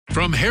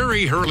From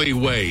Harry Hurley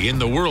Way in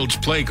the world's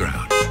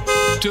playground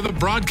to the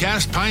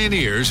broadcast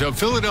pioneers of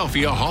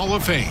Philadelphia Hall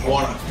of Fame. I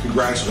want to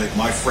congratulate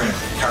my friend,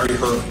 Harry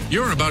Hurley.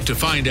 You're about to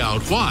find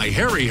out why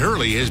Harry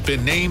Hurley has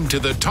been named to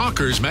the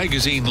Talkers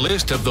Magazine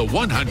list of the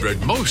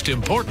 100 most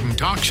important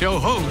talk show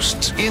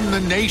hosts in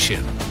the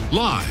nation.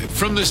 Live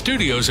from the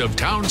studios of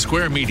Town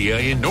Square Media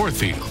in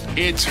Northfield,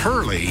 it's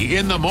Hurley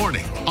in the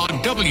Morning on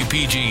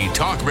WPG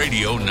Talk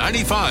Radio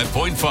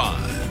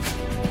 95.5.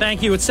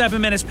 Thank you. It's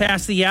 7 minutes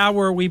past the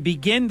hour. We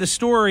begin the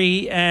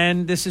story,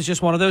 and this is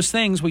just one of those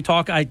things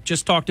I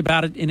just talked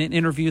about it in an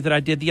interview that I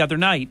did the other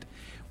night,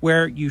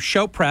 where you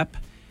show prep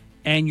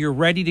and you're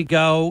ready to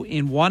go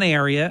in one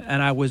area,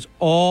 and I was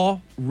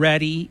all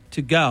ready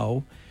to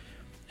go.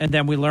 And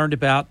then we learned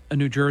about a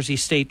New Jersey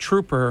state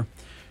trooper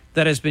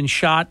that has been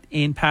shot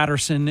in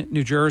Paterson,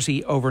 New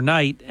Jersey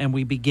overnight, and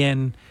we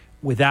begin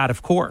with that,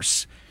 of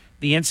course.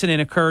 The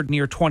incident occurred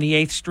near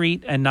 28th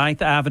Street and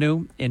 9th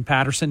Avenue in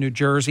Paterson, New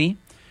Jersey.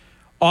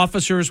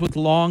 Officers with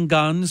long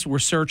guns were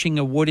searching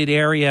a wooded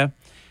area,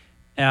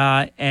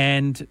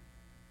 and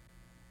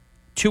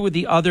two of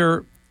the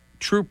other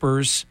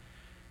troopers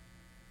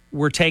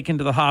were taken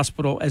to the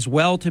hospital as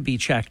well to be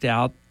checked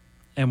out.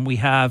 And we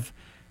have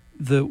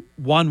the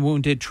one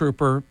wounded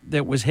trooper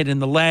that was hit in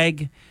the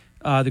leg.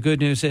 The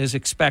good news is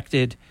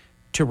expected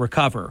to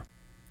recover.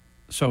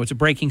 So it's a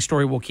breaking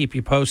story. We'll keep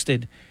you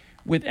posted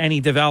with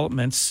any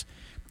developments.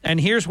 And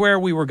here's where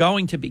we were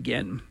going to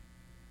begin.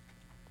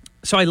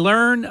 So I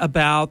learned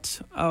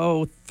about,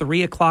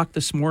 3 o'clock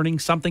this morning,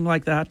 something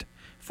like that,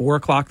 4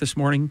 o'clock this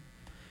morning,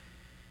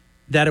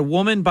 that a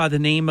woman by the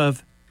name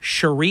of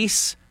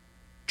Charise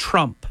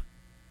Trump,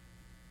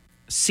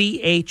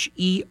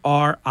 Cherise,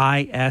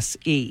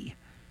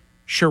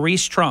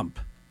 Charise Trump,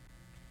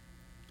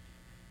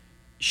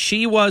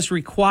 she was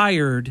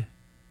required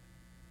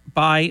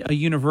by a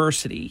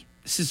university.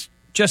 This is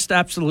just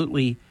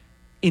absolutely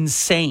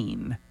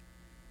insane.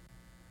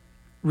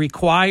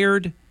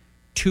 Required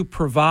to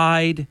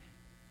provide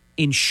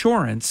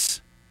insurance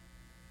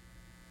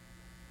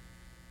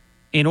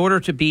in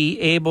order to be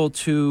able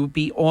to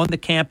be on the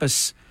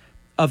campus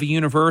of a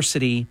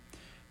university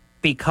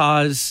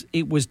because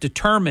it was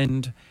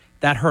determined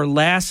that her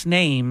last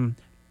name,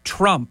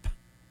 Trump,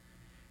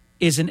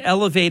 is an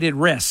elevated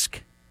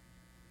risk.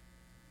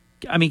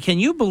 I mean, can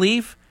you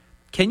believe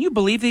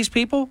these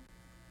people?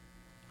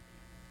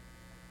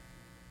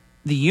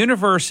 The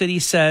university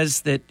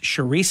says that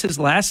Charise's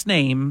last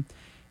name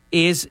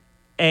is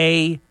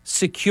a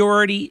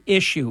security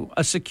issue,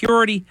 a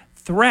security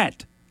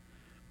threat.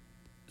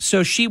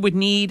 So she would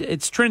need,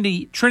 it's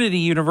Trinity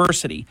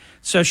University,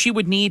 so she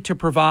would need to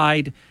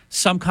provide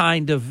some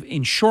kind of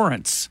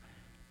insurance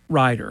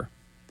rider.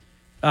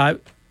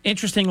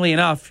 Interestingly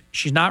enough,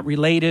 she's not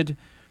related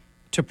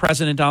to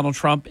President Donald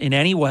Trump in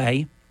any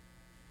way.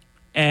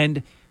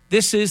 And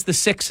this is the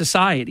sick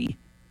society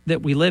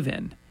that we live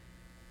in.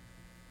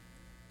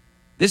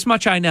 This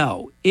much I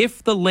know.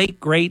 If the late,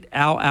 great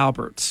Al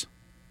Alberts,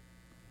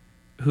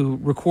 who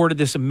recorded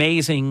this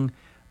amazing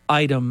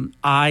item,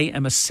 I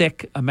Am a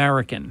Sick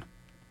American,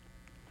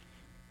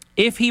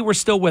 if he were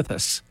still with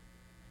us,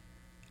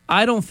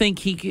 I don't think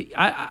he could,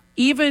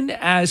 even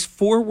as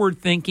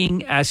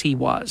forward-thinking as he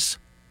was,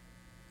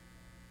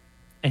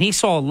 and he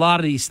saw a lot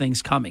of these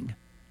things coming,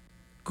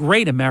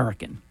 great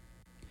American,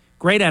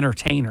 great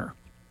entertainer,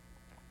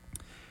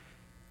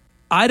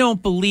 I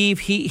don't believe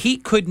he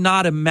could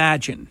not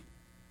imagine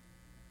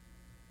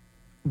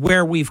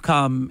where we've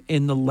come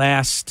in the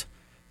last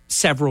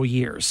several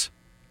years.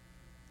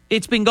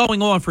 It's been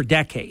going on for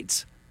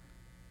decades.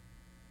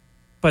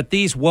 But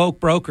these woke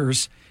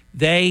brokers,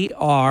 they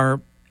are,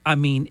 I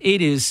mean,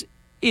 it is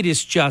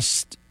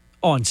just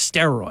on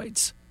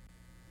steroids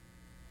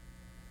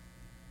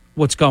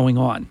what's going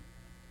on.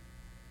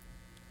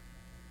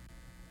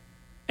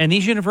 And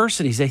these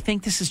universities, they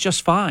think this is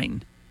just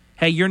fine.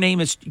 Hey, your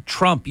name is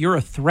Trump. You're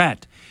a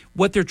threat.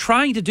 What they're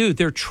trying to do,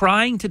 they're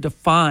trying to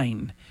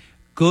define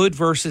good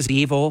versus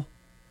evil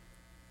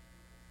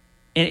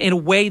in a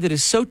way that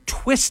is so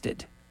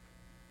twisted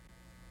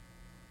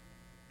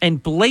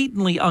and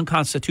blatantly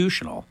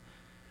unconstitutional.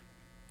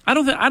 I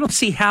don't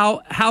see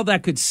how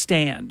that could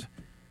stand.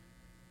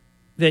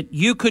 That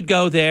you could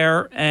go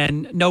there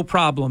and no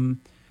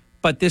problem,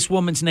 but this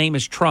woman's name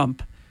is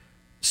Trump,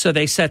 so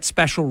they set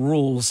special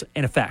rules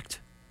in effect.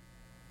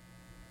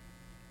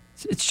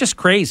 It's just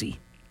crazy.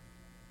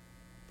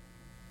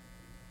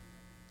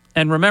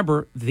 And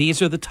remember,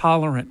 these are the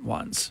tolerant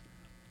ones.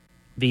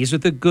 These are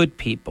the good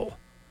people,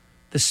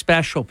 the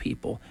special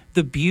people,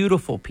 the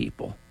beautiful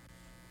people.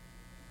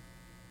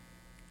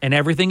 And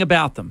everything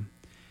about them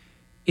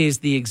is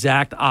the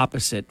exact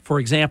opposite. For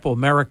example,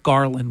 Merrick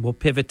Garland, will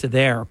pivot to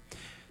there,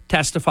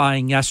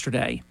 testifying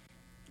yesterday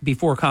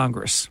before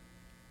Congress.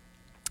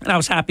 And I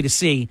was happy to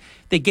see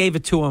they gave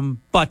it to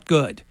him, but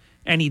good.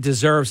 And he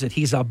deserves it.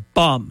 He's a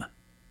bum.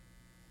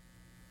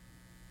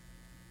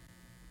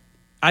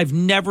 I've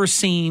never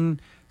seen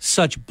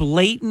such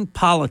blatant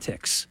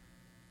politics.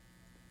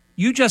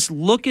 You just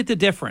look at the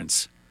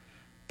difference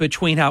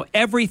between how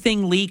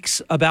everything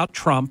leaks about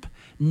Trump,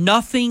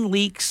 Nothing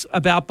leaks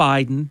about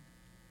Biden.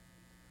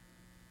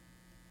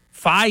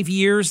 5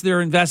 years they're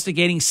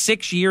investigating,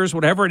 6 years,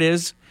 whatever it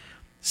is,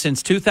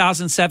 since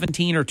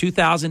 2017 or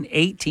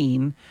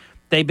 2018,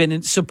 they've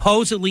been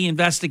supposedly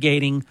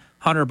investigating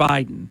Hunter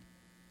Biden.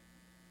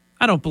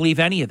 I don't believe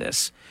any of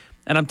this.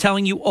 And I'm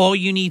telling you all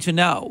you need to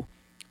know,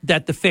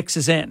 that the fix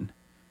is in.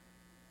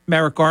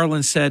 Merrick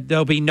Garland said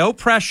there'll be no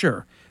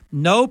pressure.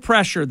 No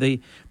pressure.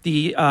 The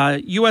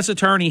U.S.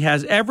 attorney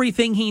has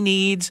everything he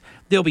needs.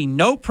 There'll be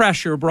no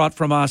pressure brought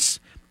from us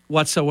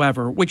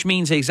whatsoever, which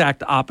means the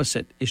exact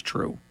opposite is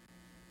true.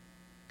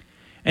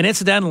 And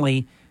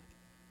incidentally,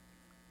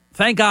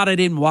 thank God I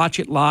didn't watch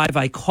it live.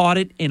 I caught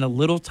it in a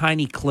little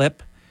tiny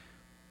clip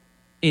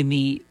in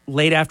the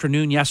late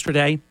afternoon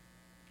yesterday.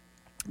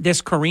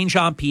 This Karine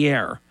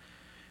Jean-Pierre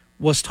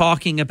was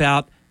talking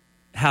about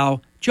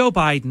how Joe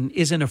Biden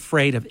isn't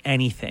afraid of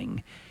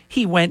anything.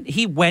 He went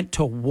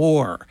to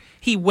war.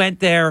 He went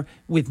there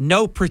with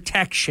no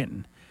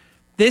protection.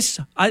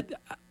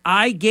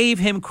 I gave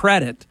him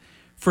credit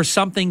for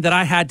something that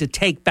I had to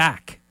take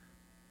back.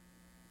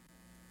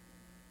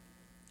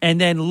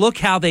 And then look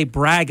how they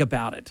brag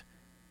about it.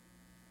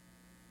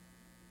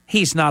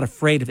 He's not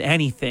afraid of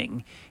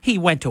anything. He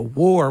went to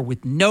war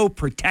with no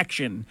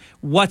protection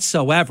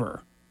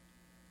whatsoever.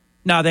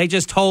 Now, they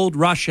just told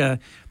Russia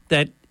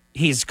that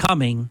he's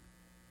coming,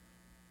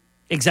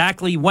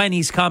 exactly when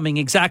he's coming,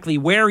 exactly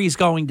where he's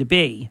going to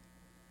be.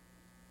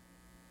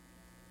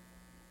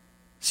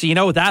 So you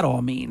know what that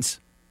all means.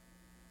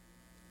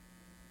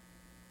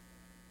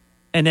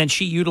 And then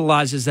she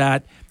utilizes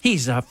that.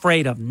 He's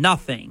afraid of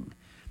nothing.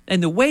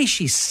 And the way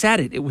she said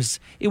it, it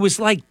was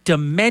like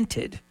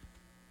demented.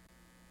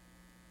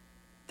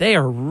 They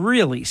are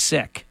really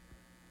sick.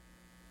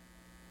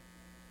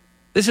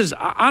 This is,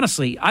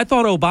 honestly, I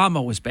thought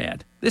Obama was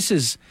bad. This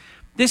is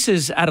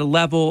at a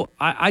level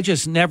I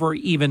just never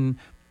even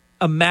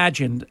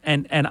imagined.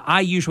 And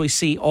I usually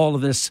see all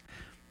of this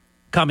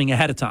coming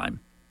ahead of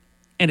time.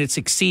 And it's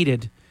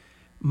exceeded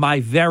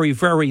my very,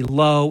 very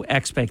low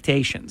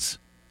expectations.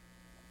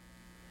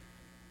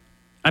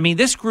 I mean,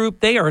 this group,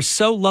 they are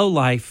so low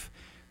life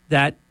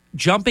that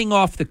jumping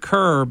off the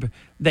curb,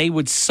 they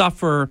would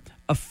suffer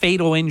a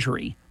fatal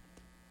injury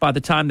by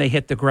the time they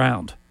hit the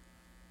ground.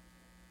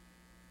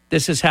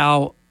 This is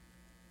how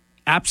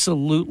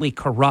absolutely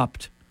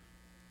corrupt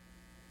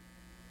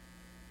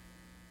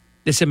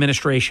this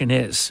administration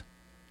is.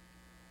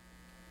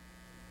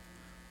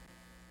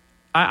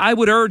 I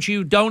would urge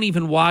you, don't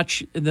even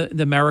watch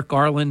the Merrick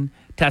Garland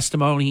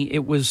testimony.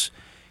 It was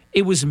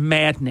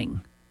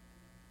maddening.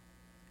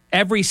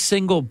 Every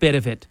single bit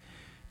of it.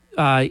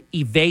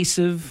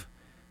 Evasive,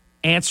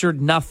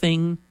 answered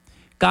nothing,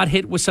 got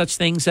hit with such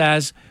things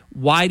as,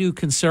 why do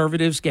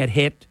conservatives get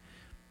hit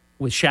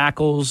with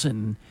shackles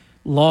and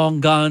long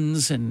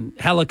guns and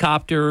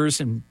helicopters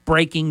and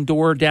breaking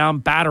door down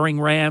battering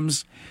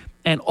rams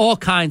and all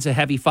kinds of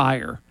heavy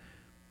fire?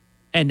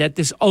 And that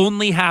this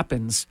only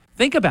happens,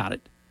 think about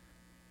it.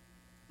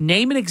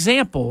 Name an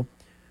example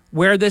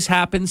where this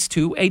happens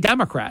to a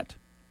Democrat.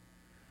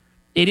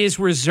 It is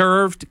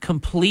reserved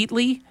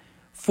completely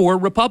for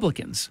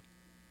Republicans.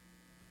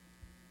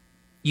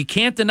 You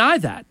can't deny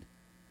that.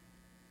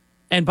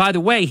 And by the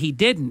way, he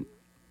didn't,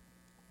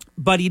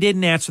 but he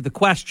didn't answer the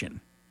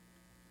question.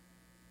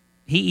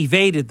 He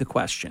evaded the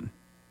question.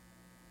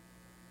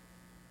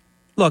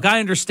 Look, I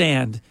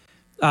understand.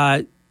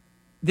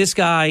 This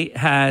guy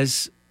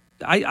has,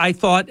 I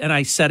thought, and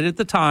I said it at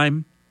the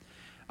time,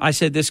 I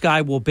said this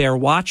guy will bear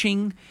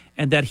watching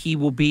and that he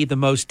will be the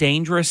most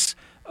dangerous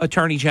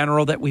attorney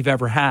general that we've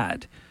ever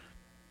had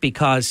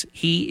because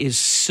he is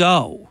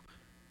so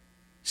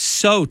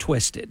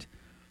twisted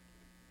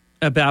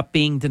about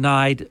being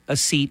denied a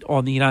seat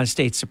on the United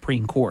States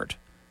Supreme Court.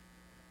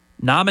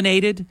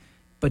 Nominated,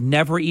 but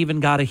never even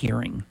got a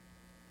hearing.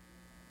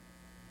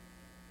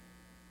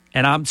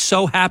 And I'm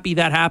so happy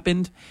that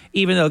happened,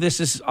 even though this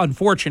is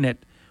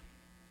unfortunate.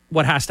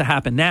 What has to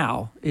happen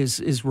now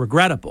is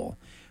regrettable.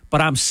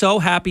 But I'm so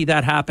happy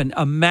that happened.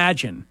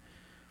 Imagine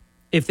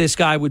if this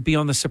guy would be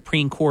on the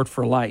Supreme Court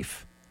for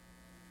life.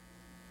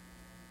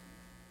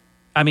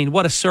 I mean,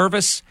 what a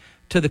service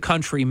to the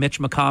country Mitch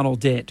McConnell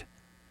did,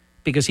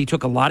 because he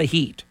took a lot of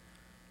heat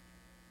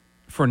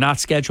for not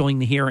scheduling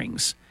the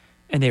hearings.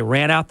 And they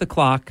ran out the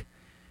clock,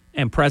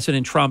 and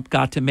President Trump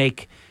got to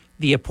make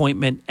the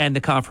appointment, and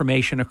the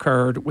confirmation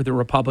occurred with a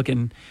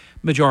Republican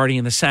majority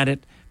in the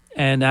Senate.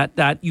 And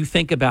that you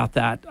think about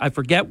that. I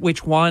forget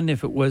which one,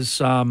 if it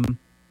was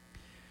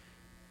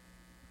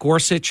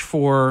Gorsuch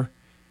for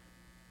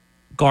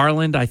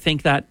Garland. I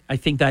think that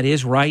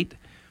is right.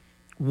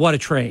 What a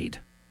trade.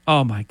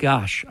 Oh my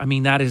gosh. I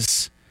mean,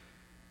 it's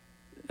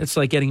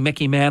like getting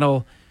Mickey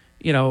Mantle,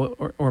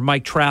 or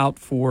Mike Trout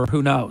for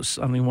who knows.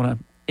 I don't even want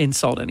to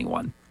insult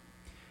anyone.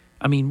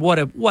 I mean, what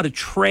a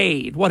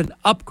trade, what an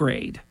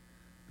upgrade.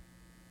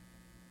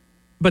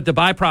 But the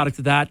byproduct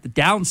of that, the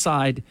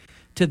downside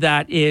to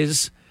that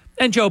is,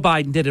 and Joe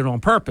Biden did it on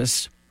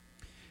purpose,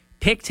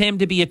 picked him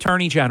to be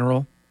attorney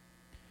general,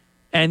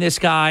 and this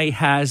guy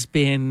has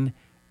been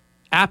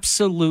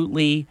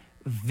absolutely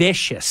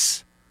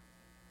vicious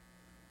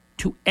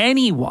to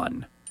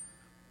anyone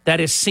that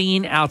is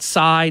seen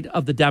outside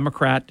of the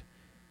Democrat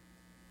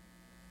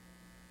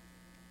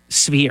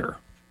sphere,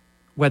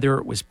 whether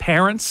it was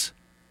parents.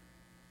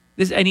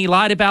 And he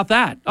lied about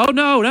that. Oh,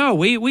 no,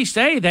 we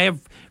say they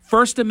have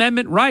First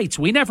Amendment rights.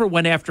 We never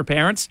went after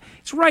parents.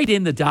 It's right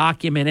in the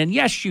document. And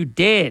yes, you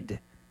did.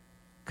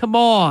 Come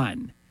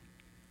on.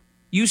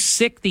 You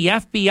sick the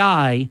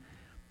FBI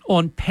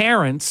on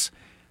parents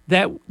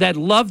that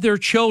love their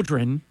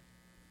children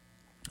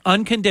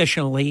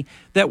unconditionally,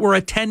 that were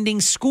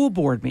attending school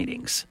board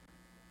meetings.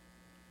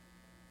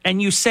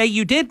 And you say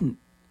you didn't.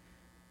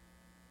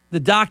 The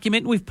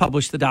document, we've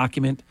published the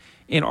document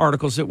in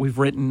articles that we've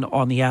written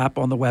on the app,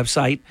 on the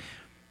website.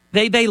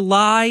 They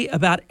lie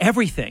about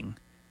everything.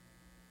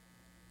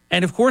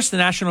 And of course, the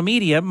national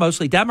media,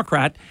 mostly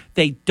Democrat,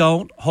 they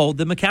don't hold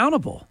them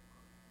accountable.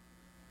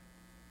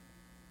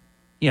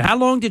 You know, how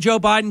long did Joe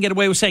Biden get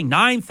away with saying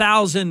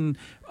 9,000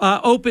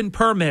 open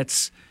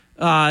permits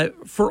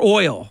for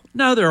oil?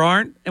 No, there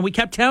aren't. And we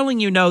kept telling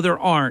you, no, there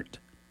aren't.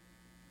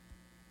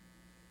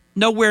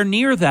 Nowhere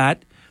near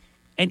that.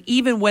 And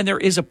even when there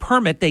is a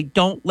permit, they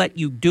don't let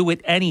you do it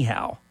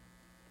anyhow.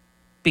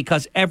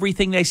 Because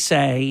everything they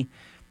say,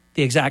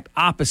 the exact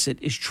opposite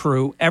is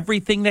true.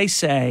 Everything they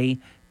say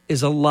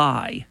is a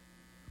lie.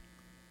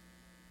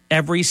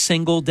 Every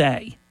single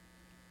day.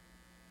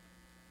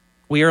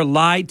 We are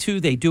lied to.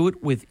 They do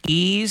it with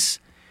ease.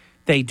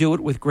 They do it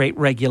with great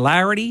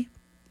regularity.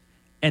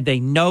 And they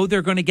know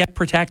they're going to get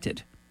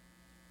protected.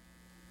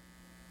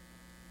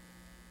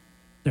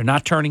 They're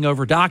not turning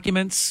over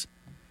documents.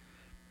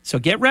 So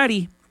get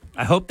ready.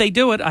 I hope they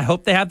do it. I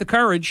hope they have the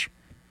courage.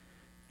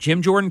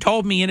 Jim Jordan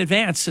told me in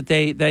advance that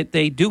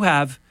they do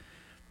have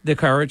the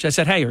courage. I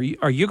said, hey,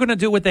 are you going to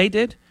do what they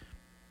did?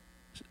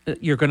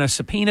 You're going to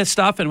subpoena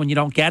stuff, and when you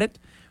don't get it,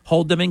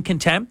 hold them in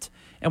contempt.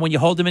 And when you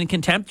hold them in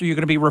contempt, you're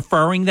going to be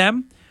referring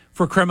them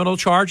for criminal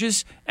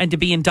charges and to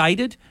be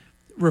indicted.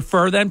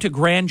 Refer them to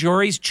grand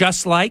juries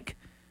just like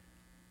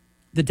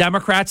the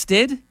Democrats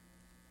did.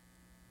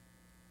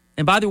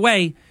 And by the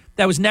way,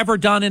 that was never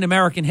done in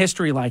American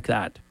history like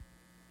that.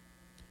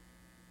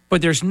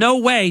 But there's no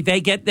way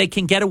they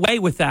can get away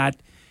with that,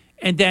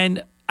 and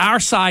then our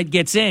side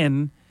gets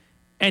in,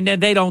 and then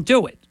they don't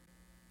do it.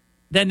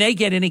 Then they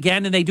get in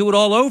again, and they do it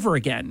all over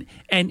again.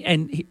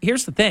 And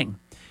here's the thing.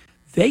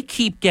 They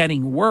keep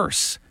getting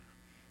worse.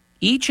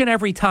 Each and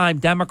every time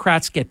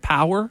Democrats get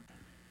power,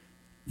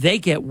 they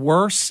get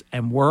worse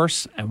and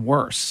worse and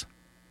worse.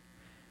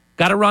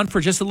 Got to run for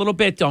just a little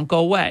bit. Don't go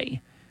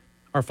away.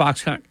 Our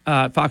Fox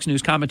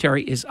News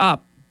commentary is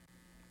up.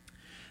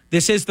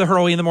 This is the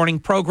Hurley in the Morning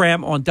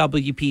program on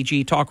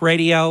WPG Talk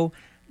Radio,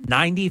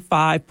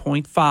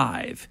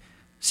 95.5,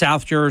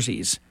 South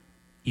Jersey's.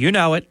 You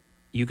know it.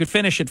 You could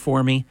finish it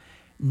for me.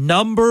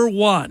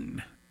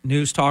 #1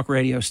 news talk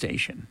radio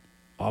station.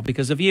 All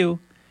because of you.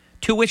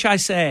 To which I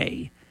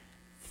say,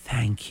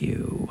 thank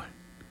you.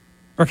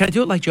 Or can I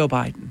do it like Joe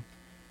Biden?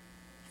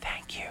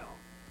 Thank you.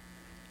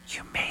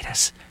 You made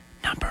us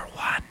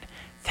 #1.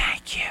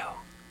 Thank you.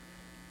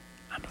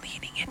 I'm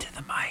leaning into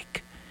the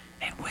mic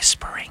and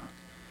whispering.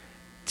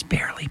 It's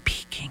barely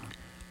peeking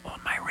on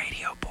my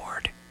radio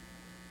board.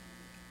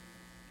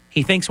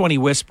 He thinks when he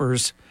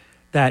whispers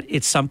that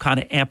it's some kind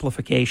of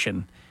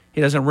amplification.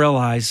 He doesn't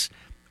realize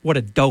what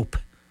a dope,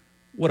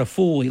 what a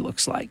fool he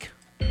looks like.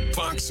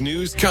 Fox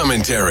News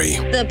commentary.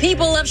 The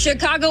people of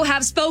Chicago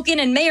have spoken,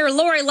 and Mayor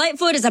Lori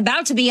Lightfoot is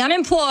about to be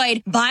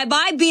unemployed.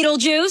 Bye-bye,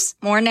 Beetlejuice.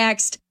 More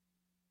next.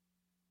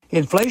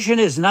 Inflation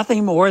is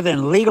nothing more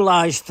than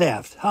legalized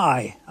theft.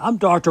 Hi, I'm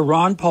Dr.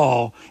 Ron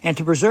Paul, and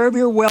to preserve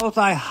your wealth,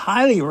 I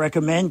highly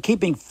recommend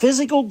keeping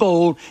physical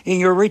gold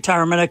in your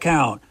retirement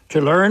account. To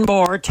learn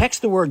more,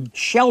 text the word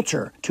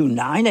SHELTER to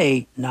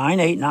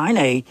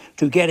 989898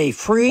 to get a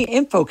free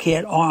info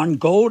kit on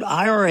gold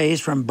IRAs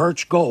from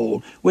Birch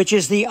Gold, which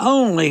is the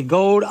only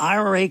gold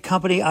IRA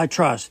company I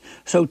trust.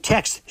 So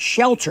text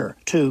SHELTER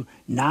to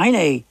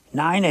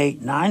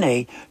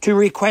 989898 to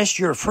request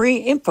your free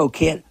info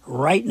kit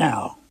right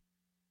now.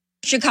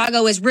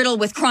 Chicago is riddled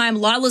with crime,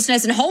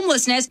 lawlessness, and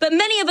homelessness, but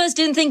many of us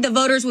didn't think the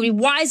voters would be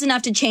wise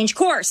enough to change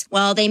course.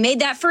 Well, they made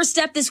that first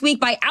step this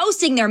week by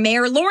ousting their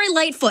mayor, Lori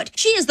Lightfoot.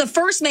 She is the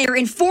first mayor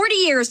in 40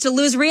 years to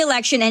lose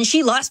re-election, and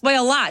she lost by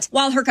a lot.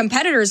 While her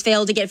competitors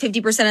failed to get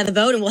 50% of the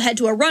vote and will head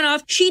to a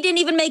runoff, she didn't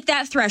even make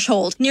that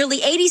threshold. Nearly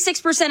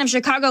 86% of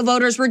Chicago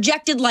voters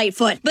rejected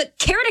Lightfoot. But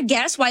care to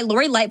guess why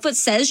Lori Lightfoot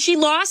says she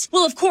lost?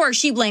 Well, of course,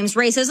 she blames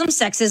racism,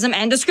 sexism,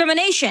 and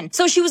discrimination.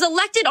 So she was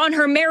elected on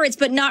her merits,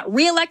 but not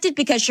re-elected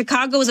because Chicago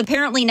is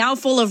apparently now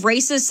full of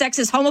racist,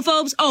 sexist,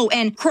 homophobes. Oh,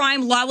 and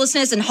crime,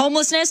 lawlessness, and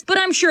homelessness. But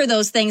I'm sure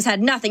those things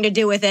had nothing to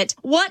do with it.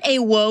 What a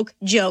woke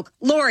joke.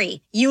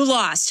 Lori, you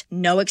lost.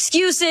 No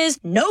excuses,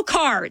 no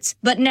cards.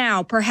 But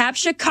now,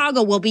 perhaps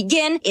Chicago will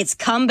begin its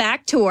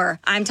comeback tour.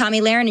 I'm Tommy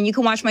Lahren, and you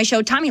can watch my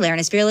show, Tommy Lahren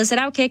is Fearless at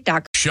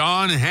Outkick.com.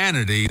 Sean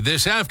Hannity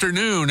this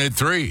afternoon at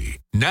 3.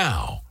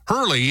 Now,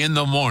 Hurley in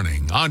the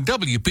Morning on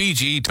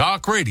WPG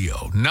Talk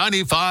Radio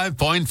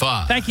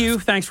 95.5. Thank you.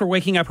 Thanks for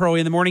waking up early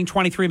in the morning.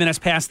 23 minutes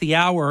past the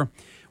hour.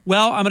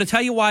 Well, I'm going to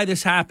tell you why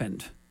this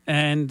happened,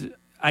 and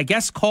I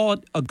guess call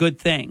it a good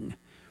thing.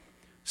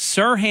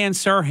 Sirhan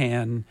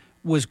Sirhan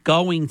was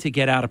going to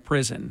get out of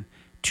prison.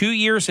 2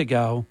 years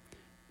ago,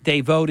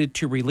 they voted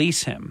to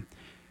release him.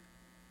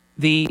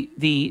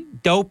 The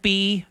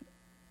dopey,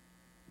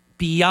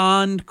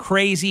 beyond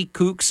crazy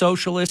kook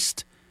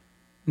socialist,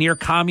 near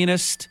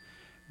communist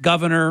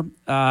Governor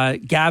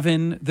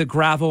Gavin the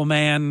Gravel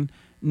Man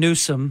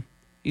Newsom.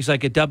 He's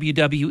like a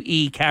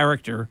WWE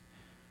character.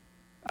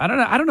 I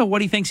don't know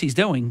what he thinks he's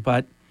doing,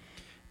 but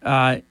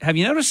have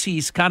you noticed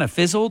he's kind of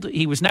fizzled?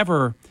 He was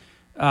never.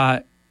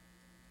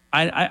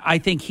 I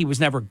think he was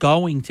never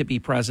going to be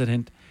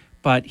president,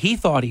 but he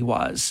thought he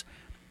was.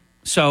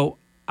 So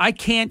I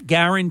can't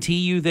guarantee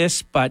you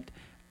this, but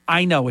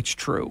I know it's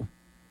true.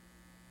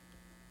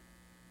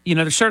 You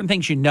know, there's certain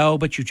things you know,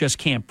 but you just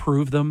can't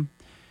prove them.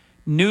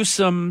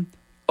 Newsom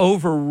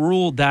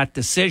overruled that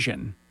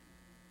decision.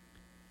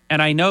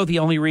 And I know the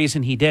only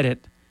reason he did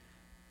it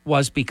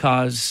was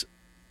because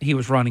he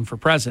was running for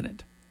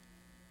president,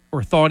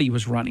 or thought he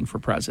was running for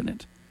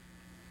president.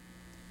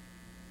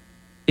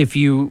 If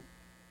you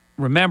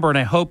remember, and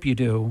I hope you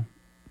do,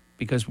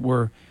 because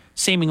we're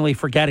seemingly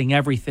forgetting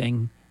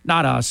everything,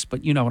 not us,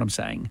 but you know what I'm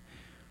saying.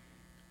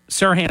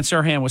 Sirhan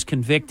Sirhan was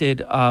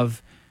convicted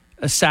of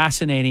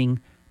assassinating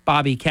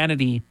Bobby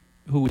Kennedy,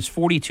 who was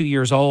 42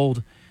 years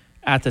old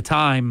at the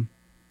time,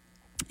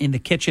 in the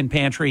kitchen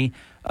pantry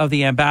of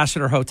the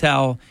Ambassador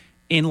Hotel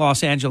in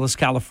Los Angeles,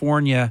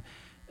 California.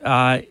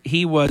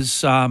 He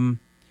was on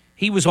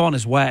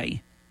his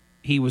way.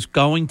 He was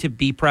going to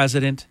be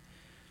president.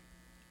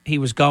 He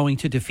was going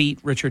to defeat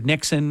Richard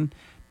Nixon.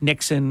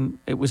 Nixon,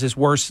 it was his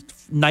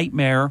worst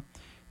nightmare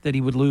that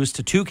he would lose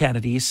to two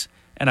Kennedys,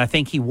 and I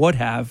think he would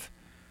have.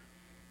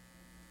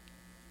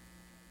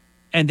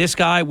 And this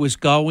guy was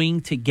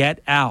going to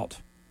get out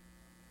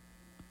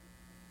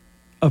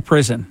of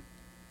prison.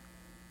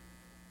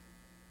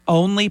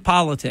 Only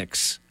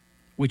politics,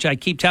 which I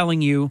keep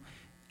telling you,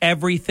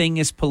 everything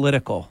is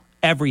political.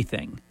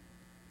 Everything.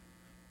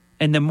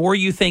 And the more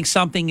you think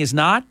something is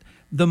not,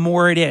 the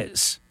more it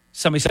is.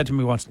 Somebody said to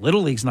me once,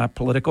 Little League's not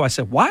political. I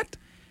said, what?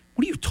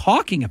 What are you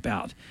talking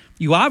about?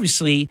 You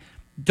obviously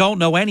don't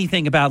know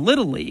anything about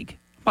Little League.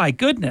 My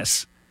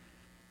goodness.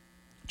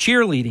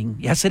 Cheerleading,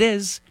 yes, it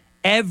is.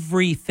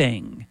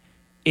 Everything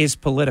is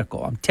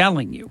political. I'm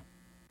telling you.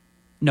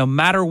 No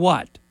matter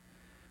what.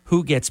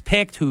 Who gets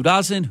picked, who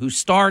doesn't, who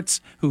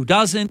starts, who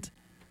doesn't.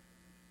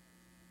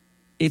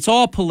 It's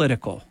all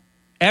political.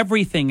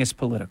 Everything is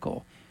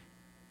political.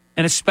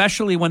 And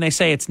especially when they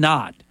say it's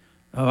not.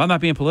 Oh, I'm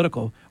not being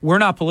political. We're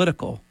not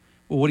political.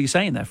 Well, what are you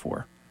saying that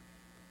for?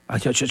 I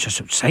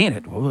just saying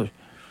it.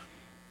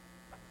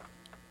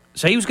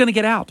 Say he was going to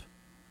get out.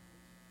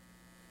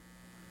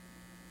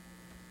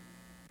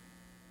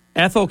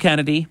 Ethel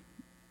Kennedy,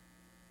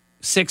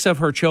 6 of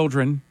her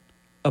children,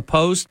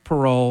 opposed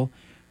parole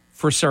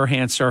for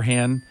Sirhan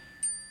Sirhan.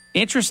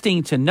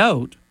 Interesting to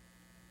note,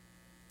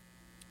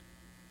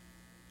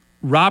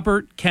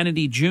 Robert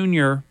Kennedy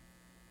Jr.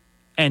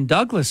 and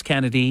Douglas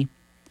Kennedy,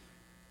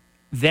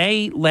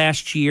 they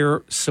last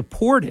year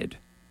supported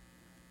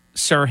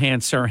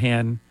Sirhan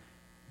Sirhan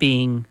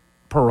being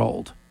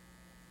paroled.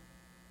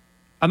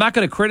 I'm not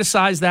going to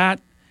criticize that.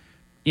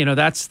 You know,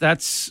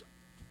 that's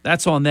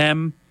on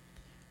them.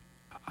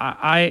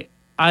 I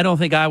don't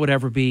think I would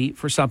ever be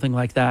for something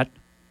like that.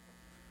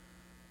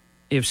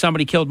 If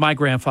somebody killed my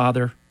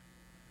grandfather,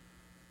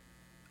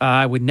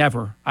 I would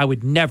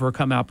never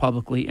come out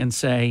publicly and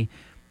say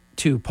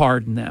to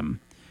pardon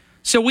them.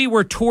 So we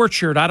were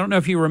tortured. I don't know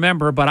if you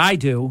remember, but I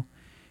do.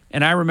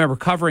 And I remember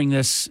covering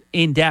this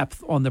in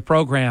depth on the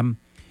program.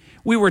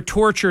 We were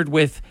tortured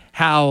with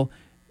how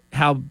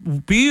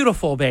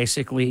beautiful,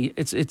 basically.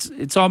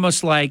 It's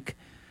almost like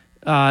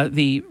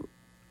the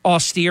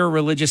austere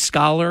religious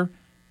scholar,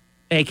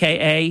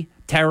 a.k.a.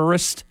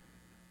 terrorist,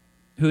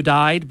 who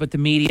died, but the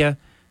media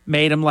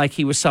made him like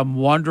he was some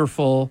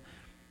wonderful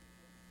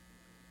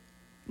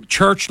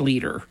church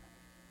leader.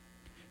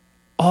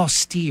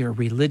 Austere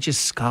religious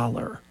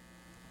scholar.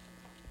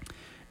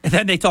 And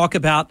then they talk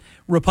about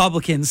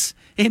Republicans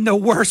in the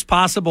worst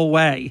possible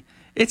way.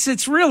 It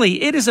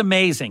is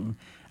amazing.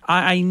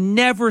 I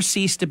never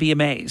cease to be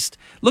amazed.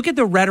 Look at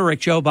the rhetoric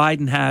Joe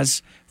Biden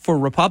has for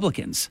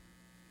Republicans,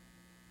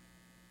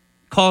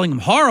 calling them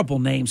horrible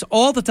names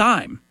all the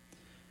time,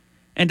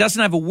 and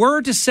doesn't have a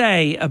word to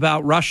say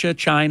about Russia,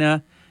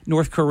 China,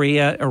 North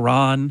Korea,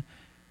 Iran.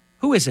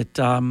 Who is it?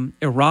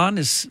 Iran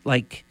is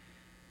like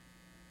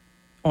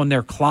on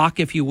their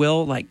clock, if you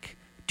will, like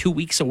 2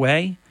 weeks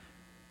away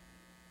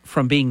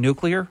from being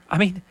nuclear. I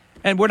mean,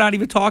 and we're not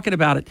even talking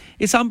about it.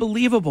 It's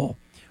unbelievable.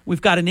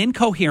 We've got an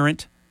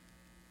incoherent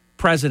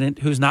president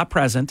who's not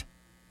present.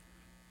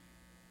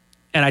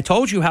 And I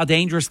told you how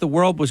dangerous the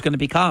world was going to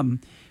become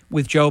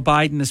with Joe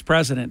Biden as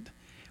president.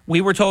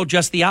 We were told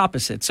just the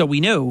opposite. So we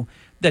knew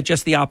that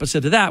just the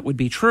opposite of that would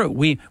be true.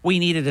 We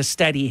needed a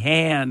steady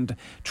hand.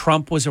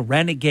 Trump was a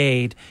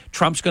renegade.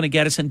 Trump's going to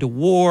get us into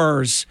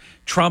wars.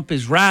 Trump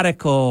is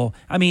radical.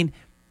 I mean,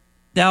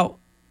 now,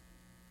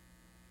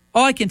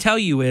 all I can tell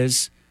you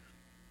is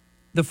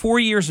the 4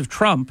 years of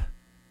Trump,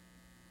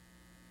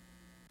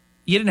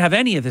 you didn't have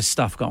any of this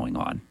stuff going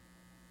on.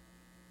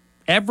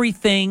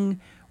 Everything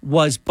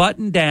was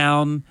buttoned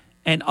down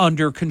and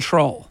under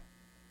control.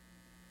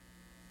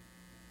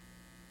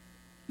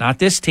 Not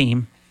this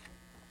team.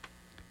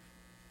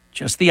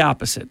 Just the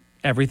opposite.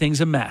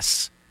 Everything's a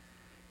mess.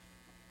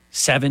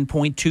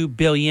 $7.2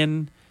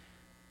 billion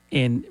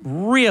in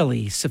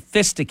really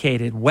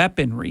sophisticated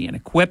weaponry and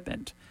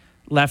equipment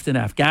left in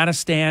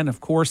Afghanistan. Of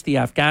course, the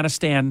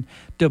Afghanistan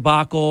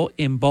debacle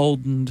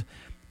emboldened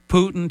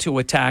Putin to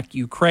attack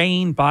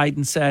Ukraine.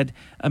 Biden said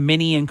a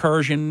mini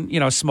incursion,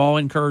 a small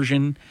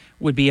incursion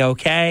would be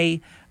okay.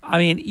 I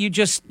mean,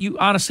 you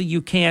honestly,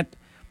 you can't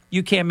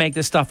make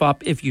this stuff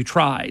up if you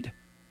tried.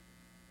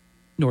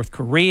 North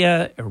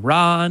Korea,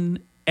 Iran,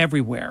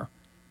 everywhere.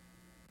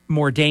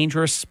 More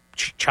dangerous,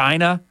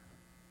 China,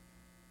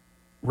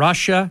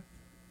 Russia.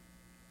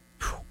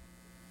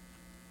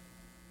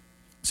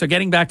 So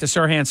getting back to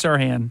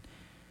Sirhan,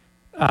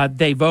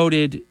 they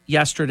voted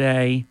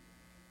yesterday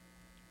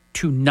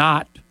to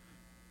not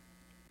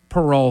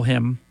parole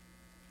him.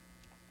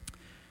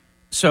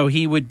 So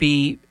he would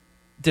be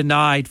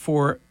denied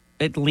for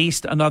at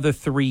least another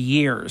 3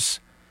 years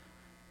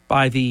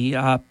by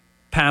the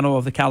panel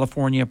of the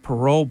California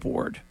Parole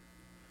Board.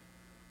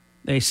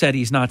 They said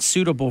he's not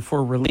suitable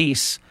for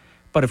release.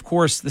 But of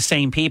course, the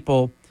same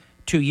people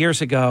 2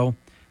 years ago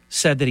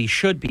said that he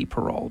should be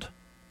paroled.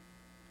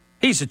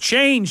 He's a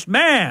changed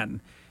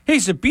man.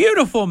 He's a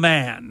beautiful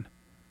man.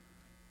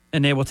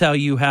 And they will tell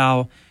you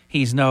how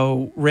he's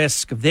no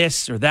risk of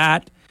this or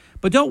that.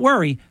 But don't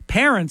worry,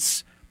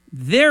 parents,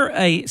 they're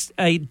a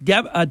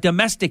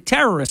domestic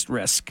terrorist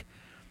risk.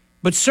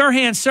 But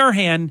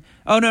Sirhan,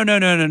 oh,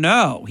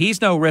 no.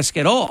 He's no risk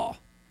at all.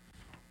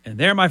 And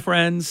there, my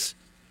friends,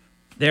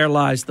 there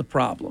lies the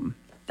problem.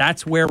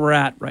 That's where we're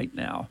at right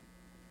now.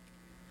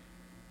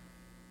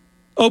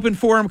 Open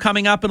forum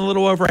coming up in a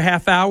little over a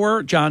half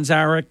hour. John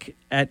Zarek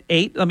at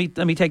 8. Let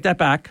me take that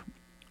back.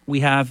 We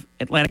have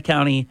Atlantic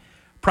County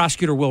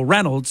Prosecutor Will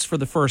Reynolds for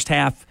the first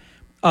half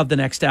of the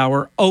next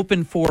hour.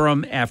 Open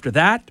forum after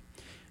that.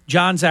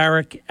 John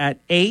Zarek at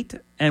 8.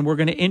 And we're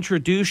going to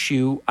introduce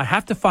you. I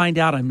have to find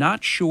out. I'm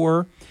not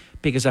sure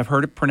because I've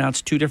heard it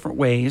pronounced two different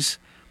ways.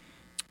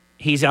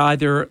 He's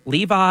either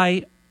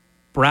Levi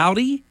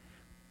Browdy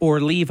or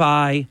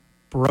Levi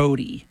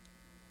Brody,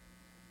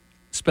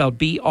 spelled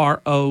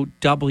Browde.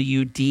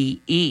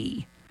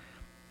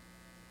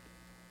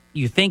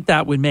 You think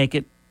that would make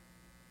it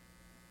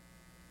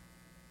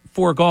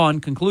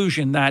foregone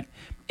conclusion that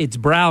it's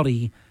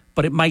Browdy,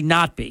 but it might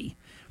not be.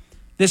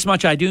 This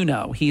much I do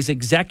know. He's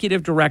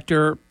executive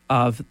director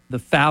of the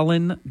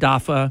Falun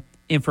Dafa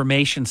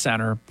Information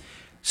Center.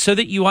 So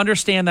that you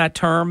understand that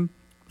term,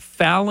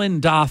 Falun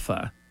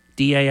Dafa,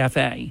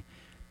 D-A-F-A,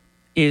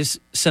 is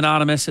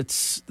synonymous.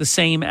 It's the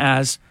same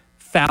as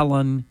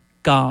Falun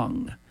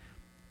Gong,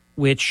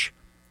 which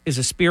is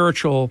a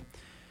spiritual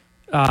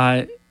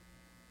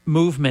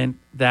movement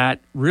that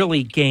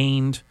really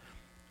gained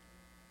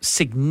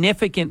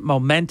significant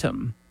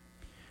momentum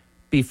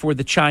before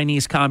the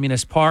Chinese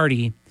Communist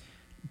Party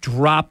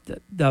dropped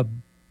the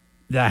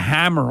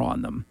hammer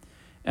on them.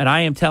 And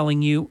I am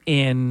telling you,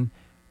 in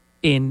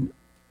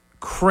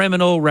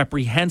criminal,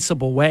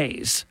 reprehensible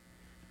ways,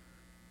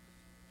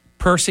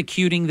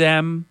 persecuting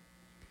them,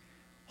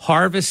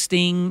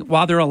 harvesting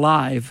while they're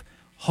alive,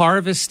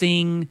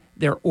 harvesting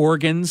their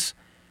organs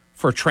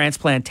for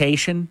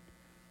transplantation.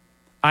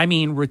 I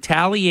mean,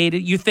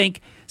 retaliated. You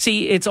think,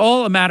 see, it's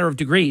all a matter of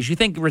degrees. You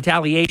think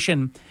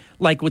retaliation,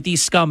 like with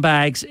these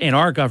scumbags in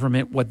our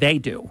government, what they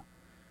do,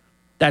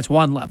 that's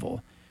one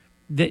level.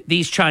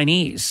 These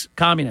Chinese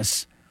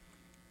communists,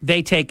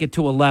 they take it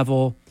to a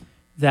level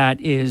that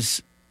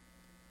is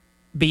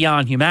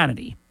beyond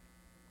humanity.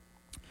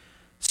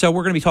 So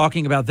we're going to be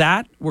talking about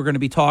that. We're going to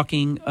be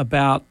talking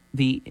about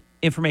the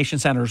Information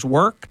Center's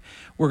work.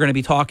 We're going to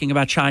be talking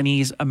about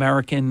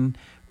Chinese-American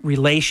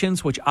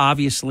relations, which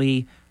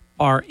obviously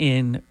are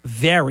in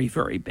very,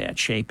 very bad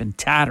shape and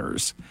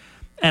tatters,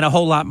 and a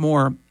whole lot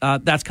more.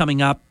 That's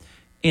coming up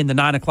in the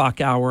 9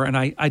 o'clock hour, and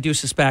I do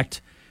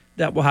suspect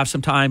that we'll have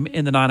some time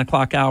in the 9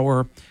 o'clock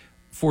hour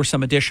for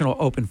some additional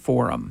open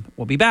forum.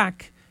 We'll be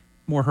back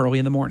more Hurley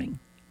in the morning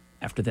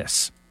after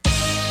this.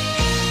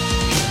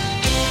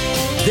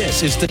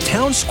 This is the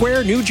Town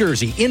Square, New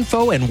Jersey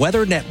Info and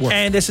Weather Network.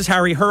 And this is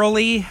Harry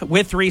Hurley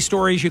with 3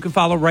 stories you can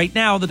follow right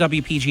now on the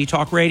WPG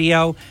Talk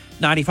Radio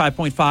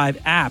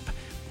 95.5 app.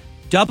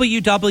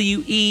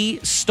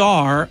 WWE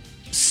star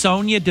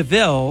Sonya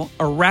Deville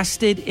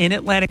arrested in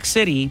Atlantic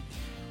City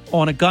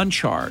on a gun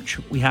charge.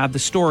 We have the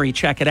story.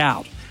 Check it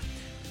out.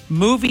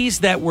 Movies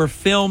that were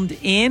filmed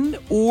in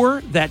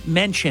or that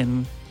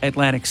mention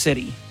Atlantic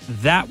City.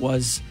 That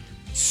was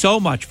so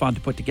much fun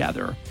to put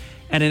together.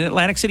 And an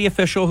Atlantic City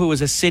official who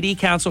is a city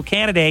council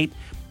candidate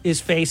is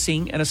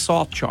facing an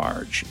assault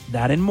charge.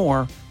 That and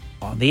more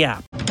on the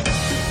app.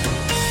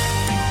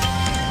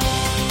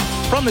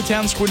 From the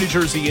Town Square, New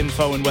Jersey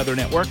Info and Weather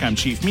Network, I'm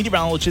Chief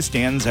Meteorologist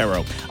Dan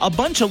Zero. A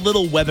bunch of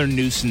little weather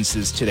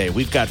nuisances today.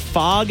 We've got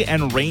fog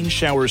and rain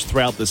showers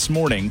throughout this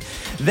morning.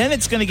 Then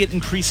it's going to get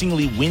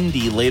increasingly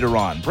windy later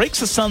on. Breaks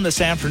the sun this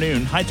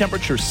afternoon. High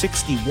temperature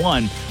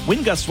 61.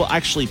 Wind gusts will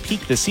actually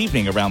peak this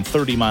evening around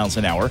 30 miles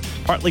an hour.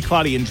 Partly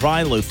cloudy and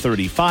dry, low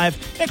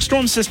 35. Next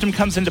storm system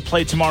comes into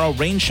play tomorrow.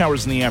 Rain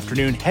showers in the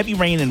afternoon. Heavy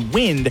rain and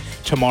wind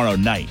tomorrow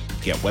night.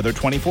 Get weather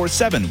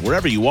 24/7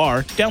 wherever you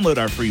are. Download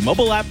our free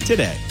mobile app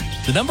today.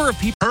 The number of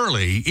people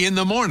early in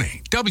the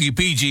morning.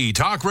 WPG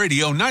Talk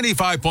Radio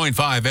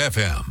 95.5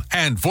 FM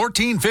and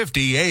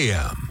 1450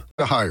 AM.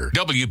 Higher.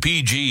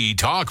 WPG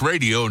Talk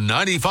Radio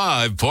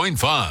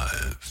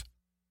 95.5.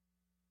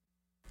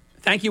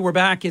 Thank you. We're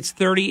back. It's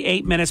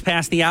 38 minutes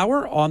past the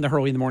hour on the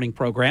Hurley in the Morning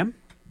program.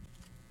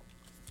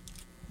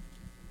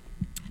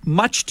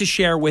 Much to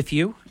share with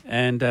you,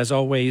 and as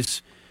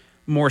always,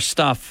 more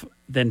stuff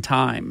than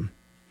time.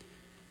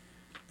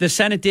 The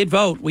Senate did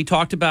vote. We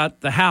talked about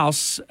the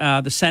House.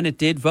 The Senate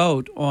did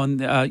vote on,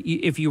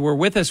 if you were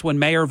with us when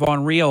Mayor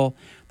Von Reel,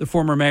 the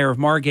former mayor of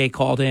Margate,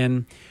 called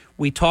in,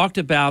 we talked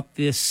about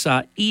this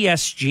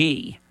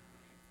ESG,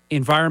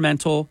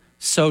 environmental,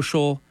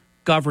 social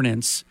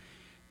governance.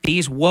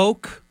 These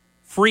woke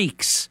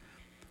freaks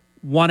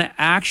want to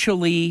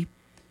actually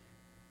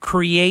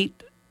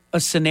create a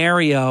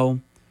scenario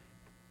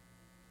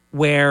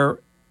where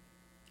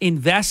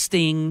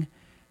investing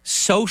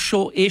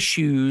social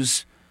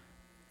issues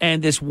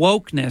and this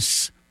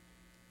wokeness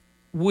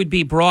would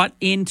be brought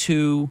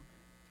into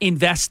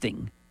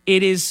investing.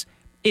 It is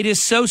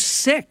so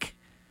sick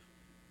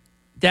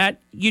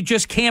that you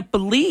just can't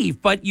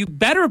believe, but you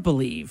better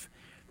believe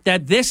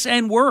that this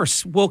and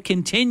worse will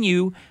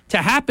continue to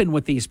happen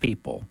with these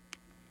people.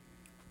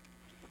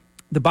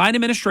 The Biden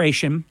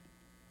administration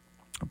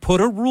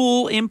put a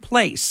rule in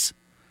place,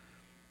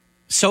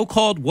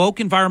 so-called woke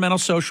environmental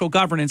social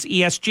governance,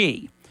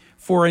 ESG,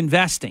 for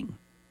investing.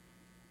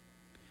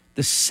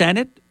 The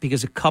Senate,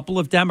 because a couple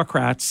of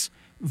Democrats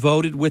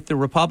voted with the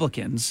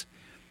Republicans,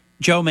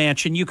 Joe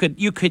Manchin,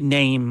 you could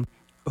name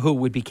who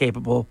would be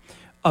capable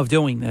of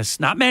doing this.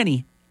 Not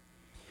many,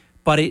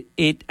 but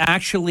it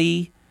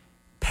actually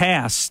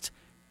passed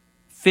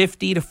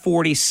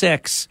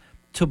 50-46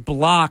 to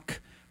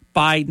block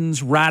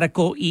Biden's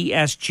radical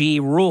ESG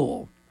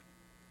rule.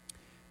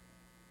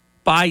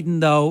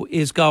 Biden, though,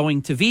 is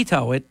going to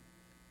veto it,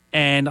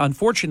 and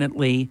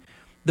unfortunately,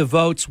 the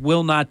votes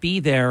will not be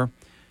there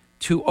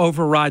to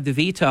override the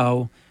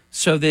veto,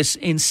 so this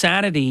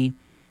insanity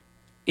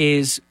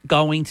is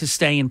going to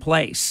stay in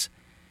place.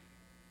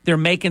 They're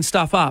making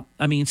stuff up.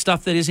 I mean,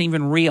 stuff that isn't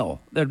even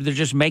real. They're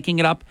just making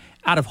it up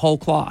out of whole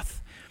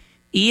cloth.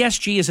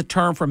 ESG is a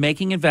term for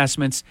making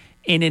investments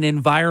in an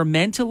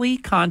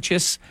environmentally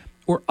conscious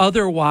or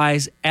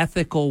otherwise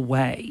ethical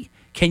way.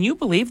 Can you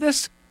believe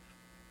this?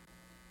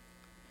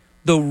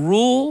 The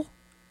rule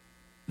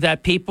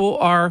that people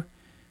are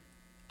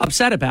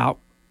upset about,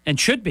 and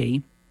should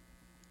be,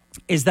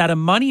 is that a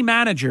money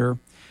manager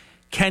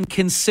can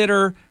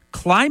consider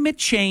climate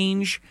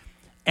change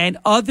and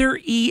other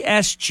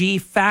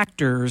ESG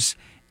factors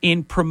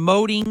in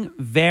promoting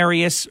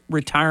various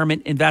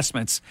retirement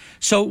investments.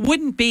 So it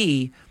wouldn't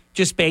be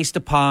just based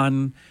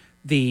upon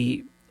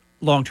the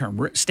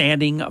long-term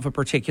standing of a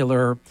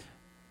particular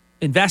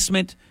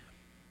investment.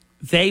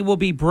 They will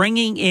be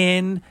bringing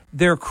in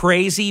their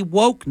crazy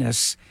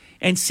wokeness.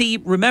 And see,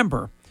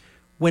 remember,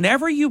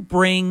 whenever you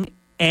bring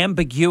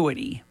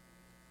ambiguity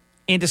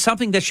into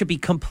something that should be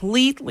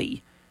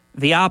completely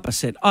the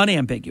opposite,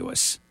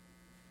 unambiguous,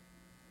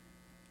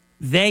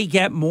 they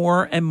get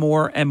more and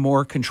more and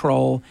more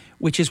control,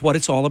 which is what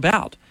it's all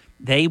about.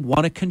 They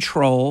want to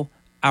control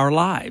our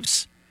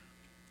lives.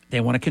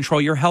 They want to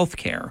control your health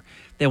care.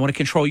 They want to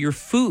control your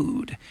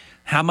food,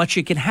 how much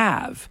you can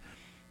have.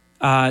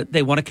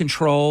 They want to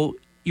control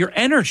your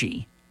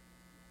energy.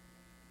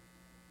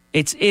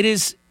 It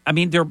is. I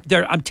mean,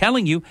 I'm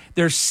telling you,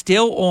 they're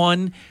still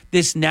on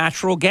this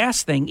natural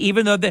gas thing,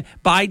 even though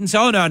Biden's,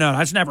 no,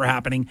 that's never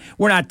happening.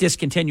 We're not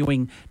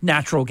discontinuing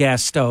natural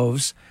gas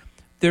stoves.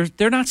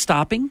 They're not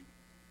stopping.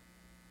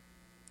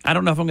 I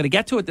don't know if I'm going to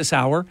get to it this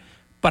hour,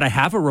 but I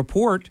have a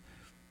report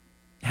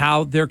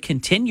how they're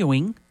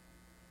continuing.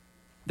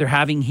 They're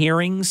having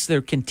hearings.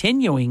 They're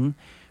continuing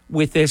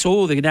with this,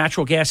 the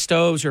natural gas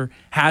stoves are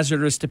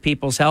hazardous to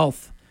people's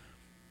health.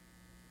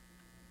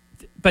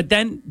 But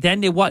then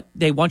they want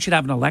you to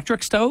have an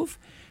electric stove,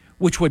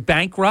 which would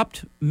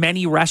bankrupt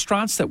many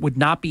restaurants that would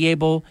not be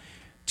able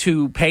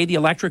to pay the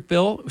electric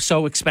bill,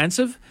 so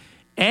expensive.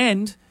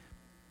 And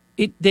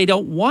they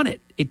don't want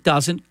it. It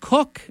doesn't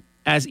cook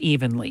as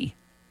evenly,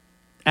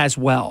 as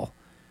well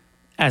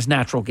as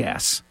natural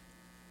gas.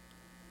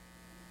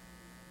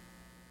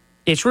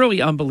 It's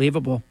really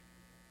unbelievable.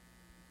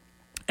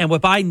 And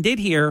what Biden did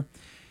here,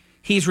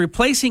 he's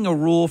replacing a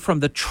rule from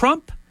the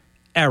Trump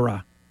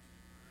era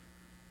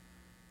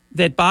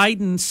that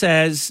Biden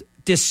says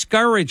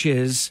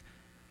discourages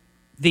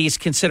these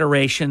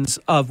considerations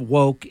of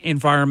woke,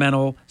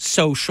 environmental,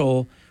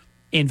 social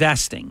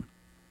investing.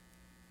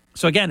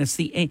 So again,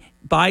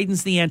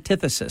 Biden's the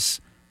antithesis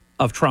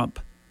of Trump.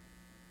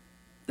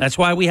 That's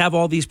why we have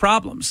all these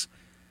problems.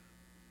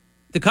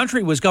 The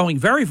country was going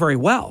very, very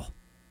well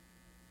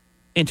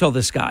until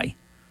this guy.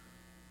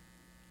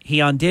 He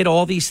undid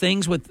all these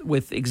things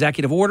with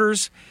executive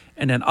orders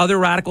and then other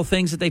radical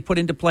things that they put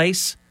into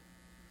place.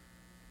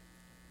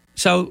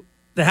 So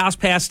the House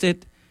passed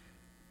it.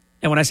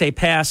 And when I say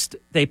passed,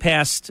 they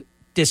passed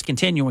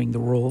discontinuing the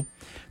rule.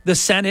 The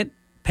Senate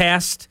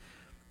passed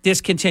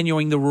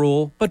discontinuing the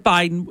rule. But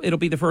Biden, it'll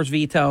be the first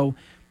veto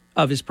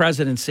of his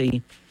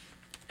presidency.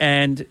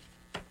 And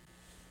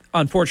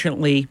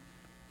unfortunately,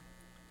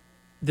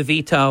 the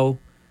veto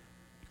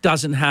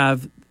doesn't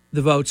have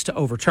the votes to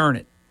overturn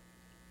it,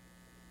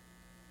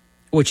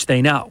 which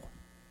they know.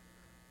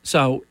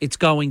 So it's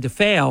going to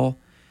fail,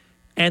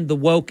 and the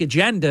woke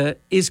agenda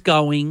is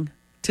going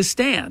to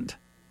stand.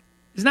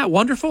 Isn't that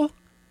wonderful?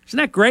 Isn't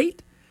that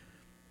great?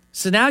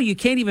 So now you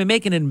can't even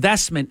make an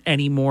investment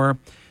anymore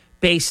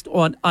based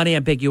on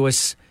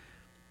unambiguous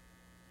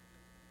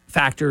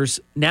factors.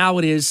 Now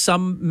it is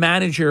some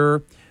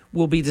manager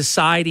will be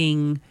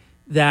deciding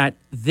that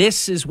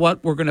this is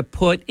what we're going to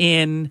put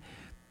in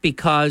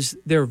because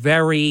they're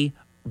very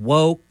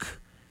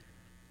woke.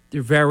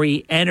 They're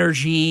very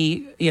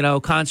energy,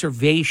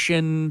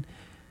 conservation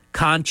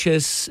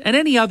conscious, and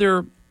any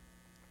other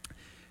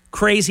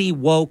crazy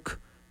woke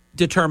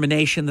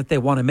determination that they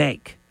want to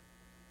make.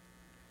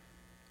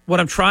 What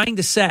I'm trying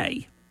to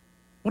say,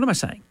 what am I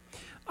saying?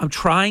 I'm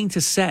trying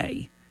to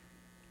say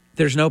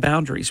there's no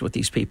boundaries with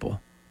these people.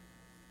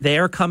 They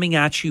are coming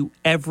at you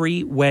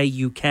every way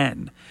you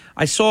can.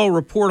 I saw a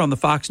report on the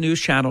Fox News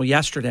channel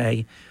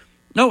yesterday.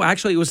 No,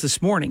 actually it was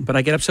this morning, but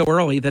I get up so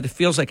early that it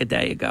feels like a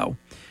day ago.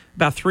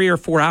 About 3 or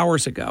 4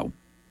 hours ago.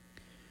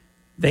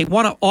 They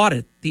want to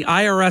audit. The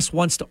IRS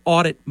wants to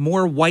audit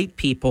more white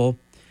people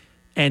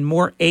and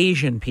more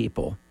Asian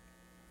people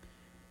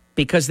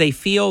because they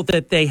feel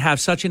that they have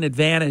such an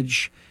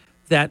advantage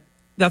that,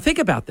 now think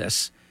about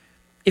this.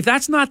 If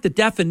that's not the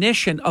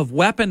definition of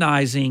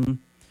weaponizing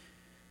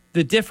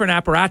the different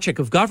apparatchik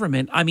of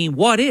government, I mean,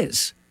 what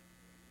is?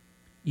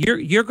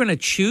 You're going to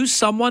choose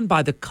someone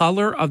by the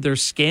color of their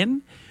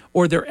skin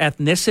or their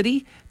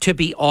ethnicity to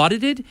be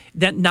audited,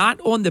 that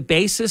not on the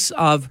basis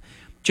of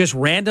just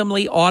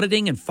randomly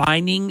auditing and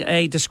finding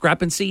a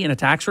discrepancy in a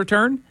tax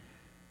return?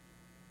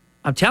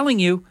 I'm telling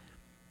you,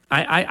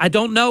 I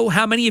don't know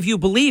how many of you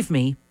believe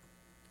me,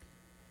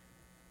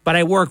 but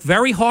I work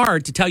very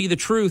hard to tell you the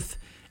truth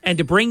and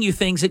to bring you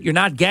things that you're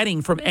not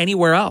getting from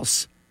anywhere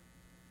else.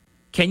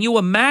 Can you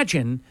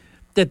imagine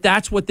that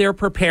that's what they're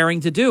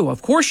preparing to do?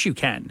 Of course you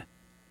can.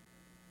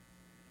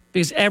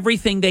 Because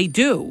everything they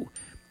do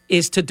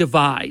is to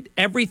divide.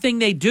 Everything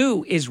they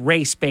do is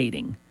race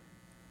baiting.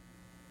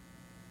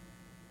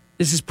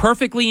 This is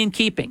perfectly in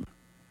keeping.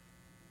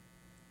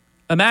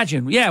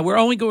 Imagine,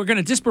 we're going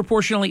to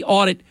disproportionately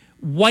audit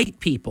white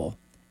people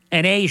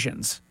and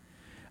Asians.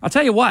 I'll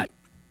tell you what,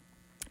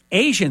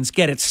 Asians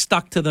get it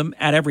stuck to them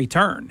at every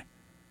turn.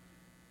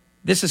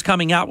 This is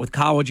coming out with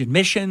college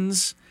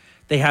admissions.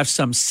 They have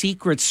some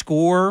secret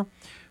score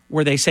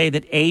where they say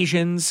that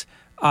Asians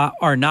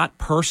are not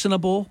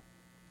personable,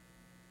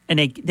 and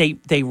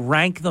they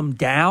rank them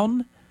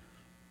down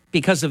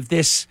because of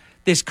this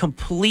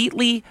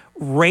completely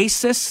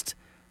racist,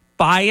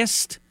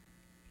 biased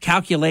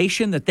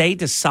calculation that they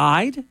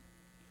decide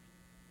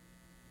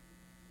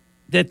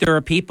that there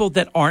are people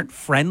that aren't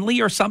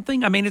friendly or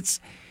something. I mean,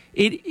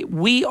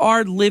 we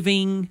are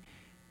living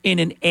in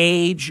an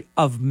age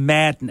of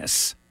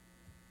madness.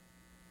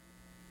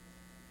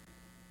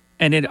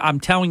 And I'm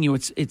telling you,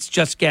 it's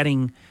just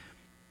getting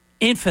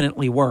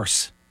infinitely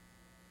worse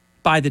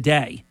by the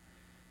day.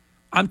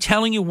 I'm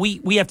telling you,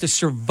 we have to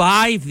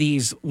survive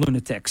these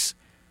lunatics.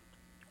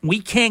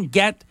 We can't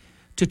get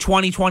to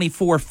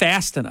 2024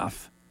 fast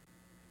enough.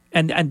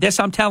 And this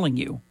I'm telling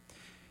you,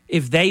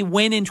 if they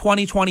win in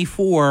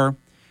 2024,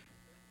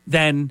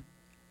 then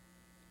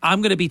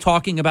I'm going to be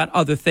talking about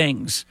other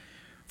things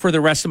for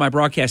the rest of my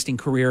broadcasting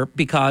career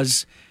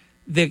because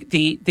the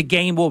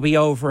game will be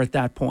over at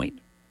that point.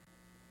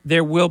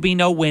 There will be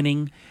no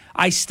winning.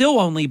 I still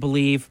only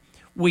believe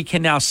we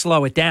can now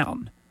slow it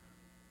down.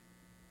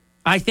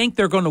 I think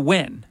they're going to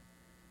win.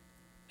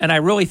 And I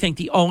really think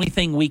the only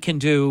thing we can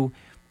do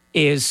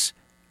is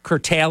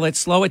curtail it,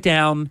 slow it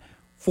down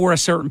for a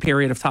certain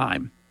period of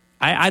time.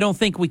 I don't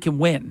think we can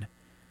win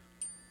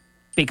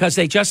because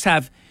they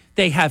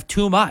have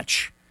too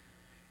much.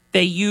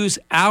 They use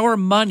our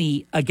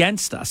money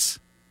against us.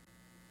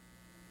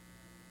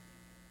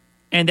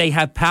 And they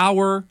have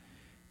power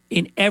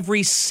in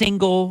every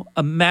single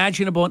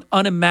imaginable and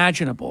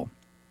unimaginable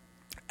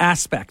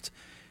aspect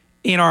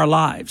in our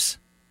lives.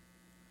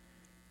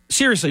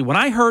 Seriously, when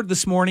I heard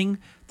this morning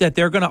that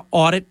they're going to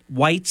audit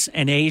whites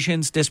and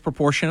Asians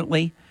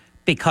disproportionately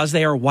because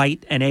they are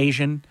white and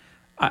Asian,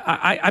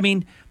 I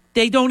mean,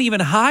 they don't even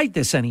hide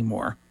this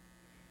anymore.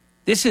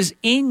 This is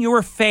in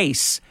your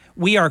face.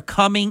 We are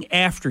coming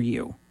after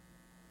you.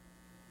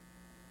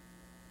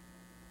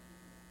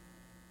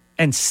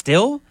 And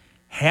still,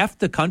 half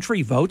the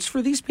country votes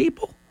for these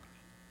people?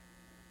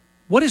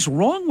 What is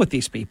wrong with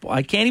these people?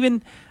 I can't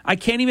even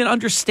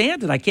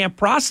understand it. I can't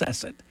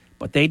process it.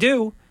 But they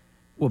do.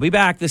 We'll be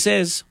back. This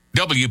is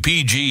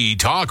WPG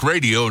Talk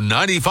Radio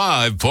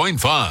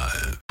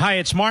 95.5. Hi,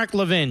 it's Mark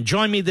Levin.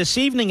 Join me this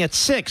evening at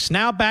 6.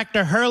 Now back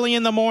to Hurley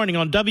in the Morning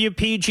on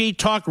WPG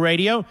Talk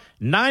Radio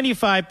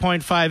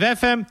 95.5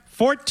 FM,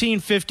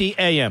 1450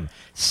 AM.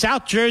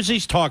 South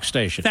Jersey's talk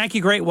station. Thank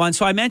you, great one.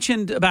 So I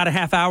mentioned about a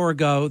half hour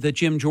ago that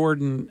Jim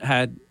Jordan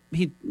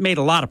he made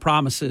a lot of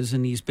promises,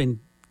 and he's been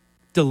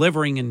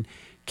delivering and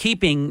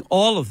keeping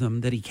all of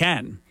them that he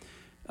can,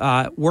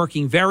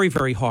 working very,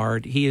 very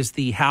hard. He is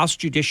the House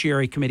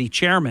Judiciary Committee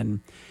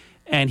chairman,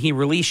 and he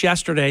released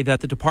yesterday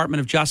that the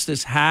Department of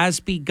Justice has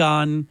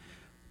begun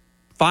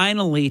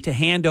finally to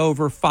hand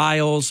over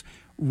files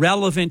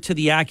relevant to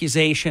the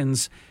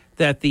accusations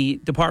that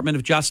the Department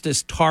of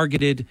Justice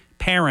targeted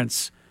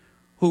parents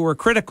who were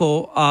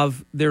critical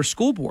of their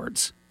school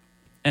boards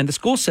and the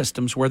school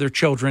systems where their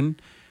children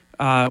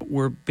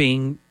were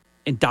being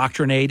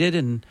indoctrinated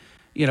and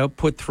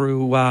put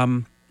through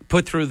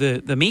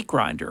the meat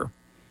grinder.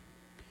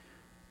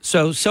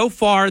 So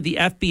far, the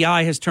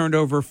FBI has turned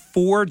over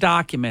 4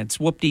 documents.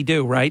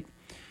 Whoop-de-doo, right?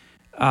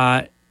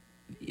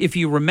 If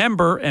you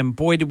remember, and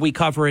boy, did we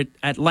cover it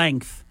at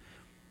length,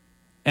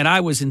 and I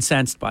was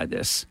incensed by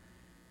this,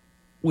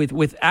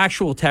 with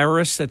actual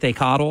terrorists that they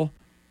coddle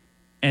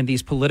and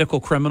these political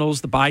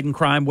criminals, the Biden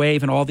crime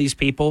wave and all these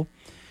people,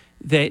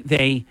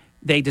 they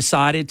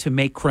decided to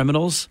make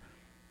criminals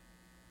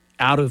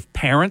out of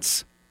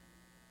parents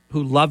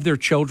who love their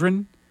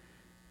children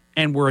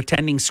and were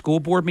attending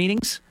school board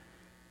meetings.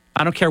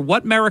 I don't care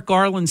what Merrick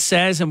Garland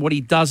says and what he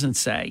doesn't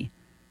say.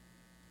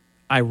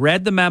 I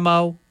read the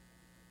memo.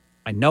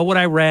 I know what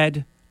I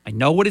read. I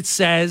know what it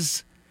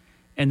says.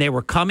 And they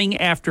were coming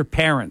after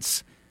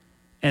parents,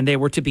 and they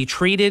were to be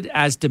treated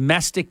as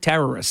domestic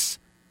terrorists.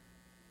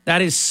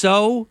 That is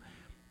so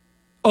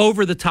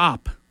over the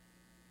top.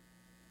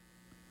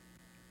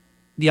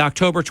 The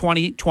October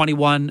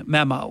 2021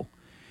 memo.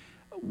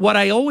 What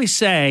I always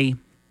say,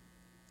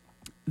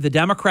 the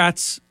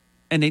Democrats,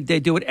 and they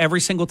do it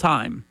every single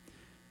time.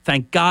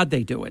 Thank God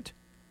they do it,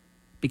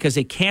 because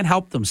they can't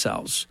help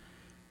themselves.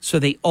 So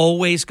they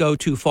always go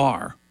too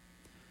far.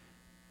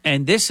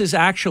 And this is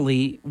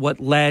actually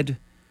what led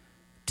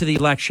to the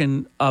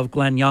election of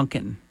Glenn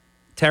Youngkin.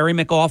 Terry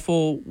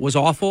McAuliffe was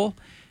awful,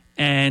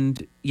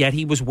 and yet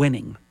he was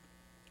winning.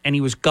 And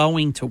he was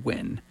going to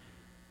win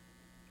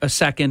a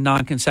second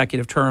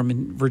non-consecutive term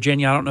in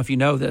Virginia. I don't know if you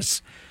know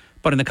this,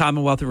 but in the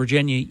Commonwealth of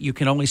Virginia, you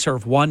can only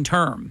serve 1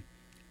 term,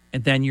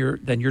 and then you're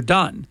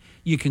done.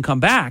 You can come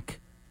back.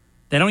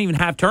 They don't even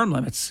have term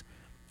limits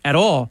at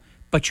all,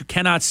 but you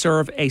cannot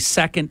serve a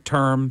second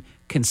term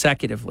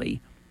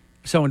consecutively.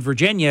 So in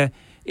Virginia,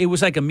 it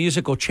was like a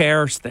musical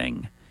chairs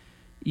thing.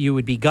 You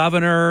would be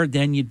governor,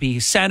 then you'd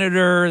be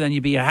senator, then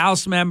you'd be a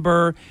House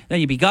member, then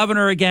you'd be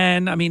governor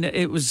again. I mean,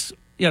 it was,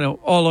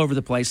 all over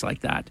the place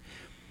like that.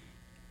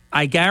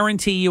 I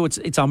guarantee you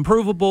it's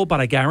unprovable, but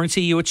I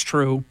guarantee you it's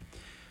true.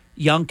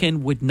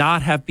 Youngkin would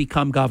not have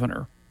become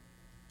governor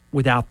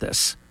without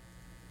this.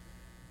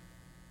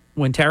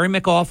 When Terry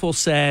McAuliffe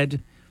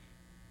said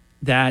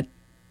that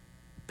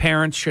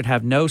parents should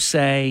have no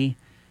say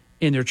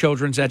in their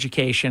children's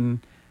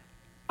education,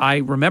 I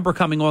remember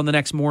coming on the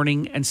next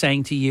morning and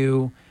saying to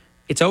you,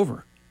 it's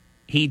over.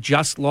 He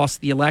just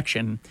lost the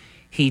election.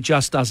 He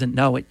just doesn't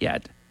know it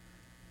yet.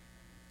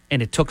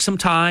 And it took some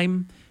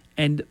time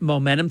and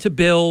momentum to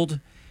build,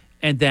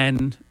 and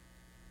then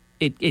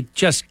it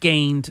just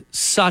gained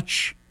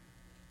such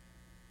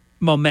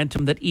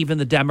momentum that even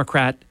the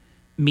Democrat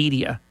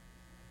media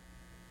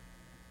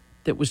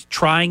that was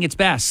trying its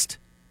best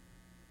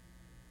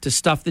to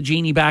stuff the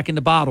genie back in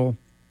the bottle,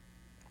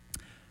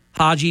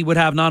 Haji would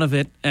have none of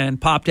it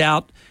and popped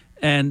out,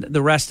 and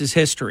the rest is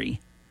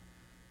history.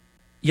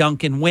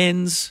 Youngkin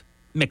wins,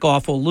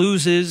 McAuliffe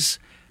loses,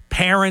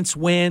 parents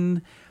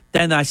win.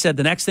 Then I said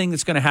the next thing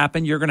that's going to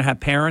happen, you're going to have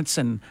parents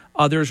and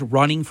others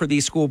running for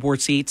these school board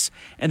seats,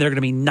 and they're going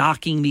to be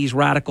knocking these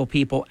radical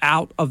people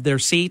out of their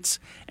seats.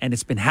 And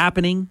it's been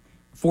happening,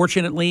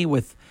 fortunately,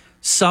 with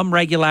some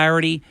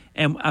regularity.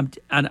 And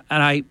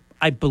I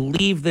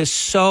believe this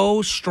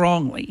so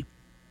strongly.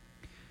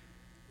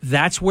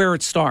 That's where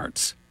it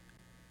starts.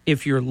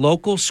 If your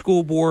local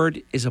school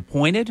board is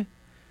appointed,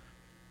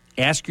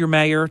 ask your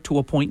mayor to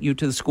appoint you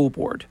to the school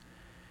board.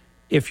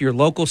 If your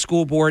local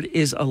school board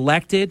is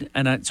elected,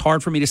 and it's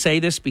hard for me to say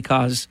this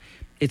because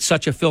it's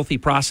such a filthy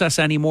process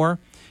anymore,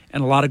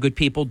 and a lot of good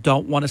people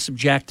don't want to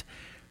subject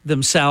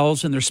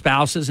themselves and their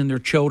spouses and their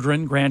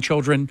children,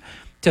 grandchildren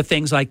to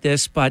things like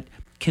this, but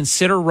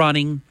consider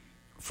running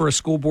for a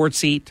school board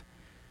seat.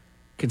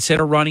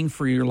 Consider running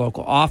for your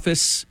local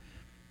office,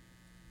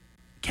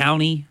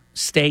 county,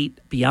 state,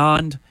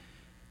 beyond,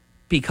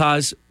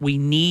 because we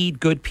need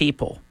good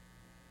people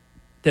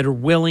that are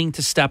willing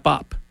to step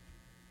up.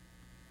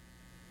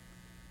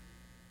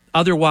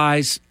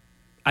 Otherwise,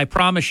 I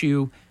promise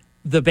you,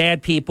 the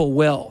bad people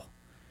will.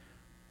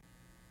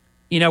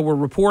 We're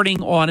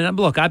reporting on, and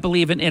look, I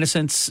believe in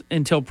innocence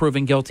until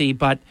proven guilty,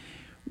 but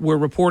were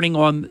reporting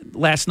on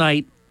last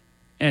night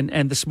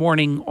and this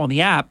morning on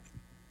the app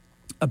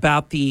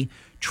about the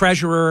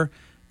treasurer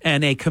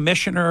and a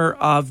commissioner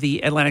of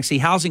the Atlantic City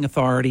Housing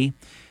Authority,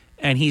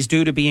 and he's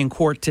due to be in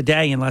court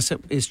today unless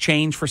it is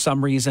changed for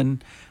some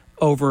reason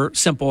over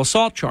simple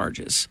assault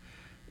charges.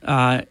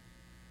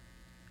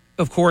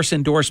 Of course,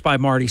 endorsed by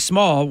Marty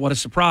Small. What a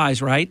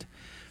surprise, right?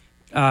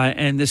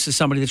 And this is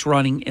somebody that's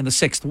running in the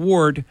 6th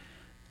Ward,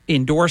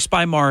 endorsed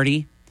by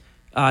Marty,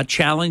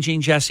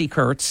 challenging Jesse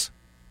Kurtz,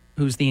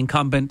 who's the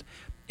incumbent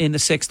in the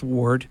 6th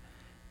Ward.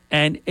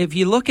 And if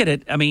you look at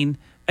it, I mean,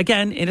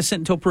 again,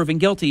 innocent until proven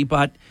guilty,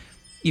 but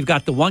you've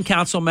got the one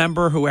council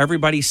member who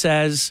everybody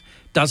says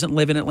doesn't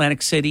live in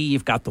Atlantic City.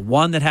 You've got the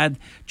one that had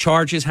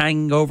charges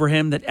hanging over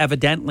him that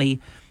evidently,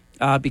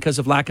 because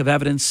of lack of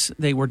evidence,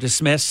 they were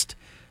dismissed.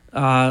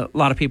 A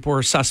lot of people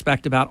were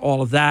suspect about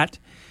all of that.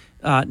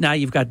 Now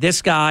you've got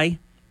this guy.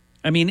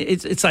 I mean,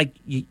 it's like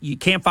you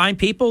can't find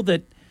people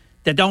that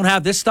don't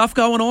have this stuff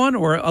going on,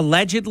 or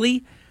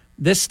allegedly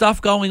this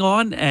stuff going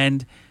on,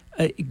 and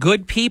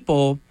good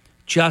people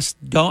just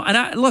don't. And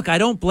I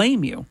don't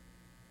blame you.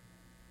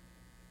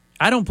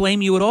 I don't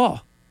blame you at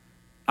all.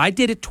 I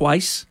did it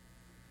twice.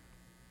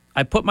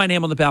 I put my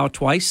name on the ballot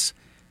twice.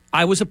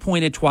 I was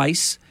appointed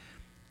twice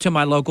to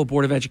my local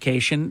Board of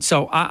Education.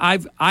 So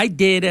I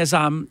did as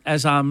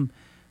I'm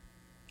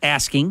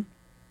asking.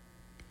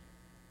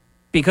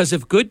 Because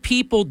if good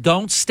people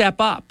don't step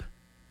up,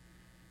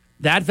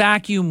 that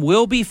vacuum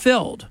will be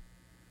filled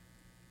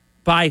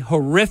by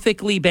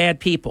horrifically bad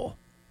people.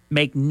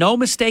 Make no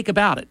mistake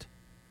about it.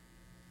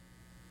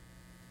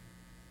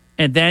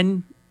 And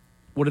then,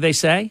 what do they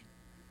say?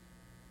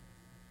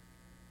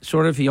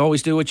 Sort of, you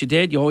always do what you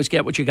did, you always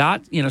get what you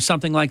got,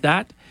 something like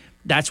that.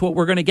 That's what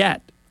we're going to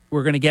get.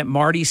 We're going to get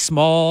Marty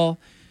Small,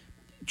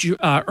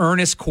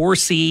 Ernest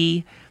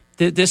Corsi.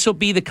 This will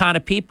be the kind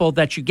of people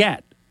that you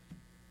get.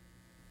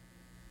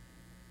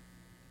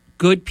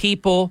 Good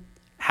people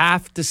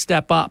have to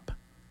step up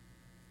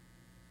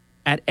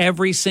at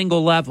every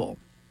single level.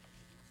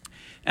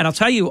 And I'll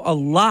tell you a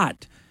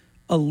lot.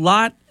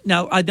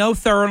 Now, I know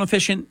thorough and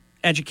efficient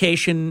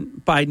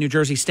education by New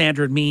Jersey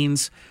standard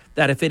means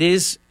that if it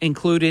is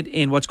included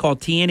in what's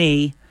called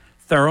T&E,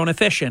 thorough and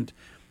efficient,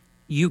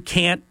 you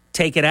can't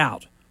take it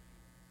out.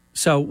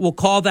 So we'll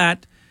call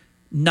that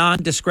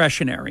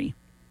non-discretionary.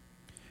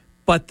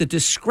 But the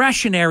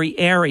discretionary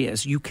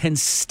areas, you can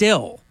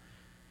still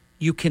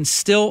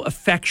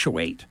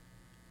effectuate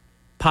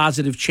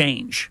positive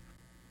change.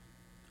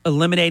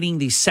 Eliminating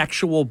these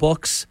sexual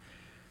books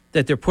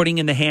that they're putting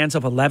in the hands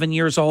of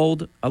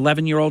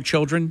 11-year-old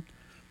children.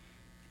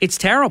 It's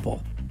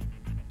terrible.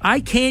 I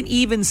can't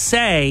even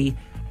say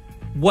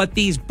what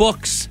these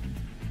books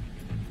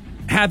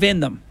have in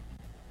them.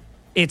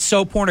 It's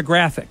so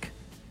pornographic.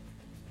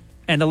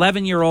 And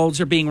 11-year-olds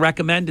are being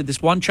recommended.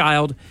 This one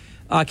child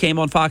came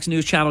on Fox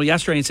News Channel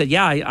yesterday and said,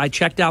 yeah, I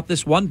checked out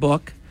this one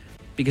book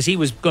because he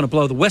was going to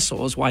blow the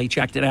whistle is why he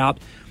checked it out.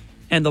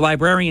 And the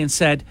librarian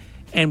said,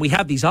 and we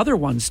have these other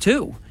ones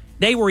too.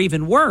 They were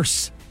even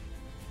worse.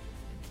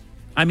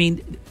 I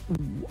mean,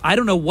 I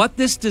don't know what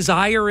this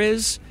desire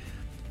is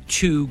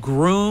to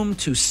groom,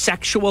 to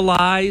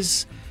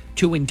sexualize,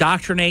 to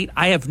indoctrinate.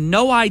 I have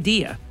no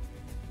idea.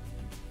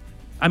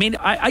 I mean,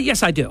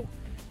 yes, I do.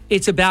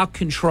 It's about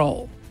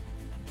control.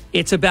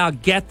 It's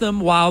about get them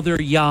while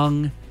they're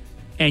young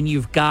and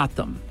you've got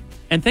them.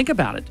 And think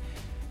about it.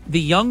 The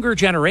younger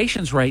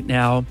generations right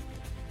now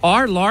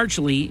are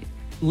largely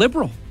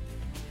liberal.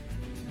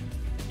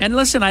 And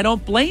listen, I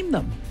don't blame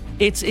them.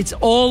 It's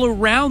all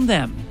around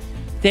them.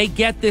 They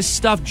get this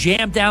stuff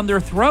jammed down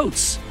their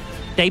throats.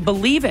 They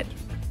believe it.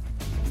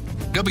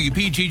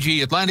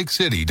 WPGG Atlantic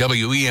City,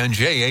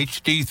 WENJ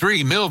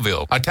HD3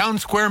 Millville, a Town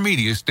Square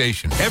media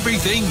station.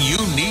 Everything you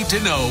need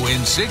to know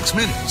in 6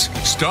 minutes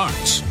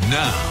starts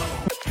now.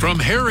 From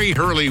Harry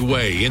Hurley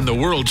Way in the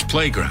world's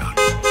playground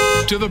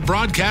to the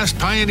broadcast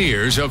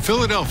pioneers of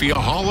Philadelphia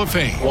Hall of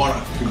Fame. I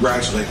want to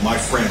congratulate my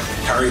friend,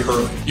 Harry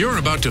Hurley. You're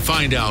about to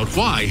find out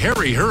why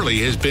Harry Hurley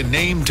has been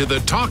named to the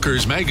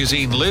Talkers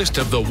Magazine list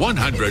of the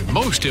 100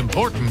 most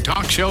important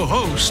talk show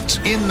hosts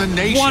in the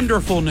nation.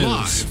 Wonderful news.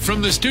 Live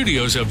from the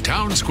studios of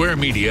Town Square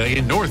Media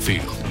in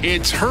Northfield,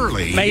 it's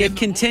Hurley. May it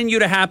continue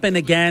to happen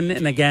again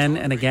and again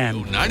and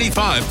again.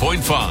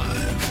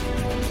 95.5.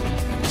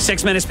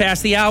 6 minutes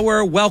past the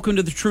hour. Welcome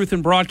to the Truth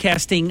in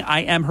Broadcasting. I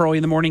am Hurley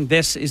in the Morning.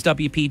 This is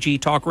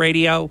WPG Talk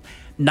Radio,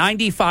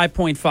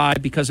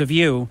 95.5 because of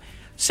you,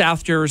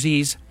 South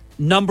Jersey's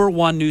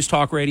 #1 news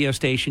talk radio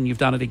station. You've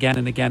done it again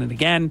and again and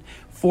again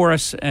for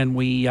us, and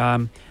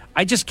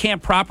I just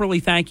can't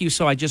properly thank you,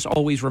 so I just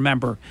always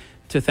remember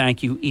to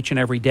thank you each and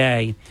every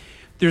day.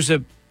 There's a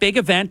big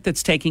event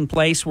that's taking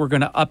place. We're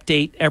going to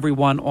update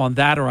everyone on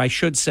that, or I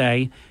should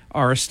say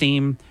our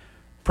esteemed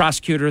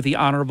prosecutor, the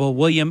Honorable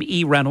William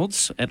E.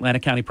 Reynolds,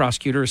 Atlantic County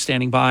prosecutor, is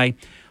standing by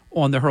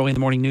on the Hurley in the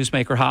Morning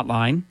Newsmaker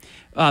hotline.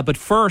 But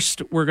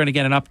first, we're going to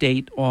get an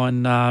update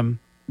on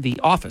the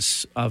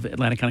office of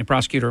Atlantic County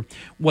prosecutor,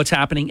 what's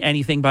happening,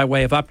 anything by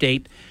way of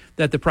update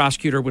that the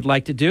prosecutor would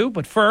like to do.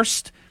 But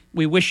first,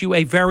 We wish you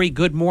a very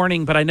good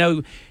morning, but I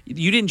know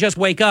you didn't just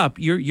wake up.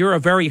 You're a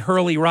very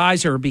early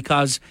riser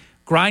because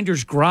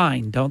grinders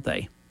grind, don't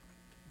they?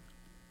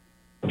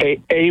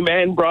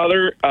 Amen,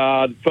 brother.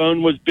 The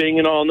phone was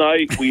binging all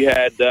night. We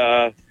had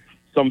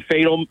some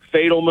fatal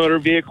motor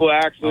vehicle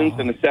accidents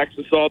and a sex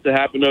assault that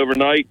happened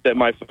overnight that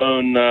my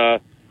phone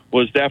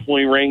was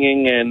definitely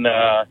ringing, and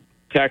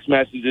text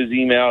messages,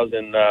 emails,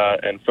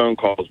 and phone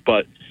calls.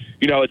 But,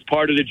 it's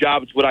part of the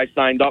job. It's what I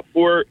signed up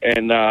for,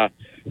 and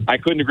I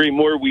couldn't agree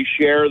more. We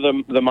share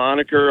the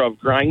moniker of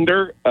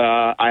Grinder.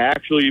 I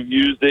actually have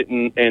used it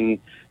in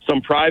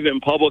some private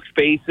and public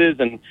spaces,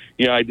 and,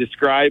 I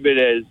describe it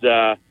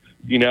as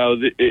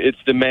it's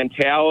the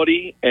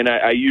mentality, and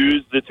I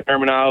use the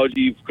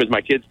terminology because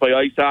my kids play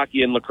ice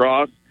hockey and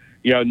lacrosse.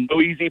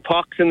 No easy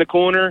pucks in the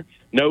corner,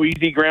 no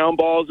easy ground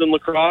balls in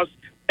lacrosse.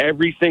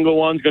 Every single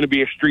one's going to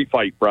be a street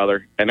fight,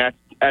 brother, and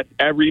that's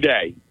every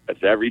day.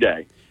 That's every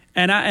day.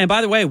 And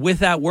by the way, with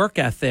that work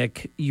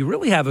ethic, you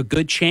really have a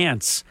good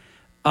chance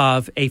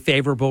of a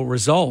favorable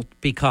result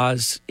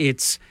because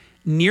it's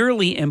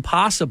nearly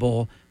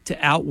impossible to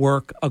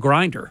outwork a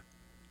grinder.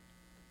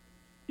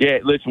 Yeah,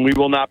 listen, we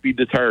will not be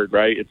deterred,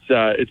 right?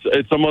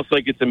 It's almost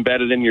like it's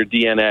embedded in your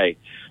DNA.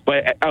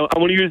 But I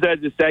want to use that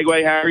as a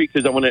segue, Harry,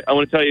 because I want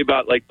to tell you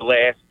about like the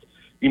last,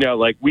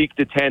 week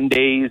to 10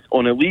 days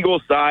on a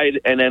legal side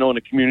and then on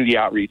a community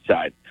outreach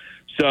side.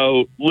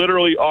 So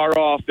literally our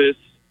office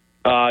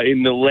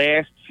in the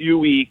last few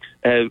weeks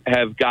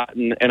have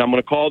gotten, and I'm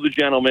going to call the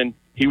gentleman,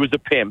 he was a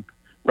pimp,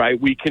 right?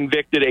 We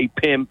convicted a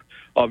pimp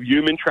of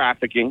human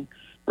trafficking,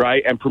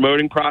 right, and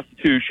promoting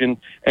prostitution,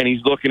 and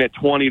he's looking at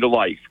 20 to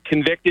life.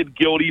 Convicted,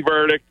 guilty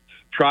verdict,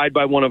 tried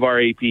by one of our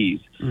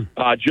APs.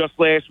 Just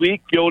last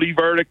week, guilty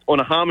verdict on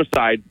a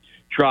homicide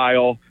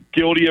trial,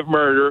 guilty of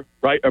murder,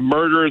 right? A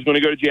murderer is going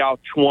to go to jail,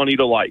 20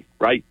 to life,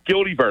 right?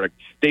 Guilty verdict.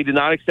 They did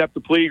not accept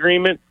the plea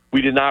agreement.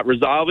 We did not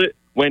resolve it.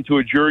 Went to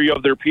a jury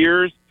of their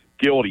peers,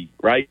 guilty,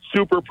 right?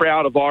 Super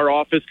proud of our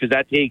office because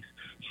that takes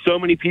so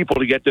many people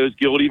to get those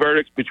guilty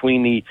verdicts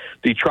between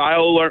the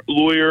trial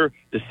lawyer,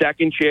 the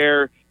second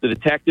chair, the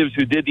detectives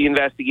who did the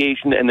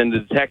investigation, and then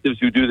the detectives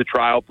who do the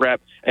trial prep,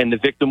 and the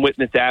victim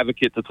witness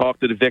advocate to talk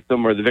to the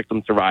victim or the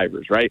victim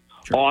survivors, right?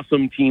 Sure.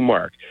 Awesome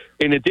teamwork.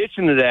 In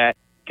addition to that,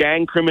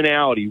 gang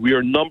criminality. We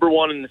are number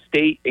one in the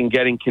state in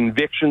getting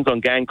convictions on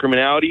gang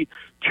criminality.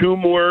 2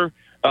 more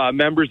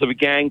members of a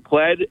gang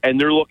pled, and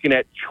they're looking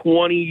at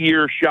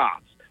 20-year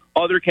shots.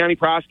 Other county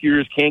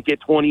prosecutors can't get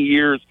 20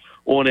 years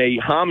on a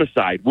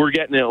homicide. We're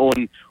getting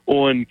it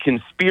on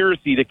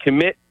conspiracy to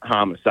commit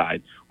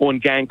homicide, on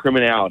gang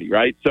criminality,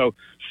 right? So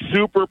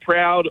super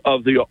proud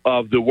of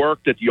the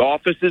work that the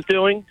office is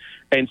doing,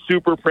 and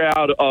super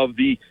proud of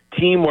the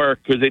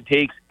teamwork because it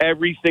takes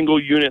every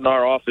single unit in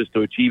our office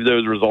to achieve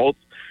those results.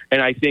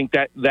 And I think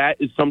that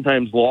is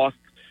sometimes lost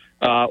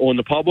on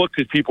the public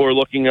because people are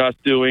looking at us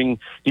doing,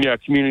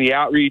 community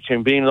outreach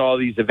and being at all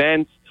these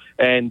events.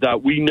 And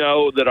we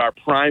know that our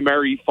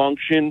primary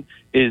function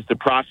is to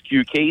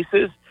prosecute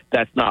cases.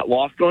 That's not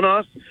lost on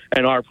us.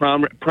 And our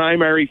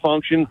primary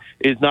function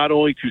is not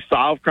only to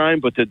solve crime,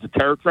 but to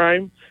deter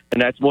crime.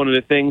 And that's one of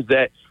the things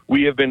that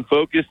we have been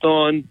focused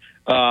on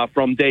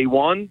from day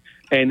one.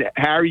 And,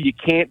 Harry, you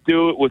can't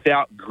do it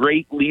without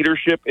great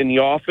leadership in the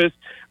office.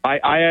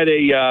 I had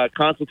a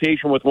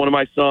consultation with one of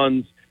my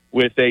sons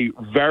with a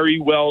very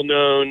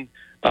well-known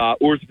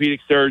orthopedic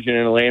surgeon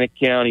in Atlantic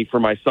County for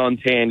my son's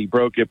hand. He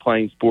broke it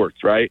playing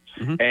sports, right?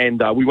 Mm-hmm.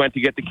 And we went to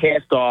get the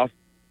cast off,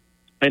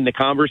 and the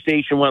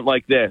conversation went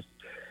like this.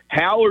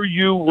 How are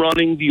you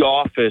running the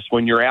office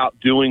when you're out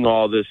doing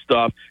all this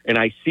stuff? And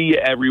I see you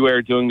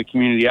everywhere doing the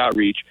community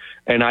outreach.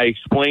 And I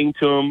explained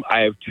to him,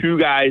 I have 2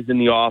 guys in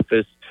the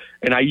office,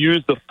 and I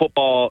use the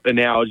football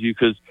analogy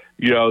because,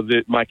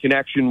 my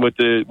connection with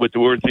the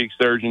orthopedic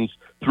surgeons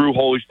through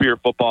Holy Spirit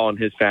football and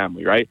his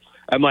family, right?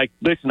 I'm like,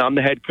 listen, I'm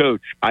the head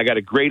coach. I got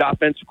a great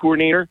offensive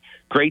coordinator,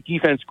 great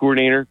defense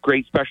coordinator,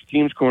 great special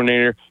teams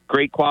coordinator,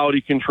 great quality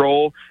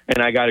control,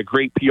 and I got a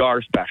great PR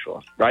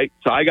specialist, right?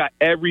 So I got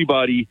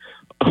everybody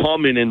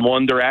humming in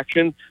one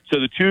direction. So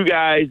the 2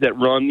 guys that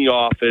run the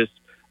office,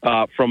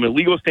 from a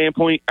legal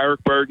standpoint,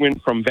 Eric Bergman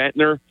from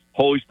Ventnor,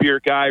 Holy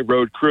Spirit guy,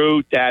 road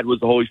crew. Dad was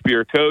the Holy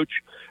Spirit coach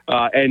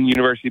and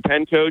University of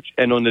Penn coach.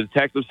 And on the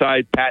detective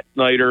side, Pat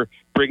Snyder,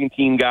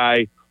 Brigantine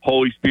guy,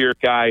 Holy Spirit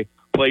guy,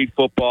 played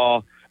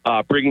football,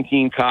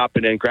 brigantine cop,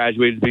 and then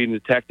graduated to being a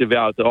detective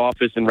out at the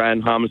office and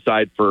ran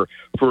homicide for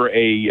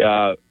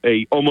a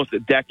almost a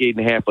decade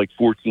and a half, like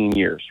 14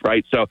 years,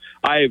 right? So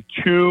I have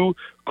 2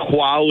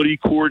 quality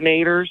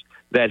coordinators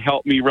that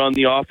help me run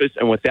the office,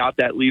 and without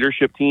that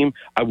leadership team,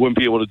 I wouldn't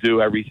be able to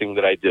do everything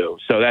that I do.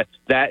 So that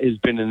has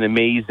been an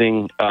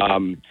amazing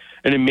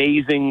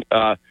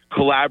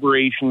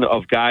collaboration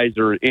of guys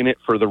that are in it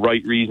for the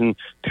right reason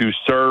to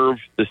serve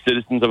the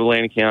citizens of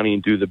Atlantic County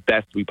and do the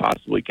best we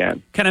possibly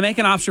can. Can I make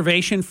an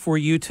observation for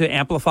you to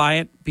amplify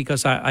it?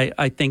 Because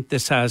I think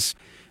this has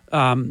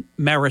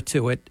merit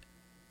to it.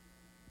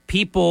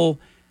 People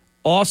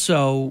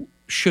also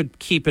should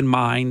keep in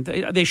mind,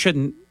 they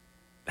shouldn't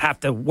have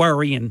to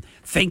worry and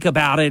think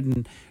about it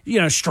and,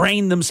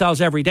 strain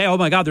themselves every day. Oh,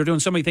 my God, they're doing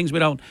so many things we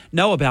don't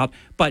know about.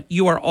 But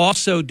you are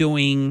also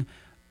doing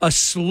a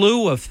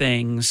slew of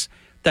things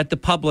that the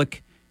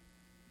public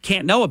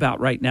can't know about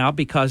right now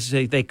because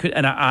they could.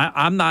 And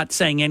I'm not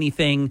saying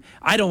anything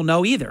I don't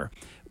know either.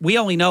 We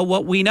only know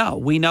what we know.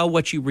 We know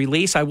what you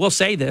release. I will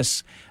say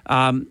this.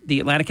 The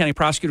Atlantic County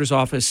Prosecutor's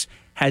Office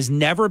has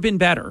never been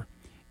better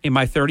in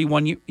my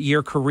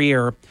 31-year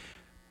career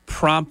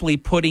promptly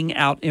putting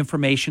out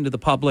information to the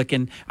public.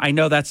 And I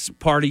know that's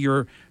part of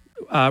your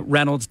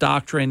Reynolds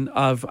doctrine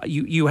of,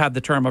 you have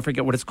the term, I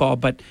forget what it's called,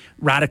 but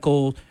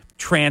radical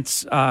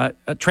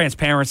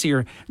transparency,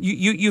 or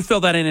you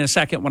fill that in a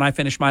second when I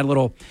finish my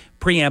little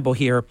preamble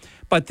here.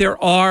 But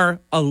there are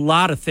a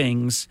lot of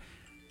things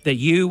that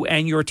you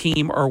and your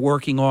team are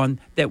working on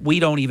that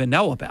we don't even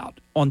know about,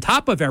 on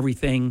top of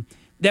everything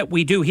that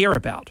we do hear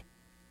about.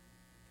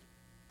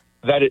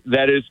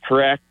 That is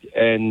correct,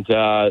 and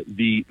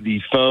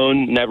the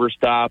phone never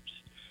stops.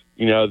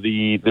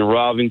 The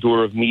revolving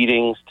door of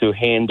meetings to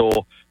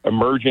handle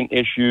emergent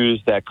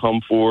issues that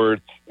come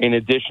forward, in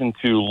addition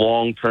to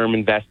long-term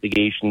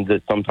investigations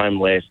that sometimes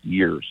last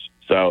years.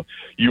 So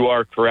you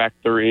are correct.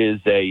 There is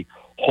a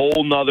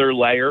whole nother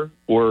layer,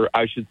 or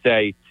I should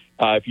say,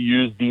 if you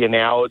use the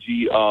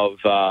analogy of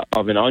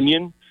an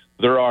onion,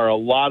 there are a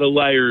lot of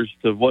layers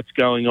to what's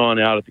going on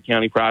out at the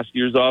county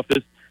prosecutor's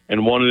office.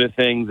 And one of the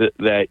things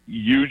that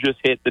you just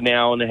hit the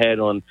nail on the head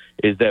on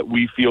is that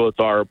we feel it's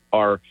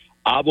our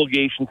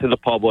obligation to the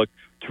public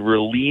to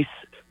release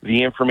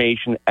the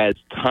information as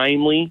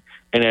timely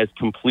and as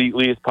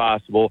completely as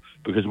possible,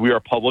 because we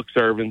are public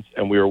servants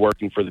and we are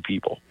working for the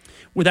people.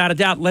 Without a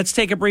doubt. Let's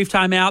take a brief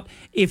time out.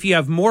 If you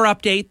have more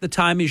update, the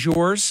time is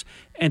yours.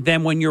 And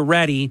then when you're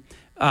ready,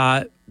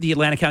 the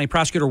Atlantic County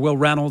Prosecutor Will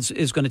Reynolds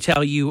is going to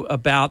tell you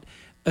about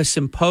a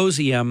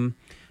symposium,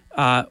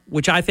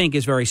 which I think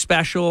is very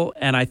special,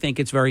 and I think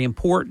it's very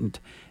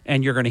important.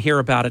 And you're going to hear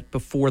about it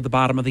before the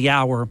bottom of the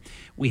hour.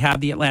 We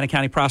have the Atlantic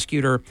County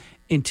Prosecutor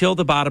until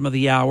the bottom of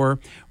the hour.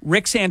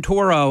 Rick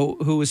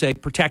Santoro, who is a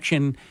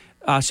protection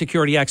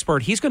security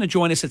expert, he's going to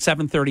join us at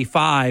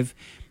 7:35.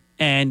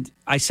 And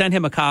I sent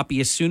him a copy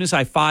as soon as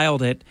I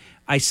filed it.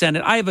 I sent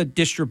it. I have a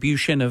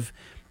distribution of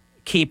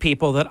key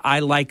people that I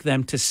like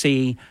them to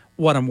see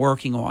what I'm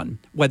working on,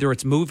 whether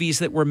it's movies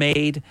that were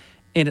made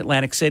in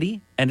Atlantic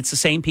City, and it's the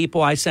same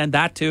people I send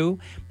that to,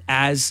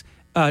 as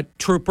a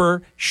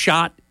trooper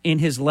shot in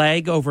his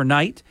leg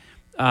overnight,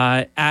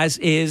 as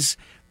is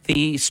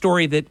the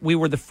story that we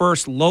were the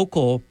first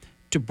local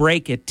to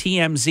break it.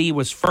 TMZ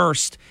was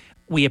first.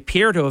 We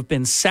appear to have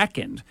been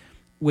second,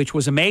 which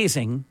was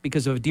amazing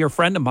because of a dear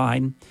friend of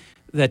mine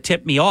that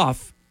tipped me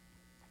off,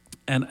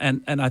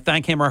 and I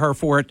thank him or her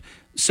for it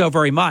so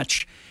very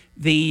much.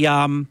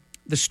 The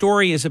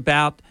story is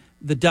about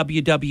the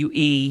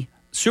WWE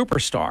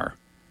superstar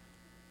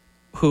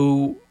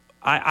who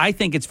I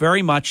think it's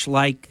very much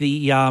like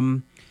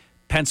the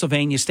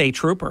Pennsylvania State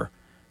Trooper.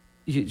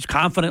 She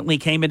confidently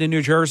came into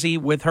New Jersey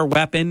with her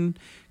weapon,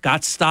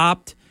 got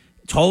stopped,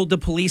 told the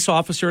police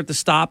officer at the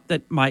stop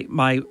that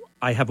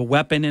I have a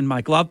weapon in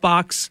my glove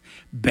box.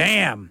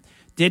 Bam!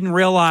 Didn't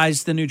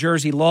realize the New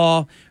Jersey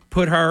law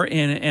put her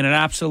in an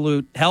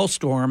absolute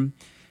hellstorm.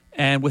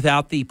 And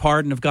without the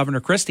pardon of Governor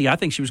Christie, I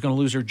think she was going to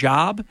lose her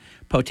job,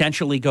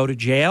 potentially go to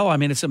jail. I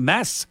mean, it's a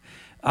mess.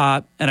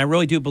 And I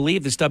really do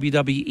believe this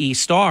WWE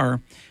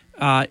star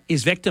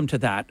is victim to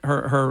that.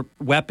 Her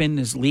weapon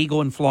is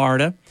legal in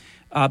Florida,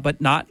 but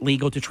not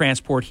legal to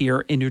transport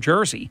here in New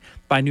Jersey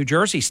by New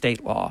Jersey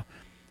state law.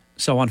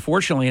 So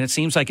unfortunately, and it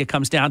seems like it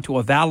comes down to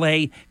a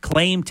valet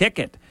claim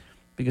ticket,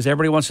 because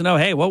everybody wants to know,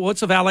 hey,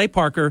 what's a valet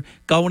parker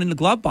going in the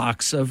glove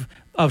box of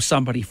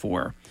somebody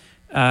for?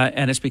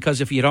 And it's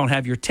because if you don't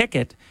have your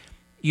ticket,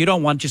 you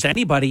don't want just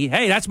anybody,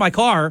 hey, that's my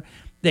car.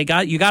 You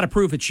got to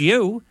prove it's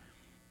you.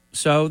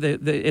 So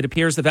it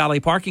appears the valet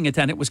parking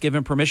attendant was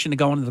given permission to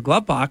go into the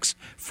glove box,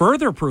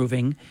 further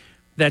proving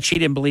that she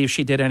didn't believe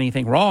she did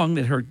anything wrong,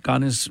 that her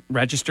gun is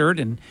registered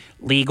and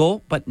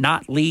legal, but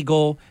not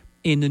legal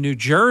in the New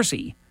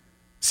Jersey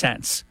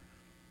sense.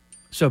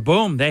 So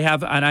boom, they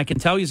have, and I can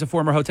tell you as a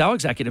former hotel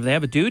executive, they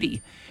have a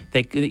duty.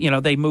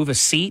 They move a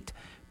seat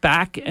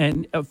back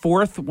and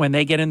forth when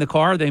they get in the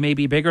car. They may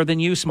be bigger than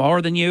you,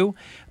 smaller than you.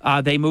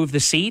 They move the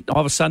seat. All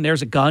of a sudden,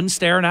 there's a gun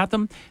staring at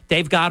them.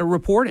 They've got to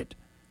report it.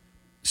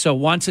 So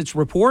once it's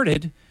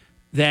reported,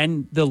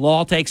 then the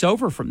law takes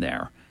over from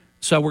there.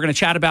 So we're going to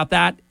chat about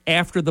that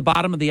after the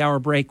bottom of the hour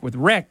break with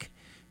Rick.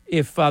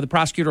 If the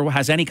prosecutor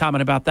has any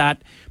comment about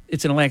that,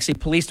 it's an Atlantic City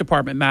Police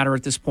Department matter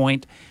at this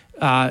point.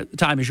 The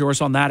time is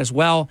yours on that as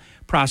well,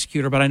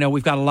 prosecutor. But I know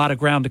we've got a lot of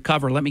ground to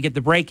cover. Let me get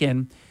the break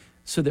in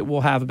so that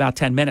we'll have about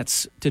 10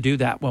 minutes to do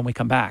that when we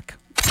come back.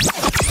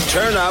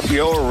 Turn up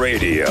your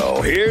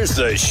radio. Here's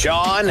the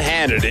Sean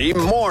Hannity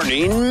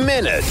Morning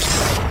Minute.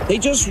 They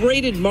just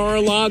raided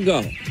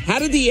Mar-a-Lago. How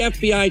did the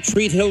FBI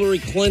treat Hillary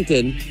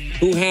Clinton,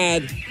 who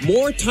had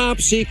more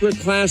top-secret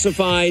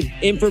classified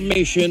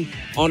information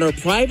on her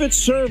private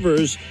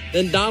servers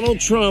than Donald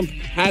Trump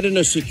had in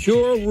a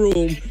secure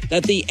room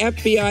that the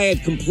FBI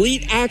had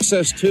complete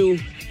access to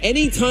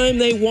anytime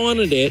they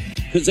wanted it,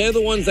 because they're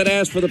the ones that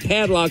asked for the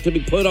padlock to be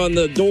put on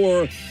the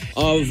door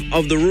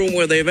of the room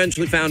where they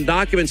eventually found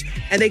documents,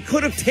 and they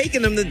could have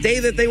taken them the day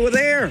that they were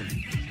there.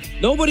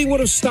 Nobody would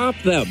have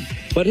stopped them.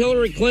 But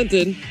Hillary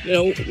Clinton,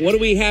 what do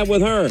we have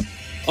with her?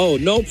 Oh,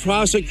 no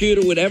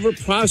prosecutor would ever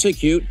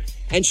prosecute,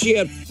 and she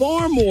had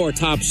far more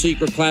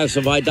top-secret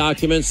classified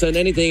documents than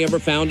anything ever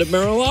found at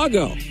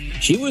Mar-a-Lago.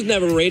 She was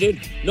never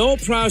raided. No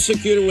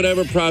prosecutor would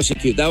ever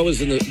prosecute. That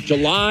was in the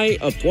July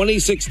of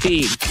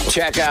 2016.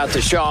 Check out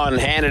the Sean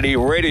Hannity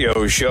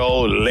radio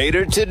show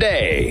later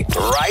today,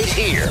 right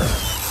here.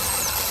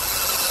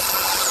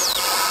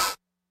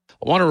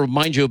 I want to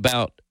remind you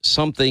about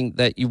something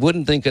that you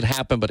wouldn't think could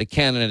happen, but it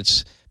can, and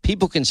it's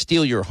people can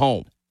steal your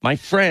home. My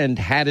friend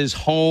had his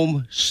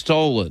home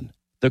stolen.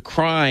 The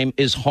crime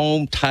is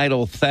home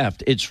title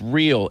theft. It's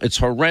real. It's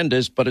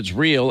horrendous, but it's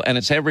real, and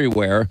it's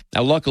everywhere.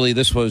 Now, luckily,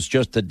 this was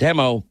just a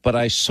demo, but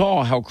I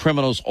saw how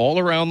criminals all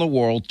around the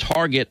world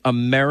target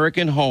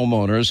American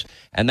homeowners,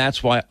 and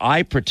that's why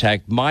I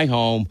protect my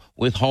home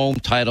with Home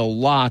Title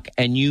Lock,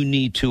 and you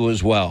need to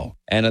as well.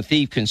 And a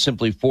thief can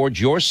simply forge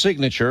your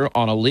signature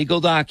on a legal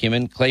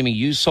document claiming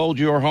you sold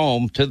your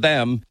home to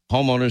them.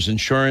 Homeowners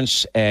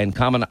insurance and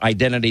common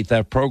identity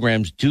theft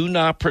programs do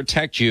not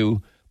protect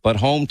you, but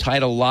Home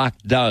Title Lock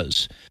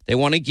does. They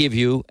want to give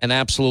you an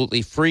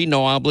absolutely free,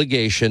 no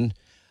obligation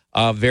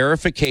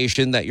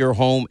verification that your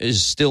home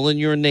is still in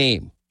your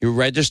name. You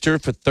register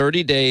for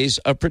 30 days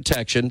of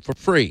protection for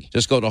free.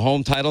 Just go to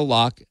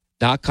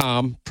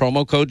HometitleLock.com,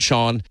 promo code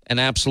Sean, an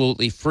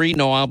absolutely free,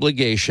 no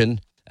obligation.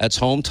 That's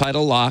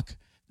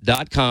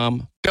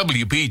HometitleLock.com.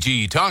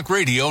 WPG Talk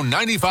Radio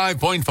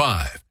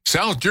 95.5.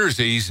 South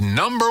Jersey's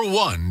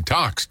 #1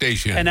 talk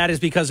station. And that is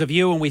because of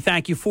you, and we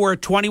thank you for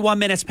it. 21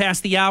 minutes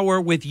past the hour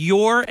with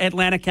your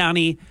Atlanta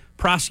County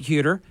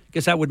prosecutor. I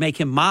guess that would make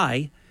him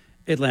my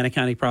Atlanta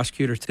County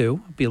prosecutor,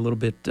 too. Be a little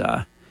bit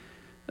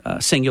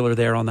singular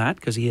there on that,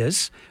 because he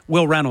is.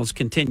 Will Reynolds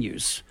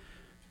continues.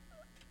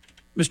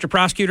 Mr.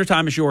 Prosecutor,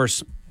 time is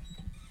yours.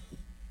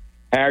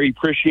 Harry,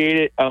 appreciate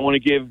it. I want to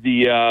give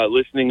the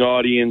listening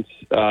audience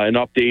an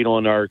update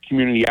on our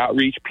community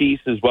outreach piece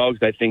as well,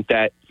 because I think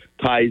that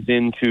ties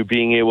into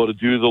being able to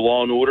do the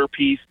law and order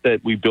piece,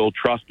 that we build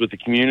trust with the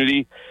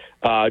community.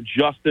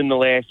 Just in the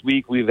last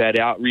week, we've had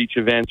outreach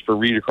events for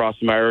Read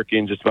Across America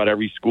in just about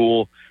every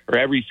school or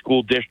every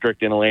school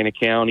district in Atlanta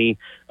County,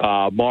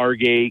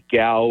 Margate,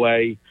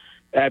 Galloway,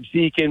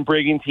 Absecon,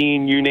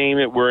 Brigantine, you name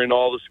it. We're in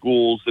all the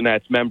schools, and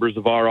that's members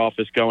of our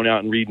office going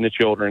out and reading to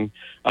children.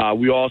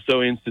 We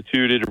also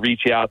instituted a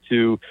reach out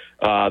to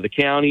the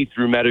county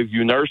through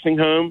Meadowview Nursing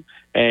Home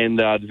and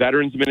the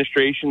Veterans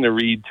Administration to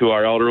read to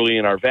our elderly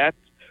and our vets.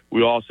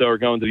 We also are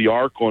going to the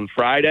ARC on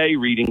Friday,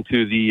 reading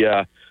to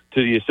the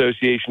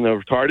Association of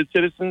Retarded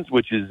Citizens,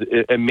 which is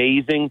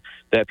amazing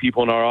that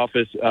people in our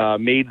office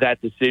made that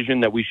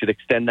decision that we should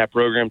extend that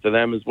program to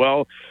them as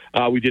well.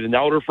 We did an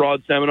elder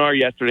fraud seminar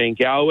yesterday in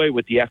Galloway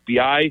with the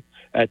FBI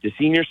at the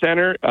Senior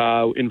Center,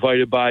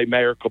 invited by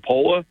Mayor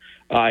Coppola,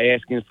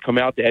 asking us to come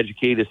out to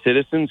educate as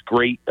citizens.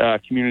 Great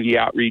community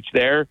outreach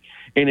there.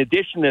 In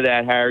addition to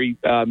that, Harry,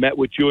 met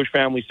with Jewish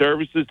Family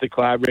Services to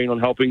collaborate on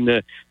helping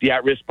the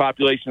at-risk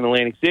population in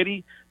Atlantic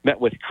City. Met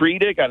with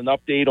CREDA, got an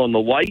update on the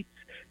lights.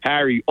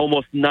 Harry,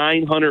 almost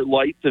 900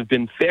 lights have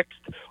been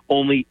fixed.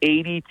 Only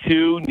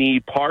 82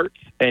 need parts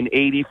and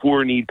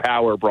 84 need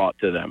power brought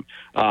to them.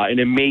 An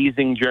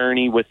amazing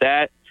journey with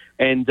that.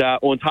 And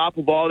on top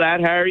of all that,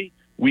 Harry,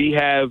 we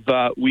have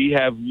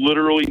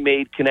literally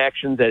made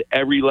connections at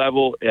every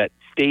level at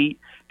state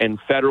and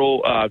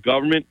federal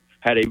government.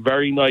 Had a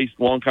very nice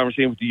long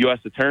conversation with the U.S.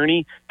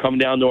 Attorney coming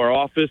down to our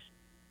office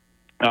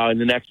in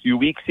the next few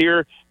weeks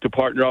here to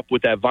partner up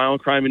with that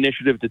violent crime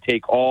initiative to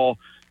take all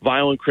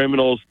violent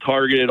criminals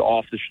targeted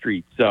off the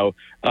street. So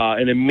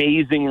an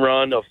amazing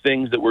run of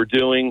things that we're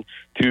doing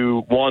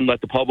to, one,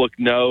 let the public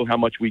know how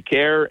much we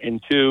care,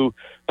 and two,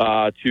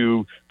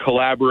 to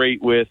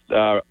collaborate with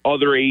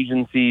other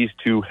agencies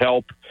to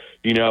help,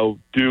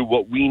 do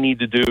what we need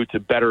to do to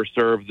better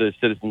serve the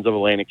citizens of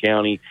Atlantic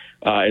County.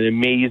 An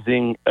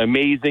amazing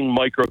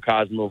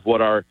microcosm of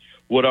what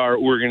our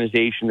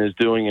organization is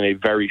doing in a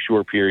very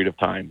short period of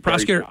time.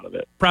 Very proud of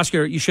it.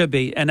 Prosecutor, you should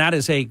be. And that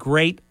is a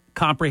great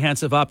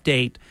comprehensive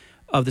update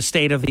of the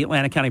state of the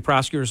Atlanta County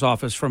Prosecutor's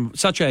Office from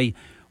such a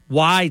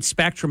wide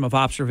spectrum of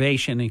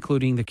observation,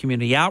 including the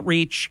community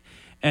outreach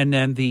and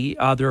then the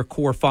other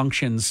core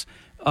functions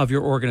of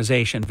your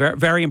organization. Very,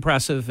 very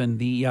impressive, and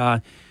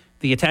the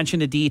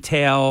attention to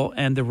detail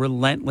and the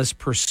relentless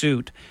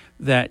pursuit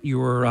that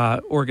your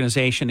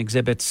organization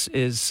exhibits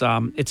is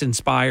it's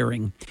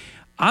inspiring.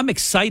 I'm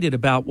excited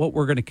about what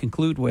we're going to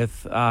conclude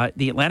with.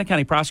 The Atlanta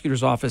County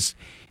Prosecutor's Office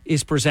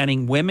is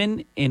presenting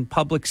Women in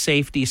Public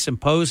Safety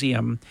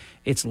Symposium.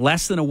 It's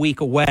less than a week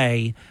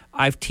away.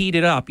 I've teed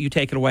it up. You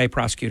take it away,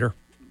 Prosecutor.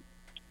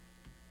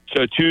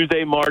 So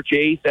Tuesday, March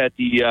 8th at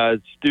the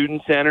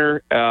Student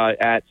Center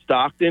at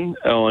Stockton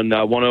on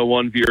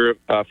 101 Vera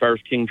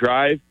Ferris King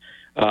Drive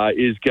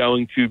is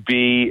going to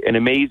be an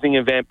amazing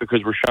event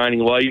because we're shining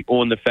light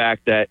on the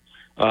fact that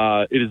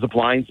it is a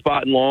blind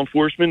spot in law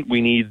enforcement.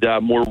 We need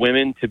more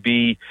women to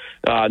be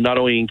not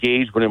only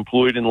engaged but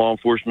employed in law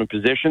enforcement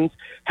positions.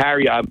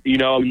 Harry, I'm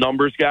a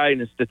numbers guy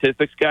and a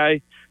statistics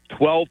guy.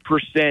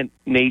 12%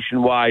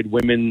 nationwide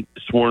women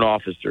sworn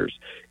officers.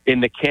 In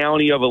the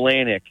county of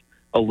Atlantic,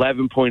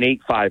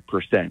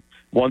 11.85%.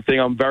 One thing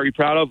I'm very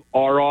proud of,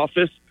 our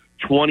office,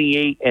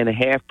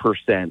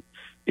 28.5%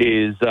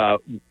 is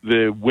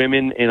the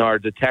women in our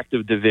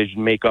detective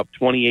division make up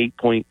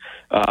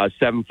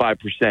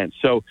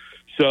 28.75%.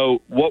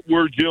 So what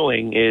we're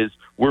doing is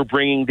we're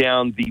bringing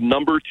down the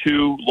number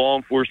 2 law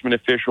enforcement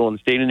official in the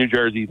state of New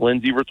Jersey,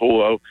 Lindsay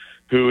Rotolo,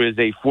 who is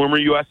a former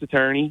U.S.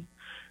 attorney,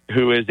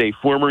 who is a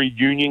former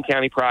Union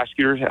County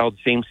prosecutor, held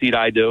the same seat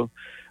I do,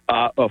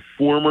 a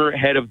former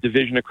head of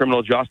Division of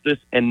Criminal Justice,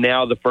 and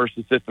now the first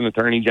Assistant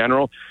Attorney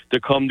General,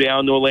 to come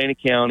down to Atlantic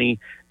County,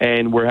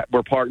 and we're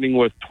partnering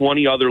with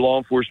 20 other law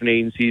enforcement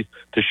agencies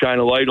to shine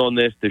a light on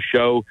this, to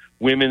show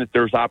women that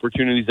there's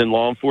opportunities in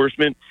law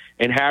enforcement.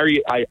 And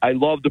Harry, I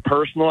love to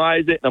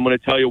personalize it. I'm going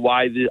to tell you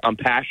why I'm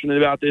passionate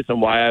about this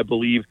and why I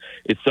believe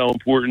it's so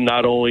important,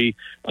 not only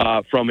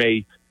from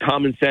a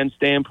common sense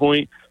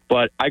standpoint,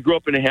 but I grew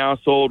up in a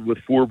household with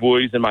 4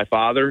 boys and my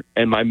father,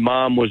 and my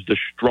mom was the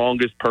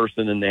strongest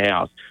person in the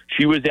house.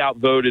 She was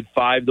outvoted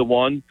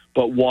 5-1,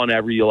 but won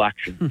every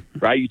election,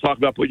 right? You talk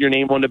about putting your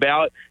name on the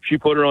ballot. She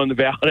put her on the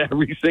ballot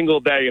every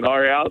single day in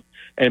our house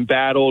and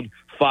battled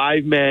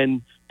 5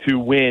 men to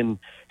win.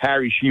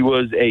 Harry, she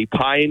was a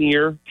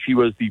pioneer. She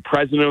was the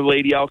president of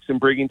Lady Elks in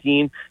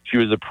Brigantine. She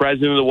was the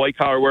president of the White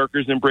Collar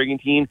Workers in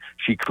Brigantine.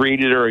 She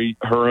created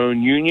her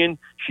own union.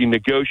 She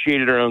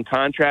negotiated her own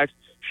contracts.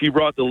 She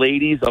brought the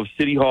ladies of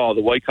City Hall,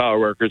 the white collar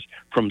workers,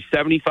 from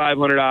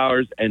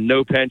 $7,500 and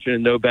no pension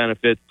and no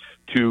benefits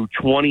to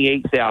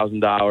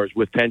 $28,000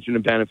 with pension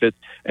and benefits.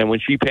 And when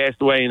she passed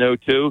away in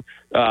 2002,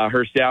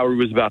 her salary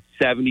was about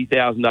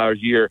 $70,000 a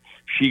year.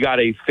 She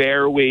got a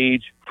fair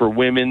wage for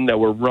women that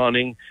were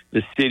running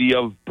the city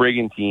of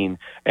Brigantine,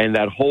 and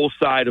that whole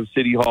side of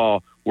City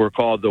Hall were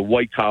called the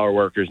white collar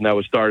workers, and that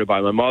was started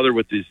by my mother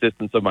with the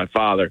assistance of my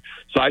father.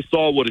 So I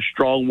saw what a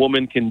strong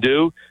woman can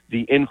do,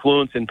 the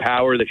influence and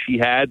power that she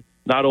had,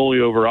 not only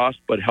over us,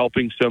 but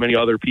helping so many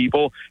other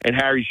people. And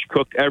Harry, she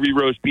cooked every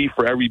roast beef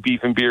for every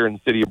beef and beer in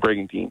the city of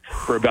Brigantine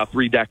for about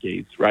 3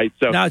 decades, right?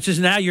 So now it's just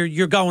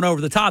you're going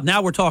over the top.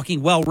 Now we're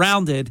talking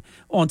well-rounded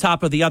on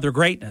top of the other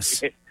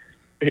greatness.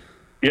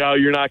 Yeah,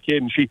 you're not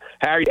kidding.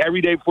 Harry,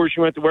 every day before she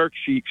went to work,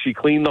 she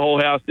cleaned the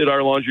whole house, did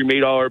our laundry,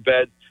 made all our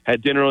beds,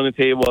 had dinner on the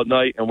table at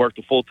night, and worked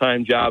a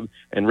full-time job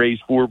and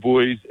raised 4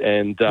 boys.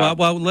 And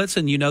well,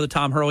 listen, you know the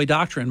Tom Hurley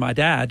doctrine. My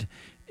dad,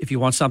 if you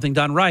want something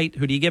done right,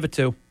 who do you give it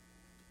to?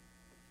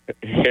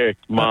 Hey,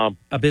 Mom.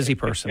 A busy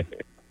person.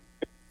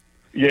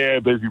 Yeah,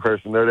 a busy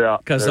person, no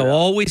doubt. Because they'll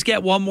always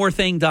get one more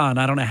thing done.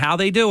 I don't know how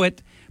they do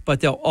it,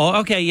 but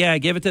they'll,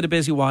 give it to the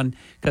busy one,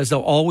 because they'll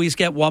always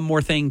get one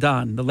more thing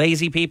done. The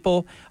lazy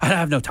people, I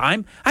have no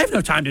time. I have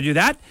no time to do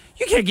that.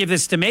 You can't give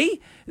this to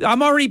me.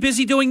 I'm already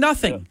busy doing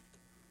nothing.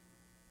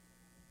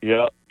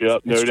 Yep,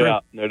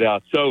 no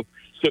doubt. So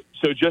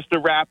just to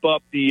wrap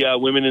up the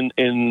Women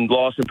in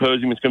Law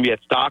Symposium, it's going to be at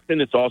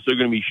Stockton. It's also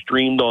going to be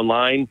streamed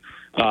online.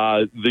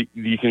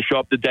 You can show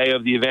up the day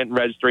of the event and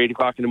register 8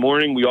 o'clock in the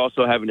morning. We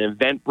also have an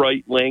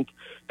Eventbrite link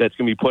that's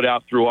going to be put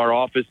out through our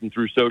office and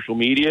through social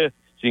media,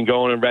 so you can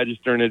go in and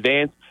register in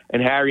advance.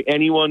 And Harry,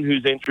 anyone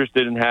who's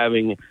interested in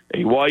having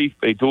a wife,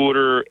 a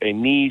daughter, a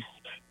niece,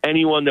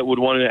 anyone that would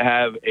want to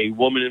have a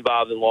woman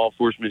involved in law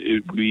enforcement,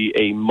 it would be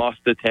a must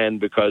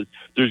attend, because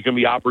there's going to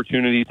be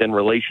opportunities and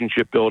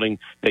relationship building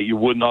that you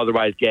wouldn't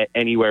otherwise get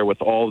anywhere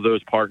with all of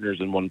those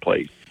partners in one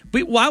place.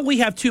 But while we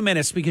have 2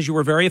 minutes, because you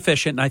were very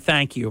efficient, and I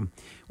thank you,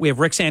 we have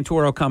Rick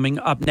Santoro coming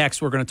up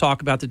next. We're going to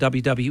talk about the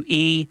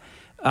WWE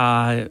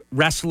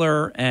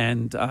wrestler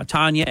and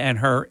Tanya and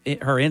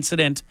her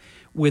incident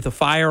with a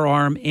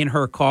firearm in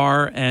her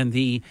car, and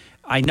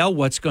I know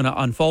what's going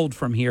to unfold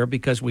from here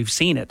because we've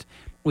seen it.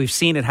 We've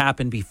seen it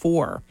happen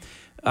before.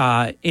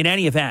 In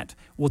any event,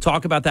 we'll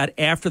talk about that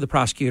after the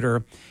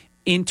prosecutor.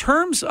 In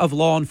terms of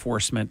law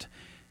enforcement,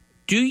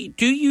 do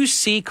you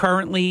see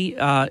currently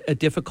a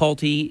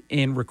difficulty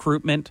in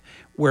recruitment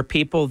where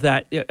people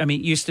that, it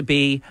used to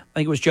be, I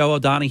think it was Joe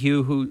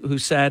O'Donoghue who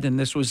said, and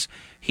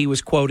he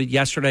was quoted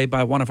yesterday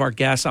by one of our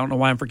guests, I don't know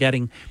why I'm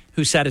forgetting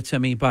who said it to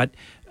me, but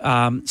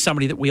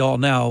somebody that we all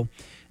know,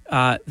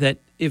 that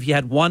if you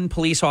had one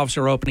police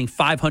officer opening,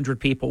 500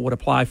 people would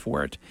apply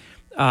for it.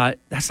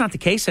 That's not the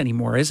case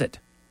anymore, is it?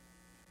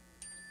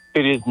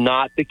 It is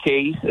not the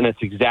case, and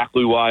it's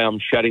exactly why I'm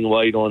shedding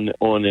light on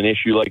an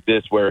issue like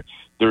this, where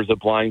there's a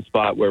blind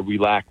spot where we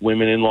lack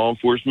women in law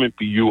enforcement,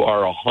 but you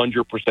are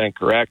 100%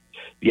 correct.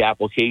 The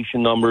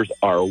application numbers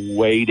are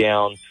way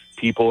down.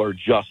 People are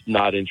just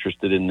not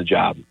interested in the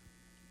job.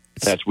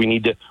 We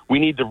need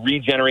to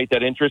regenerate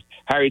that interest.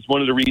 Harry, it's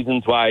one of the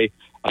reasons why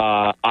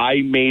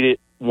I made it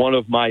one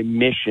of my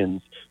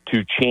missions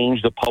to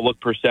change the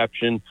public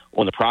perception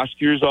on the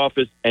prosecutor's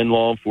office and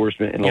law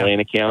enforcement in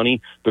Atlantic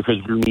County, because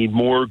we need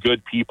more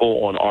good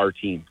people on our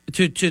team.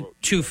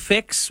 To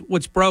fix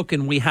what's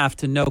broken, we have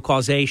to know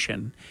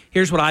causation.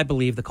 Here's what I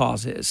believe the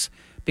cause is,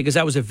 because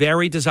that was a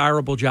very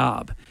desirable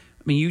job.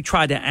 I mean, you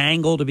tried to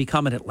angle to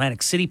become an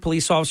Atlantic City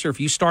police officer. If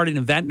you started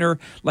in Ventnor,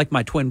 like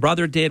my twin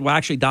brother did, well,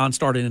 actually, Don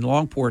started in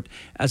Longport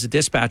as a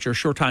dispatcher. A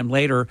short time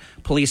later,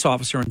 police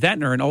officer in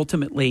Ventnor, and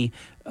ultimately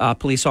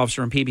police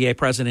officer and PBA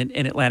president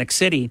in Atlantic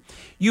City.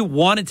 You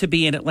wanted to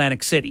be in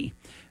Atlantic City.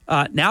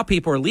 Now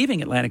people are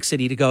leaving Atlantic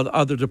City to go to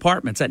other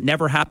departments. That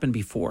never happened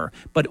before.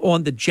 But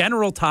on the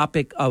general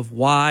topic of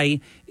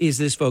why is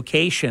this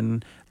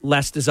vocation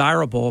less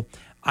desirable,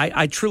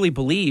 I truly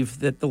believe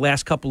that the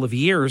last couple of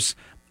years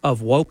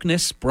of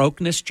wokeness,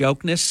 brokenness,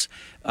 jokeness,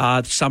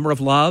 summer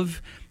of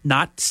love,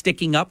 not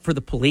sticking up for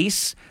the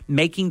police,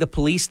 making the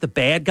police the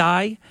bad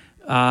guy.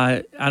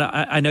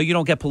 I know you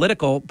don't get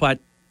political, but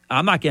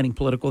I'm not getting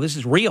political. This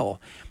is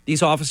real.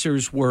 These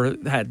officers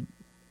had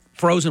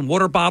frozen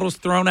water bottles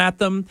thrown at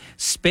them,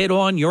 spit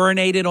on,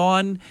 urinated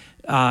on,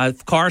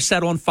 cars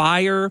set on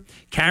fire,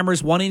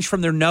 cameras 1 inch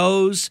from their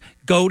nose,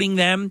 goading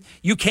them.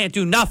 You can't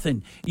do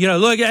nothing.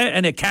 Look at it,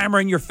 and a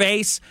camera in your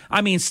face.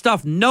 I mean,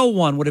 stuff no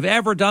one would have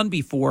ever done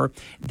before.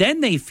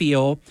 Then they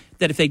feel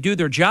that if they do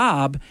their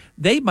job,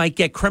 they might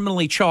get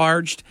criminally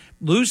charged,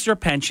 lose their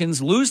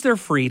pensions, lose their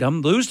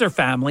freedom, lose their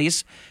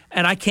families,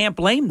 and I can't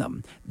blame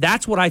them.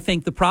 That's what I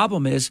think the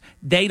problem is.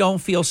 They don't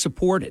feel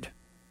supported.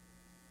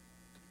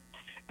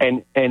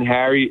 And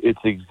Harry, it's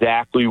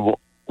exactly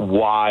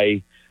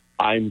why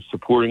I'm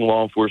supporting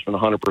law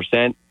enforcement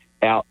 100%,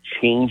 out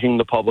changing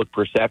the public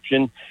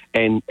perception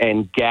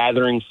and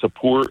gathering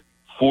support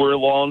for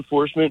law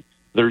enforcement.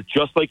 They're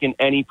just like in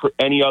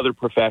any other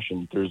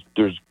profession. There's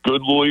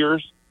good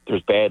lawyers,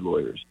 there's bad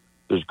lawyers.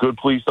 There's good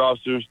police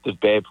officers, there's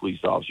bad police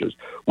officers.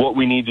 What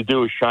we need to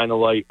do is shine a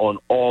light on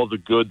all the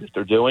good that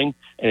they're doing,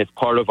 and it's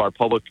part of our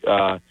public,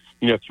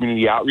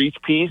 community outreach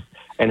piece.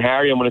 And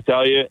Harry, I'm going to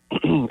tell you,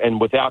 and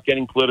without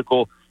getting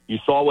political, you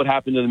saw what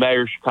happened to the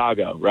mayor of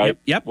Chicago, right?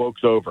 Yep.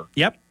 Woke's over.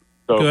 Yep.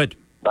 So, good.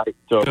 Right,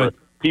 it's over. Good.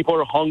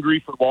 People are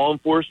hungry for law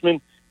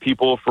enforcement,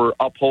 people for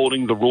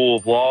upholding the rule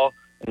of law,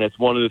 and it's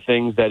one of the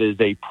things that is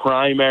a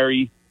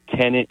primary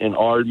tenet in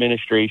our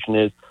administration.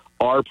 Is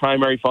our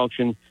primary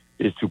function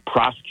is to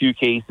prosecute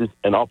cases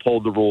and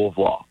uphold the rule of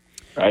law,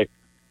 right?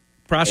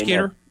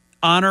 Prosecutor, Amen.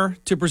 Honor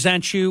to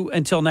present you.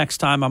 Until next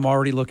time, I'm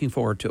already looking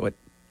forward to it.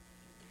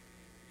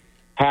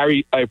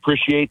 Harry, I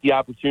appreciate the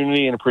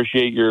opportunity and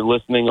appreciate your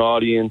listening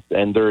audience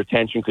and their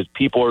attention, because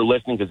people are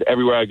listening, because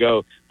everywhere I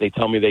go, they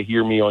tell me they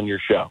hear me on your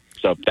show.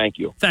 So thank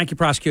you. Thank you,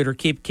 Prosecutor.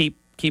 Keep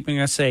keeping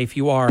us safe.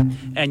 You are,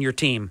 and your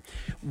team.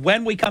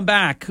 When we come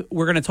back,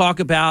 we're going to talk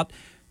about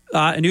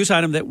a news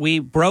item that we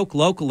broke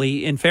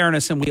locally, in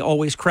fairness, and we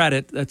always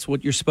credit. That's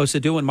what you're supposed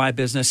to do in my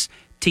business.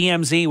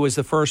 TMZ was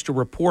the first to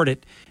report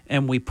it,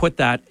 and we put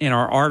that in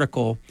our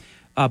article.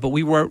 But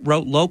we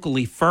wrote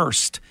locally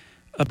first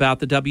about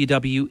the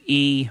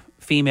WWE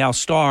female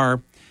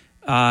star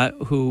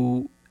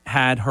who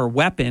had her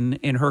weapon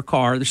in her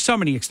car. There's so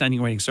many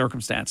extenuating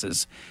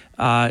circumstances.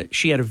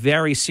 She had a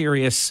very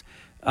serious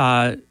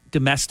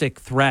domestic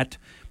threat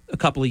a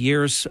couple of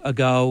years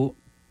ago,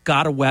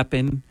 got a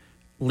weapon,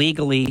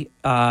 legally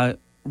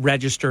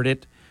registered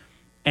it,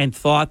 and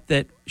thought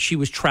that she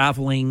was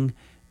traveling.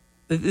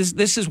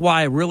 This is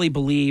why I really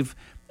believe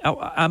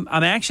I'm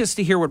anxious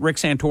to hear what Rick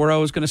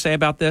Santoro is going to say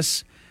about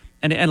this.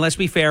 And let's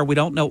be fair, we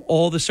don't know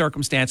all the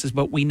circumstances,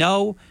 but we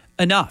know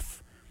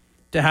enough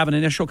to have an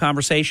initial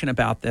conversation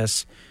about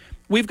this.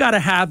 We've got to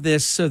have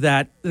this so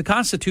that the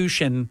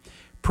Constitution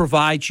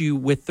provides you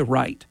with the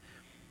right.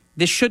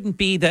 This shouldn't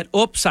be that,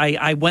 oops,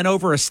 I went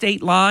over a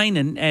state line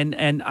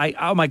and I,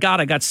 oh my God,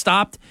 I got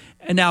stopped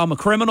and now I'm a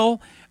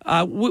criminal.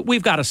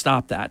 We've got to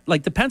stop that.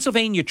 Like the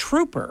Pennsylvania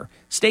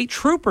state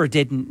trooper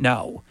didn't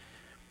know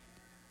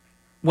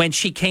when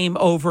she came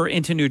over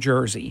into New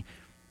Jersey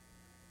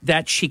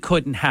that she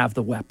couldn't have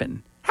the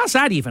weapon. How's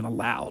that even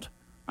allowed?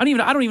 I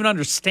don't even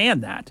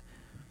understand that.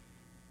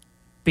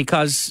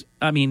 Because,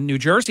 I mean, New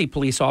Jersey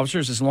police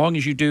officers, as long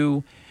as you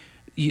do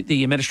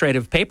the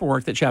administrative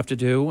paperwork that you have to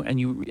do,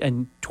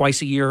 and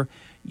twice a year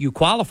you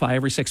qualify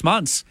every 6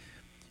 months,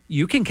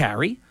 you can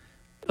carry.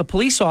 A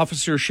police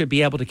officer should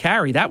be able to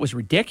carry. That was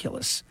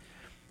ridiculous.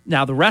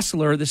 Now, the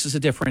wrestler, this is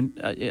a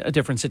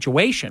different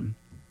situation.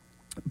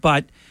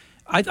 But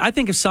I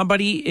think if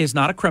somebody is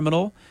not a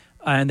criminal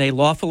and they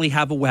lawfully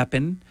have a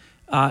weapon,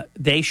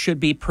 they should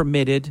be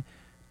permitted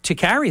to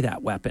carry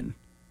that weapon.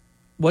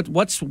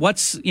 What's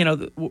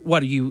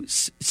what are you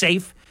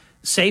safe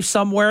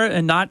somewhere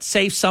and not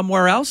safe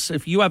somewhere else?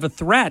 If you have a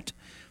threat,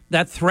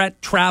 that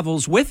threat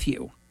travels with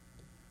you.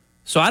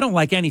 So I don't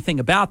like anything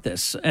about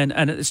this, and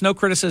it's no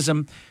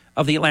criticism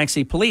of the Atlantic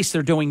City Police.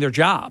 They're doing their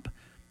job.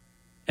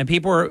 And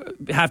people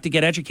have to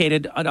get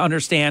educated and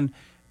understand,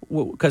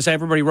 because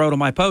everybody wrote on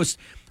my post,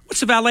 what's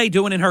the valet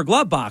doing in her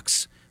glove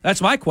box?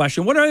 That's my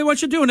question.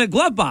 What you doing in a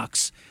glove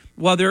box?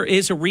 Well, there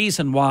is a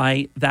reason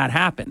why that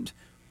happened.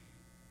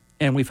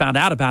 And we found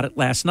out about it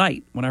last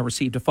night when I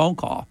received a phone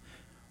call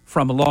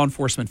from a law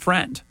enforcement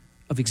friend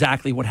of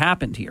exactly what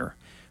happened here.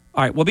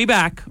 All right, we'll be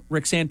back.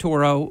 Rick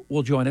Santoro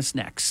will join us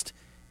next.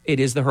 It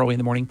is the Hurley in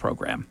the Morning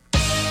program.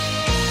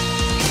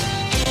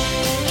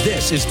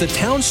 This is the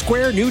Town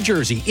Square, New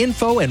Jersey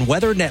Info and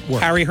Weather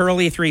Network. Harry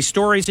Hurley, 3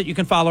 stories that you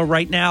can follow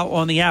right now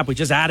on the app. We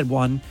just added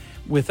one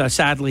with,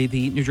 sadly,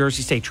 the New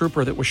Jersey State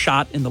Trooper that was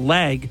shot in the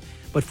leg,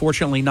 but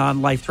fortunately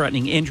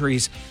non-life-threatening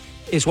injuries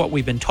is what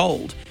we've been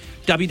told.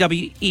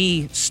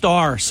 WWE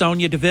star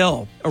Sonya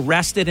Deville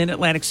arrested in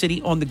Atlantic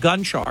City on the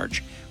gun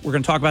charge. We're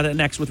going to talk about that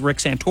next with Rick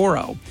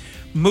Santoro.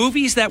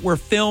 Movies that were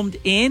filmed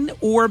in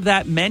or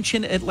that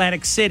mention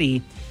Atlantic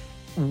City,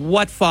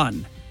 what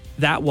fun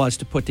that was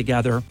to put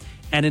together.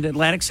 And an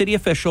Atlantic City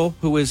official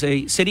who is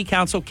a city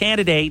council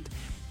candidate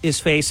is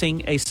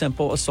facing a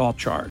simple assault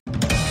charge.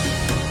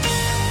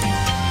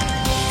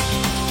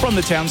 From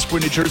the Town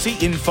Square, New Jersey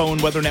Info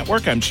and Weather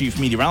Network, I'm Chief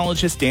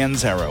Meteorologist Dan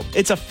Zero.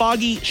 It's a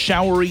foggy,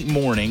 showery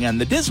morning, and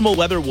the dismal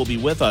weather will be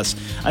with us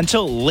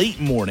until late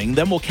morning.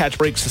 Then we'll catch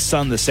breaks of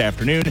sun this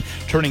afternoon,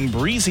 turning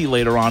breezy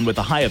later on with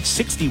a high of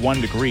 61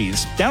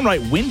 degrees.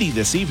 Downright windy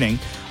this evening.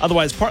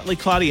 Otherwise, partly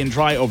cloudy and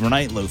dry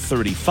overnight, low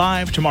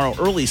 35. Tomorrow,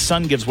 early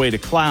sun gives way to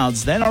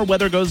clouds. Then our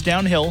weather goes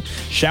downhill.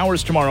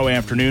 Showers tomorrow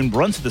afternoon,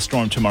 brunt of the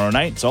storm tomorrow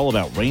night. It's all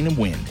about rain and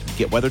wind.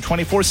 Get weather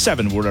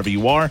 24/7 wherever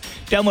you are.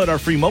 Download our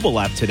free mobile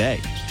app today.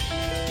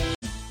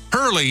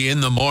 Early in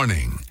the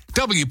morning,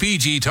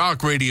 WPG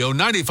Talk Radio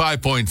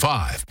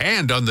 95.5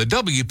 and on the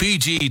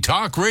WPG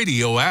Talk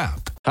Radio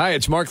app. Hi,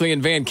 it's Markley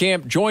and Van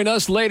Camp. Join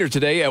us later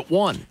today at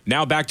 1.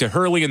 Now back to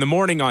Hurley in the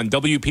morning on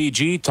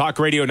WPG Talk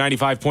Radio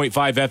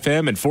 95.5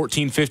 FM and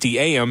 1450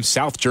 AM,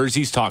 South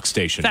Jersey's talk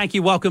station. Thank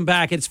you. Welcome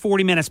back. It's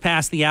 40 minutes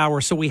past the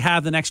hour, so we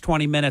have the next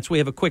 20 minutes. We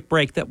have a quick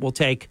break that we'll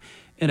take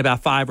in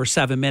about 5 or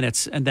 7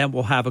 minutes, and then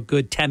we'll have a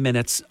good 10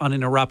 minutes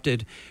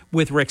uninterrupted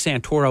with Rick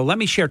Santoro. Let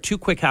me share 2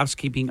 quick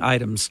housekeeping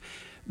items.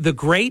 The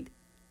great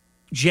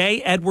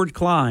J. Edward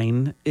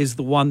Klein is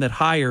the one that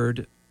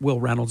hired Will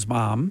Reynolds'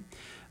 mom.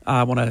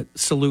 I want to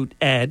salute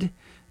Ed,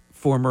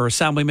 former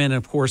assemblyman,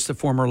 and, of course, the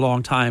former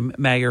longtime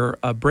mayor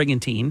of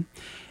Brigantine.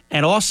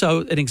 And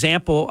also an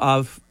example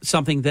of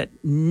something that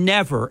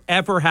never,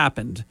 ever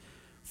happened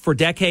for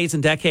decades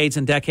and decades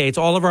and decades,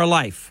 all of our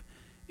life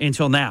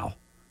until now.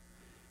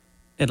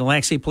 An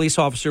Atlantic City police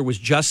officer was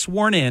just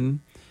sworn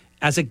in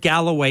as a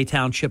Galloway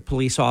Township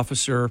police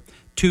officer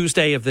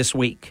Tuesday of this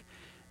week.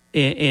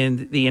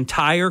 In the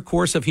entire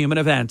course of human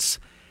events,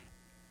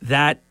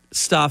 that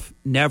stuff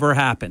never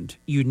happened.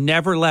 You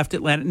never left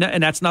Atlanta,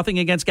 and that's nothing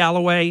against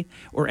Galloway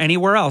or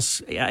anywhere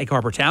else. Egg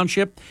Harbor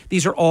Township,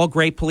 these are all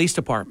great police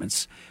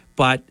departments,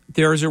 but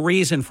there is a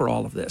reason for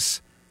all of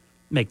this.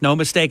 Make no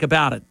mistake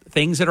about it.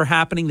 Things that are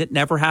happening that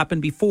never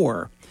happened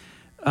before.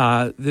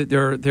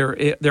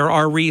 There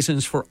are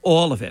reasons for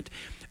all of it.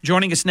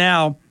 Joining us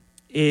now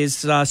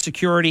is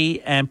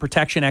security and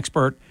protection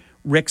expert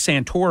Rick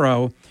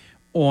Santoro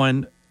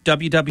on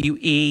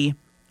WWE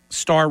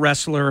star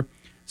wrestler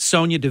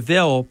Sonya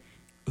Deville,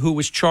 who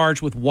was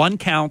charged with 1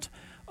 count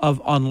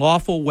of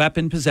unlawful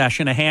weapon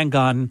possession, a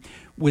handgun,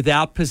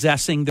 without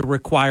possessing the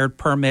required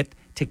permit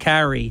to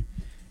carry.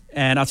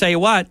 And I'll tell you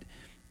what,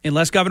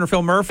 unless Governor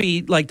Phil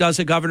Murphy does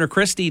a Governor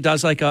Christie,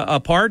 does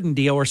a pardon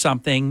deal or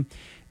something,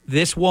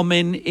 this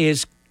woman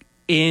is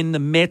in the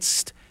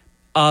midst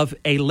of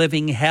a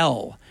living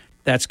hell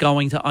that's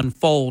going to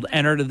unfold.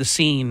 Enter to the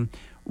scene,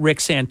 Rick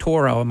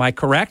Santoro. Am I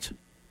correct?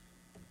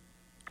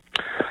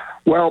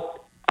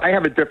 Well, I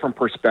have a different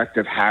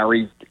perspective,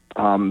 Harry,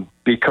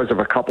 because of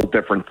a couple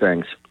different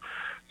things.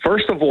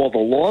 First of all, the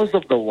laws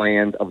of the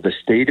land of the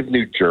state of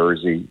New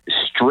Jersey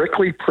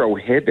strictly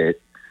prohibit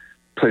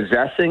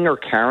possessing or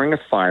carrying a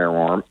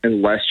firearm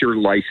unless you're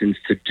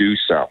licensed to do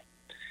so.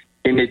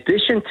 In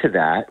addition to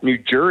that, New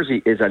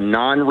Jersey is a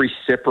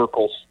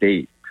non-reciprocal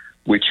state,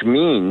 which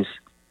means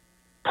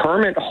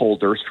permit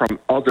holders from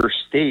other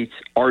states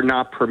are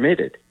not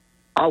permitted.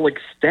 I'll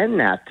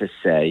extend that to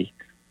say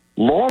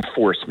law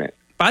enforcement.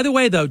 By the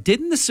way, though,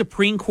 didn't the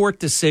Supreme Court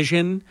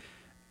decision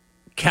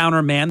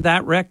countermand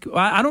that, Rick?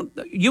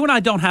 You and I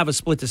don't have a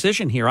split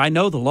decision here. I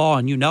know the law,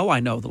 and you know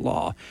I know the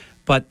law.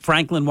 But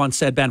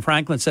Ben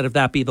Franklin said, if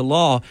that be the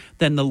law,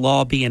 then the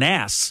law be an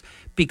ass.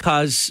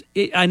 Because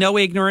I know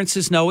ignorance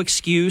is no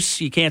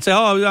excuse. You can't say,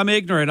 "Oh, I'm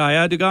ignorant. I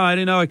had to go. I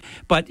didn't know."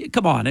 But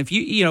come on, if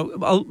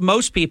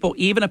most people,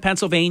 even a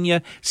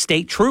Pennsylvania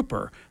state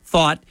trooper,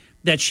 thought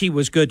that she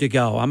was good to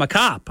go. I'm a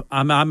cop.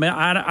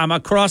 I'm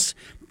across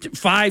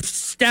 5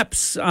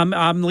 steps.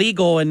 I'm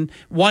legal, and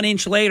 1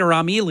 inch later,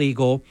 I'm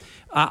illegal.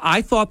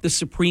 I thought the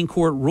Supreme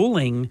Court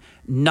ruling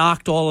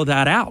knocked all of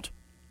that out.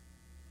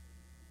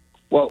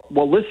 Well,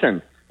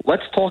 listen.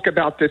 Let's talk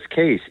about this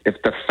case.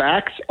 If the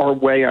facts are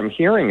the way I'm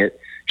hearing it,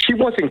 she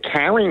wasn't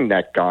carrying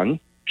that gun.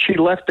 She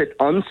left it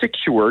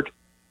unsecured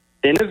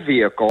in a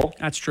vehicle.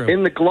 That's true.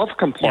 In the glove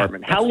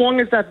compartment. Yeah, how long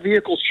is that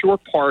vehicle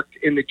short parked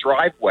in the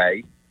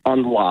driveway,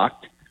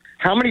 unlocked?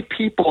 How many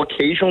people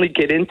occasionally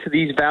get into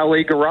these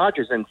valet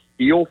garages and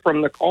steal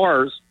from the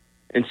cars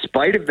in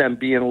spite of them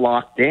being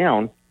locked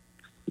down?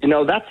 You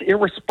know, that's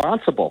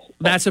irresponsible.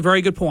 That's a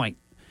very good point.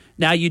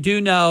 Now, you do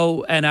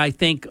know, and I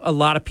think a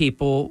lot of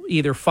people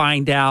either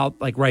find out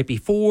like right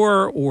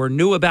before or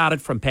knew about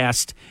it from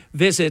past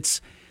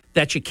visits,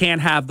 that you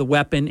can't have the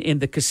weapon in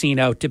the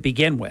casino to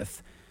begin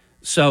with.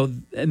 So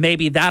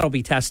maybe that'll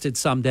be tested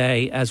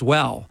someday as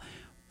well.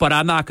 But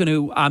I'm not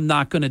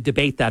going to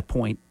debate that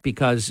point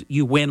because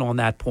you win on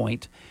that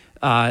point.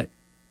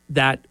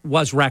 That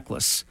was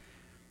reckless.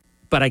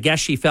 But I guess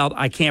she felt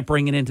I can't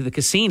bring it into the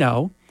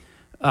casino,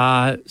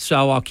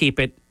 so I'll keep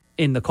it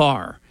in the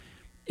car.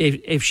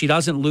 If she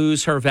doesn't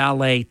lose her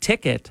valet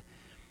ticket,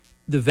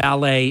 the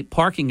valet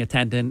parking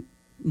attendant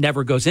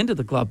never goes into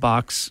the glove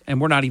box,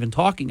 and we're not even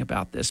talking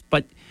about this.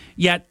 But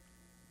yet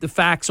the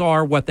facts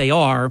are what they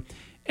are,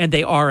 and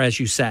they are as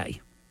you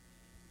say.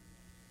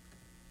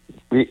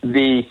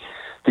 The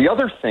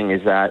other thing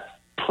is that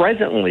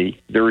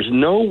presently there is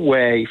no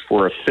way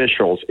for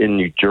officials in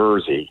New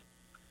Jersey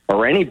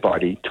or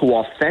anybody to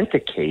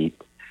authenticate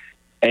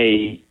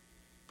a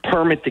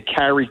permit to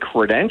carry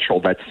credential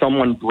that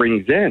someone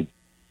brings in.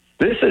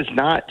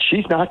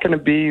 She's not going to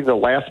be the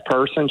last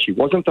person. She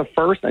wasn't the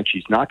first, and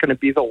she's not going to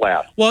be the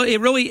last. Well,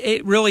 it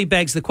really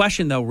begs the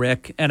question, though,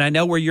 Rick, and I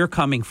know where you're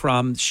coming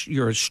from.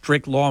 You're a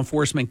strict law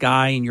enforcement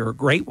guy, and you're a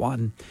great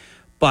one.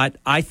 But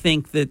I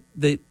think that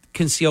the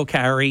concealed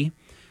carry,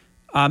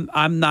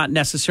 I'm not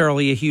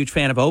necessarily a huge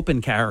fan of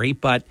open carry,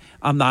 but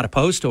I'm not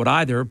opposed to it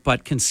either.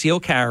 But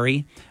concealed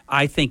carry,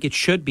 I think it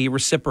should be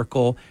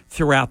reciprocal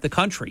throughout the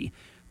country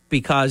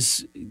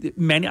because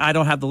I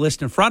don't have the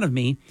list in front of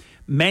me.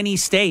 Many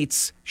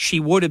states, she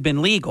would have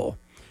been legal.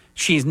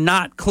 She's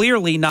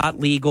clearly not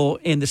legal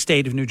in the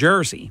state of New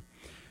Jersey.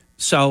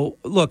 So,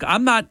 look,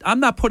 I'm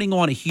not putting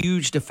on a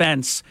huge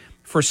defense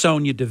for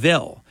Sonia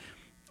Deville.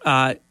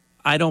 I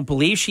don't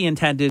believe she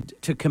intended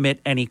to commit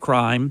any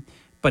crime.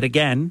 But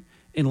again,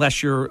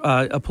 unless you're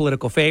a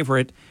political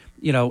favorite,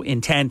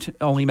 intent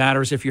only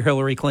matters if you're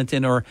Hillary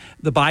Clinton or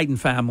the Biden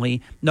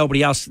family.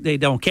 Nobody else, they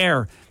don't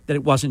care that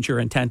it wasn't your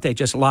intent. They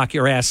just lock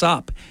your ass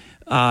up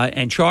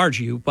and charge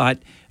you.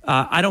 But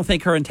I don't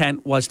think her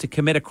intent was to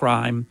commit a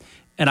crime,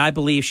 and I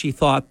believe she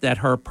thought that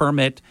her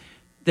permit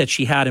that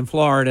she had in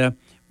Florida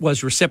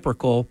was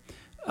reciprocal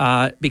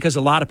because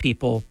a lot of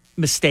people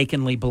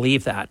mistakenly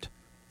believe that.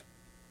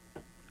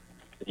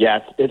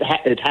 Yes,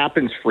 it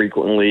happens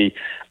frequently.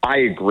 I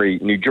agree.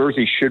 New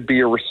Jersey should be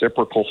a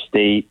reciprocal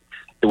state.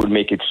 It would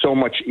make it so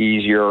much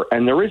easier,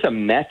 and there is a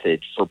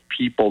method for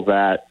people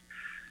that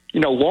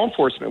law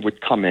enforcement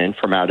would come in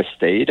from out of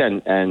state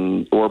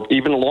and or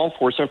even law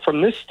enforcement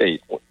from this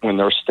state when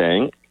they're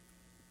staying.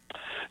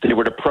 They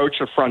would approach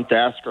the front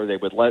desk or they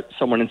would let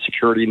someone in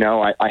security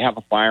know, I have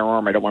a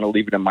firearm. I don't want to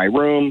leave it in my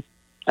room.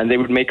 And they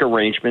would make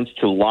arrangements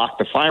to lock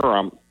the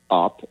firearm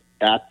up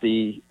at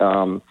the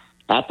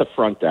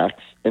front desk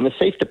in the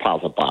safe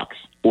deposit box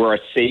or a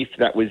safe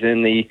that was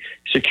in the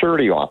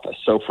security office.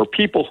 So for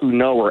people who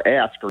know or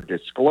ask or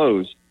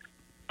disclose,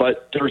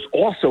 but there's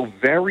also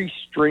very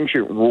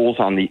stringent rules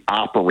on the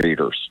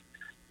operators.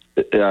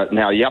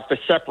 Now, you have to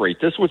separate.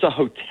 This was a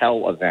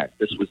hotel event.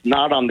 This was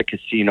not on the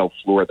casino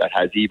floor that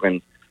has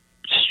even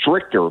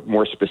stricter,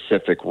 more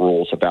specific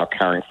rules about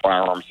carrying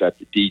firearms that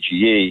the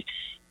DGE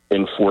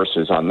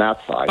enforces on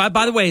that side.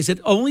 By the way, is it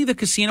only the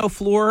casino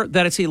floor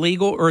that it's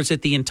illegal, or is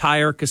it the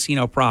entire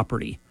casino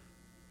property?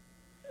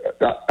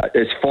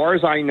 As far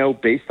as I know,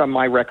 based on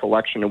my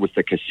recollection, it was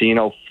the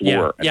casino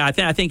floor. Yeah,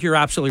 I think you're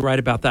absolutely right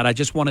about that. I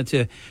just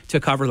wanted to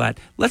cover that.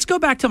 Let's go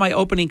back to my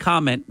opening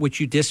comment, which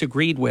you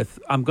disagreed with.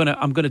 I'm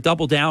gonna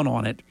double down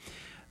on it.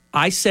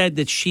 I said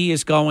that she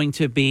is going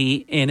to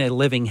be in a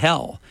living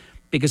hell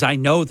because I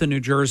know the New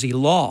Jersey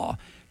law.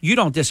 You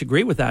don't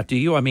disagree with that, do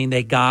you? I mean,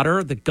 they got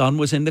her. The gun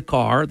was in the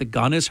car. The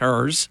gun is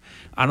hers.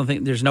 I don't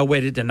think there's no way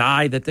to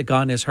deny that the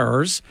gun is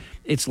hers.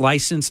 It's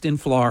licensed in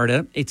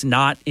Florida. It's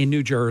not in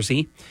New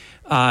Jersey.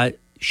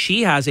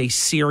 She has a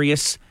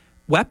serious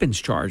weapons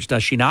charge,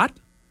 does she not?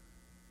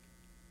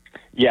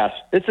 Yes,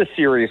 it's a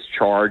serious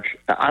charge.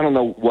 I don't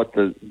know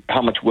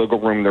how much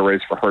wiggle room there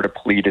is for her to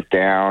plead it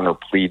down or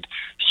plead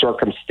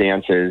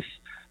circumstances.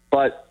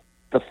 But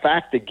the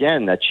fact,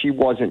 again, that she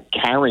wasn't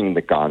carrying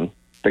the gun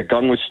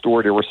was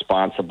stored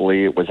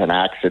irresponsibly. It was an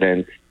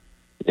accident.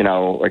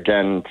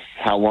 Again,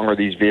 how long are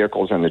these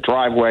vehicles in the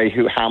driveway?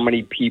 How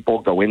many people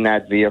go in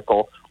that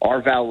vehicle?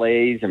 Are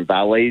valets and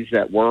valets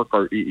that work?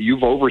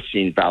 You've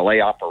overseen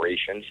valet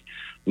operations.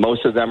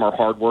 Most of them are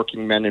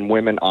hardworking men and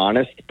women,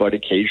 honest, but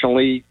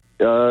occasionally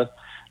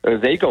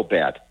they go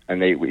bad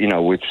and they,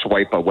 would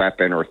swipe a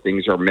weapon or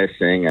things are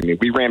missing. I mean,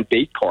 we ran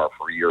bait car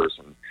for years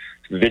and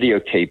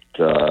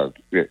videotaped,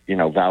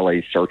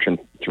 valets searching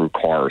through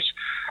cars.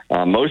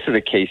 Most of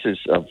the cases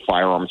of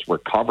firearms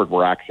recovered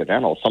were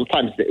accidental.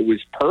 Sometimes it was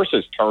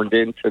purses turned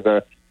into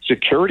the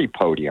security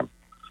podium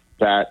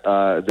that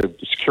the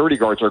security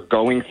guards are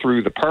going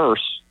through the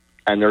purse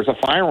and there's a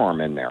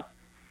firearm in there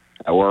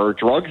or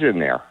drugs in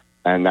there.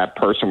 And that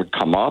person would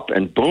come up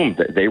and boom,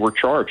 they were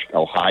charged,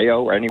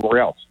 Ohio or anywhere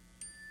else.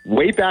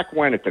 Way back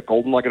when at the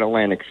Golden Nugget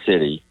Atlantic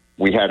City,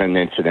 we had an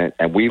incident,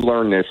 and we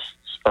learned this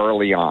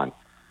early on.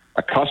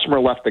 A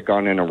customer left a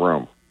gun in a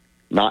room.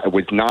 It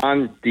was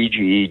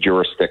non-DGE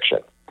jurisdiction.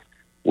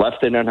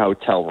 Left it in a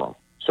hotel room.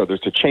 So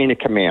there's a chain of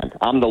command.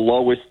 I'm the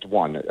lowest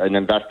one, an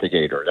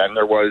investigator. Then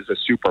there was a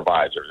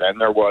supervisor. Then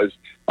there was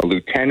a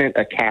lieutenant,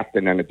 a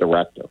captain, and a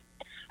director.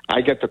 I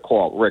get the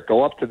call, Rick,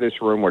 go up to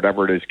this room,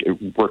 whatever it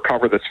is,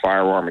 recover this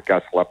firearm. It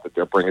got left it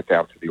there, bring it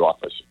down to the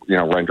office,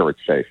 render it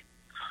safe.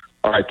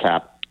 All right,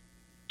 Cap.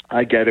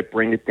 I get it,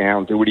 bring it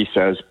down, do what he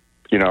says,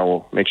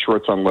 make sure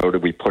it's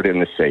unloaded. We put it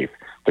in the safe.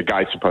 The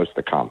guy's supposed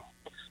to come.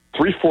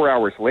 3-4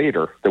 hours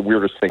later, the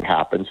weirdest thing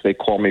happens. They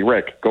call me,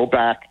 Rick, go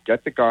back,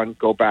 get the gun,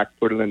 go back,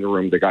 put it in the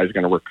room. The guy's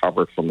going to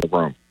recover it from the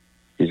room.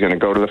 He's going to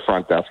go to the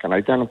front desk and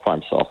identify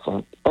himself.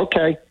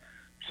 Okay.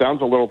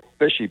 Sounds a little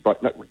fishy,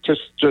 but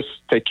just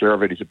take care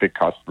of it. He's a big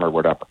customer,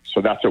 whatever.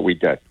 So that's what we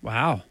did.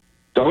 Wow.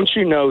 Don't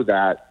you know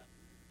that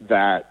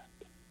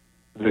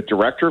the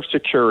director of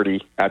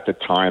security at the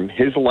time,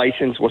 his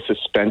license was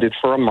suspended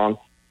for a month.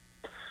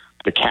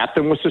 The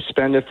captain was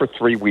suspended for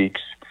 3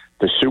 weeks.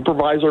 The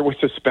supervisor was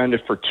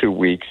suspended for 2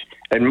 weeks.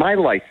 And my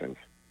license,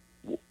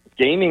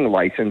 gaming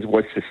license,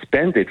 was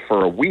suspended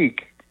for a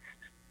week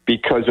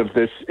because of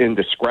this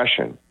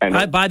indiscretion.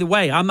 And by the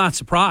way, I'm not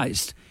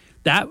surprised.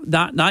 That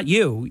not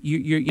you.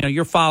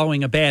 You're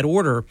following a bad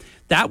order.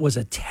 That was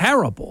a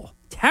terrible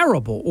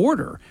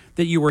order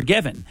that you were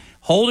given.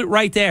 Hold it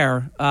right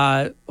there.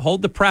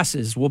 Hold the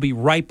presses. We'll be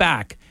right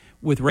back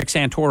with Rick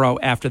Santoro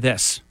after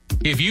this.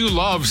 If you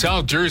love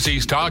South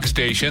Jersey's talk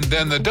station,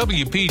 then the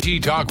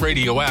WPG Talk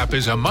Radio app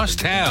is a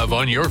must-have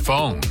on your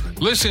phone.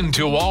 Listen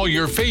to all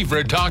your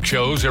favorite talk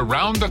shows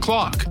around the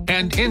clock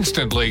and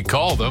instantly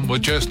call them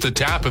with just the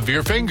tap of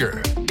your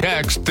finger.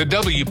 Text the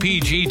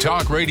WPG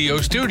Talk Radio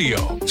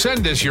studio.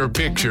 Send us your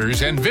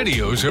pictures and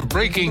videos of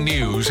breaking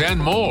news and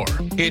more.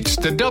 It's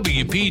the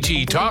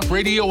WPG Talk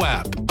Radio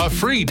app, a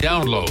free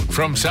download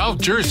from South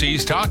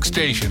Jersey's talk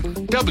station,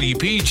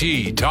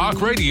 WPG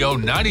Talk Radio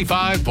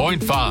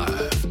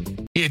 95.5.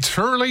 It's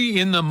Hurley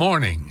in the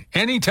morning,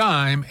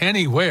 anytime,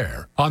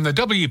 anywhere, on the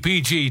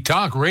WPG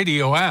Talk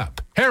Radio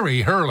app.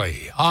 Harry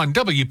Hurley on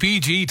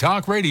WPG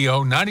Talk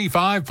Radio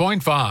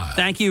 95.5.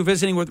 Thank you.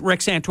 Visiting with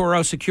Rick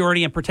Santoro,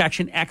 security and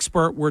protection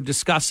expert. We're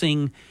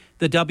discussing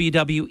the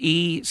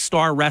WWE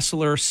star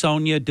wrestler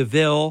Sonya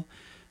Deville.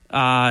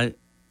 I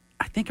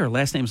think her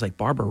last name is like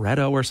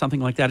Barbaretto or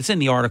something like that. It's in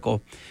the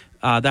article.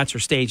 That's her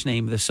stage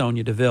name, the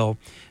Sonya Deville.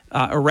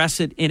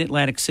 Arrested in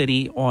Atlantic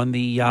City on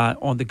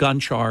the gun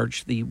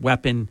charge, the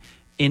weapon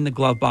in the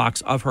glove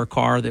box of her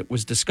car that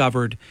was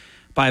discovered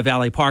by a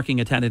valet parking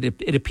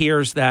attendant. It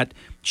appears that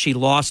she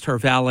lost her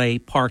valet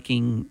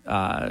parking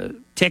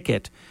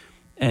ticket,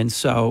 and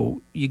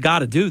so you got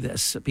to do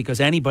this because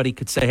anybody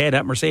could say, hey,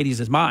 that Mercedes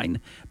is mine,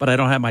 but I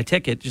don't have my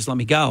ticket. Just let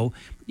me go.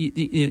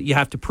 You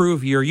have to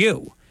prove you're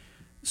you.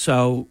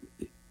 So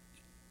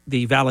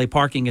the valet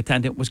parking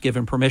attendant was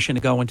given permission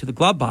to go into the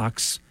glove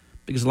box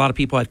because a lot of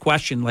people had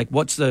questioned, like,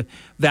 what's the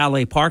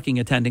valet parking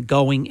attendant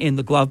going in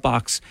the glove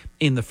box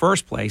in the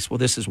first place? Well,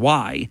 this is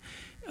why.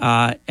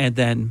 And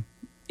then,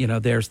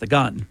 there's the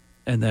gun.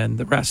 And then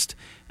the rest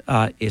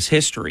is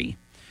history.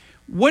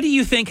 What do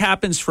you think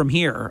happens from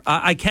here?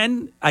 I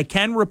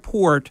can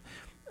report,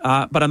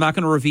 but I'm not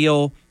going to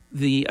reveal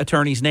the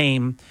attorney's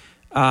name.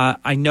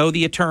 I know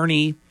the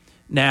attorney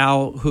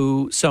now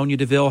who Sonya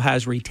Deville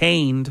has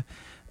retained.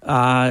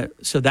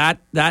 So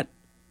that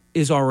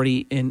is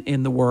already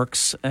in the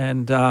works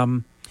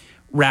and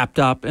wrapped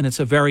up. And it's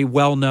a very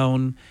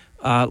well-known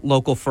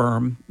local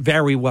firm,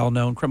 very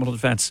well-known criminal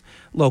defense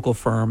local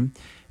firm.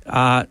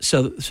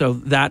 So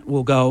that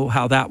will go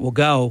how that will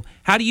go.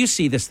 How do you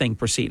see this thing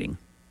proceeding?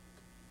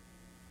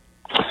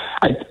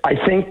 I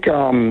think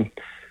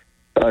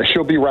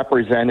she'll be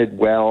represented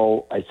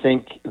well. I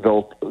think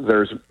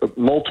there's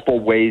multiple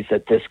ways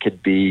that this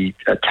could be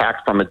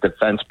attacked from a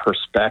defense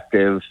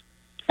perspective.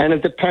 And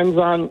it depends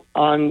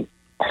on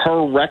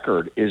her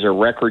record. Is her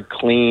record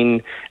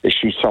clean? Is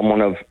she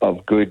someone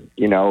of good,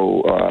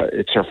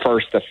 it's her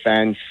first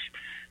offense?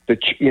 Is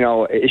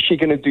she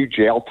going to do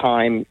jail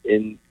time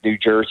in New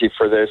Jersey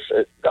for this?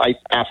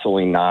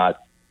 Absolutely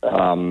not.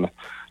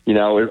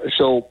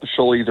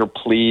 She'll either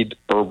plead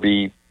or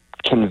be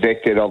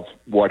convicted of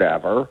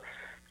whatever.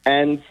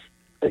 And,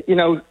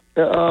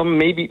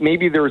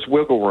 maybe there's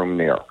wiggle room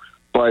there.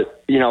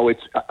 But,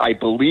 I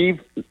believe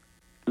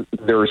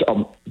there's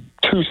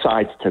two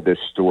sides to this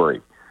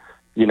story.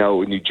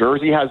 New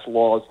Jersey has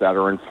laws that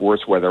are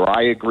enforced, whether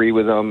I agree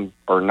with them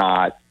or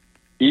not.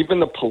 Even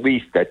the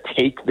police that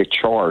take the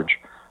charge,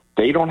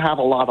 they don't have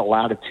a lot of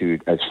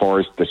latitude as far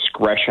as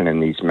discretion in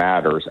these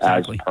matters,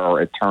 exactly, as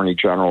per Attorney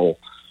General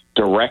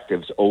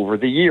directives over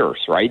the years,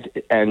 right?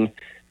 And,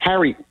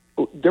 Harry,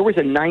 there was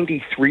a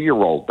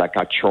 93-year-old that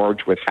got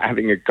charged with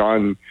having a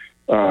gun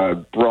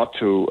brought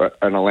to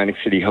an Atlantic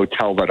City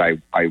hotel that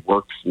I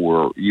worked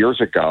for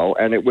years ago,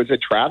 and it was a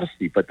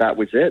travesty, but that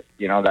was it.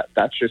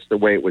 That's just the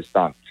way it was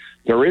done.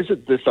 There is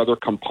this other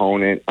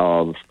component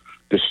of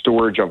the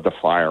storage of the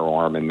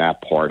firearm and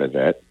that part of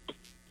it,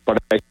 but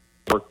I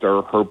worked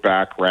her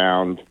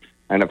background,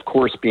 and of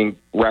course being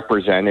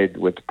represented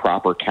with the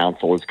proper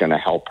counsel is going to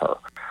help her.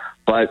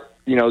 But,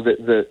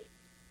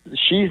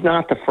 she's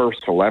not the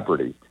first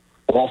celebrity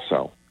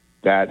also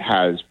that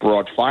has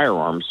brought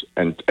firearms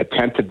and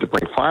attempted to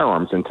bring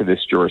firearms into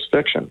this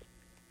jurisdiction.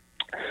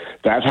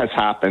 That has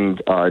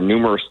happened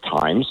numerous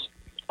times.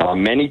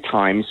 Many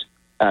times,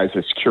 as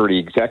a security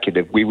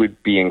executive, we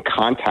would be in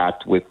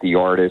contact with the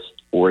artist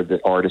or the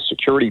artist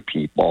security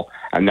people,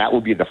 and that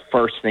would be the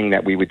first thing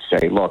that we would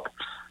say, look,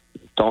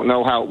 don't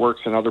know how it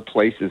works in other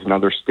places, in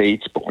other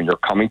states, but when you're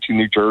coming to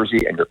New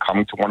Jersey and you're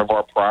coming to one of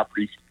our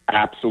properties,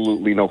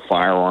 absolutely no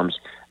firearms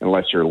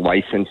unless you're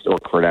licensed or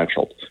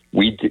credentialed.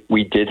 We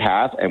did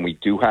have, and we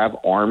do have,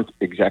 armed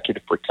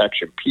executive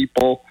protection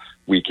people.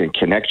 We can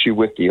connect you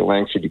with the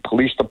Atlantic City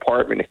Police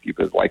Department if you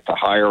would like to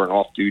hire an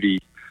off-duty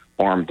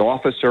armed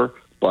officer.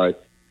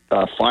 But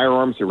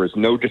firearms, there is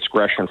no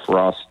discretion for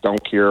us.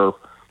 Don't care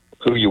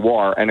who you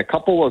are. And a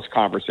couple of those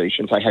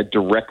conversations I had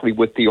directly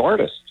with the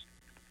artist.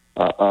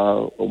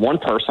 One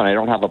person, I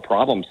don't have a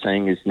problem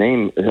saying his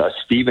name,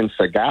 Steven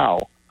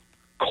Seagal,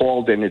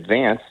 called in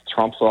advance.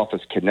 Trump's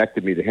office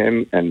connected me to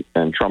him, and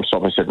Trump's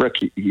office said, Rick,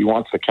 he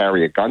wants to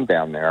carry a gun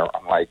down there.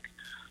 I'm like,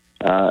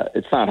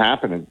 it's not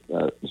happening,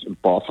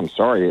 boss. I'm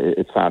sorry,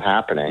 it's not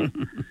happening.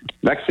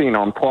 Next thing you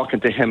know, I'm talking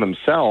to him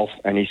himself,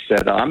 and he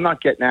said, I'm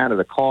not getting out of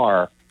the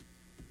car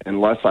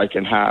unless I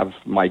can have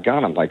my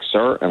gun. I'm like,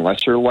 sir,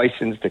 unless you're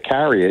licensed to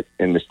carry it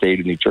in the state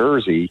of New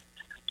Jersey,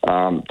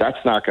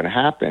 that's not going to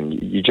happen.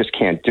 You just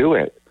can't do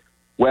it.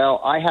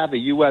 Well, I have a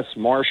U.S.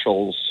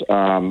 Marshal's.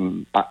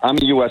 I'm a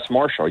U.S.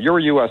 Marshal. You're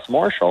a U.S.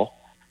 Marshal.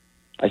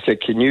 I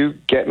said, can you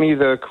get me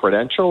the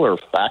credential or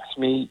fax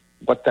me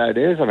what that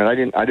is? I mean, I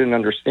didn't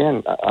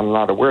understand. I'm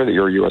not aware that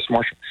you're a U.S.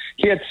 Marshal.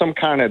 He had some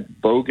kind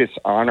of bogus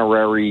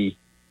honorary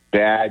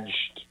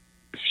badged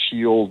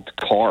shield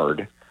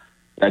card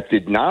that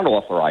did not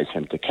authorize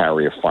him to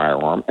carry a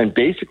firearm. And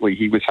basically,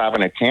 he was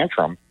having a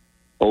tantrum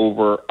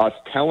over us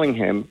telling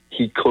him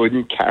he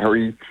couldn't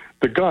carry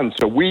the gun.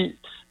 So we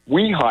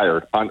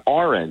hired, on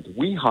our end,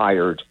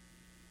 Richie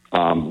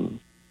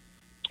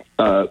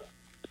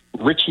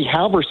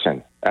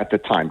Halverson at the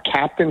time,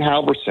 Captain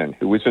Halverson,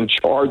 who was in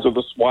charge of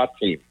the SWAT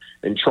team,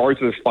 in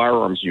charge of the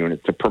firearms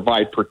unit, to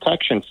provide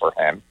protection for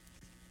him.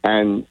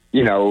 And,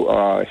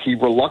 he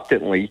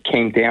reluctantly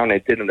came down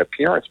and did an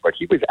appearance, but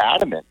he was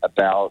adamant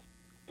about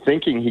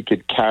thinking he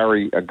could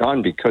carry a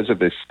gun because of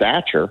his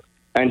stature,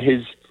 and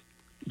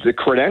the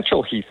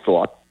credential he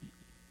thought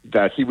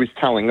that he was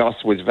telling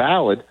us was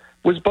valid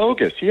was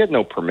bogus. He had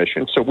no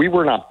permission, so we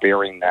were not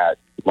bearing that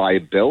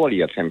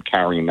liability of him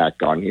carrying that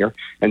gun here.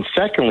 And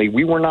secondly,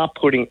 we were not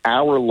putting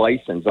our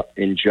license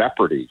in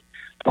jeopardy.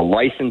 The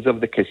license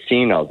of the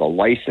casino, the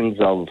license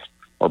of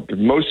our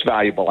most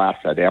valuable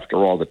asset after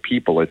all the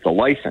people is the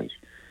license.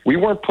 We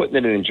weren't putting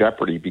it in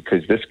jeopardy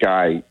because this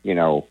guy,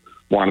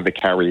 wanted to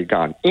carry a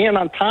gun. And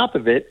on top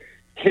of it,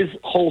 his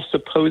whole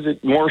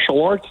supposed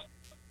martial arts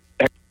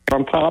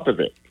on top of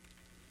it.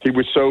 He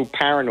was so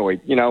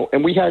paranoid,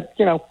 and we had,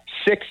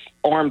 6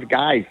 armed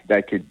guys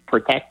that could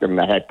protect him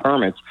that had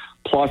permits,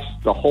 plus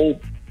the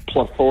whole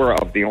plethora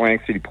of the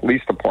Atlantic City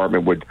Police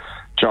Department would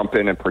jump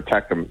in and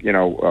protect him,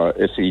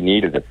 if he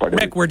needed it. But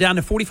Rick, we're down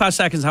to 45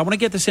 seconds. I want to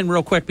get this in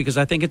real quick because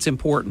I think it's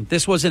important.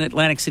 This was an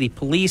Atlantic City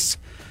Police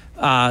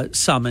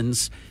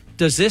summons.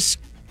 Does this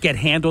get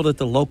handled at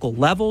the local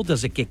level?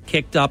 Does it get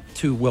kicked up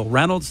to Will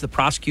Reynolds, the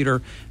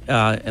prosecutor,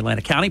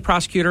 Atlanta County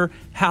prosecutor?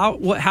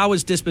 How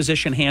is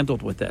disposition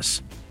handled with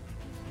this?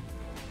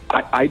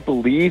 I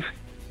believe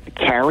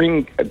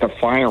carrying the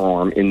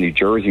firearm in New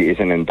Jersey is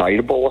an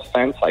indictable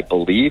offense, I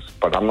believe,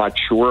 but I'm not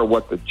sure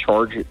what the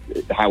charge,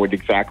 how it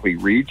exactly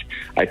reads.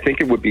 I think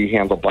it would be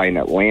handled by an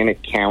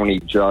Atlantic County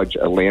judge,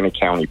 Atlantic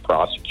County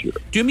prosecutor.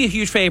 Do me a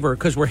huge favor,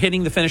 because we're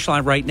hitting the finish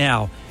line right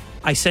now.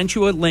 I sent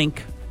you a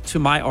link to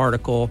my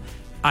article.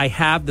 I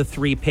have the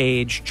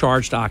 3-page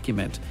charge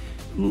document.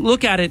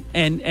 Look at it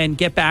and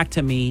get back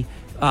to me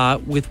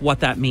with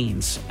what that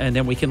means, and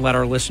then we can let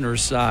our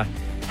listeners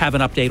have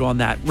an update on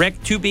that.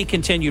 Rick, to be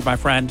continued, my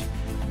friend.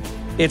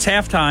 It's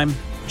halftime.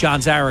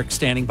 John Zarek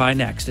standing by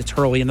next. It's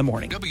Hurley in the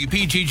Morning.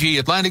 WPGG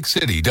Atlantic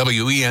City,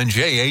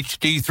 WENJ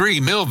HD3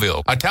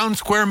 Millville, a Town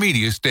Square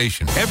media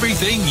station.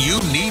 Everything you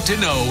need to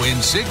know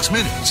in 6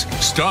 minutes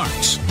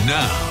starts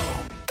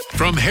now.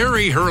 From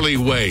Harry Hurley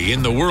Way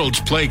in the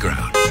world's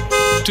playground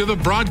to the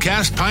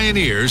broadcast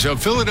pioneers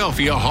of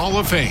Philadelphia Hall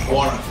of Fame. I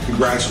want to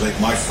congratulate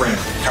my friend,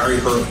 Harry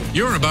Hurley.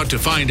 You're about to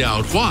find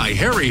out why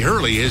Harry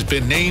Hurley has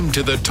been named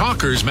to the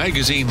Talkers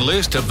Magazine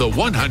list of the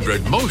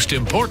 100 most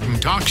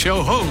important talk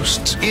show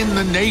hosts in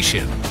the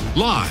nation.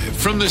 Live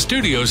from the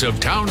studios of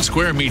Town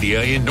Square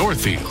Media in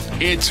Northfield,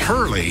 it's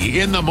Hurley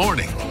in the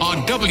Morning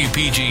on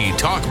WPG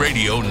Talk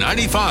Radio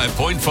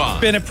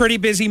 95.5. Been a pretty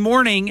busy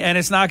morning, and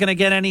it's not going to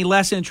get any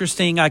less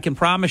interesting, I can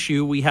promise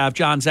you. We have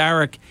John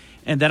Zarek,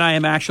 and then I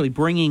am actually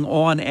bringing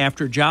on,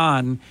 after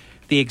John,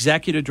 the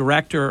executive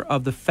director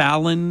of the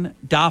Falun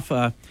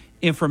Dafa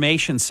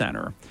Information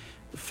Center.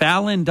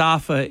 Falun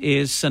Dafa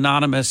is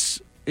synonymous.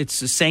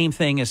 It's the same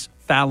thing as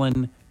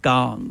Falun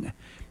Gong,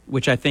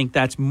 which I think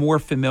that's more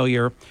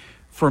familiar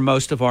for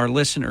most of our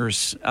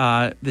listeners.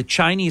 The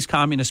Chinese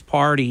Communist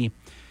Party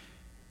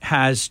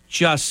has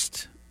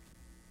just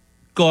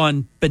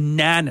gone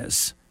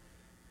bananas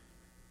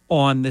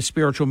on the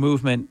spiritual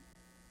movement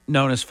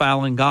known as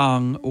Falun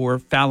Gong or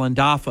Falun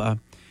Dafa.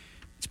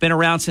 It's been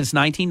around since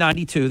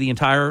 1992, the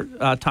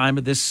entire time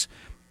of this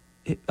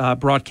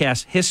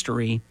broadcast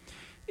history.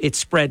 It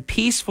spread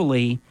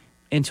peacefully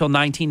until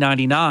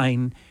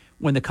 1999,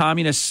 when the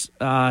Communist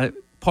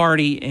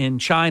Party in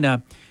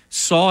China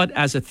saw it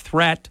as a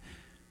threat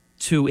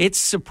to its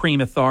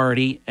supreme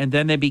authority, and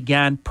then they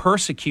began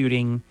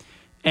persecuting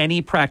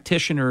any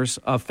practitioners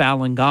of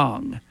Falun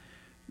Gong.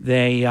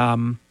 They,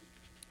 and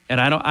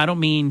I don't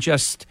mean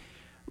just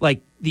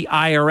like the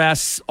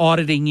IRS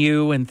auditing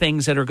you and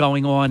things that are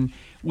going on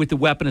with the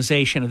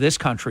weaponization of this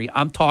country.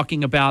 I'm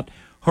talking about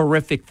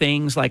horrific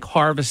things like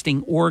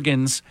harvesting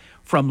organs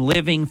from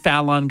living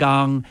Falun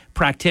Gong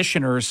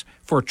practitioners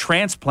for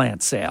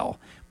transplant sale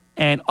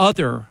and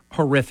other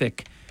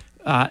horrific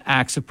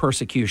acts of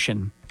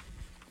persecution.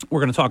 We're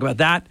going to talk about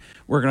that.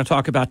 We're going to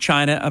talk about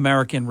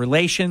China-American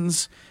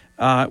relations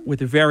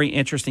with a very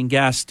interesting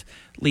guest,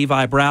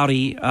 Levi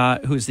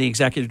Browdy, who's the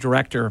executive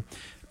director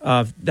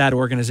of that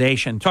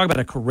organization. Talk about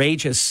a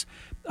courageous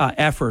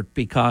effort,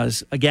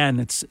 because, again,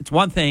 it's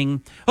one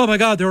thing, oh, my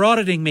God, they're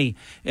auditing me.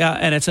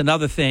 And it's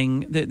another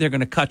thing, they're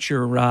going to cut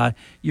your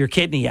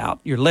kidney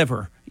out, your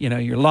liver,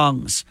 your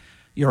lungs,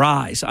 your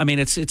eyes. I mean,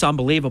 it's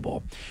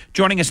unbelievable.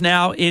 Joining us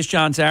now is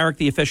John Zarek,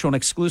 the official and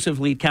exclusive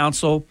lead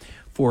counsel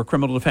for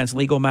criminal defense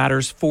legal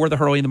matters for the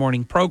Hurley in the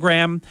Morning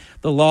program.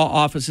 The law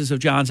offices of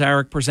John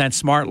Zarek present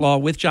Smart Law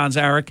with John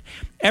Zarek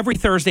every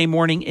Thursday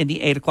morning in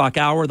the 8 o'clock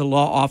hour. The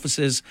law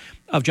offices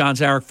of John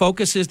Zarek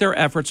focuses their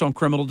efforts on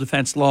criminal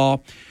defense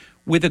law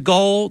with a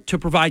goal to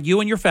provide you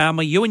and your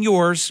family, you and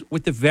yours,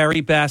 with the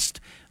very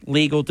best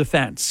legal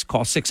defense.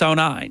 Call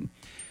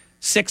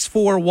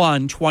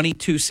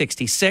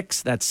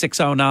 609-641-2266. That's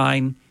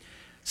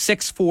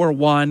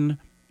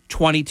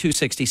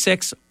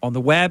 609-641-2266 on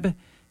the web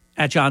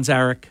at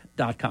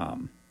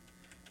johnzarek.com.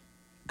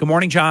 Good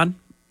morning, John.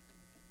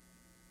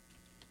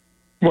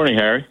 Morning,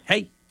 Harry.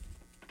 Hey.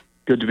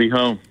 Good to be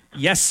home.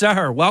 Yes,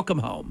 sir. Welcome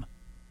home.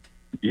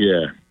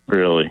 Yeah,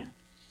 really.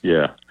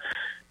 Yeah.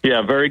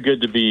 Yeah, very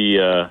good to be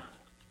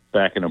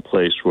back in a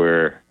place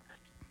where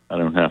I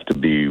don't have to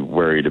be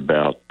worried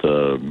about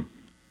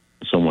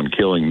someone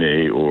killing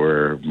me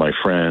or my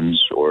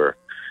friends or,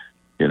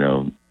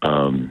 going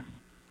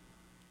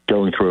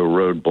through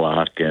a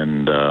roadblock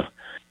and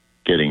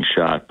getting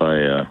shot by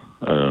a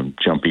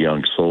jumpy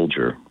young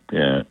soldier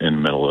in the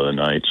middle of the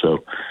night.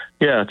 So,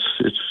 yeah,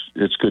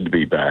 it's good to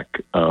be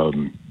back.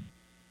 And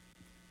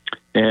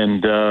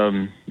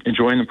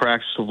enjoying the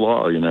practice of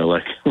law,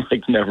 like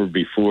never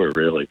before,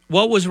 really.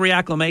 What was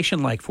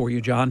reacclimation like for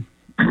you, John?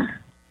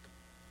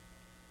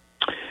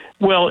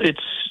 Well,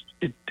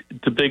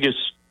 the biggest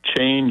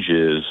change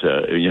is,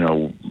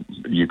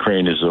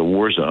 Ukraine is a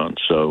war zone.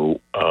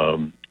 So,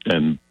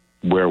 and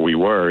where we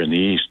were in the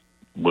East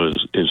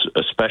is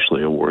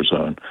especially a war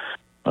zone.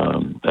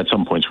 At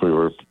some points we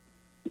were,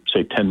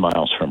 say, 10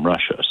 miles from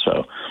Russia.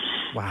 So,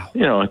 wow.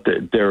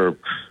 There are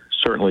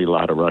certainly a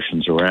lot of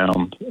Russians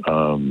around.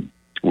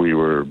 We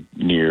were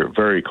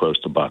very close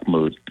to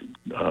Bakhmut,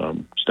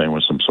 staying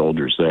with some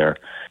soldiers there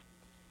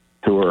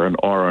who are an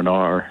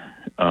R&R.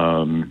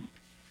 And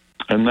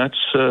that's,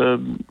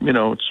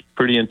 it's a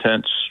pretty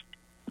intense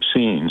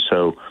scene.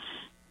 So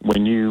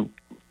when you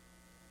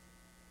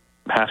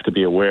have to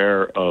be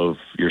aware of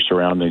your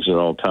surroundings at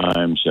all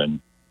times, and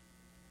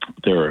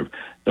there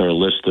are a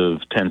list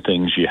of 10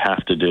 things you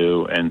have to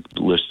do and a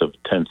list of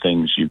 10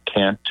 things you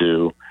can't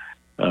do,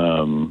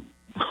 or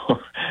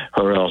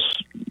else,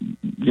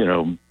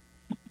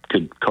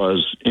 could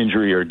cause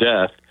injury or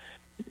death.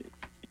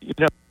 You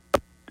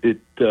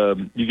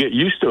get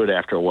used to it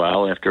after a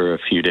while, after a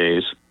few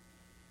days,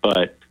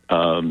 but,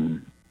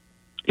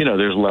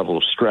 there's a level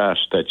of stress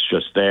that's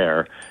just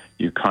there.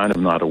 You're kind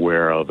of not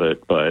aware of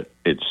it, but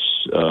it's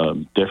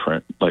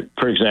different. Like,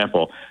 for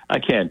example, I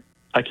can't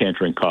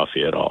drink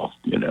coffee at all.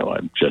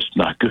 I'm just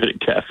not good at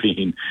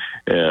caffeine.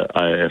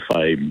 If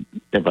I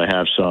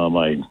have some,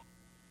 I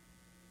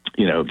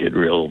get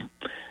real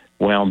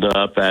wound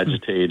up,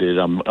 agitated.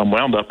 I'm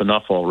wound up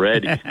enough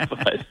already,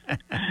 but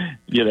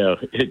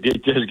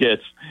it just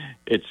gets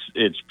it's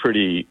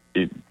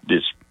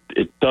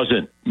it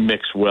doesn't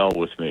mix well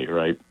with me,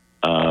 right?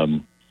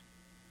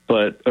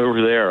 But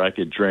over there, I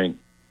could drink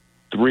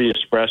 3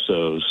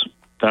 espressos.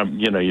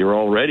 You're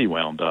already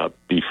wound up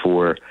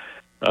before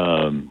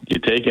you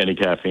take any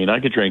caffeine. I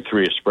could drink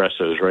 3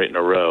 espressos right in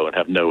a row and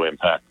have no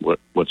impact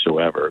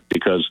whatsoever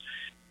because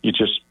you're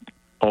just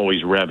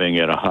always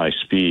revving at a high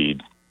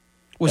speed.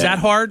 Was that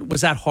hard?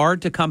 Was that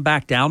hard to come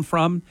back down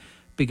from?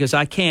 Because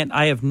I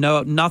have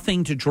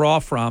nothing to draw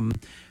from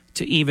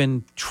to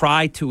even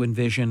try to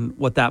envision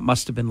what that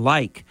must have been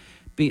like.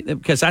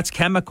 Because that's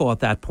chemical at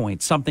that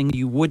point, something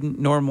you wouldn't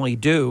normally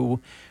do.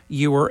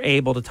 You were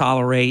able to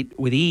tolerate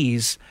with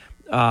ease,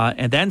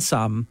 and then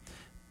some.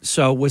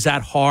 So was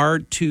that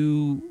hard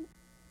to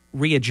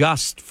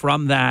readjust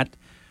from that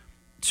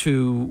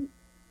to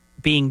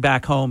being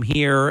back home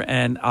here,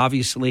 and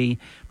obviously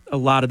a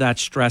lot of that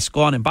stress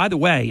gone? And by the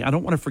way, I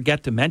don't want to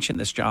forget to mention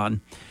this,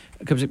 John,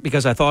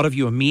 because I thought of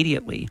you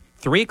immediately.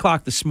 3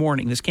 o'clock this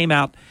morning, this came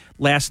out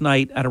last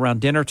night at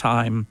around dinner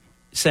time,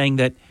 saying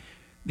that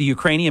the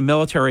Ukrainian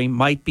military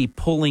might be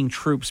pulling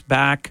troops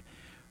back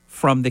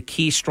from the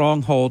key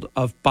stronghold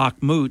of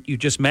Bakhmut. You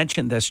just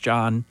mentioned this,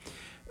 John.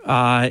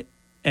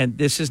 And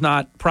this is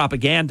not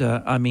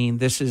propaganda. I mean,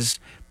 this has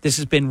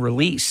been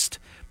released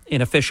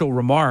in official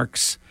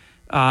remarks.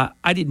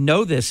 I didn't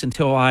know this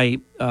until I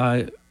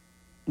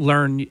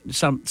learned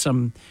some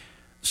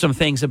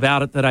things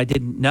about it that I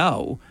didn't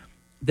know.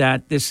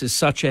 That this is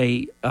such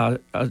a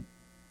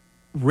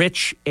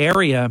rich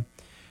area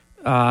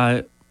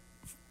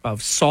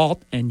of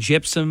salt and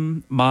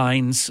gypsum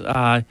mines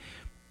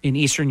in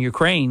eastern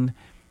Ukraine.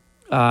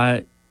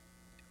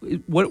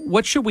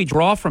 What should we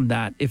draw from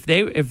that? It's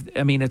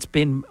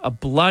been a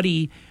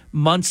bloody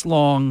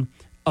months-long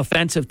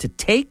offensive to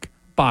take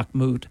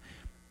Bakhmut.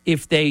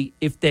 If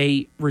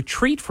they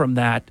retreat from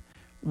that,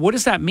 what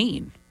does that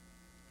mean?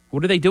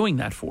 What are they doing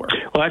that for?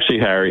 Well, actually,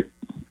 Harry,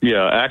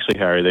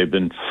 they've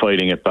been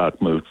fighting at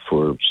Bakhmut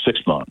for 6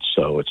 months.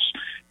 So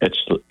it's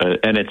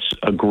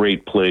a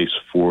great place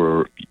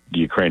for the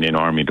Ukrainian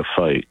army to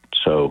fight.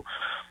 So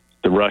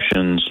the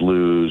Russians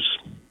lose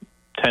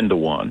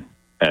 10-1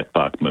 at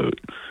Bakhmut.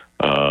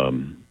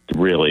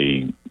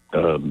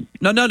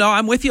 No,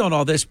 I'm with you on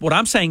all this. What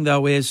I'm saying,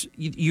 though, is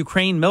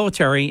Ukraine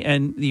military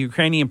and the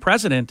Ukrainian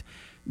president,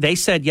 they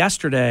said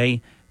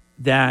yesterday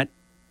that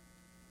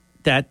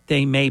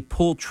they may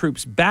pull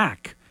troops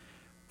back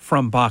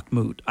from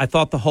Bakhmut. I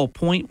thought the whole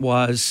point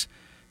was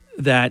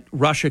that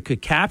Russia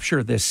could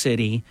capture this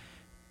city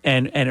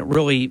and it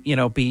really,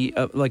 be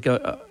like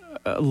a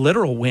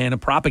literal win, a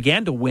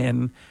propaganda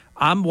win.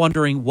 I'm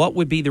wondering what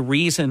would be the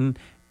reason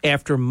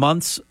after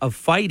months of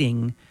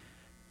fighting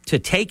to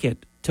take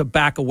it, to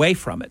back away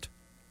from it.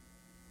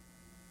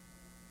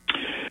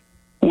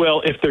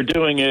 Well, if they're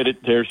doing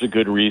it, there's a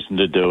good reason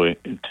to do it.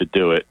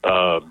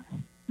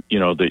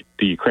 The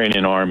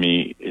Ukrainian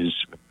army is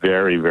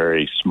very,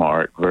 very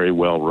smart, very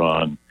well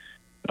run.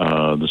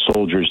 The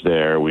soldiers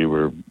there, we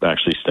were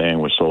actually staying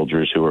with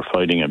soldiers who were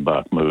fighting in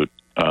Bakhmut.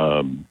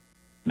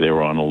 They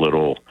were on a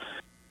little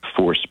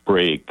forced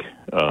break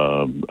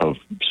of,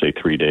 say,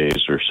 3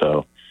 days or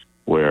so,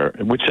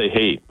 which they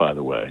hate, by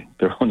the way.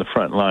 They're on the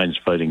front lines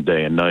fighting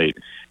day and night,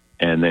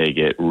 and they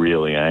get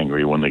really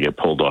angry when they get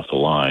pulled off the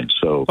line.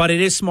 But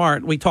it is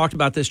smart. We talked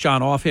about this,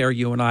 John, off air,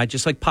 you and I,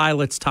 just like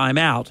pilots time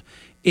out.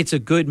 It's a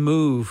good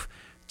move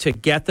to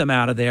get them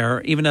out of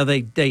there, even though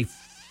they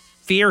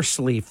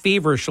feverishly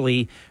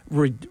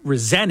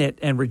resent it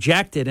and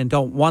reject it and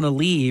don't want to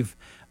leave.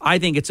 I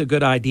think it's a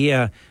good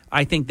idea.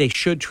 I think they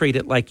should treat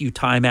it like you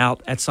time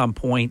out at some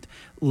point,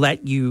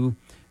 let you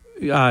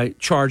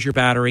charge your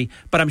battery.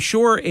 But I'm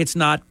sure it's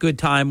not good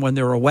time when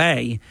they're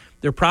away.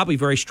 They're probably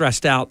very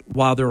stressed out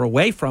while they're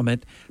away from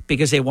it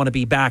because they want to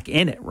be back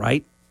in it,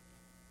 right?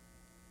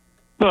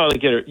 Well, they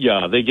get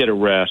a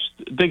rest.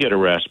 They get a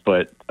rest,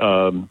 but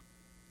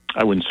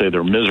I wouldn't say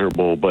they're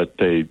miserable, but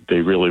they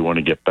really want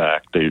to get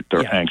back.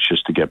 They're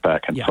anxious to get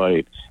back and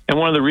fight. And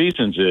one of the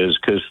reasons is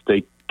because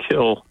they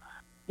kill,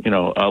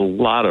 a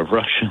lot of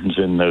Russians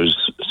in those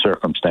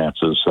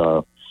circumstances.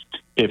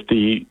 If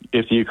the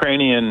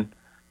Ukrainian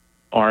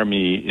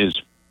army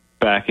is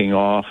backing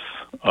off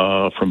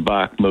from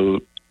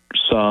Bakhmut,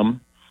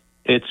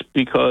 it's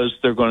because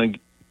they're going to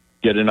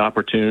get an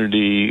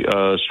opportunity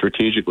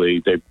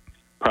strategically. They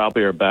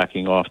probably are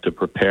backing off to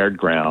prepared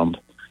ground,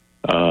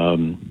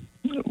 and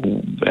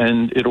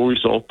it'll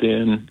result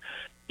in,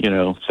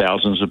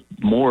 thousands of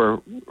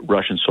more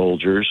Russian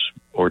soldiers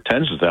or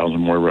tens of thousands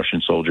more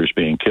Russian soldiers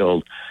being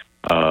killed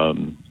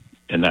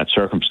in that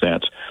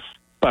circumstance.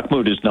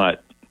 Bakhmut is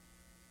not,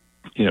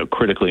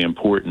 critically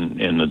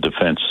important in the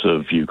defense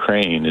of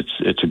Ukraine.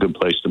 It's a good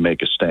place to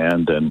make a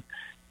stand, and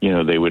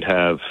they would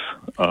have.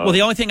 Well,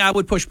 the only thing I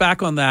would push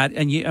back on that,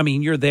 and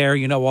you're there,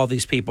 all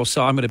these people,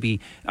 so I'm going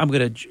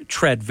to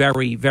tread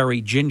very,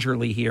 very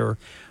gingerly here,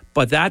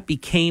 but that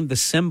became the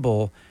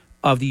symbol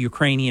of the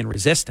Ukrainian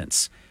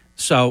resistance.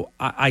 So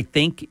I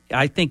think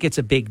it's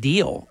a big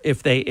deal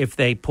if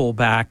they pull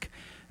back.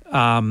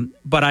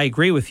 But I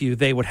agree with you;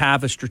 they would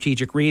have a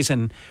strategic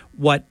reason.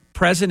 What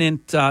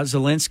President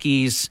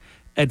Zelensky's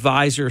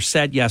advisor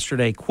said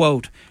yesterday,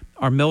 quote,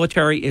 "Our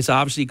military is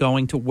obviously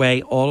going to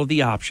weigh all of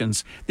the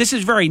options." This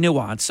is very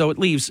nuanced, so it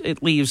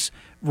leaves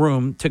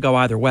room to go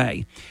either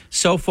way.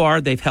 So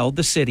far, they've held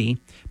the city,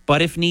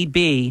 but if need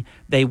be,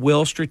 they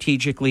will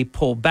strategically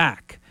pull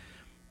back.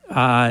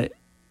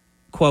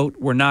 Quote,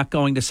 "We're not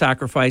going to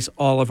sacrifice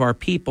all of our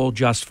people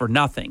just for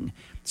nothing."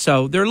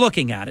 So they're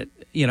looking at it,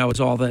 is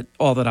all that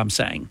I'm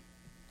saying.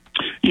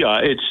 Yeah,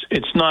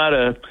 it's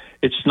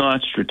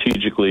not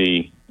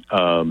strategically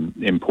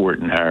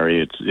important,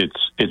 Harry.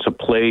 It's a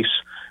place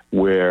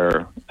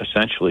where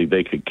essentially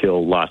they could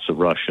kill lots of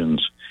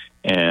Russians,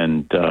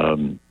 and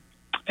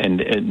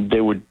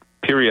they would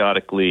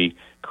periodically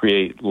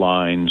create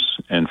lines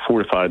and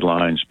fortified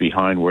lines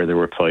behind where they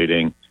were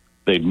fighting.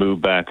 They'd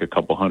move back a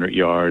couple hundred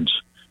yards.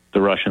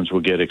 The Russians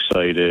would get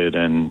excited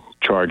and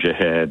charge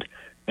ahead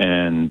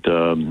and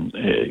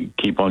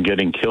keep on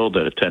getting killed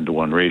at a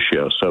 10-to-1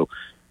 ratio. So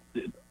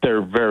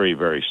they're very,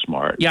 very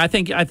smart. Yeah, I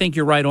think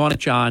you're right on it,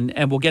 John.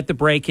 And we'll get the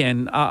break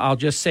in. I'll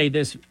just say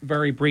this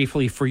very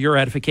briefly for your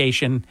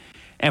edification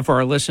and for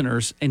our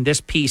listeners. In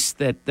this piece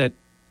that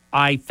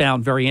I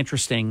found very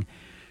interesting,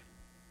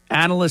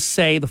 analysts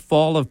say the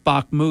fall of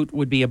Bakhmut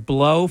would be a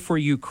blow for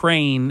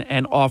Ukraine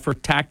and offer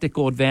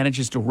tactical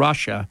advantages to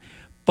Russia,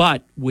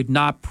 but would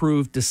not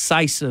prove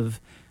decisive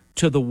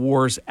to the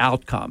war's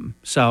outcome.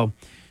 So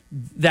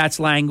that's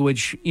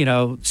language,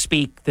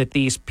 speak that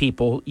these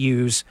people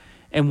use.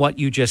 And what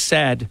you just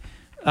said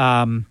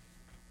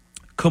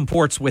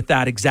comports with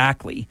that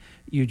exactly.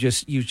 You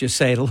just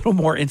say it a little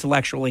more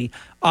intellectually,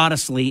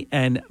 honestly,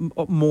 and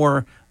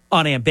more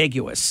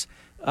unambiguous.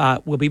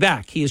 We'll be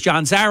back. He is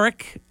John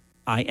Zarek.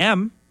 I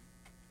am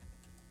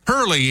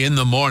Hurley in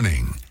the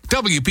morning.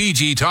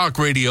 WPG Talk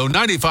Radio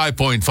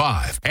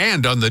 95.5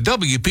 and on the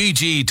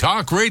WPG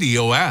Talk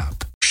Radio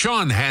app.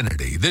 Sean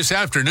Hannity this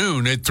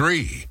afternoon at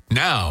 3.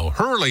 Now,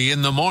 Hurley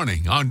in the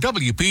morning on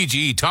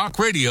WPG Talk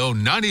Radio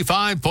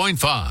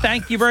 95.5.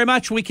 Thank you very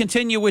much. We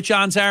continue with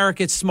John Zarek.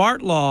 It's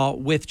Smart Law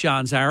with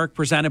John Zarek,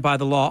 presented by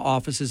the law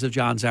offices of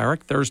John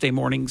Zarek, Thursday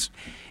mornings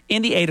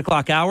in the 8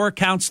 o'clock hour.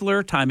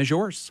 Counselor, time is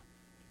yours.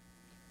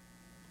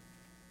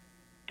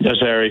 Yes,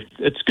 Harry.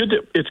 It's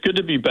good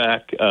to be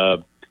back.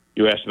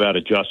 You asked about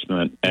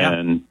adjustment,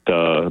 and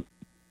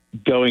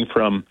going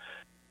from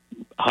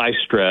high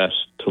stress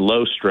to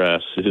low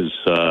stress is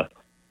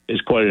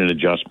quite an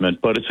adjustment,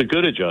 but it's a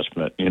good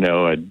adjustment.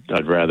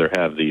 I'd rather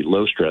have the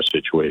low stress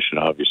situation,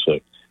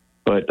 obviously.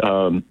 But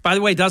by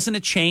the way, doesn't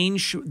it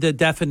change the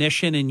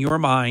definition in your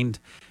mind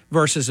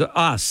versus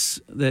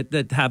us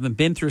that haven't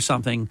been through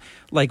something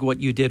like what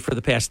you did for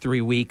the past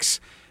 3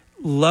 weeks?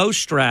 Low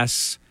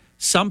stress.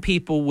 Some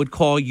people would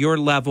call your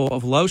level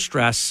of low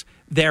stress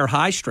their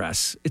high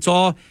stress. It's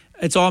all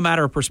a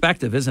matter of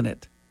perspective, isn't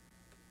it?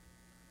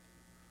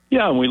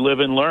 Yeah, and we live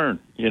and learn.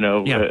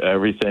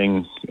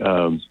 Everything,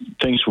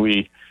 things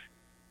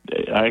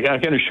I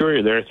can assure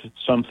you there are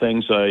some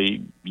things I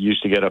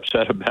used to get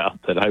upset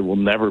about that I will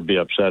never be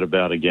upset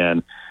about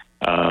again.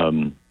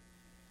 I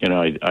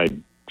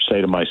say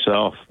to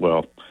myself,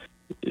 well,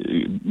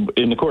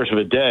 in the course of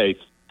a day,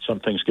 some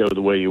things go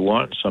the way you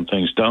want, some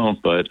things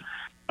don't, but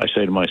I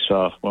say to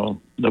myself,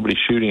 well, nobody's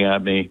shooting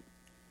at me.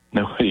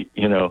 Nobody,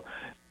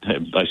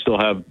 I still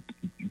have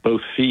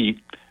both feet.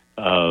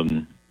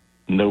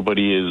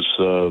 Nobody is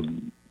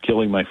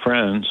killing my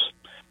friends.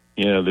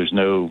 There's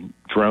no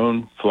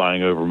drone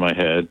flying over my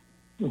head.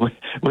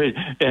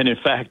 And in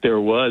fact, there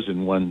was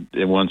in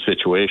one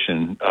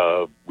situation.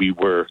 We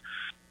were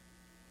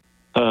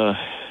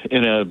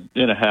in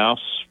a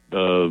house,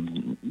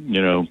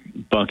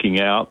 bunking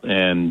out,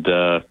 and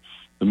the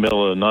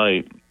middle of the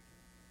night,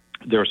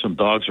 there were some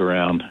dogs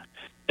around.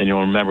 And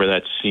you'll remember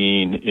that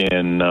scene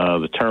in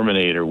the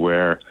Terminator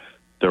where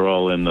they're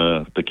all in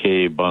the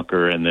cave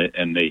bunker and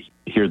they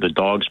hear the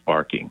dogs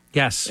barking.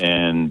 Yes.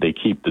 And they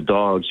keep the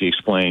dogs. He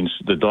explains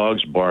the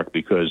dogs bark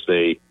because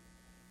they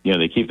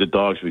keep the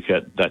dogs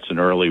because that's an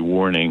early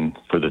warning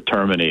for the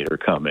Terminator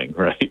coming,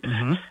 right?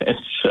 Mm-hmm. And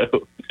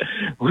so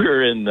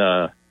we're in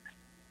a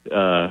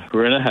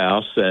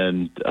house,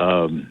 and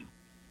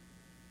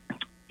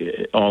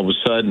all of a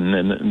sudden,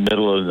 in the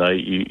middle of the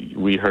night,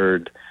 we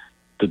heard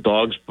the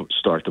dogs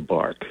start to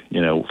bark.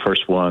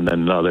 First one,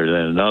 then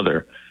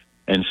another.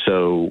 And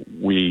so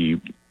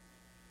we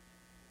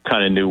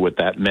kind of knew what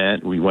that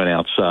meant. We went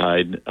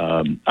outside.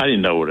 I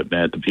didn't know what it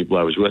meant. The people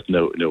I was with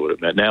knew what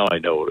it meant. Now I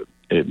know what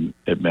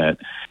it meant.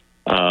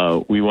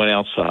 We went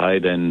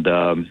outside, and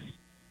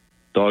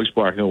dogs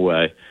barking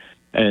away.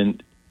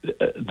 And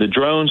the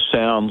drones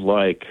sound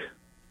like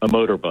a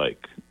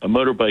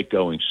motorbike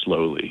going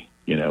slowly,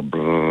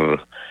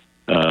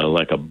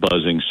 like a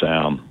buzzing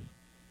sound.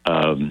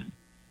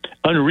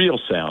 Unreal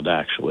sound,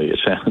 actually. It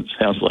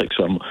sounds like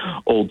some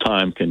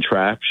old-time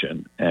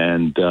contraption.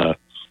 And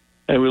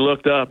we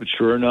looked up, and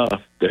sure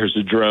enough, there's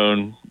a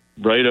drone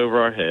right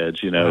over our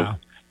heads, wow.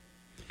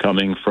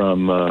 Coming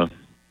from...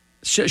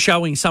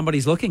 showing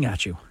somebody's looking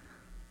at you.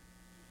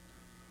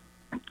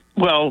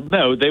 Well,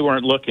 no, they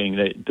weren't looking.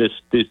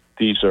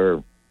 These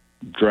are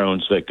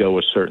drones that go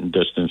a certain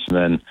distance and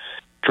then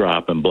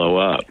drop and blow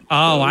up.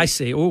 Oh, So I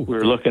see. Ooh. we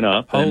were looking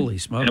up. Holy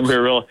smokes. And we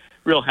were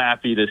real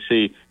happy to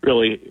see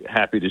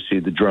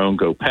the drone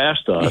go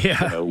past us.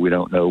 Yeah. You know, we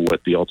don't know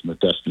what the ultimate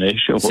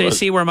destination was.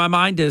 See where my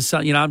mind is.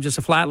 I'm just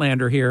a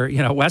flatlander here.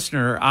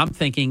 Westerner. I'm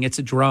thinking it's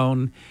a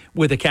drone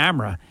with a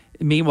camera.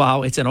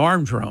 Meanwhile, it's an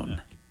armed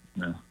drone.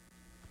 No.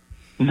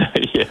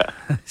 Yeah.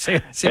 see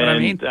what I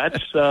mean?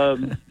 That's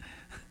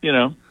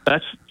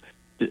that's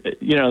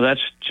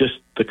just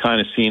the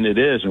kind of scene it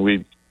is, and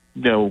we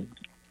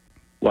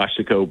watched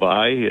it go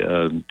by.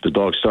 The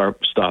dog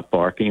stopped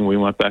barking. We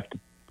went back to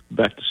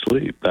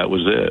sleep. That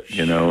was it.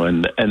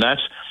 And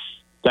that's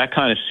that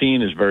kind of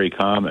scene is very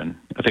common.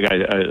 I think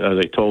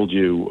I told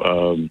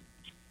you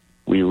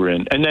we were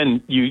in, and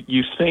then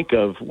you think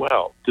of,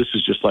 well, this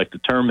is just like the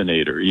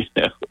Terminator.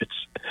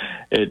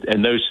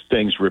 And those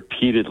things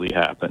repeatedly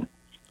happen.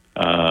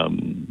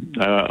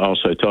 I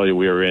also tell you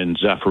we were in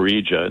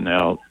Zaporizhzhia.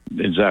 Now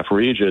in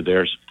Zaporizhzhia,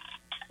 there's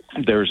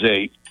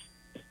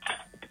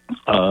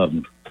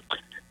a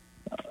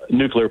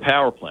nuclear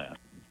power plant,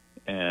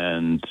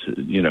 and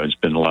it's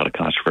been a lot of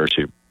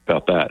controversy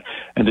about that.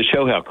 And to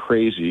show how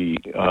crazy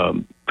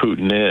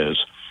Putin is,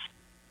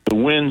 the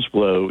winds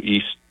blow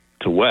east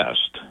to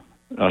west.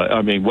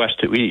 West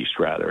to east,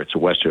 rather. It's a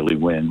westerly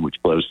wind which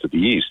blows to the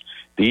east.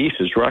 The east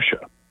is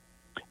Russia.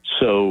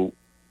 So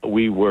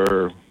we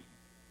were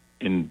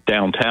in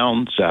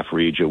downtown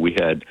Zaporizhzhia. We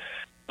had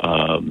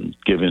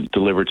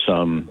delivered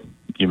some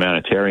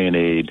humanitarian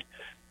aid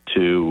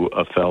to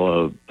a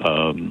fellow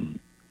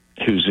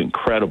who's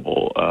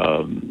incredible.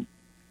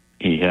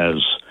 He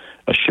has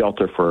a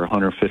shelter for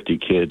 150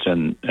 kids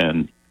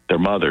and their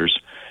mothers,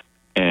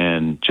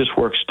 and just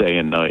works day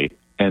and night.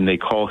 And they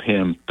call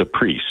him the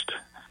priest.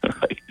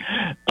 Right?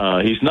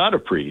 He's not a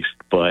priest,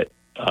 but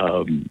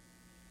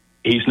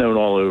he's known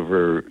all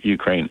over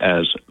Ukraine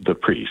as the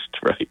priest,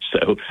 right?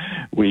 So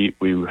we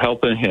were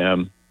helping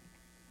him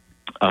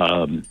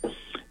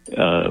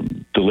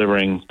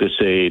delivering this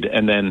aid.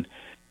 And then,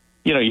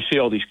 you see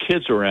all these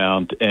kids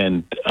around,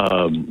 and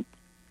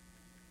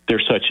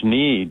there's such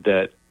need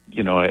that,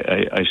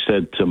 I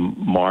said to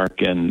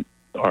Mark and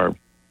our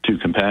two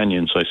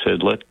companions, I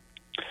said,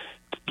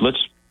 let's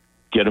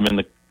get him in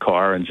the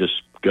car and just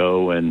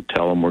go and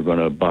tell him we're going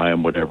to buy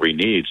him whatever he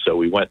needs. So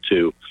we went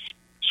to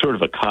sort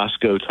of a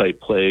Costco type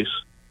place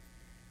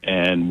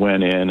and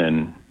went in,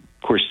 and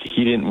of course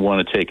he didn't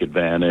want to take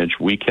advantage.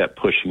 We kept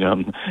pushing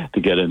him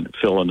to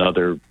fill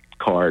another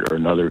cart or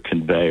another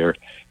conveyor,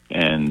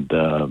 and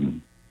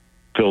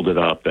filled it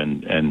up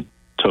and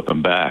took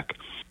him back.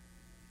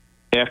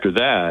 After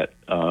that,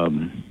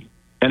 and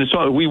it's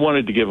all, we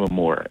wanted to give him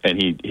more,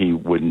 and he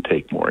wouldn't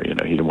take more. He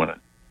didn't want to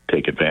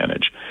take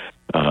advantage.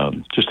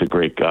 Just a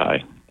great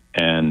guy.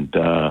 And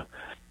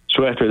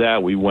so after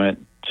that, we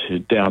went to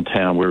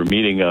downtown. We were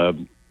meeting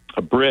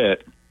a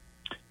Brit,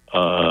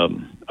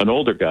 an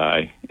older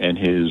guy, and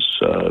his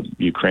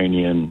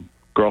Ukrainian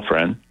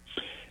girlfriend.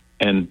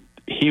 And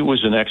he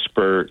was an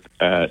expert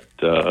at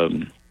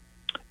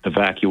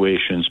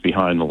evacuations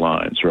behind the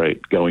lines, right?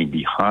 Going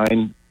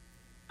behind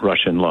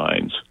Russian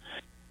lines.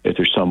 If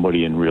there's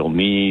somebody in real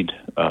need,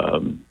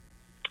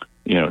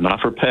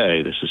 not for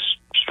pay, this is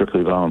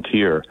strictly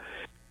volunteer,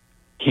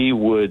 he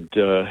would,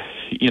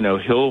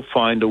 he'll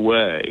find a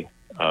way,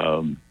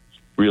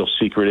 real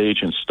secret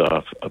agent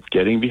stuff of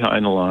getting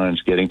behind the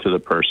lines, getting to the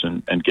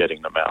person, and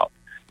getting them out.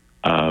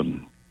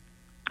 And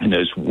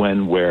knows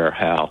when, where,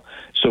 how.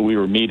 So we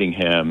were meeting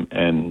him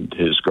and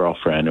his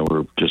girlfriend, and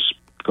we're just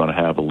going to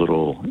have a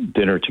little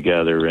dinner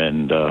together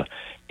and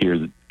hear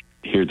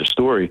the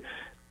story.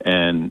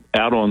 And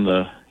out on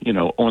the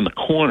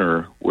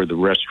corner where the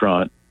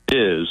restaurant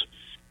is,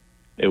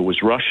 it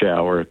was rush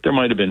hour. There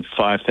might have been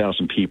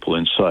 5,000 people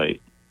in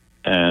sight.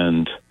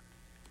 And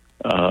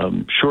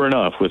sure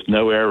enough, with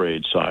no air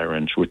raid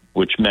sirens,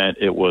 which meant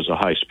it was a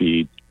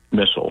high-speed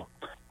missile,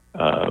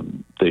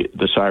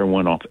 the siren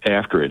went off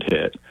after it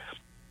hit.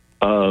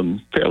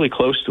 Fairly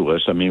close to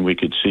us. I mean, we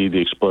could see the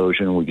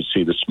explosion. We could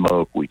see the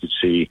smoke. We could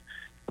see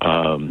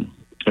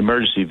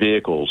emergency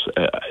vehicles.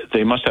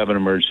 They must have an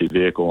emergency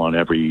vehicle on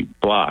every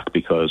block,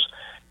 because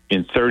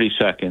in 30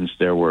 seconds,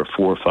 there were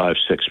 4, 5,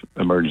 6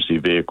 emergency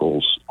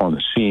vehicles on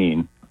the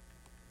scene.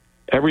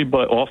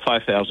 Everybody, all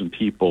 5,000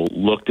 people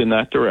looked in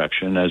that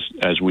direction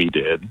as we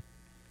did,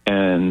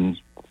 and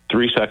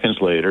 3 seconds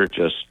later,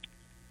 just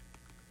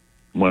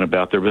went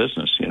about their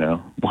business.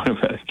 One of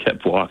them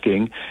kept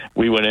walking.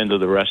 We went into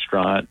the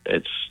restaurant.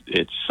 It's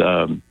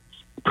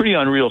pretty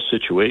unreal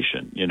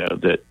situation,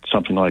 that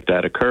something like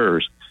that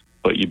occurs,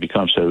 but you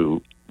become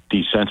so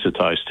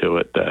desensitized to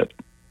it that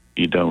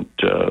you don't.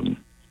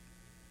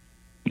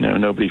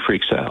 Nobody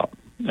freaks out.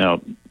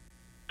 Now,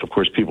 of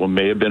course, people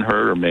may have been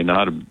hurt or may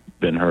not have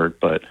been hurt,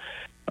 but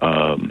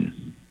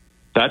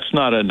that's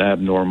not an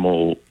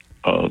abnormal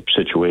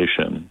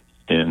situation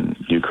in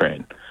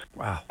Ukraine.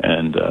 Wow.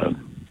 And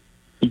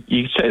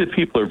you say that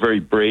people are very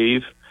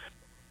brave,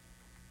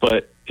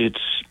 but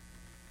it's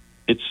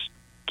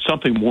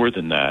something more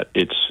than that.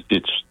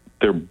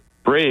 They're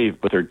brave,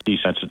 but they're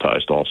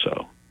desensitized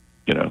also.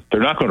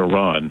 They're not going to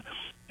run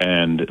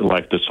and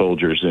like the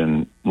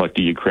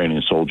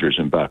Ukrainian soldiers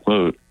in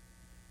Bakhmut,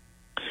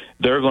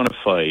 they're going to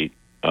fight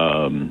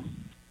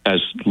as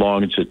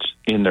long as it's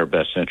in their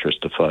best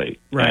interest to fight.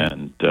 Right.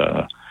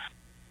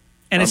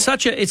 And it's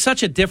such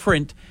a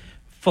different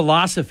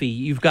philosophy.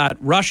 You've got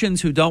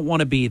Russians who don't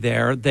want to be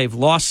there. They've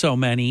lost so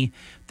many.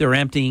 They're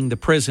emptying the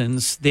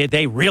prisons.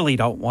 They really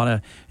don't want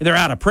to. They're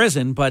out of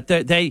prison, but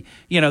they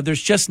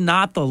there's just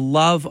not the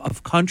love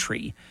of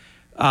country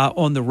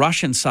on the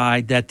Russian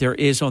side that there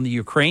is on the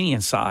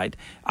Ukrainian side.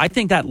 I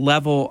think that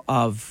level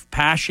of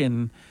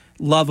passion,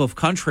 love of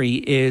country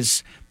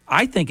is,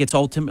 I think it's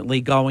ultimately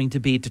going to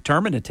be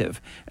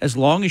determinative as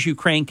long as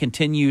Ukraine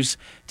continues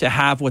to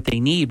have what they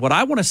need. What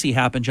I want to see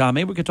happen, John,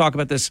 maybe we could talk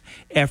about this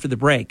after the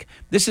break.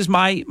 This is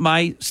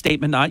my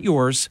statement, not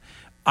yours.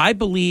 I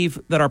believe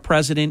that our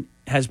president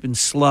has been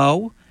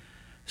slow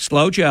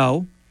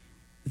Joe,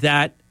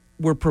 that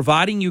we're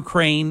providing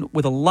Ukraine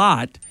with a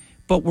lot,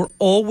 but we're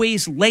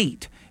always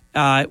late.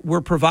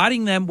 We're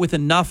providing them with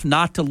enough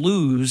not to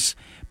lose,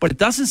 but it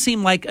doesn't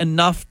seem like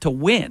enough to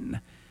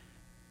win.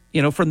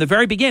 From the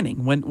very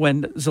beginning,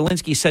 when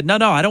Zelensky said, no,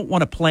 I don't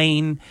want a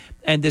plane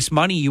and this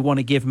money you want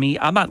to give me,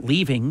 I'm not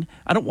leaving.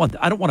 I don't want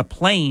a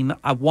plane.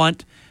 I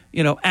want,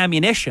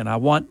 ammunition. I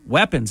want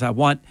weapons.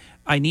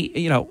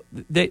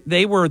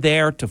 They were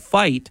there to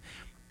fight.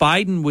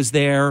 Biden was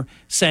there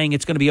saying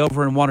it's going to be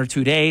over in 1 or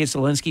 2 days.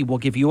 Zelensky will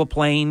give you a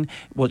plane.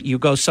 Well, you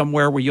go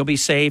somewhere where you'll be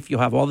safe.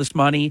 You'll have all this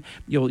money.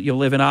 You'll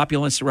live in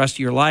opulence the rest of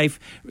your life.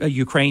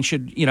 Ukraine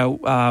should,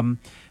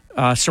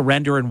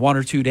 surrender in 1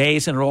 or 2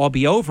 days and it'll all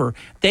be over.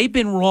 They've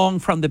been wrong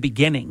from the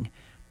beginning,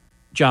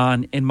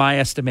 John, in my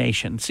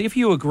estimation. See if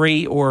you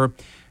agree or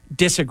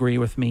disagree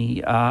with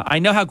me. I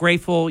know how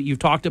grateful you've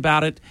talked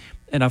about it,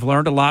 and I've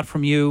learned a lot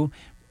from you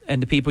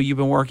and the people you've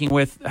been working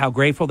with, how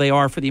grateful they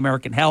are for the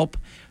American help.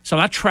 So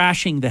I'm not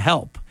trashing the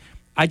help.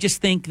 I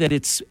just think that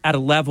it's at a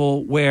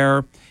level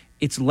where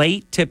it's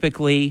late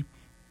typically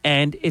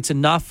and it's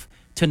enough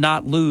to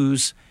not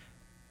lose,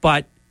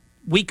 but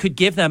we could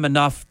give them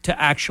enough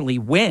to actually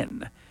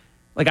win.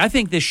 Like, I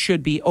think this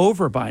should be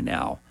over by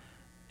now.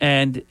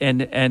 And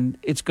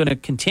it's going to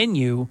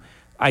continue,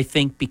 I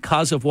think,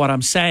 because of what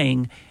I'm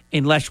saying,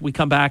 unless we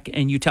come back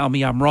and you tell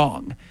me I'm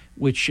wrong,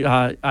 which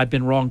I've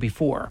been wrong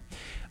before.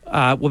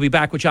 We'll be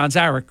back with John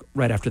Zarek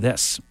right after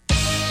this.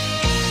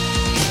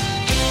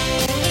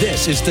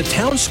 This is the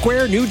Town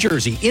Square, New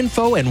Jersey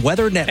Info and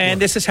Weather Network.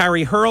 And this is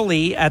Harry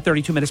Hurley at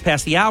 32 minutes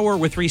past the hour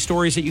with 3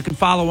 stories that you can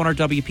follow on our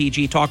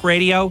WPG Talk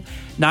Radio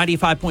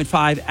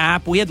 95.5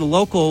 app. We had the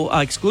local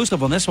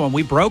exclusive on this one.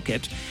 We broke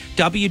it.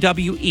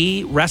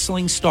 WWE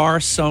wrestling star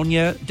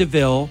Sonya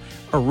Deville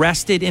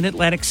arrested in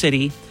Atlantic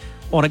City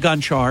on a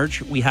gun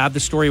charge. We have the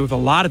story with a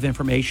lot of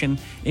information,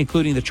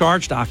 including the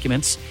charge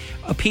documents.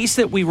 A piece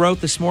that we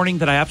wrote this morning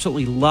that I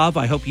absolutely love,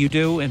 I hope you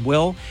do and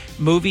will,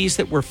 movies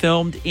that were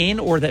filmed in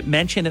or that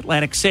mention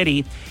Atlantic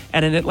City,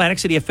 and an Atlantic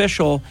City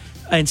official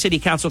and city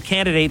council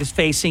candidate is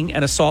facing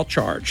an assault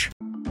charge.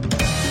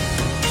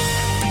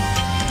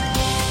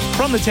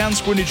 From the Town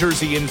Square, New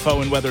Jersey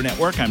Info and Weather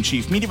Network, I'm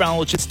Chief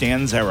Meteorologist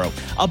Dan Zero.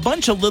 A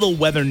bunch of little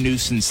weather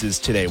nuisances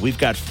today. We've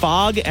got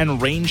fog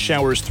and rain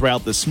showers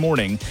throughout this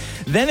morning.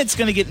 Then it's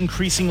going to get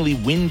increasingly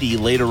windy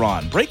later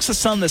on. Breaks the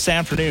sun this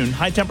afternoon.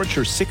 High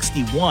temperature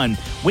 61.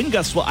 Wind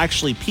gusts will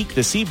actually peak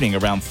this evening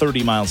around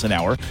 30 miles an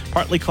hour.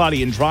 Partly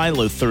cloudy and dry,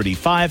 low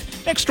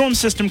 35. Next storm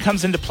system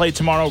comes into play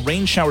tomorrow.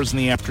 Rain showers in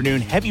the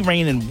afternoon. Heavy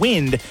rain and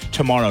wind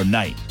tomorrow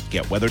night.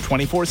 Get weather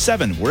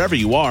 24/7 wherever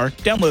you are.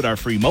 Download our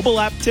free mobile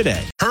app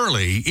today.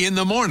 Hurley in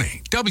the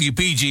morning.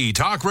 WPG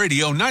Talk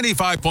Radio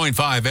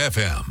 95.5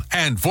 FM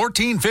and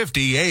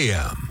 1450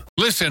 AM.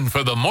 Listen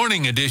for the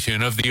morning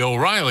edition of the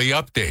O'Reilly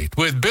Update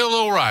with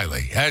Bill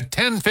O'Reilly at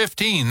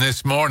 10:15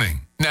 this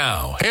morning.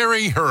 Now,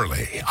 Harry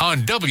Hurley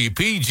on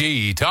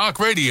WPG Talk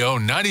Radio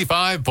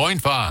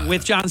 95.5.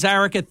 With John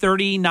Zarek at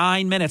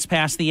 39 minutes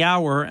past the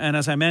hour. And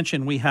as I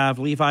mentioned, we have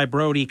Levi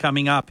Brody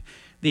coming up,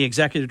 the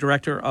executive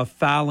director of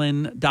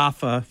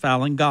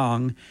Falun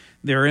Gong,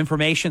 their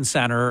information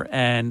center.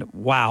 And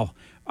wow,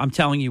 I'm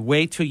telling you,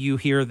 wait till you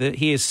hear that.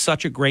 He is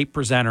such a great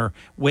presenter.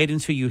 Wait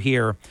until you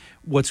hear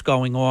what's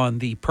going on,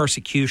 the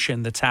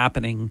persecution that's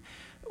happening,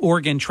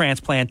 organ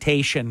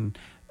transplantation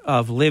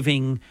of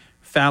living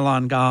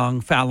Falun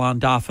Gong, Falun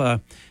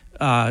Dafa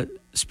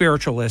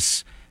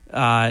spiritualists,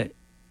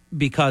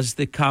 because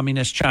the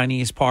Communist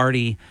Chinese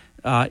Party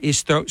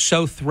is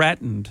so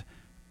threatened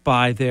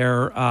by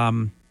their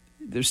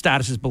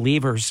status as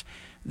believers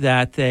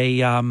that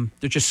they're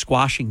just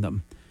squashing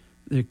them.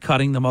 They're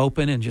cutting them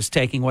open and just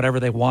taking whatever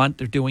they want.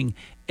 They're doing,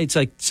 it's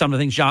like some of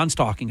the things John's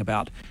talking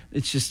about.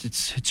 It's just,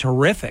 it's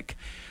horrific.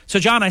 So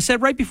John, I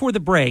said right before the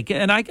break,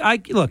 and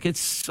I look,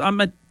 I'm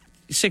at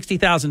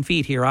 60,000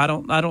 feet here. I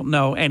don't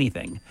know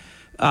anything.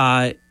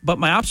 But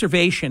my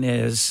observation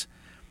is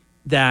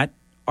that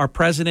our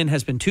president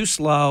has been too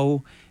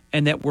slow,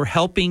 and that we're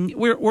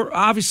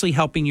obviously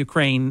helping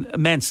Ukraine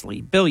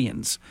immensely,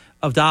 billions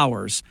of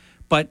dollars,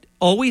 but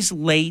always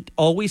late,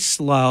 always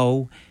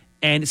slow.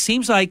 And it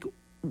seems like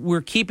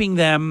we're keeping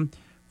them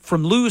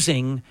from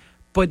losing,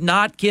 but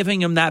not giving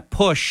them that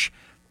push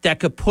that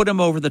could put them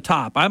over the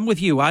top. I'm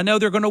with you. I know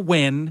they're going to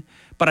win,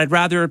 but I'd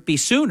rather it be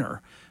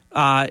sooner.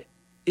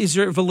 Is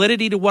there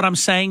validity to what I'm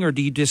saying, or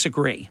do you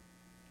disagree?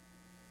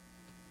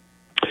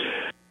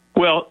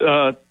 Well,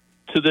 to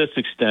this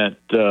extent,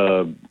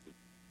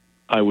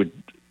 I would,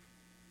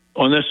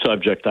 on this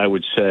subject, I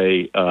would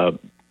say,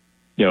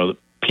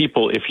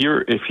 people, if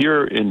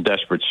you're in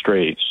desperate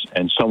straits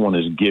and someone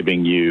is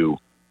giving you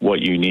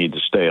what you need to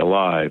stay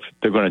alive,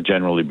 they're going to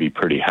generally be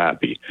pretty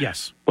happy.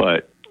 Yes.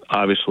 But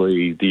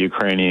obviously, the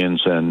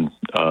Ukrainians and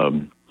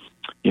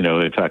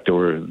in fact,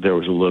 there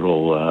was a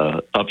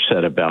little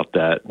upset about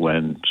that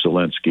when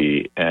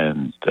Zelensky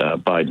and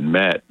Biden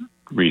met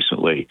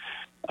recently.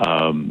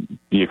 The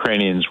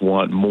Ukrainians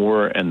want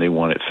more, and they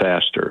want it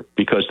faster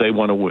because they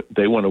want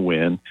to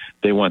win.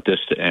 They want this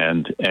to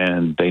end,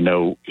 and they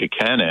know it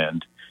can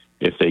end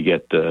if they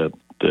get the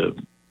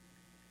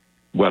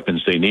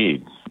weapons they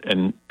need.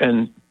 And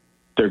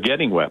they're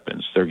getting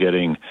weapons. They're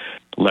getting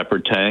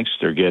Leopard tanks.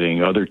 They're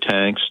getting other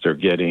tanks. They're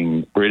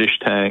getting British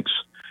tanks.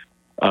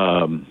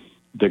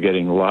 They're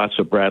getting lots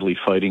of Bradley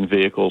fighting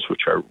vehicles,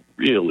 which are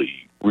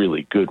really,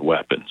 really good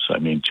weapons. I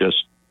mean,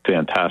 just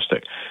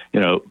fantastic.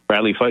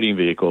 Bradley fighting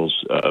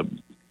vehicles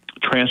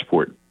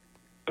transport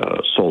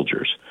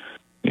soldiers,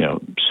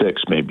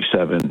 6, maybe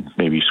 7,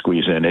 maybe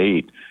squeeze in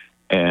 8.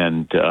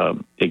 And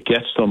it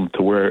gets them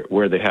to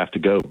where they have to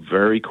go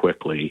very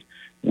quickly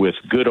with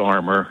good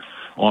armor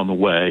on the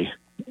way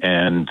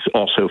and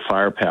also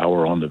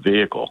firepower on the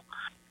vehicle.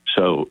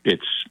 So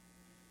it's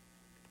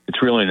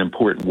really an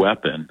important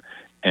weapon,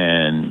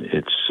 and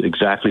it's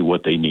exactly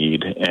what they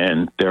need.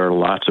 And there are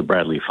lots of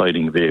Bradley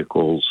fighting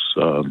vehicles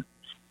on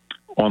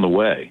the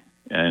way.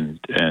 And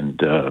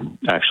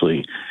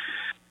actually,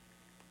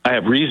 I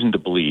have reason to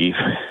believe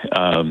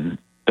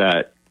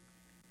that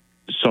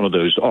some of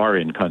those are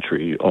in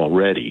country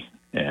already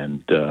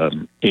and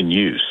in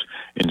use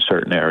in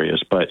certain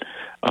areas. But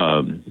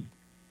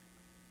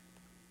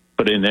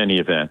in any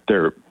event,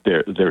 there's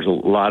a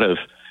lot of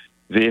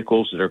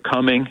vehicles that are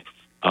coming,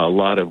 a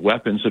lot of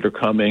weapons that are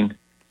coming,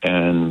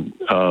 and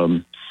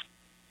one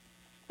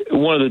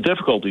of the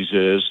difficulties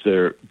is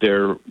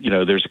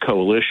there's a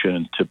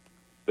coalition to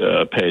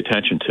pay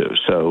attention to.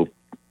 So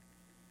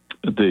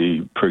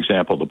for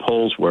example, the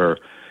Poles were,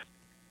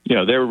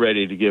 they were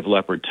ready to give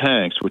Leopard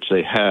tanks, which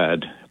they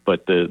had,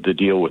 but the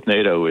deal with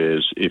NATO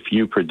is if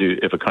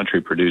a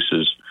country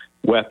produces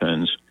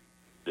weapons,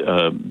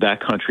 that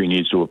country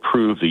needs to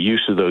approve the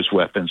use of those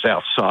weapons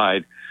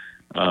outside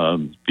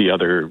the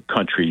other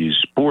country's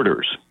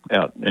borders.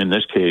 In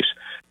this case,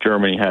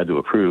 Germany had to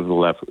approve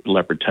the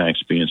Leopard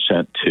tanks being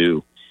sent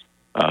to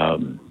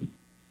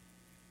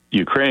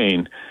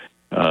Ukraine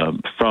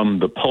from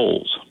the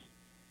Poles.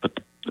 But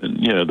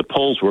the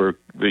Poles were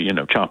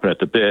chomping at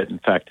the bit. In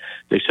fact,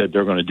 they said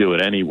they're going to do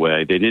it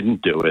anyway. They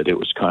didn't do it. It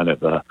was kind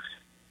of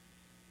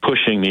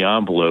pushing the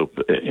envelope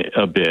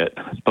a bit.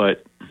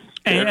 But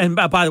and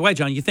by the way,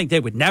 John, you think they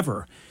would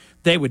never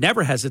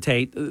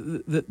hesitate,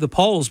 the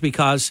Poles,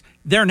 because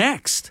they're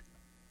next.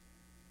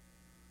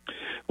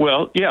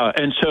 Well, yeah,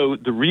 and so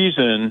the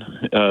reason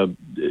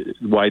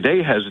why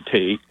they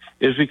hesitate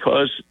is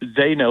because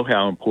they know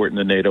how important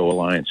the NATO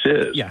alliance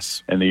is,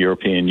 yes, and the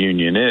European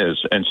Union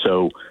is, and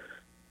so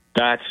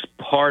that's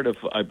part of,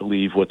 I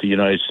believe, what the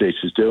United States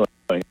is doing.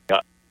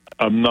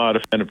 I'm not a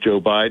fan of Joe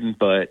Biden,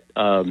 but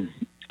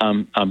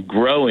I'm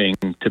growing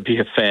to be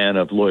a fan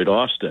of Lloyd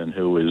Austin,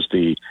 who is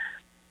the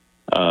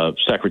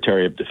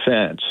Secretary of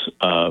Defense.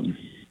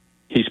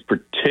 He's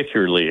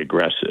particularly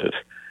aggressive.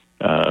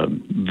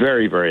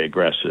 Very, very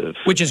aggressive.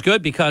 Which is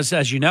good because,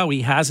 as you know,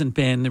 he hasn't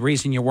been. The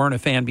reason you weren't a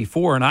fan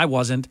before, and I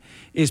wasn't,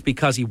 is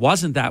because he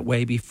wasn't that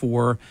way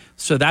before.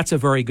 So that's a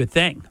very good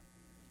thing.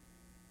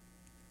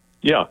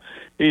 Yeah.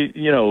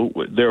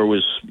 There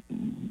was,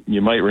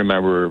 you might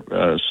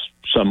remember,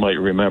 some might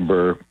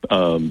remember,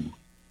 some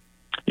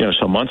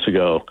months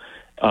ago,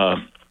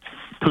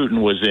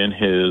 Putin was in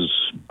his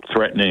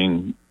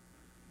threatening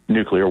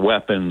nuclear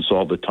weapons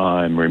all the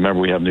time. Remember,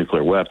 we have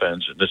nuclear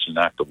weapons, and this is an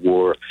act of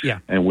war,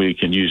 and we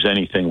can use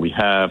anything we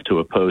have to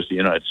oppose the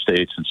United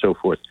States and so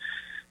forth.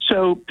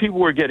 So people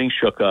were getting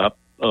shook up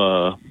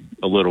a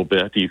little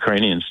bit. The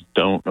Ukrainians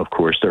don't, of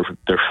course.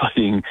 They're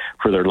fighting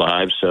for their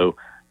lives, so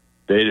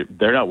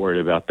they're not worried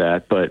about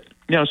that. But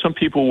some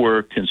people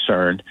were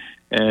concerned,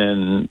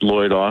 and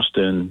Lloyd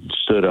Austin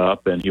stood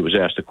up, and he was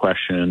asked a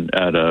question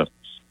at a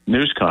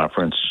news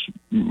conference,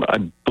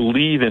 I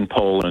believe in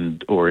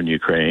Poland or in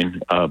Ukraine,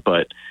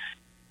 but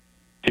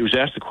he was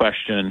asked the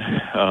question,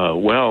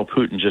 well,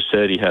 Putin just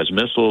said he has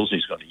missiles,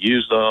 he's going to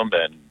use them,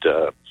 and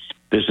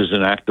this is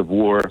an act of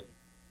war.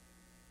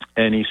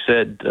 And he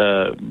said,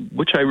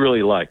 which I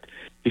really liked,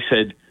 he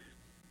said,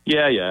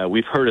 yeah,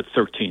 we've heard it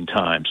 13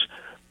 times.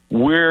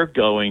 We're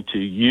going to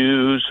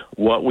use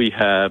what we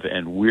have,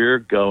 and we're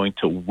going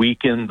to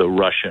weaken the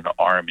Russian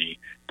army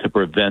to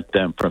prevent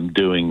them from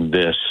doing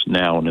this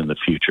now and in the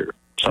future,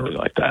 something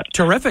like that.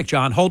 Terrific,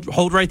 John.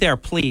 Hold right there,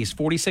 please.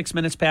 46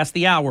 minutes past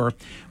the hour.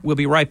 We'll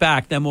be right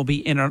back. Then we'll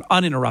be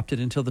uninterrupted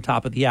until the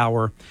top of the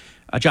hour.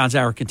 John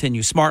Zarek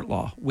continues. Smart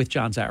Law with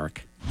John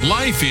Zarek.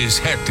 Life is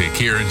hectic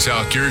here in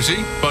South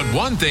Jersey, but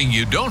one thing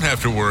you don't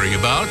have to worry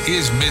about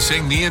is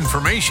missing the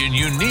information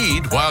you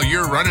need while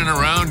you're running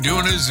around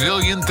doing a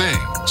zillion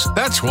things.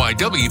 That's why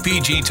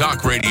WPG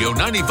Talk Radio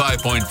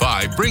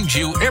 95.5 brings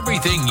you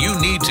everything you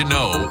need to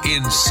know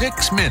in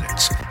 6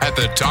 minutes at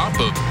the top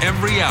of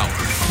every hour.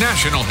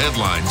 National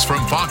headlines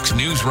from Fox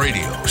News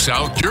Radio,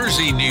 South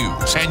Jersey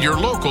News, and your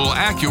local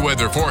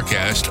AccuWeather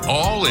forecast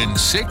all in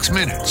 6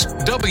 minutes.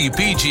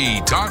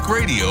 WPG Talk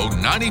Radio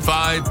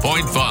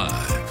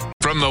 95.5.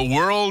 From the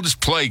world's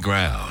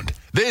playground,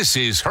 this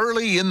is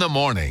Hurley in the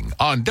Morning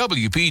on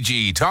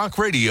WPG Talk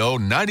Radio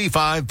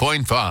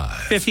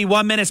 95.5.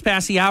 51 minutes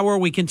past the hour.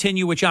 We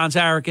continue with John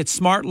Zarek. It's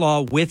Smart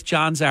Law with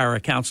John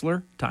Zarek.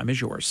 Counselor, time is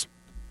yours.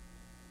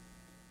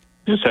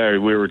 Yes, Harry,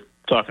 we were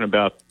talking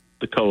about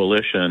the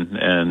coalition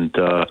and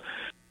the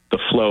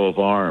flow of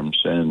arms.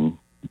 And,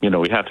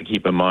 we have to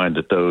keep in mind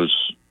that those,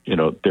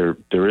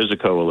 there is a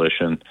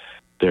coalition,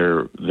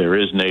 there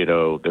is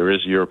NATO, there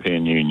is the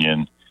European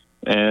Union.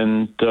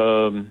 And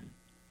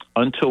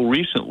until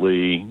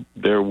recently,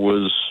 there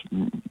was,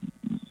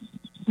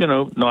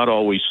 not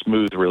always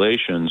smooth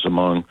relations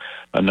among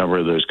a number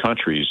of those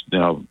countries.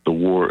 Now, the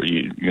war,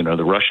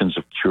 the Russians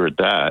have cured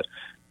that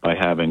by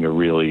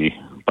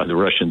by the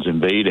Russians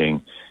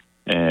invading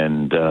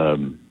and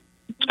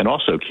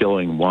also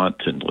killing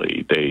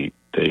wantonly. They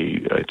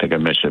I think I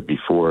mentioned it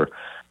before.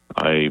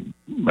 I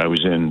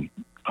was in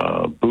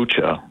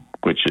Bucha,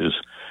 which is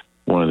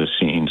one of the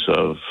scenes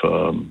of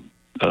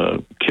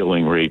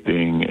killing,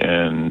 raping,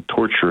 and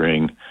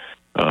torturing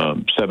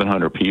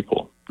 700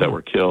 people that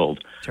were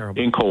killed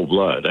in cold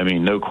blood. I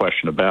mean, no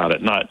question about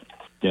it.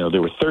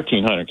 There were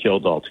 1,300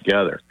 killed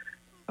altogether.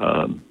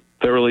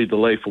 Thoroughly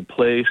delightful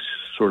place,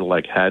 sort of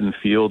like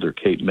Haddonfield or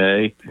Cape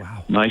May.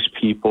 Wow. Nice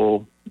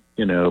people,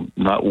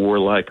 not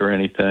warlike or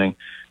anything.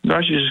 The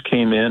Russians just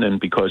came in, and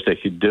because they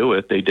could do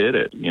it, they did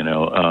it,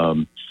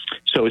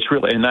 So it's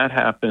really, and that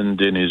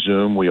happened in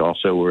Izum. We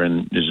also were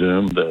in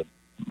Izum, the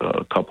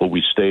couple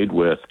we stayed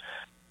with.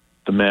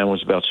 The man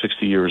was about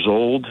 60 years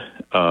old.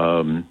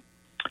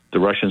 The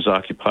Russians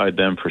occupied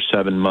them for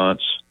 7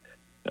 months.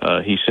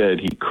 He said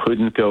he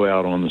couldn't go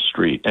out on the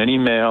street. Any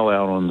male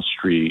out on the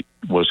street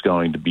was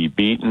going to be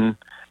beaten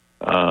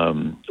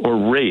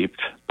or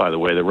raped. By the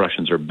way, the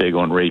Russians are big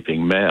on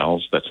raping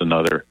males. That's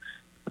another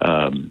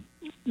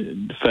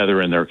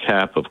feather in their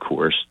cap, of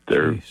course.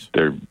 They're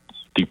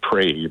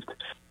depraved,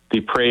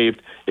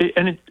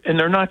 and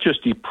they're not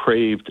just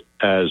depraved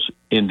as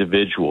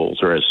individuals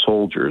or as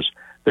soldiers.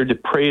 They're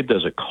depraved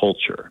as a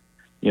culture,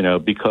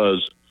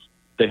 because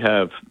they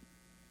have,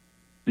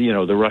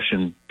 the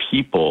Russian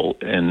people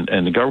and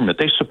the government,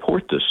 they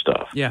support this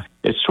stuff. Yeah.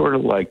 It's sort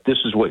of like, this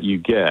is what you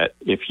get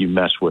if you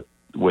mess with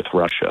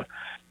Russia.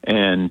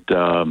 And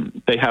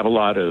they have a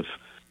lot of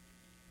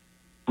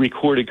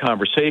recorded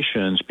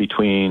conversations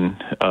between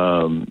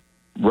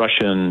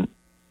Russian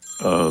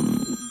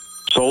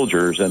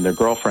soldiers and their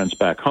girlfriends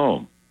back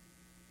home.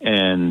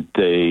 And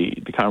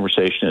the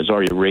conversation is,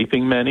 are you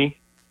raping many?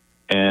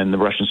 And the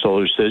Russian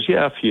soldier says,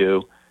 yeah, a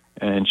few.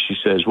 And she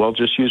says, well,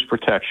 just use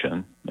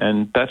protection.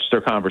 And that's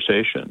their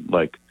conversation.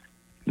 Like,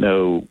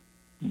 no,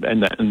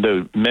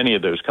 many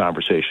of those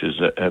conversations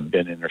have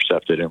been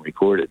intercepted and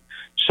recorded.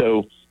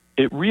 So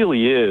it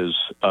really is,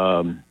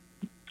 and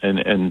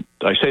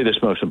I say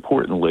this most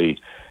importantly,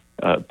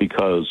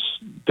 because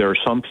there are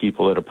some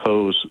people that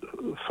oppose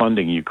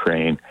funding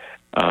Ukraine,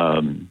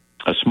 a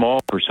small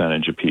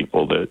percentage of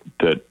people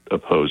that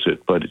oppose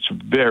it, but it's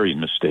very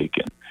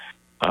mistaken.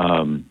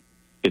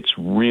 It's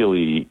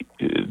really,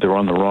 they're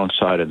on the wrong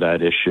side of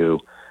that issue.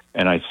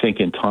 And I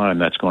think in time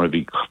that's going to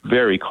be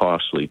very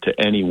costly to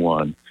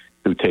anyone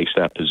who takes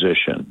that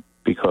position,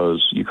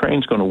 because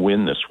Ukraine's going to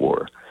win this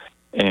war.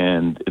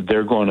 And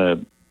they're going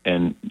to,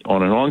 and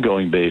on an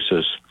ongoing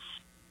basis,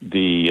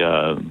 the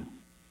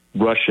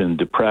Russian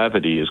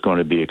depravity is going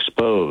to be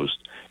exposed.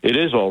 It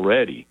is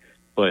already,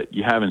 but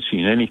you haven't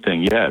seen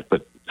anything yet.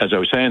 But as I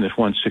was saying, this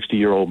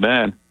 160-year-old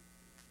man,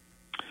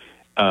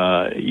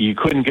 you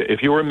couldn't get,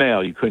 if you were a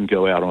male, you couldn't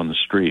go out on the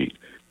street.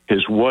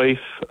 His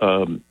wife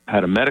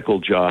had a medical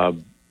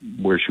job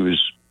where she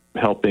was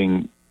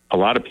helping a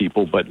lot of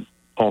people, but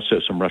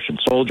also some Russian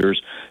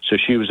soldiers. So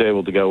she was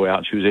able to go out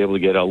and she was able to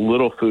get a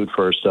little food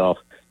for herself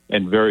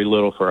and very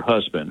little for her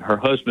husband. Her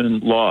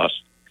husband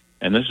lost,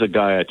 and this is a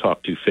guy I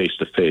talked to face,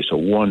 a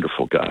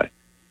wonderful guy.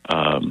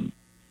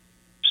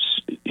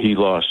 He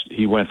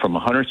went from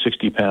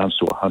 160 pounds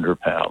to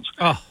 100 pounds.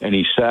 Oh. And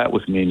he sat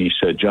with me and he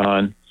said,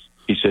 John,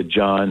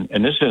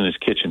 and this is in his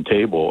kitchen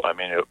table. I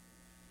mean, it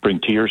bring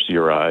tears to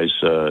your eyes,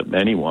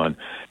 anyone.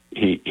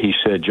 He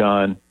said,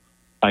 John,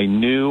 I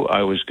knew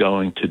I was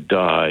going to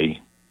die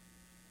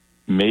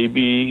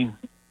maybe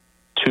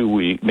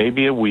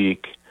maybe a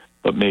week,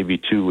 but maybe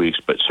 2 weeks,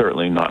 but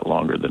certainly not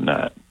longer than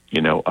that.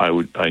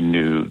 I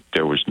knew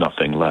there was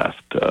nothing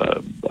left.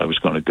 I was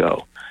going to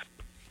go.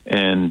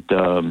 And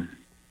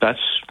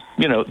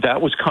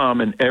that was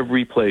common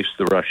every place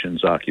the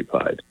Russians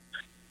occupied,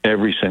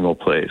 every single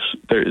place.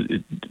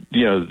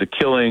 The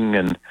killing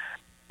and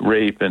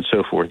rape and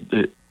so forth.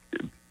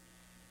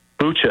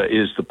 Bucha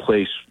is the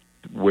place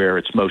where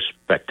it's most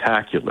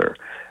spectacular,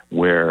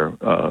 where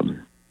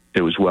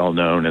it was well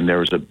known, and there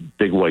was a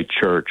big white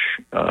church,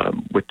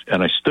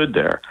 and I stood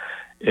there.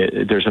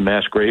 There's a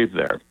mass grave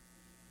there,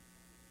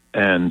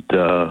 and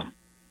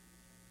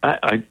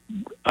I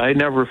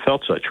never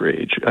felt such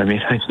rage. I've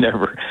been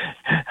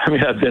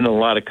in a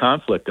lot of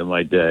conflict in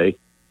my day,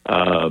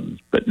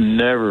 but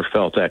never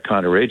felt that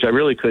kind of rage. I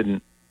really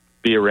couldn't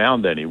be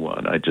around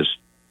anyone. I just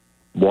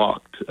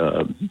walked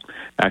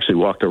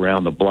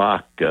around the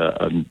block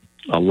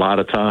a lot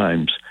of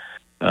times,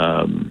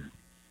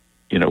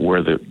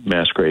 where the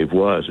mass grave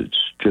was. It's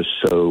just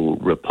so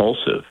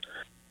repulsive.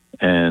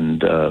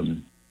 And,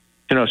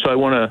 so I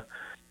want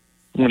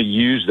to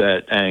use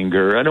that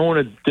anger. I don't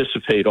want to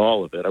dissipate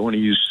all of it. I want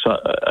to use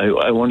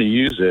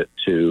it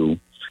to,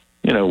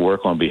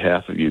 work on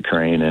behalf of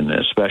Ukraine, and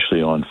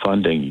especially on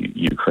funding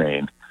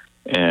Ukraine,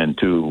 and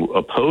to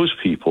oppose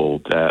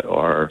people that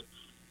are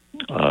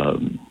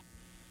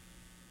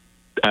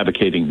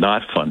advocating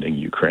not funding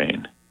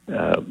Ukraine.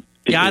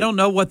 I don't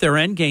know what their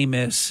end game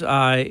is.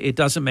 It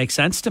doesn't make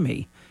sense to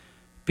me,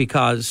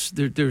 because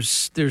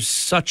there's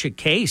such a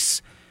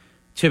case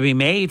to be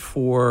made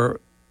for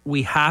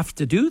we have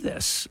to do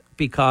this,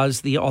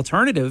 because the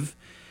alternative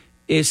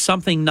is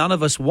something none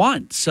of us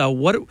want. So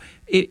what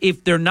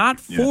if they're not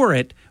for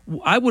it?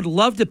 I would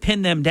love to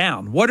pin them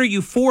down. What are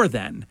you for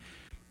then?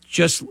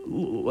 Just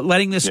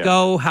letting this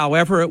go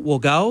however it will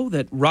go,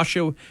 that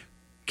Russia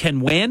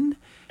can win,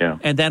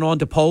 and then on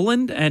to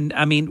Poland? And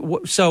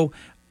so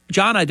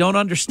John, I don't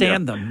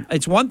understand them.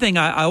 It's one thing,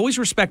 I always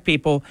respect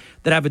people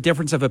that have a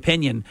difference of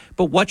opinion,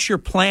 but what's your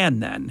plan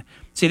then?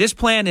 See, this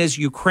plan is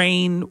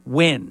Ukraine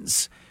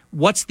wins.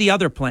 What's the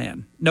other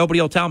plan?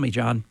 Nobody will tell me,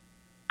 John.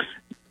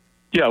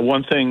 Yeah,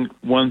 one thing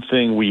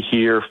we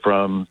hear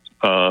from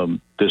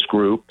this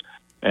group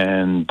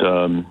and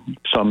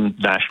some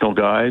national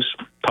guys,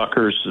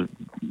 Tucker's,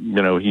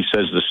 he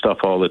says this stuff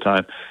all the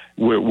time.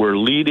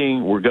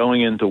 We're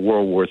going into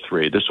World War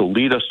III. This will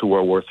lead us to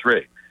World War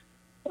III.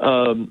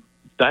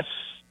 That's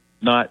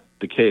not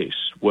the case.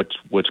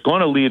 What's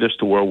going to lead us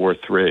to World War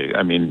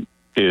III,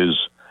 is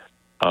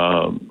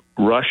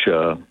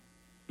Russia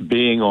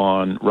being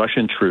on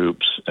Russian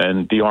troops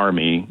and the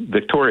army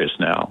victorious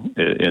now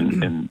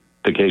in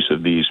the case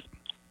of these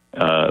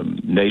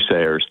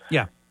naysayers.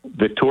 Yeah.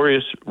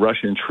 Victorious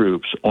Russian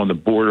troops on the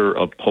border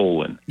of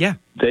Poland. Yeah.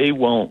 It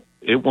won't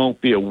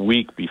be a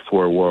week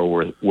before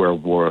World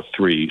War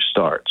III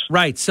starts.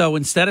 Right. So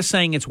instead of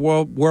saying it's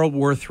World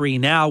War III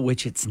now,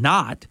 which it's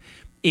not,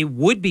 it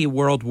would be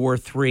World War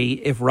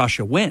III if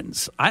Russia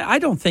wins. I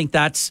don't think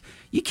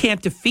you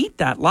can't defeat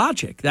that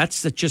logic.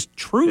 That's just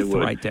truth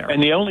right there.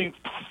 And the only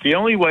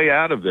way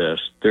out of this,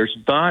 there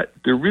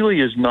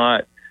really is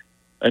not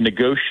a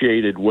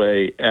negotiated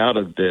way out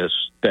of this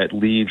that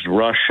leaves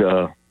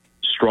Russia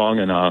strong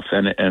enough,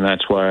 and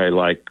that's why I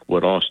like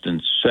what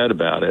Austin said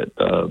about it,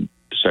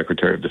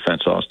 Secretary of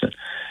Defense Austin.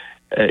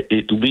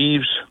 It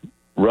leaves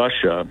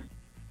Russia.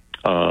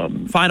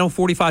 Final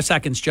 45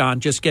 seconds, John.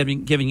 Just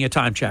giving you a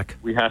time check.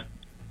 We have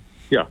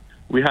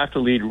to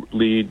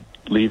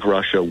leave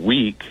Russia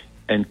weak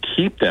and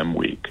keep them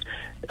weak.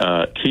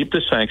 Keep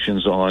the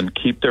sanctions on.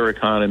 Keep their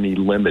economy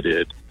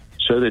limited,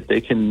 so that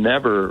they can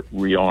never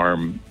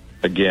rearm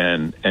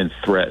again and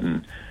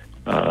threaten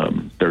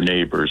their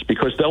neighbors,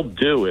 because they'll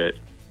do it.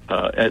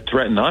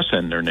 Threaten us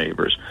and their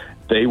neighbors.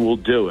 They will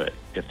do it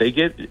if they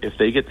get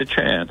the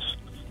chance.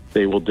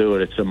 They will do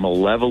it. It's a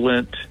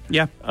malevolent,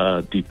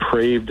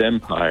 depraved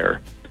empire,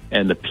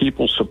 and the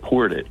people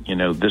support it.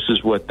 This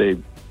is what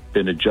they've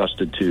been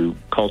adjusted to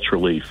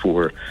culturally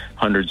for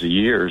hundreds of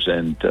years,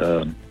 and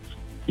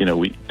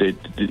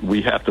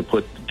we have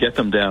to get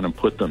them down and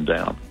put them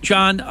down.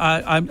 John,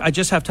 I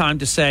just have time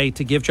to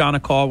give John a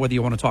call, whether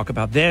you want to talk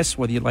about this,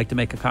 whether you'd like to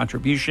make a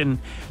contribution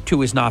to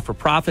his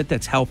not-for-profit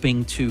that's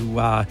helping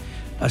to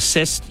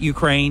assist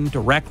Ukraine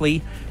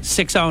directly,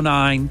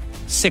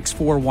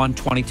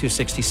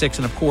 609-641-2266,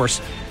 and, of course,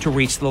 to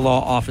reach the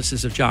law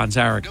offices of John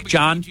Zarek.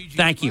 John,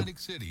 thank you.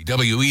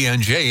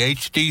 WENJ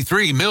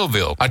HD3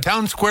 Millville, a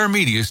Town Square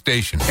media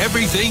station.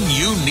 Everything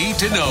you need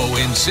to know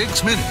in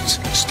 6 minutes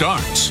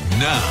starts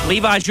now.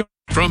 Levi,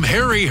 from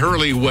Harry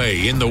Hurley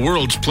Way in the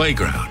world's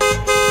playground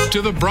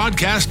to the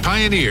broadcast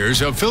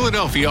pioneers of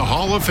Philadelphia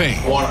Hall of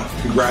Fame. I want to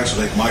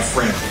congratulate my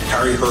friend,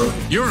 Harry Hurley.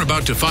 You're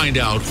about to find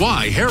out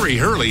why Harry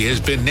Hurley has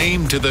been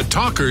named to the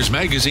Talkers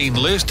Magazine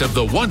list of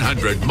the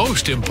 100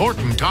 most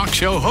important talk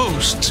show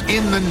hosts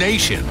in the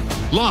nation.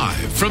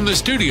 Live from the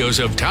studios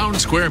of Town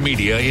Square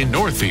Media in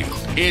Northfield,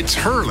 it's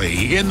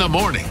Hurley in the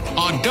Morning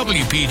on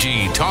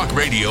WPG Talk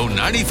Radio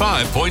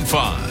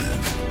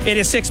 95.5. It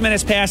is 6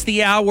 minutes past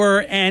the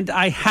hour, and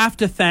I have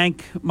to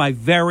thank my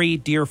very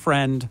dear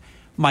friend,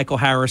 Michael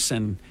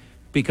Harrison,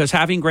 because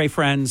having great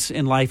friends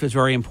in life is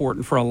very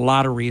important for a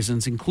lot of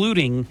reasons,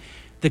 including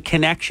the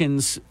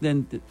connections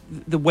and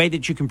the way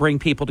that you can bring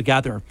people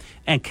together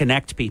and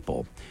connect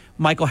people.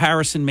 Michael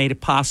Harrison made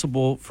it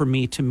possible for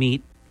me to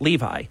meet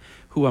Levi,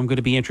 who I'm going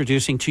to be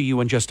introducing to you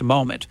in just a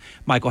moment.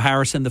 Michael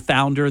Harrison, the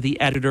founder, the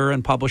editor,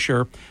 and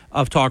publisher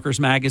of Talkers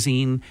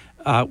Magazine,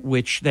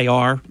 which they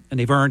are, and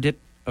they've earned it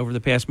over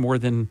the past more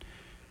than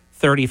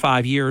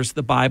 35 years,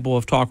 the Bible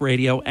of talk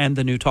radio and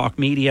the new talk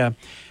media.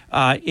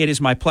 It is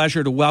my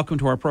pleasure to welcome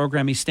to our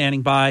program, he's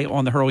standing by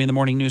on the Hurley in the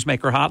Morning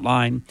Newsmaker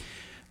hotline,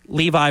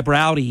 Levi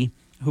Browdy,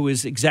 who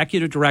is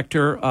executive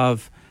director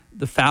of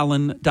the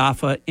Falun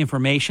Dafa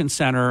Information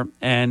Center.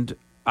 And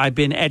I've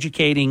been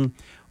educating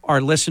our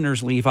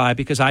listeners, Levi,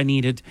 because I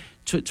needed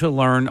to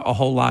learn a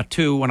whole lot,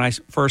 too. When I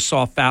first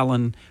saw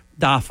Falun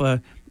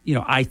Dafa,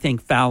 I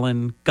think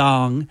Falun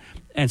Gong.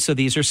 And so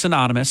these are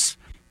synonymous.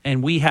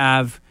 And we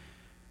have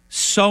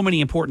so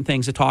many important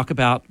things to talk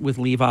about with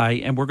Levi,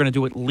 and we're going to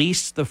do at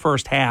least the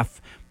first half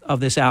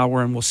of this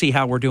hour, and we'll see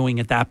how we're doing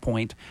at that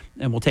point,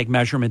 and we'll take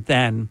measurement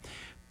then.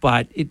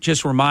 But it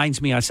just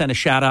reminds me, I sent a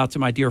shout out to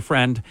my dear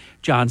friend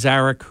John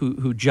Zarek,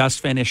 who just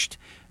finished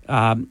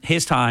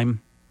his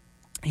time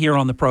here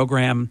on the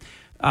program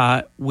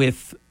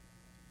with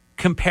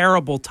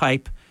comparable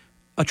type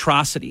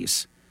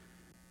atrocities.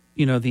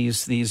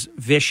 These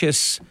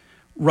vicious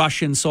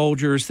Russian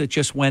soldiers that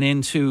just went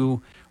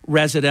into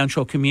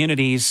residential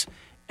communities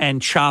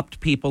and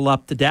chopped people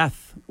up to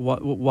death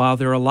while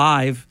they're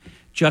alive,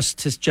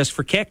 just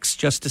for kicks,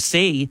 just to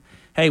see,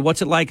 hey,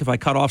 what's it like if I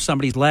cut off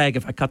somebody's leg,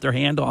 if I cut their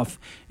hand off,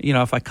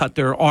 if I cut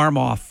their arm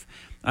off?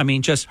 I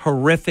mean, just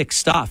horrific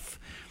stuff.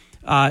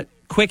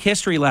 Quick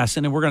history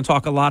lesson, and we're going to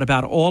talk a lot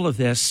about all of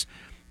this.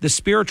 The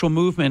spiritual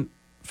movement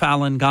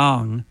Falun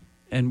Gong,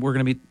 and we're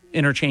going to be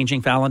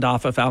interchanging Falun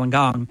Dafa, Falun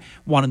Gong,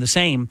 one and the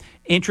same,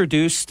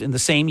 introduced in the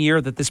same year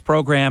that this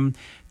program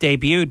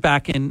debuted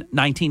back in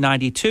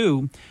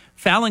 1992.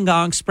 Falun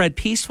Gong spread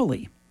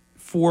peacefully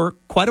for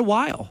quite a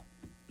while,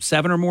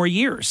 7 or more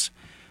years.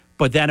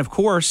 But then, of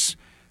course,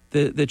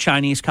 the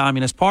Chinese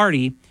Communist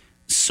Party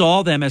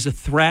saw them as a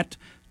threat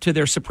to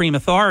their supreme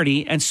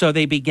authority, and so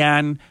they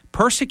began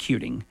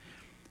persecuting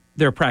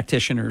their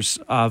practitioners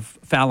of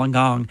Falun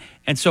Gong.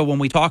 And so when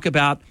we talk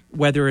about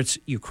whether it's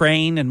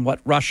Ukraine and what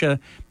Russia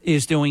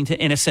is doing to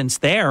innocents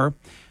there,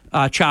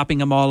 chopping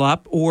them all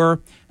up, or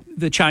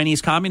the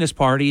Chinese Communist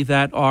Party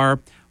that are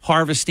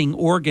harvesting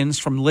organs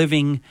from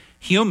living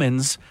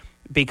humans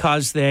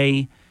because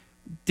they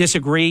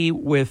disagree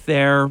with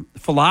their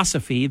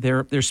philosophy,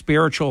 their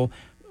spiritual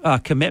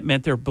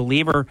commitment, their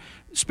believer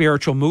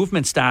spiritual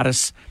movement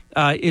status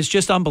is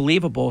just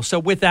unbelievable. So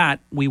with that,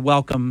 we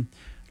welcome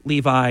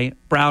Levi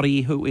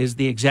Browdy, who is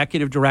the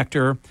executive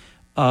director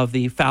of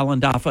the Falun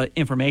Dafa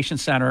Information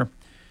Center.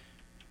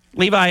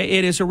 Levi,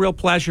 it is a real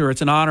pleasure.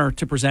 It's an honor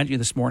to present you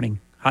this morning.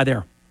 Hi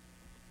there.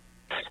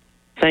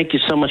 Thank you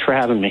so much for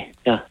having me.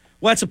 Yeah.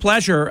 Well, it's a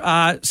pleasure.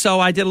 So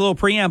I did a little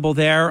preamble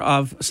there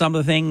of some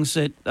of the things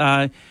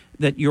that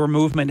your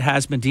movement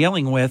has been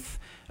dealing with,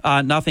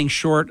 nothing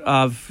short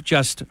of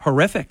just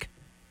horrific.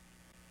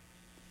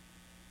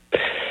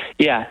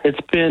 Yeah, it's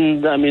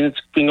been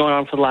going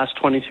on for the last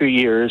 23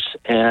 years,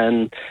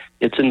 and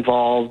it's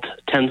involved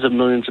tens of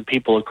millions of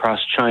people across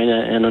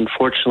China. And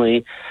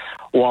unfortunately,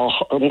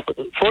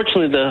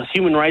 fortunately, the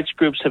human rights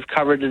groups have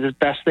covered it as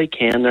best they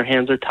can. Their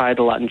hands are tied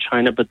a lot in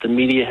China, but the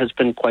media has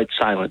been quite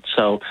silent.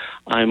 So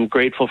I'm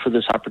grateful for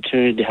this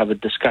opportunity to have a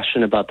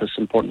discussion about this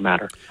important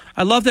matter.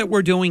 I love that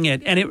we're doing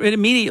it. And it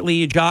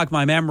immediately jogged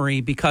my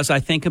memory because I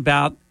think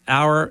about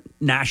our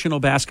National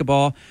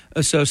Basketball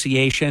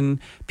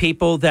Association,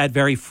 people that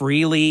very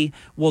freely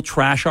will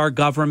trash our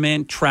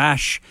government,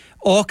 trash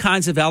all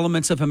kinds of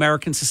elements of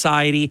American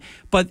society.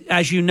 But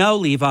as you know,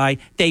 Levi,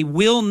 they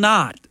will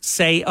not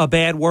say a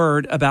bad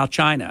word about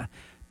China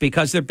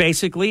because they're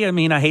basically,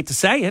 I hate to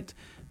say it,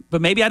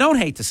 but maybe I don't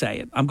hate to say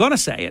it. I'm going to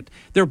say it.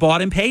 They're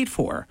bought and paid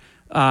for.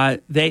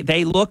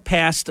 They look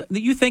past,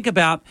 you think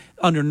about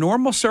under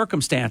normal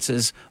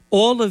circumstances,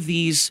 all of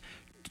these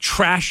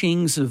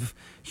trashings of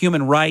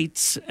human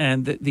rights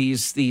and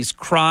these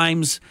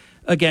crimes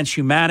against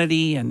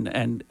humanity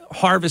and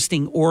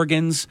harvesting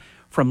organs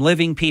from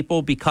living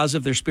people because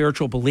of their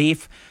spiritual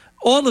belief.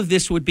 All of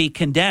this would be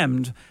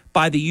condemned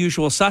by the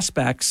usual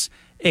suspects,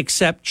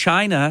 except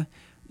China.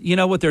 You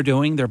know what they're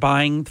doing. They're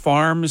buying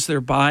farms.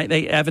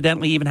 They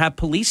evidently even have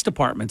police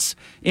departments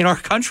in our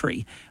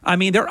country.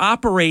 They're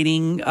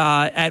operating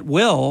at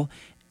will,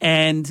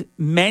 and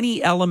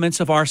many elements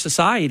of our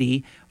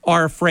society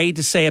are afraid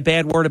to say a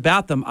bad word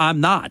about them. I'm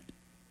not.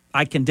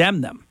 I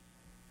condemn them.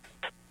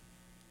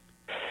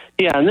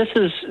 Yeah, and this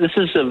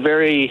is a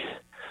very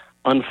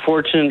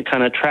unfortunate,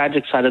 kind of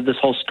tragic side of this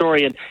whole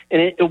story. And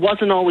it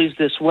wasn't always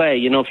this way.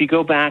 If you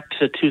go back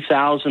to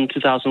 2000,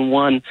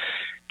 2001,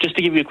 just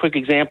to give you a quick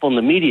example in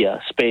the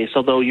media space,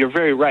 although you're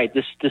very right,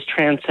 this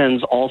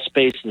transcends all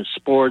spaces,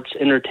 sports,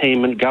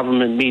 entertainment,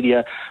 government,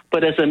 media.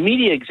 But as a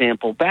media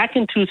example, back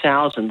in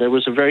 2000, there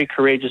was a very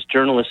courageous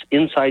journalist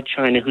inside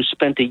China who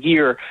spent a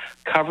year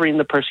covering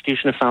the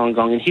persecution of Falun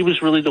Gong, and he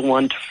was really the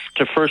one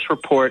to first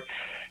report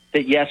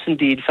that, yes,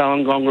 indeed,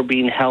 Falun Gong were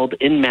being held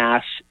en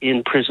masse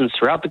in prisons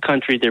throughout the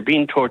country. They're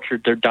being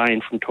tortured. They're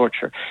dying from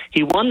torture.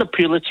 He won the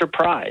Pulitzer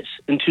Prize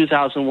in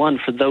 2001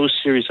 for those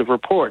series of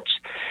reports.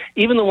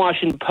 Even the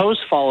Washington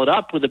Post followed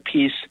up with a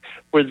piece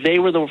where they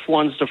were the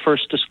ones to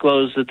first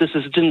disclose that this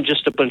isn't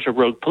just a bunch of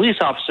rogue police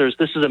officers.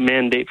 This is a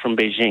mandate from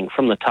Beijing,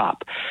 from the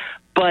top.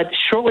 But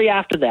shortly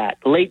after that,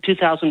 late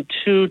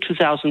 2002,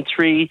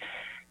 2003,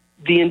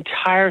 the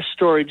entire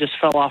story just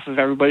fell off of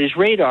everybody's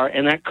radar,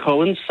 and that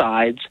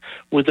coincides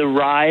with the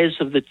rise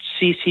of the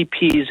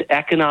CCP's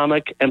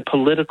economic and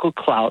political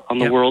clout on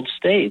the world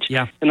stage.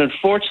 Yeah. And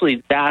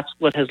unfortunately, that's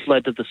what has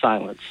led to the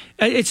silence.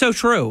 It's so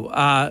true.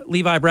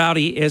 Levi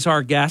Browdy is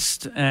our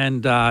guest,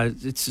 and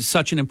it's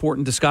such an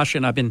important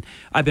discussion. I've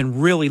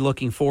been really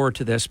looking forward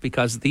to this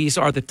because these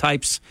are the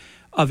types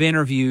of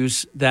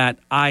interviews that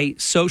I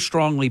so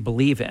strongly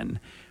believe in.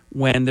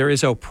 When there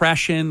is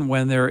oppression,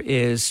 when there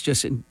is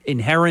just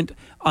inherent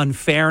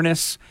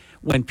unfairness,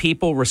 when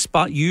people,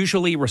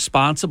 usually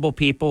responsible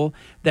people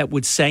that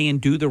would say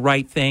and do the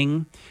right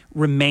thing,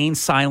 remain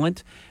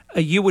silent.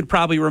 You would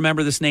probably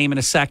remember this name in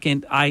a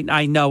second.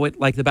 I know it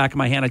like the back of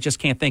my hand. I just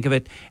can't think of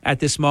it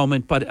at this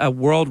moment. But a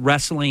world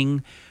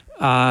wrestling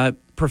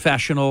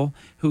professional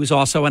who is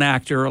also an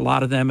actor. A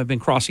lot of them have been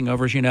crossing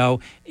over, as you know,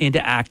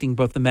 into acting,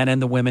 both the men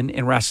and the women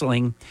in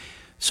wrestling.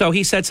 So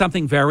he said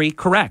something very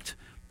correct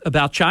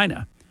about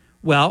China.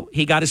 Well,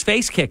 he got his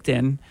face kicked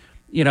in,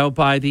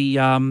 by the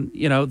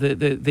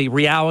the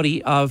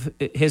reality of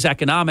his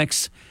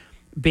economics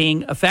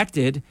being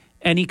affected,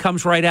 and he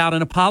comes right out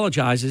and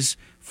apologizes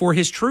for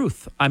his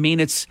truth. I mean,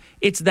 it's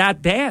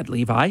that bad,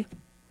 Levi.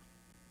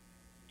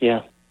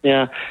 Yeah.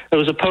 It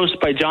was a post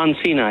by John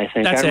Cena, I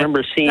think. I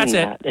remember seeing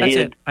that. That's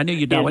it. I knew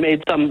you'd know it. He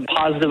made something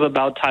positive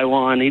about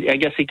Taiwan. I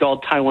guess he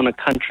called Taiwan a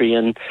country,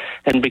 and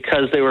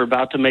because they were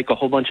about to make a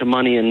whole bunch of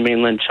money in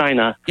mainland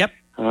China. Yep.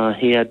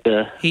 He had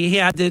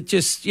to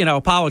just,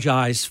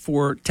 apologize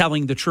for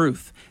telling the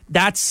truth.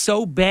 That's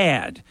so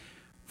bad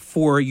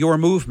for your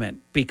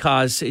movement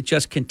because it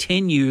just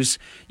continues.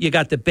 You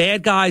got the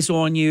bad guys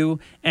on you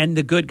and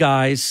the good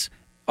guys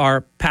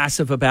are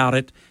passive about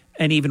it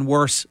and even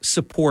worse,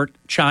 support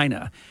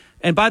China.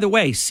 And by the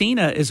way,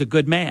 Cena is a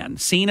good man.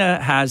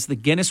 Cena has the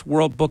Guinness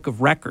World Book of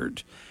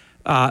Record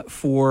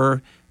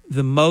for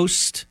the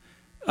most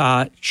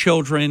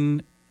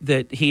children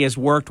that he has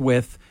worked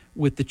with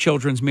the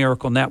Children's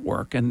Miracle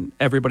Network. And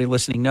everybody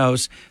listening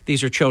knows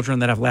these are children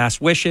that have last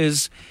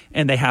wishes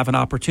and they have an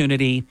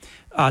opportunity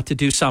to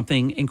do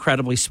something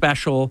incredibly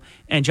special.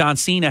 And John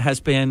Cena has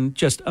been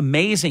just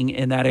amazing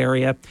in that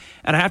area.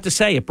 And I have to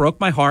say, it broke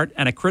my heart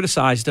and I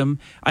criticized him.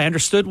 I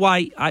understood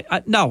why.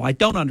 No, I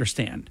don't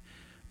understand.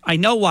 I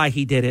know why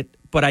he did it,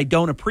 but I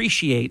don't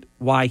appreciate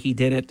why he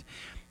did it.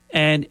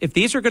 And if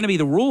these are going to be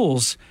the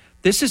rules,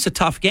 this is a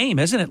tough game,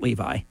 isn't it,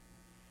 Levi?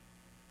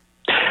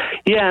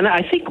 Yeah, and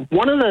I think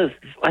one of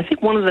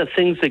the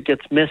things that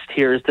gets missed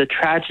here is the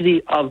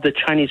tragedy of the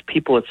Chinese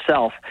people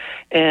itself.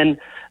 And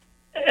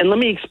let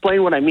me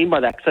explain what I mean by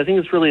that, because I think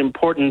it's really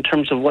important in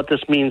terms of what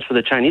this means for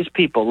the Chinese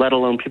people, let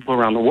alone people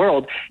around the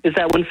world, is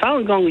that when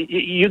Falun Gong,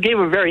 you gave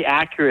a very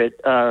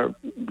accurate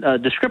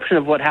description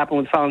of what happened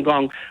with Falun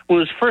Gong. When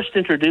it was first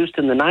introduced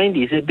in the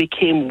 90s, it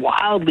became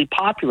wildly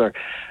popular.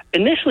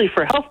 Initially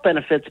for health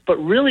benefits, but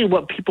really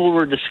what people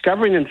were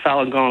discovering in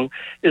Falun Gong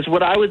is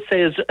what I would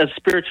say is a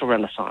spiritual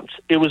renaissance.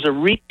 It was a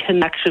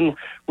reconnection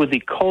with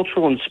the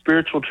cultural and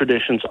spiritual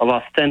traditions of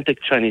authentic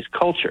Chinese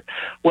culture.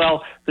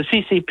 Well, the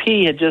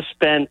CCP had just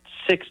spent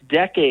 6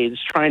 decades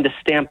trying to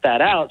stamp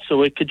that out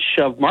so it could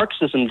shove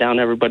Marxism down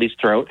everybody's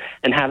throat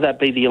and have that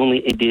be the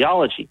only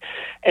ideology.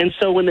 And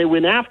so when they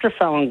went after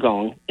Falun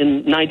Gong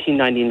in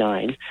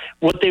 1999,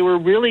 what they were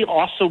really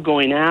also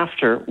going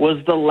after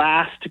was the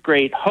last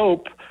great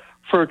hope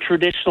for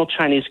traditional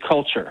Chinese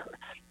culture,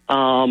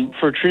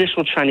 for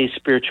traditional Chinese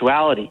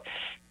spirituality.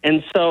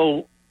 And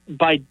so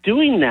by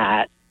doing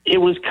that, it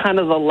was kind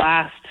of the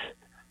last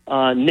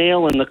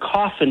nail in the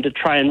coffin to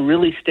try and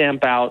really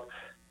stamp out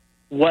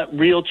what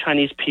real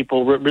Chinese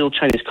people, what real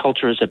Chinese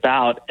culture is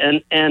about.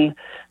 And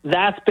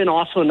that's been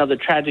also another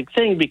tragic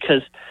thing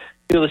because,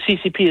 the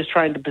CCP is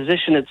trying to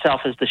position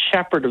itself as the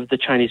shepherd of the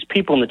Chinese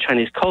people and the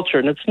Chinese culture,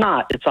 and it's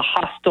not. It's a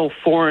hostile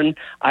foreign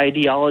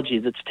ideology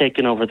that's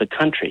taken over the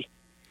country.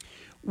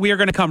 We are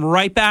going to come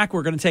right back.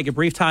 We're going to take a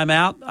brief time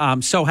out.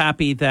 I'm so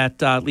happy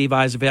that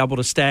Levi is available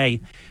to stay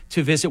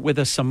to visit with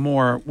us some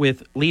more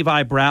with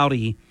Levi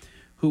Browdy,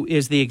 who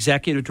is the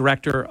executive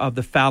director of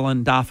the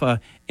Falun Dafa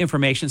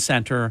Information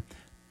Center.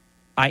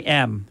 I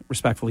am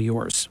respectfully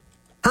yours.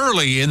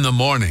 Early in the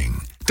morning,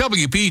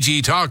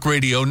 WPG Talk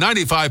Radio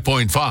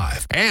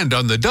 95.5 and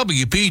on the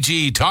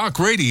WPG Talk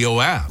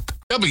Radio app.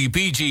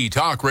 WPG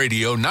Talk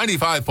Radio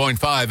 95.5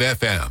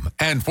 FM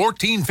and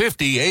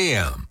 1450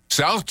 AM.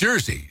 South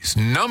Jersey's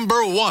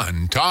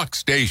 #1 talk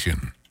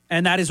station.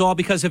 And that is all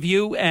because of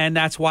you, and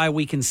that's why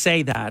we can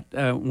say that.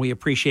 We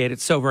appreciate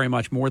it so very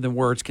much, more than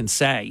words can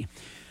say.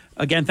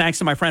 Again, thanks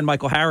to my friend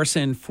Michael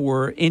Harrison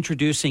for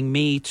introducing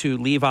me to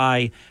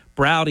Levi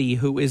Braude,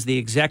 who is the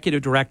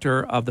executive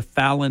director of the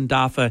Falun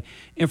Dafa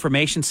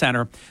Information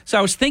Center. So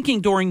I was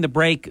thinking during the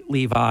break,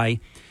 Levi,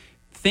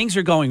 things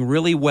are going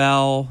really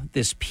well.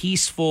 This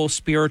peaceful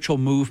spiritual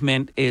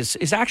movement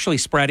is actually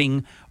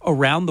spreading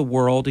around the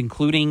world,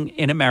 including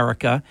in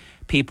America.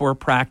 People are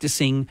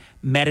practicing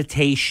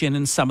meditation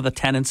and some of the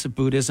tenets of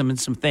Buddhism and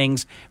some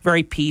things.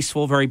 Very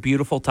peaceful, very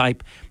beautiful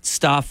type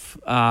stuff,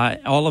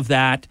 all of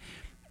that.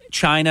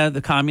 China,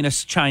 the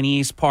Communist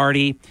Chinese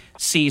Party,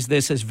 sees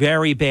this as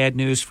very bad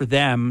news for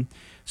them.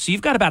 So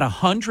you've got about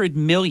 100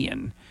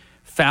 million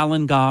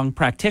Falun Gong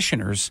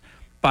practitioners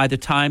by the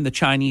time the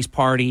Chinese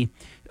Party,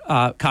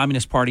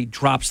 Communist Party,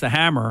 drops the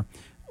hammer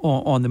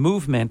on the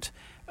movement.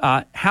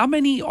 How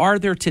many are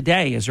there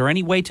today? Is there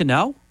any way to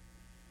know?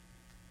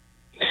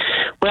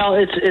 Well,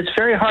 it's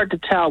very hard to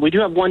tell. We do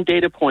have one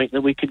data point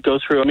that we could go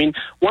through. I mean,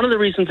 one of the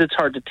reasons it's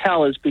hard to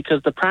tell is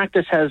because the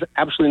practice has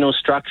absolutely no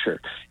structure.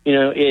 You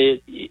know,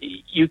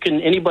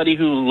 anybody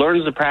who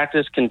learns the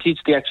practice can teach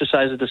the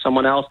exercises to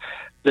someone else.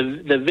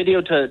 The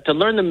video to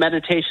learn the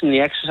meditation,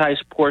 the exercise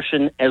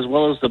portion, as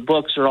well as the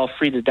books are all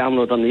free to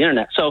download on the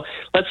internet. So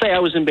let's say I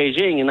was in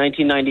Beijing in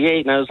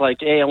 1998 and I was like,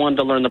 hey, I wanted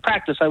to learn the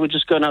practice. I would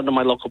just go down to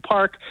my local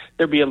park.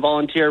 There'd be a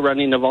volunteer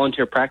running a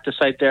volunteer practice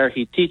site there.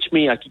 He'd teach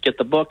me. I could get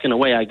the book and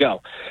away I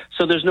go.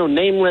 So there's no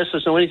name list.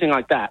 There's no anything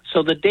like that.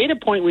 So the data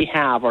point we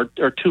have are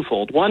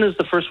twofold. One is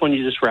the first one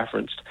you just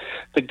referenced.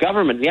 The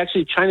government,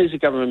 the Chinese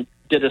government,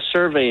 did a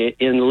survey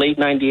in late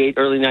 98,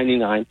 early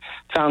 99,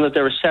 found that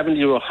there were 70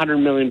 to 100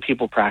 million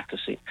people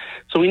practicing.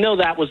 So we know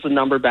that was the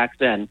number back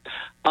then.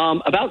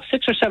 About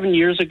 6 or 7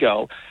 years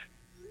ago,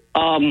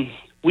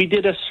 we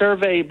did a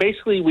survey.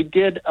 Basically, we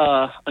did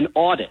an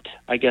audit,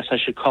 I guess I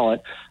should call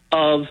it,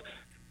 of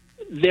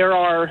there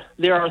are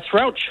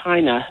throughout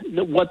China,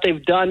 what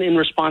they've done in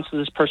response to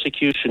this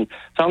persecution.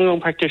 Falun Gong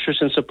practitioners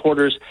and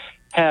supporters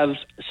have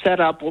set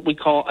up what we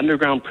call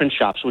underground print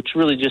shops, which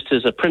really just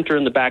is a printer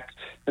in the back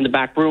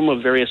room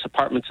of various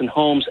apartments and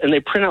homes, and they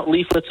print out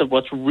leaflets of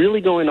what's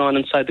really going on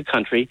inside the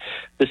country,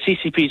 the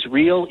CCP's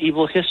real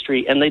evil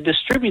history, and they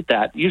distribute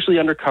that, usually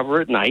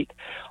undercover at night,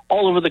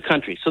 all over the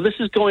country. So this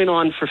is going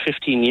on for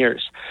 15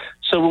 years.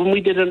 So when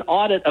we did an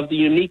audit of the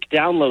unique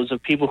downloads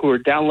of people who are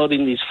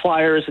downloading these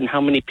flyers and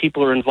how many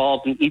people are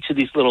involved in each of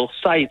these little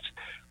sites,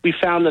 we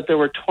found that there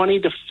were 20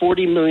 to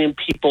 40 million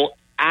people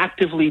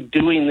actively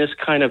doing this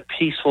kind of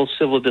peaceful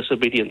civil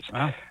disobedience.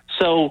 Wow.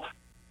 So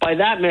by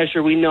that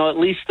measure, we know at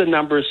least the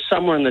number is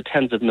somewhere in the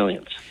tens of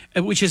millions.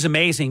 Which is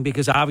amazing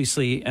because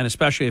obviously, and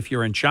especially if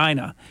you're in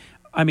China,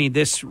 I mean,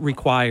 this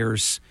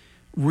requires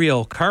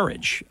real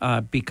courage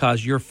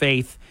because your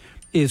faith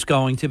is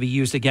going to be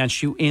used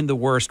against you in the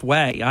worst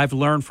way. I've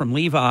learned from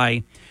Levi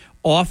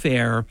off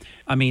air,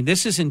 I mean,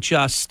 this isn't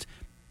just,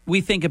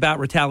 we think about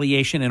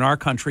retaliation in our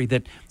country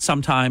that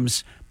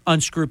sometimes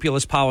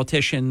unscrupulous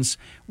politicians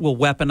will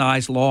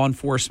weaponize law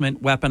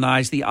enforcement,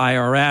 weaponize the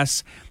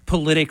IRS,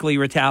 politically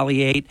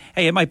retaliate.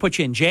 Hey, it might put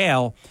you in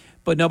jail,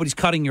 but nobody's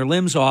cutting your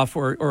limbs off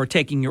or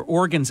taking your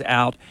organs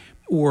out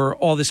or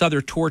all this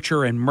other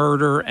torture and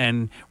murder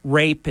and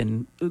rape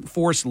and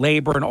forced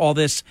labor and all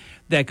this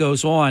that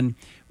goes on.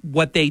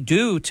 What they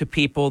do to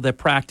people that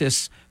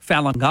practice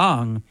Falun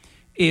Gong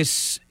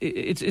is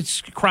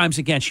it's crimes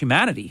against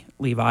humanity,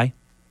 Levi.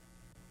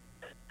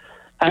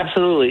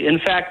 Absolutely. In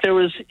fact, there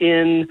was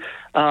in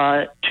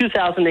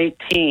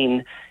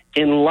 2018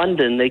 in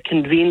London, they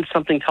convened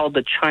something called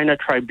the China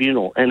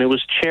Tribunal, and it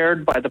was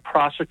chaired by the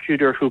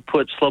prosecutor who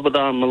put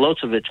Slobodan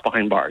Milosevic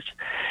behind bars.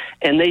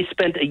 And they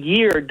spent a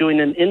year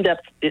doing an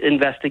in-depth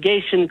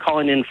investigation,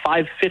 calling in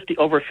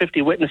over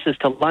 50 witnesses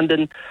to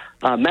London,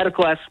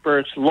 medical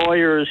experts,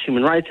 lawyers,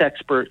 human rights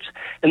experts,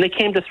 and they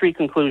came to 3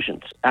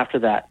 conclusions after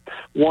that.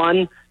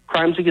 One,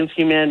 crimes against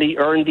humanity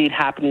are indeed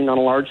happening on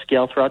a large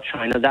scale throughout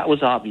China. That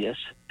was obvious.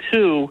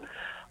 2,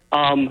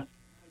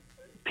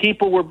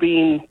 people were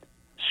being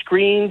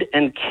screened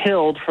and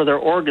killed for their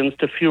organs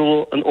to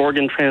fuel an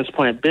organ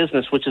transplant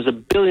business, which is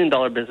 $1 billion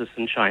business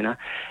in China.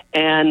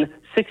 And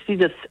 60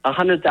 to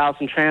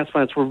 100,000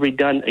 transplants were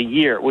redone a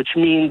year, which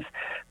means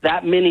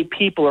that many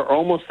people or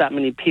almost that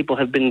many people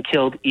have been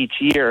killed each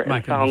year, and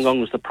Falun Gong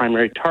was the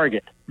primary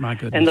target. My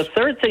goodness. And the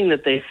third thing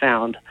that they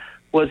found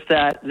was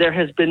that there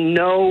has been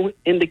no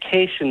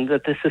indication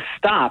that this has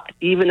stopped,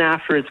 even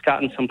after it's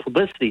gotten some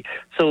publicity.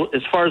 So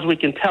as far as we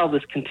can tell,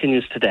 this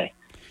continues today.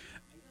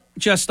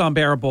 Just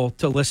unbearable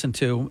to listen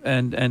to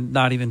and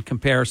not even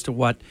compares to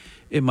what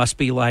it must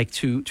be like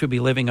to be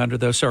living under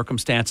those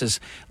circumstances.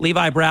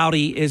 Levi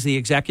Braude is the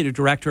executive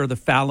director of the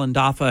Falun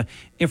Dafa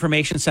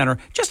Information Center.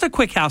 Just a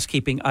quick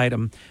housekeeping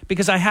item,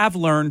 because I have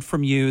learned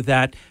from you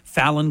that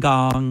Falun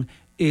Gong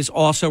is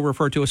also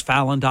referred to as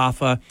Falun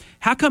Dafa.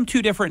 How come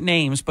 2 different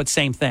names but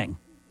same thing?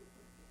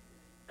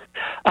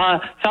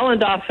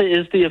 Falun Dafa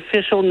is the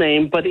official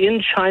name, but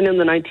in China in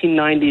the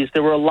 1990s,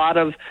 there were a lot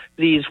of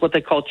these what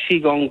they call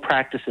Qigong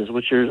practices,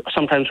 which are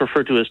sometimes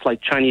referred to as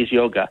like Chinese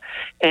yoga.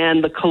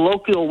 And the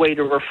colloquial way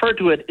to refer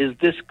to it is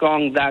this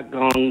gong, that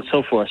gong,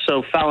 so forth.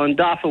 So Falun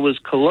Dafa was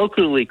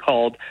colloquially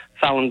called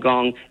Falun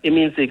Gong. It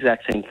means the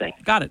exact same thing.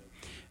 Got it.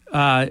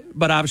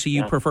 But obviously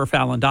you prefer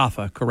Falun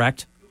Dafa,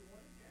 correct?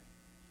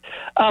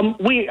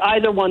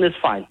 Either one is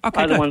fine.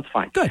 Okay, either one's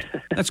fine. Good.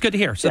 That's good to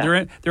hear. So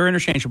they're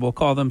interchangeable. We'll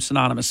call them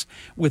synonymous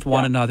with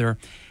one another.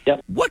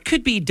 Yep. What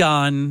could be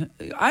done?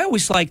 I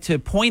always like to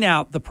point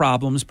out the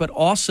problems, but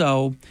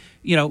also,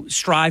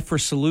 strive for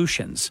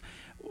solutions.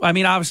 I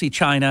mean, obviously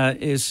China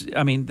is,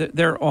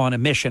 they're on a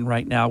mission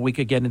right now. We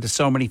could get into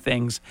so many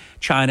things.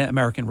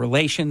 China-American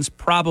relations,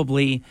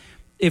 probably,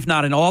 if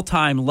not an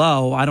all-time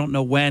low, I don't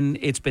know when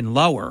it's been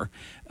lower.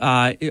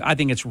 I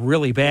think it's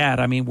really bad.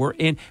 I mean,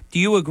 do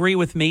you agree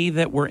with me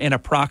that we're in a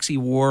proxy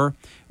war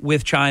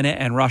with China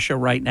and Russia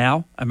right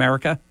now,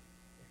 America?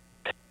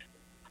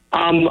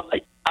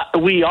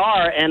 We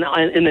are, and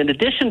in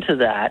addition to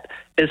that,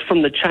 is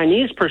from the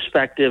Chinese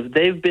perspective,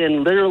 they've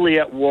been literally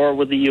at war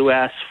with the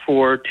U.S.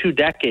 for 2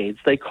 decades.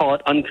 They call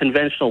it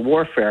unconventional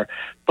warfare,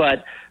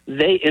 but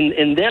they,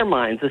 in their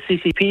minds, the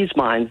CCP's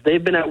minds,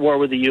 they've been at war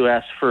with the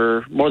U.S.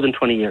 for more than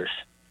 20 years.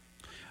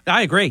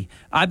 I agree.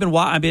 I've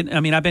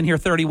been here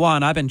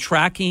 31. I've been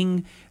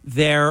tracking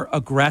their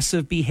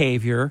aggressive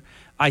behavior.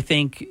 I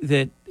think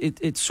that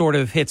it sort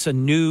of hits a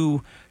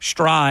new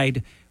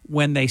stride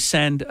when they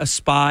send a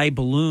spy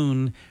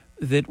balloon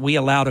that we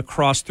allow to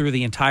cross through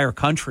the entire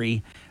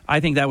country. I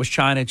think that was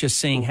China just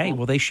saying, hey,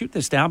 will they shoot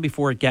this down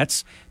before it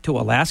gets to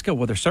Alaska?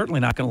 Well, they're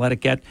certainly not going to let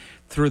it get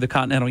through the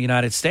continental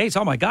United States.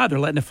 Oh, my God, they're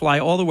letting it fly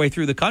all the way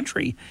through the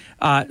country.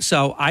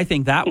 So I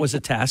think that was a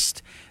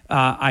test.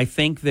 I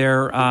think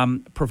their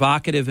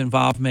provocative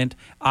involvement,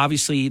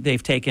 obviously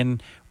they've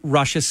taken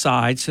Russia's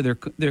side, so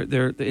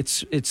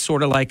it's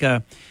sort of like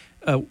a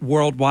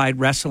worldwide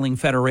wrestling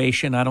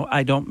federation.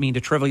 I don't mean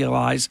to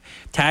trivialize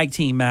tag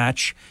team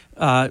match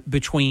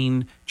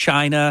between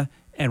China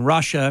and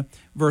Russia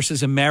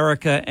versus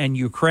America and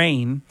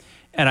Ukraine.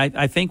 And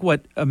I think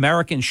what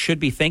Americans should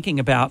be thinking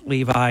about,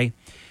 Levi,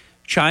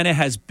 China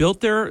has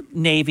built their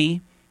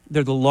Navy.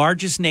 They're the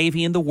largest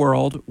Navy in the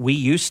world. We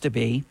used to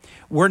be.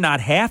 We're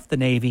not half the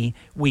Navy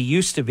we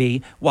used to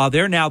be. While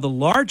they're now the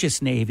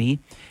largest Navy,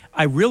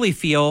 I really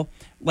feel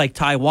like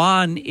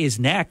Taiwan is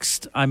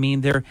next. I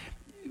mean,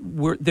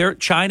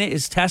 China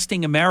is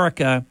testing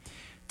America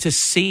to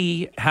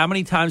see how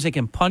many times they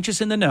can punch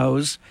us in the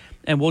nose,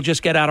 and we'll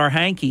just get out our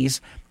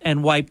hankies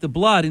and wipe the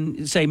blood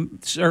and say,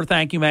 sir,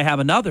 thank you, may I have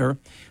another.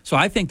 So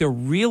I think they're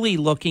really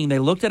looking. They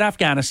looked at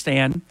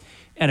Afghanistan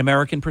and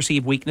American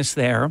perceived weakness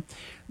there.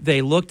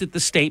 They looked at the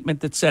statement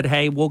that said,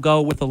 hey, we'll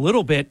go with a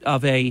little bit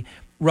of a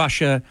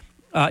Russia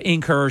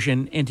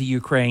incursion into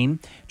Ukraine.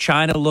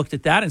 China looked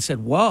at that and said,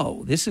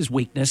 whoa, this is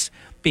weakness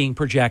being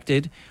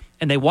projected.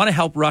 And they want to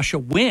help Russia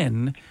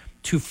win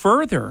to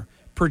further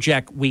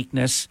project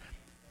weakness.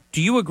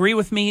 Do you agree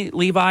with me,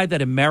 Levi,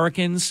 that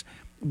Americans,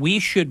 we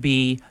should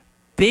be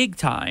big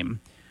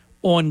time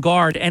on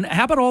guard? And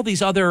how about all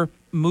these other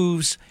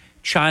moves,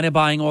 China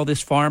buying all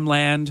this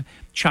farmland,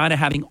 China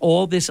having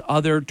all this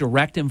other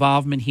direct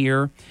involvement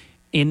here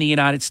in the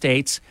United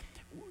States?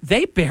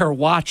 They bear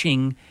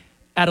watching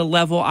at a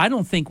level I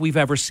don't think we've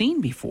ever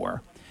seen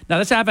before. Now,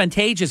 that's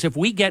advantageous if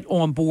we get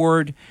on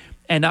board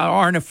and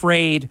aren't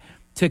afraid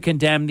to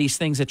condemn these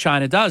things that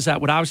China does. That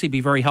would obviously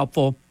be very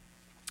helpful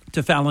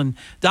to Falun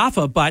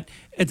Dafa. But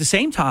at the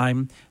same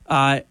time,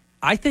 I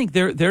think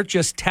they're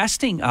just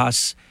testing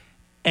us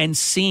and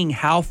seeing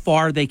how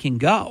far they can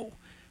go.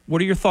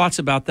 What are your thoughts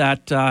about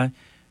that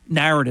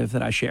narrative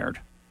that I shared?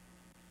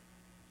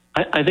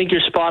 I think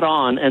you're spot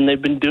on, and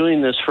they've been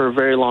doing this for a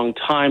very long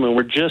time, and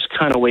we're just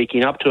kind of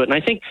waking up to it. And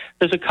I think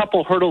there's a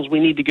couple hurdles we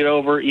need to get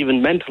over,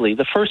 even mentally.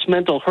 The first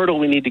mental hurdle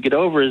we need to get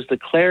over is the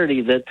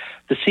clarity that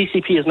the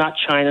CCP is not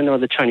China nor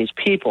the Chinese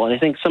people. And I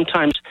think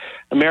sometimes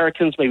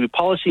Americans, maybe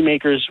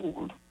policymakers,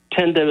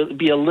 tend to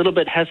be a little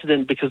bit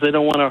hesitant because they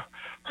don't want to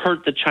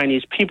hurt the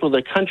Chinese people,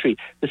 the country.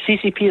 The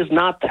CCP is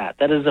not that.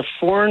 That is a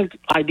foreign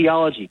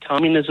ideology.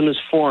 Communism is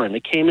foreign.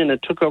 It came in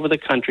and took over the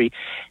country,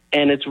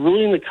 and it's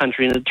ruling the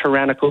country in a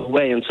tyrannical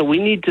way. And so we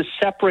need to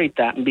separate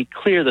that and be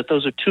clear that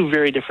those are two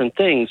very different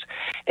things.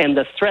 And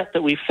the threat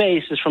that we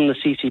face is from the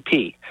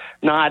CCP,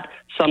 not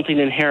something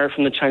inherent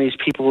from the Chinese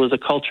people as a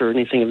culture or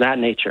anything of that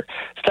nature.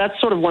 So that's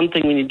sort of one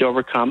thing we need to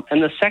overcome.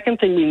 And the second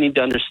thing we need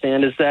to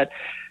understand is that,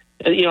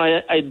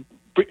 I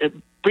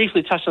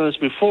briefly touched on this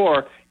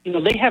before,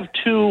 they have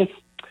two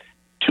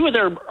of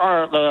their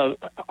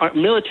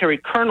military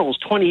colonels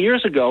 20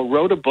 years ago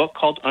wrote a book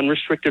called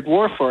Unrestricted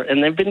Warfare,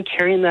 and they've been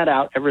carrying that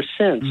out ever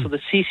since. So the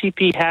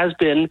CCP has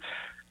been,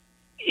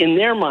 in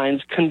their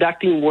minds,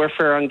 conducting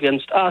warfare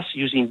against us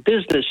using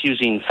business,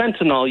 using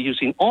fentanyl,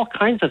 using all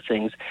kinds of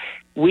things.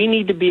 We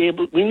need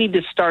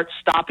to start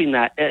stopping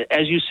that.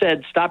 As you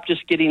said, stop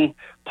just getting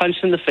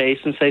punched in the face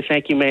and say,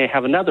 thank you, may I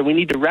have another. We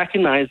need to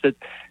recognize that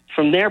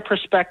from their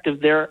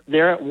perspective,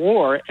 they're at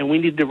war, and we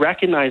need to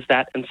recognize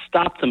that and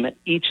stop them at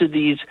each of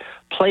these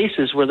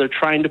places where they're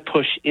trying to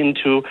push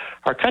into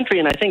our country.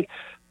 And I think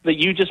that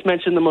you just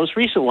mentioned the most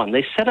recent one.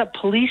 They set up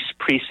police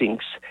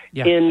precincts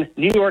in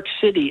New York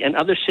City and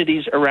other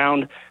cities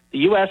around the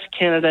U.S.,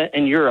 Canada,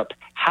 and Europe.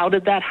 How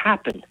did that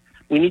happen?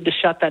 We need to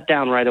shut that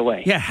down right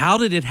away. Yeah, how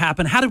did it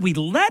happen? How did we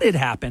let it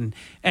happen?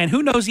 And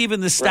who knows even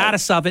the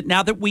status of it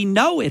now that we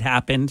know it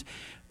happened?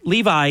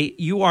 Levi,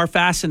 you are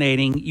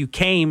fascinating. You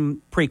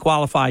came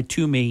pre-qualified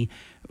to me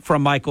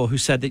from Michael, who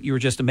said that you were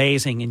just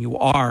amazing, and you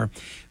are.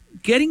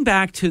 Getting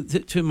back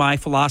to my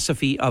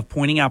philosophy of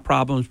pointing out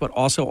problems but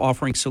also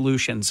offering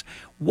solutions,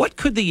 what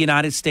could the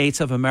United States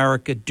of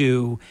America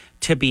do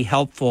to be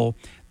helpful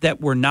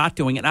that we're not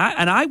doing? And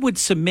I would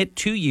submit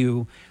to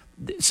you,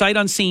 sight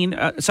unseen,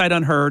 sight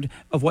unheard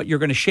of what you're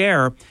going to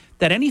share,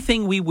 that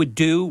anything we would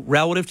do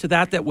relative to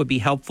that would be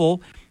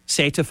helpful,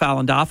 say to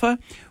Falun Dafa,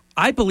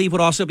 I believe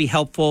would also be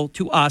helpful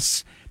to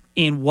us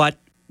in what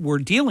we're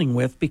dealing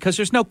with, because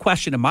there's no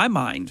question in my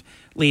mind,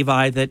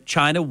 Levi, that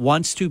China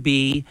wants to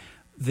be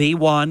the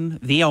one,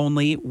 the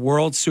only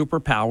world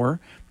superpower.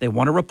 They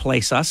want to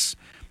replace us.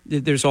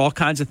 There's all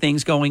kinds of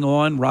things going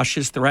on.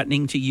 Russia's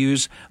threatening to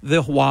use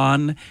the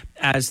yuan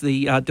as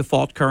the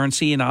default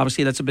currency, and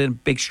obviously that's been a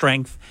big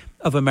strength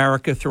of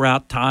America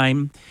throughout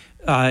time,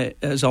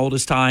 as old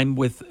as time,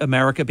 with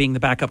America being the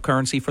backup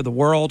currency for the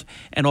world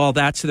and all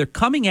that. So they're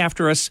coming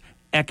after us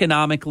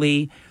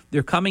economically.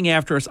 They're coming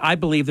after us. I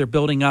believe they're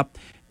building up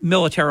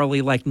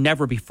militarily like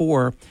never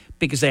before,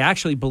 because they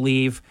actually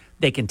believe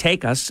they can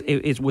take us.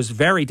 It was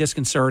very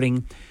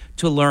disconcerting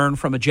to learn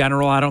from a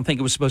general. I don't think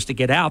it was supposed to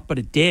get out, but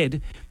it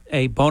did.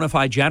 A bona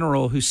fide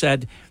general who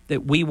said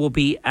that we will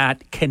be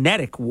at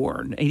kinetic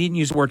war. He didn't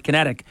use the word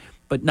kinetic,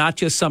 but not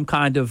just some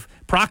kind of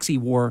proxy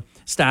war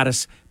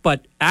status,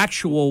 but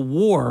actual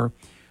war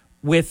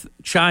with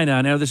China.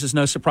 I know this is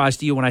no surprise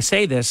to you when I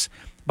say this.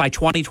 By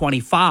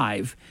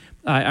 2025,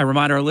 I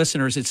remind our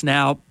listeners, it's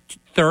now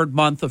third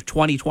month of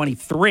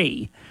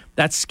 2023.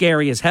 That's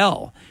scary as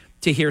hell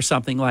to hear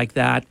something like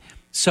that.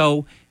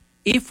 So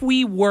if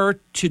we were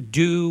to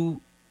do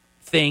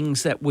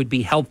things that would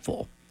be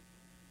helpful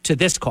to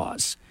this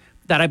cause,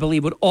 that I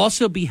believe would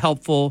also be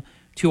helpful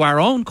to our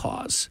own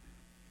cause,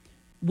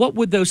 what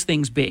would those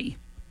things be?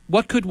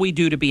 What could we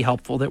do to be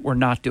helpful that we're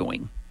not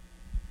doing?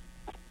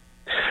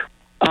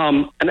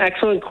 An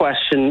excellent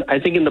question. I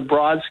think in the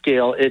broad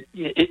scale, it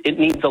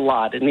needs a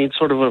lot. It needs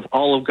sort of an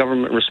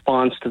all-of-government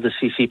response to the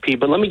CCP.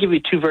 But let me give you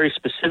two very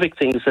specific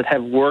things that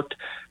have worked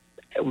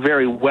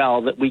very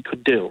well that we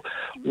could do.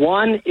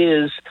 One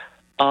is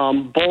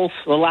both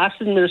the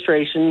last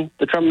administration,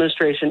 the Trump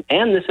administration,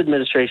 and this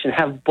administration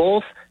have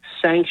both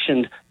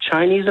sanctioned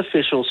Chinese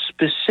officials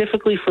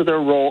specifically for their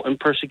role in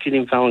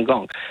persecuting Falun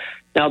Gong.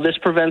 Now, this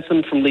prevents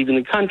them from leaving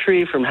the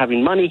country, from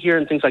having money here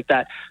and things like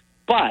that.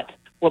 But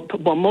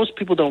what most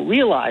people don't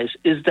realize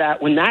is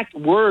that when that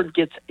word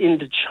gets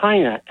into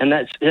China and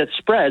that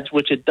spreads,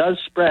 which it does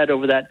spread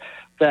over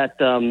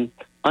that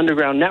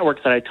underground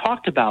network that I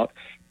talked about,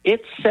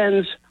 it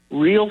sends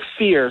real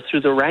fear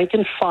through the rank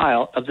and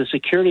file of the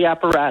security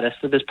apparatus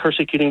that is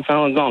persecuting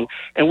Falun Gong.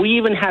 And we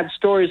even had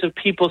stories of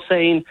people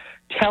telling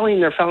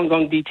their Falun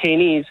Gong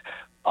detainees,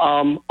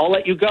 I'll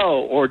let you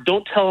go, or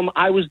don't tell them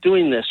I was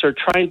doing this, or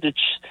trying to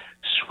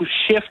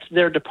shift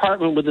their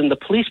department within the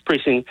police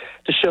precinct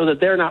to show that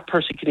they're not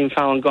persecuting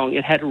Falun Gong.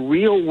 It had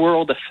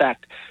real-world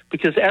effect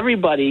because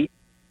everybody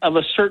of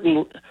a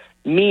certain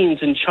means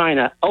in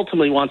China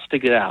ultimately wants to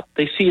get out.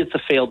 They see it's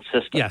a failed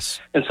system.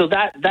 Yes. And so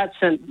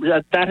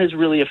that is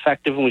really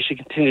effective, and we should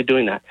continue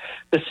doing that.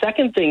 The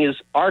second thing is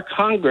our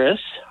Congress,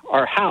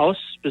 our House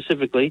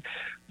specifically,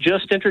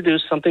 just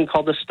introduced something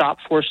called the Stop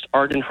Forced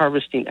Organ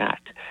Harvesting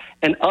Act.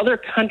 And other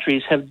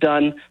countries have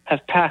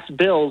passed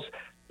bills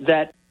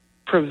that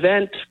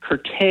prevent,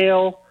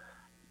 curtail,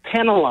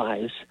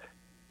 penalize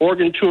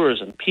organ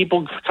tourism.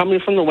 People coming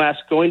from the West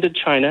going to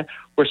China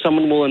where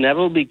someone will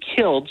inevitably be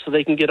killed so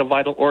they can get a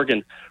vital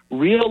organ.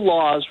 Real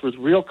laws with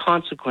real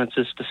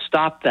consequences to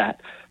stop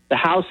that. The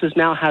House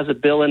now has a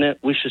bill in it.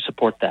 We should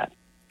support that.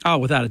 Oh,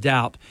 without a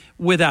doubt.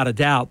 Without a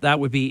doubt. That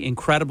would be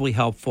incredibly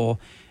helpful.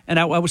 And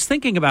I was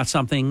thinking about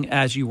something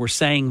as you were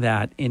saying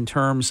that, in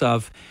terms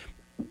of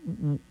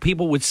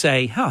people would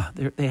say,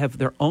 they have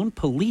their own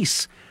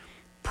police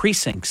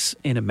precincts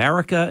in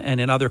America and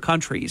in other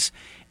countries.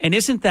 And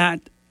isn't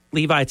that,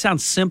 Levi, it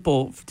sounds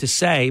simple to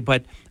say,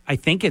 but I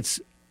think it's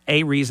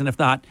a reason, if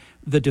not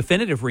the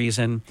definitive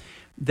reason.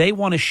 They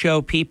want to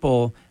show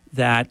people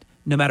that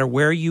no matter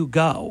where you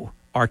go,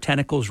 our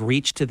tentacles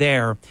reach to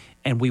there,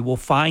 and we will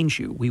find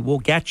you, we will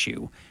get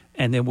you,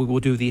 and then we will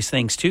do these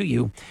things to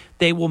you.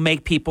 They will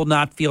make people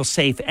not feel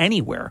safe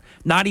anywhere,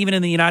 not even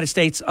in the United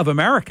States of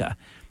America.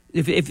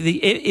 If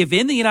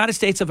in the United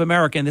States of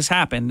America, and this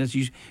happened, as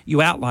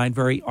you outlined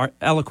very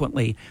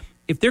eloquently,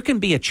 if there can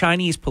be a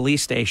Chinese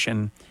police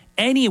station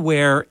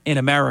anywhere in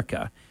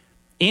America,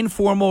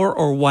 informal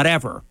or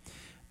whatever,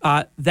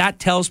 that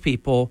tells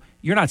people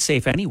you're not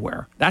safe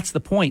anywhere. That's the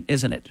point,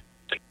 isn't it?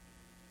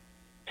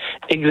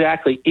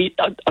 Exactly.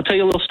 I'll tell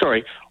you a little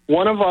story.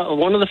 One of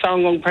the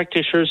Falun Gong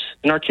practitioners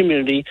in our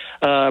community,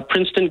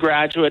 Princeton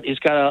graduate, he's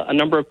got a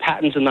number of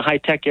patents in the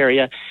high-tech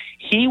area.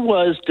 He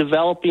was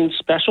developing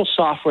special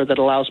software that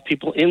allows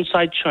people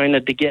inside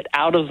China to get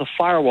out of the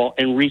firewall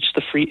and reach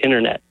the free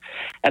internet.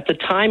 At the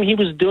time he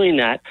was doing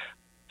that,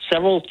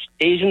 several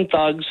Asian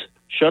thugs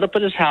showed up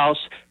at his house,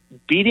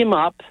 beat him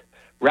up,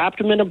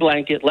 wrapped him in a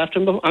blanket, left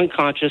him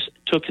unconscious,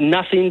 took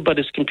nothing but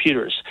his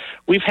computers.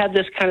 We've had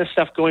this kind of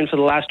stuff going for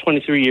the last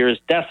 23 years,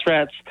 death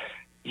threats,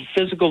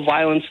 physical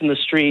violence in the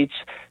streets.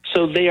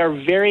 So they are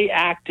very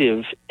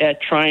active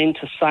at trying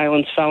to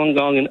silence Falun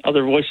Gong and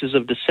other voices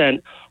of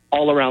dissent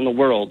all around the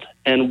world.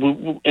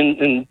 And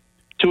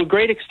to a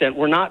great extent,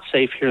 we're not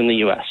safe here in the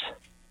U.S.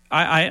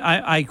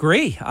 I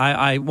agree.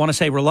 I want to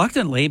say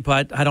reluctantly,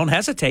 but I don't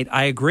hesitate.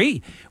 I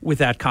agree with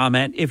that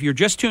comment. If you're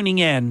just tuning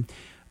in,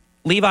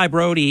 Levi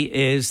Brody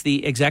is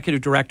the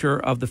executive director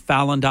of the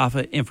Falun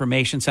Dafa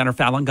Information Center,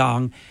 Falun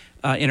Gong,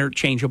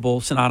 interchangeable,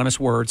 synonymous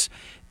words.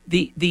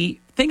 The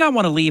thing I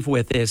want to leave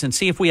with is, and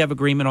see if we have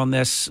agreement on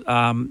this.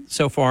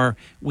 So far,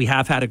 we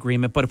have had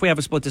agreement, but if we have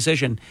a split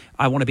decision,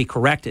 I want to be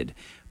corrected.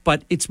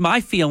 But it's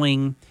my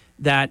feeling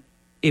that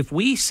if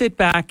we sit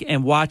back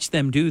and watch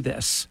them do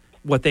this,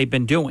 what they've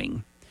been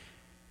doing,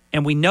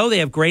 and we know they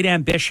have great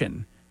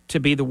ambition to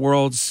be the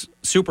world's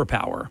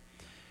superpower,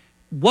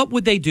 what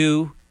would they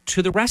do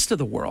to the rest of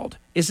the world?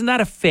 Isn't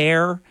that a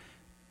fair,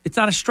 it's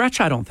not a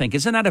stretch, I don't think.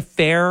 Isn't that a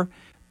fair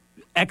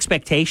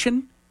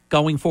expectation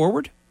going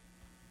forward?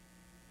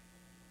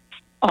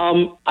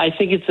 I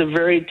think it's a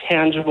very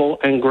tangible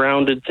and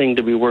grounded thing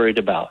to be worried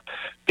about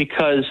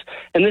because,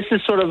 and this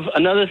is sort of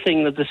another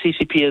thing that the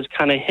CCP has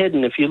kind of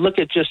hidden. If you look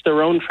at just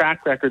their own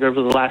track record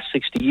over the last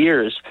 60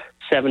 years,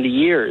 70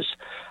 years,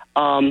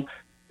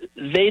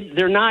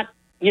 they're not,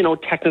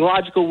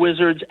 technological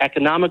wizards,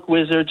 economic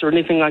wizards, or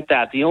anything like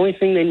that. The only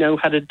thing they know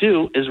how to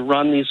do is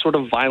run these sort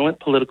of violent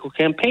political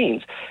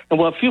campaigns. And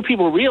what few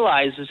people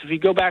realize is if you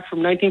go back from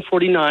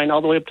 1949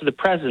 all the way up to the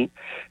present,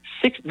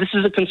 this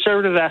is a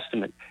conservative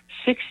estimate,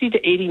 60 to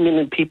 80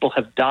 million people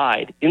have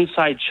died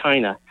inside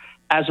China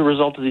as a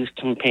result of these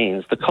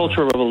campaigns, the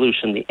Cultural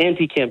Revolution, the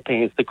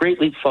anti-campaigns, the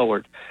Great Leap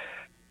Forward.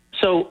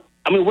 So,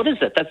 what is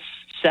that? That's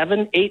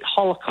 7, 8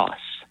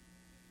 Holocausts.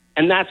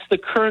 And that's the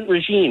current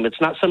regime. It's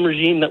not some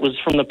regime that was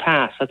from the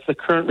past. That's the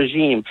current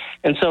regime.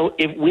 And so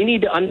if we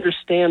need to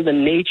understand the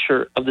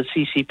nature of the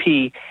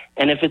CCP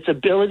and if its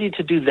ability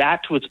to do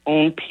that to its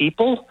own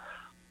people,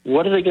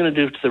 what are they going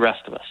to do to the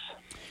rest of us?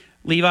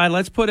 Levi,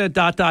 let's put a ...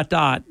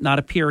 not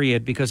a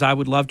period, because I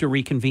would love to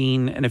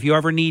reconvene. And if you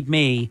ever need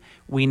me,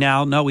 we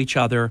now know each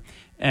other,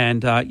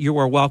 and you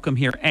are welcome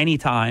here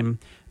anytime.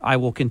 I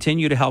will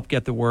continue to help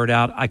get the word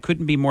out. I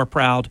couldn't be more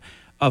proud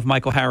of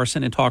Michael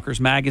Harrison and Talkers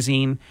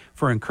Magazine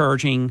for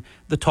encouraging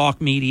the talk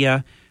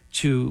media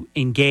to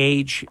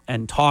engage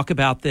and talk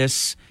about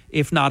this,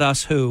 if not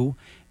us, who.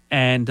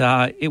 And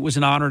it was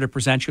an honor to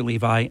present you,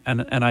 Levi,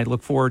 and I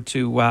look forward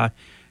to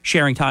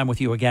sharing time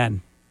with you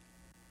again.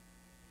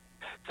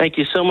 Thank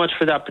you so much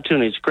for the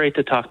opportunity. It's great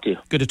to talk to you.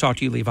 Good to talk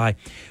to you, Levi.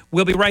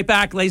 We'll be right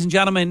back. Ladies and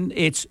gentlemen,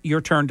 it's your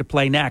turn to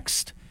play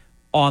next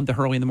on the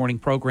Hurley in the Morning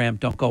program.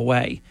 Don't go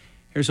away.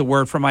 Here's a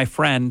word from my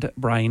friend,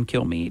 Brian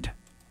Kilmeade.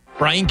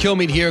 Brian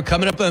Kilmeade here,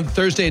 coming up on the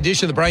Thursday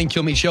edition of the Brian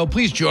Kilmeade Show.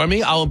 Please join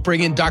me. I'll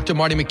bring in Dr.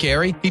 Marty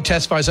Makary. He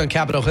testifies on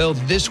Capitol Hill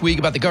this week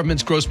about the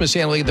government's gross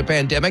mishandling of the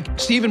pandemic.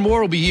 Stephen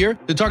Moore will be here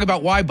to talk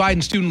about why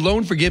Biden's student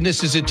loan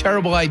forgiveness is a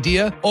terrible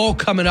idea. All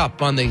coming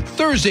up on the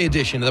Thursday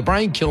edition of the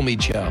Brian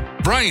Kilmeade Show.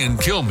 Brian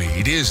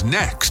Kilmeade is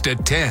next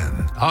at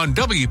 10 on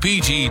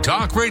WPG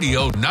Talk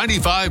Radio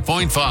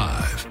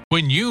 95.5.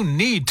 When you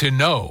need to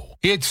know,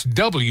 it's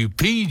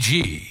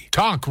WPG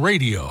Talk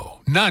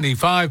Radio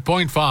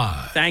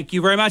 95.5. Thank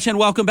you very much, and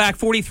welcome back.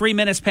 43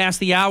 minutes past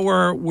the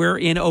hour. We're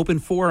in open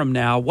forum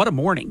now. What a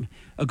morning.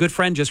 A good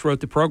friend just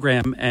wrote the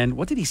program, and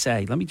what did he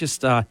say? Let me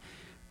just,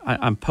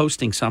 I'm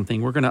posting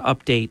something. We're going to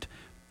update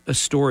a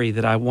story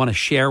that I want to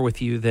share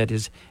with you that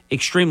is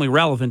extremely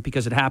relevant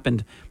because it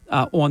happened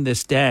on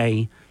this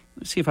day.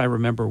 Let's see if I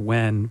remember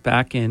when.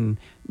 Back in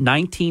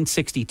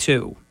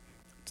 1962.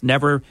 It's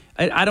never,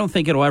 I don't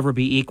think it'll ever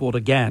be equaled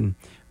again,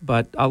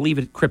 but I'll leave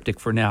it cryptic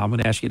for now. I'm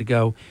going to ask you to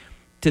go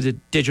to the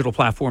digital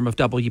platform of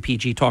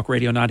WPG Talk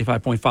Radio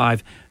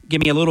 95.5.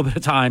 Give me a little bit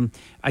of time.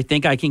 I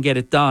think I can get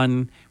it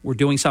done. We're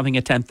doing something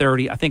at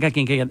 10:30. I think I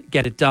can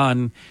get it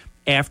done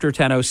after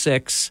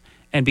 10:06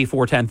 and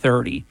before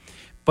 10:30.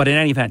 But in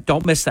any event,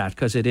 don't miss that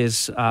because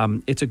it's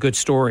a good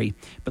story.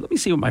 But let me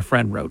see what my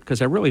friend wrote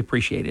because I really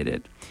appreciated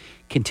it.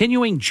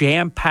 Continuing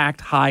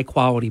jam-packed,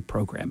 high-quality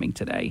programming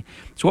today.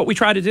 It's what we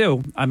try to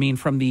do. I mean,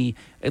 from the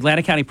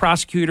Atlantic County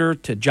prosecutor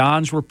to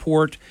John's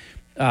report,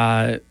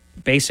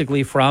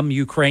 basically from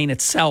Ukraine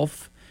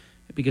itself,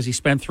 because he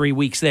spent 3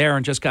 weeks there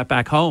and just got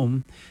back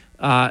home,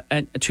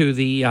 and to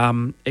the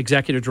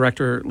executive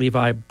director,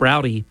 Levi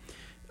Brody,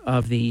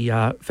 of the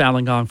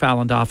Falun Gong,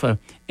 Falun Dafa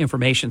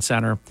Information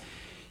Center.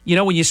 You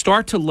know, when you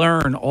start to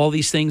learn all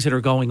these things that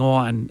are going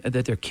on,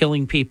 that they're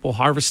killing people,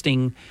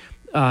 harvesting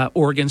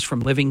organs from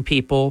living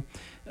people,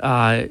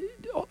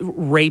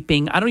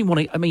 raping. I don't even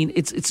want to, I mean,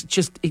 it's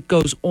just, it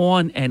goes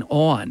on and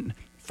on.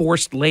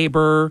 Forced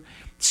labor,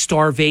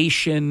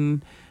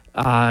 starvation,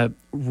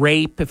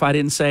 rape. If I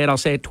didn't say it, I'll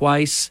say it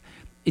twice.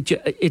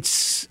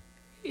 It's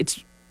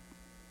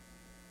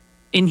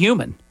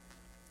inhuman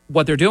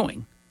what they're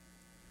doing.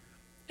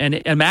 And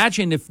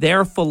imagine if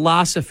their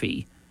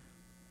philosophy,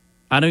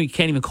 I know you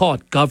can't even call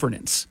it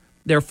governance,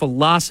 their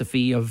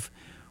philosophy of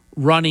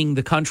running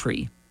the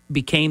country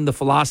became the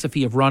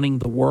philosophy of running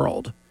the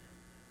world.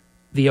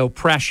 The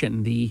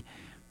oppression, the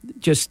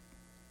just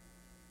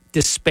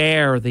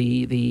despair,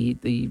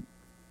 the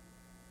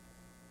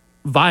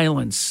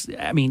violence.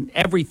 I mean,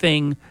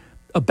 everything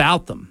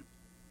about them.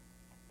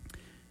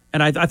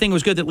 And I think it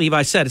was good that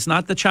Levi said it's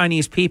not the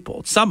Chinese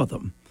people, some of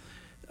them,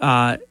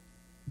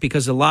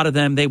 because a lot of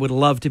them, they would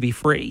love to be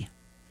free.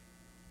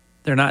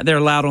 They're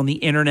allowed on the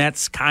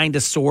internet, kind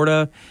of, sort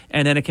of,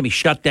 and then it can be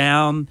shut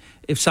down.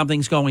 If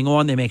something's going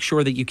on, they make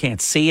sure that you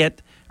can't see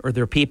it or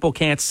their people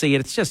can't see it.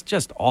 It's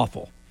just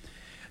awful.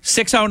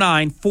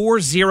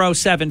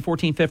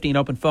 609-407-1450, an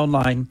open phone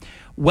line.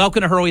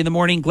 Welcome to Hurley in the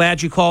Morning.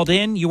 Glad you called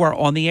in. You are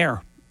on the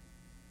air.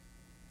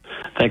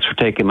 Thanks for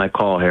taking my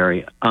call,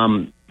 Harry.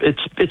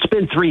 It's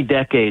been 3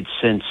 decades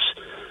since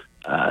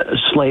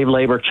slave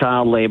labor,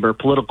 child labor,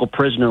 political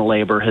prisoner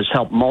labor has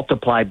helped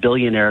multiply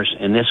billionaires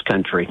in this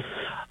country.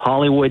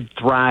 Hollywood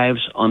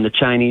thrives on the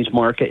Chinese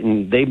market,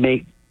 and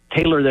they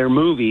tailor their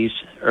movies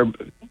or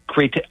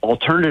create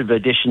alternative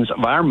editions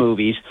of our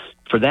movies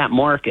for that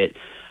market.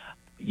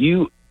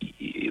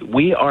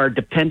 We are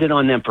dependent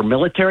on them for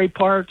military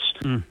parts,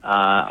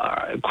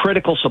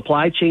 critical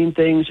supply chain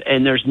things,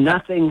 and there's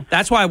nothing.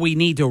 That's why we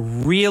need to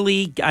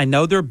really, I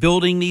know they're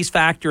building these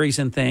factories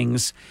and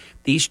things,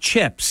 these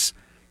chips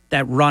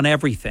that run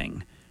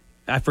everything.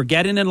 I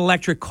forget in an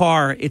electric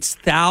car, it's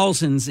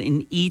thousands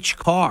in each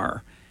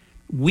car.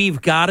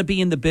 We've got to be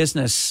in the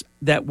business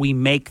that we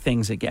make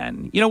things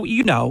again.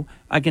 You know,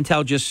 I can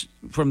tell just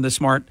from the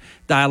smart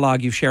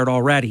dialogue you've shared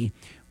already,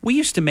 we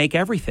used to make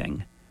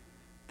everything.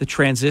 The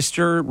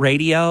transistor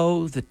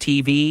radio, the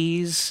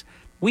TVs,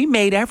 we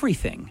made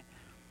everything.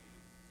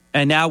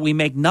 And now we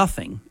make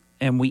nothing,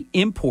 and we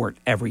import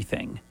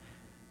everything.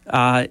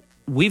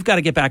 We've got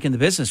to get back in the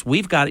business.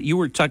 We've got, you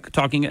were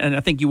talking, and I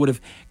think you would have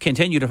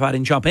continued if I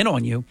didn't jump in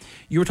on you.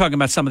 You were talking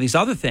about some of these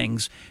other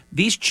things.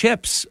 These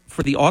chips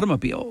for the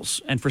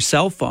automobiles and for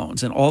cell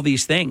phones and all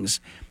these things,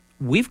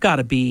 we've got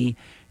to be,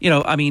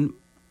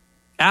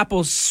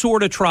 Apple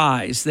sort of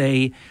tries.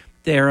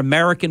 They're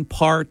American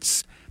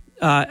parts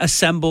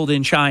assembled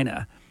in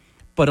China.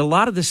 But a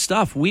lot of this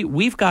stuff,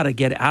 we've got to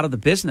get out of the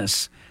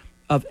business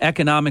of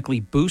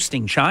economically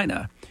boosting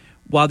China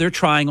while they're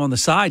trying on the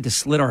side to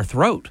slit our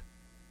throat.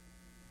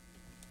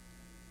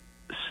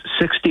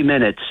 60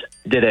 Minutes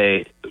did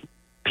a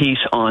piece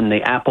on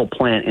the Apple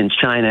plant in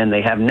China, and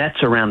they have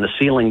nets around the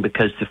ceiling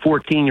because the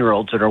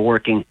 14-year-olds that are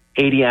working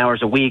 80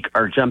 hours a week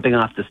are jumping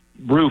off the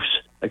roof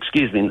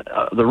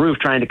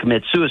trying to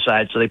commit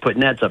suicide, so they put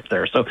nets up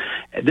there. So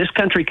this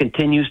country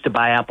continues to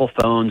buy Apple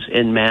phones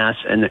en masse,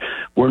 and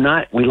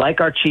we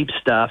like our cheap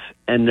stuff,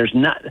 and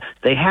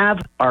they have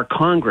our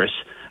Congress.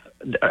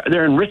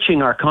 They're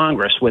enriching our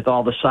Congress with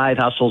all the side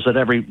hustles that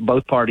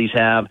both parties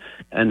have,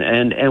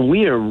 and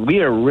we are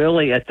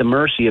really at the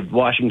mercy of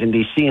Washington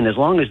D.C. And as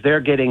long as they're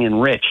getting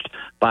enriched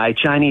by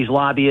Chinese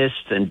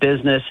lobbyists and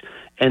business,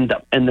 and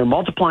they're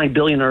multiplying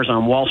billionaires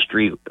on Wall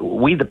Street,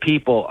 we the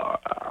people,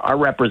 our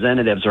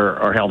representatives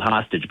are held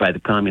hostage by the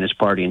Communist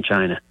Party in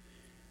China.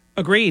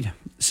 Agreed.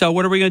 So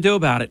what are we going to do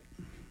about it?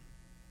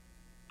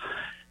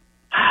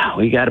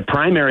 We got to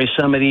primary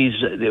some of these.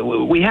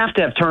 We have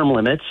to have term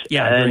limits.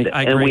 Yeah, I agree.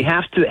 And we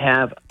have to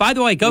have. By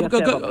the way, go.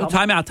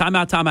 Time out.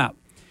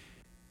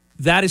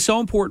 That is so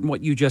important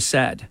what you just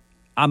said.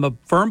 I'm a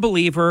firm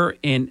believer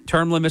in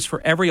term limits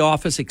for every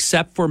office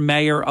except for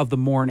mayor of the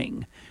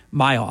morning,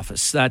 my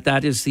office.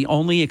 That is the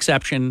only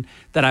exception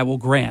that I will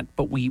grant.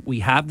 But we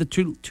have the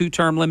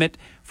two-term limit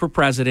for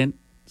president,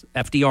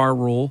 FDR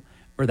rule,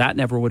 or that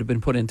never would have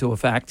been put into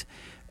effect.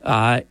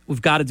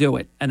 We've got to do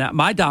it. And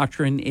my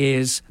doctrine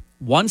is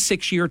 1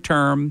 6-year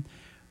term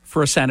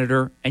for a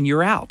senator, and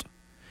you're out.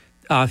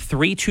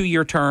 3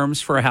 2-year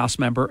terms for a House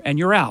member, and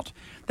you're out.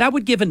 That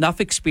would give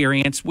enough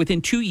experience.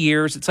 Within 2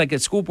 years, it's like a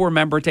school board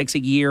member. It takes a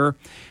year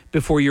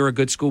before you're a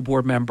good school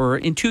board member.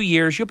 In 2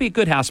 years, you'll be a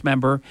good House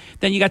member.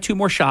 Then you got 2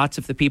 more shots.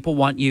 If the people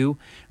want you,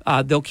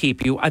 they'll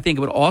keep you. I think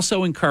it would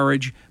also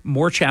encourage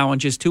more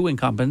challenges to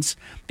incumbents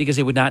because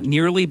they would not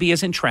nearly be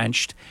as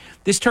entrenched.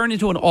 This turned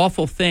into an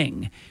awful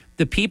thing.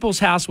 The People's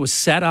House was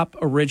set up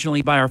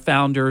originally by our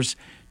founders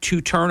to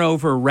turn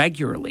over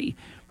regularly,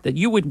 that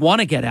you would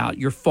want to get out.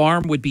 Your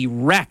farm would be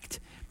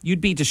wrecked.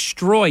 You'd be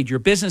destroyed. Your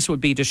business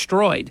would be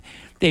destroyed.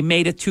 They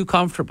made it too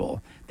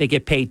comfortable. They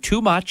get paid too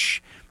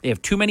much. They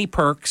have too many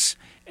perks,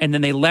 and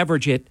then they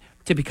leverage it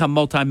to become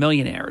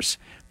multimillionaires.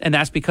 And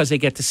that's because they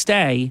get to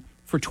stay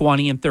for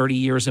 20 and 30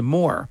 years and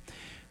more.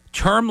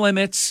 Term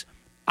limits,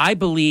 I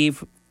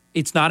believe,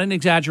 it's not an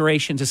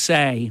exaggeration to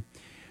say,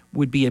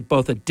 would be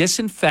both a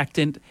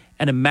disinfectant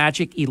and a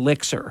magic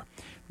elixir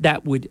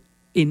that would,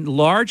 in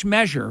large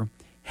measure,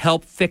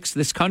 help fix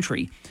this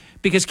country.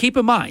 Because keep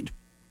in mind,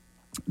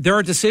 there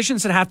are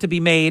decisions that have to be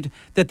made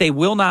that they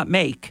will not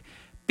make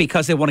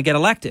because they want to get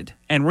elected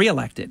and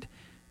reelected.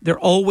 They're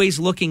always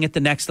looking at the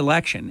next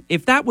election.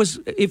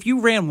 If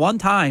you ran one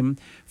time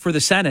for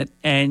the Senate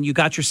and you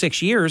got your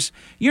 6 years,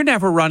 you're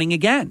never running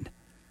again.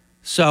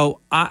 So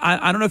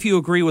I don't know if you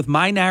agree with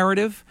my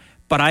narrative,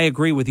 but I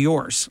agree with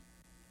yours.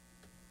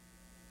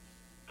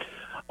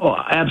 Oh,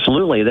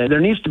 absolutely. There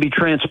needs to be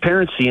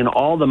transparency in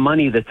all the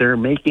money that they're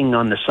making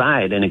on the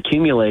side and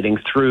accumulating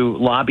through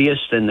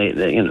lobbyists, and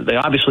they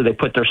obviously they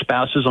put their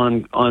spouses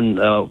on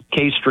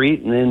K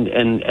Street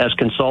and as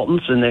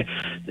consultants, and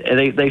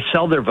they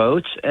sell their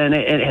votes, and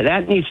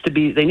that needs to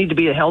be, they need to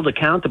be held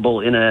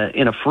accountable in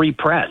a free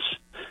press.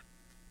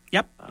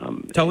 Yep,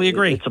 totally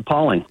agree. It's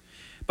appalling.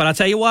 But I'll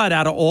tell you what,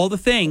 out of all the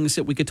things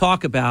that we could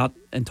talk about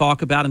and talk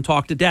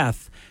to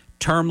death,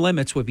 term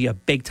limits would be a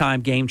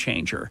big-time game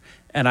changer.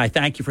 And I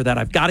thank you for that.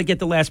 I've got to get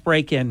the last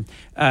break in.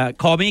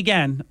 Call me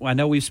again. I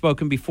know we've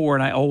spoken before,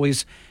 and I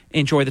always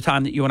enjoy the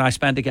time that you and I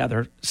spend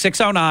together.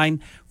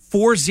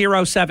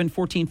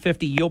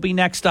 609-407-1450. You'll be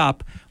next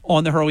up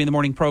on the Hurley in the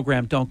Morning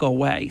program. Don't go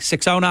away.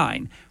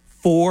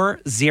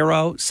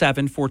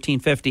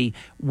 609-407-1450.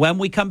 When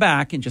we come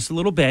back in just a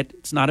little bit,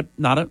 it's not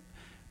a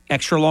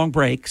extra long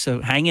break,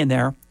 so hang in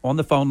there on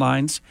the phone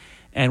lines,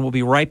 and we'll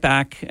be right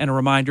back. And a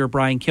reminder,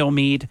 Brian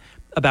Kilmeade,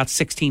 about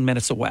 16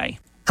 minutes away.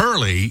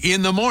 Hurley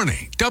in the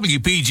morning.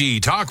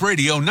 WPG Talk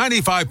Radio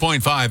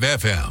 95.5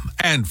 FM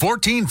and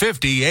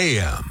 1450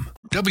 AM.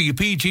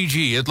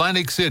 WPGG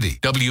Atlantic City,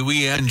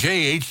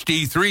 WENJ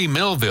HD3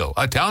 Millville,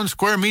 a Town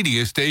Square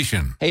media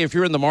station. Hey, if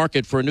you're in the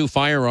market for a new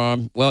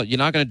firearm, well, you're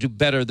not going to do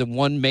better than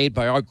one made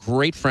by our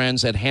great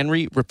friends at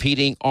Henry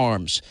Repeating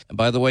Arms. And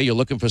by the way, you're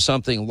looking for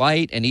something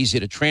light and easy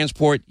to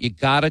transport, you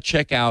got to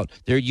check out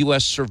their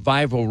U.S.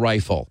 Survival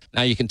Rifle.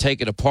 Now, you can take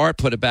it apart,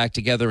 put it back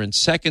together in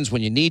seconds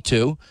when you need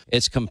to.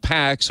 It's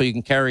compact, so you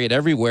can carry it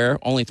everywhere,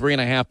 only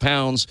 3.5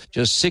 pounds,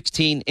 just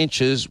 16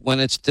 inches when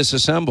it's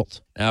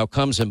disassembled. Now, it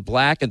comes in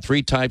black and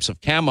 3 types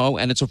of camo,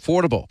 and it's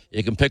affordable.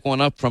 You can pick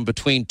one up from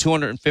between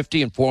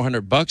 $250 and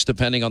 $400,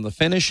 depending on the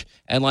finish.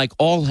 And like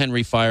all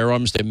Henry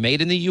firearms, they're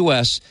made in the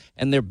U.S.,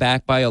 and they're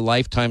backed by a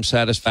lifetime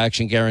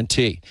satisfaction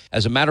guarantee.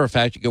 As a matter of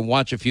fact, you can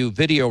watch a few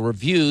video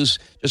reviews.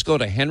 Just go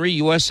to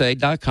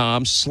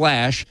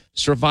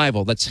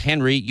henryusa.com/survival. That's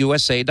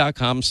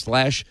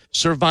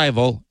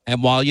henryusa.com/survival.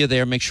 And while you're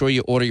there, make sure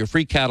you order your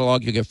free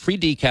catalog. You get free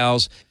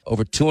decals,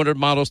 over 200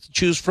 models to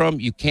choose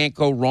from. You can't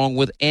go wrong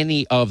with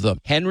any of them.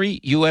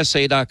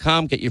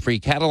 henryusa.com. Get your free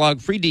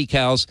catalog, free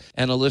decals,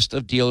 and a list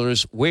of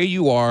dealers where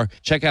you are.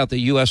 Check out the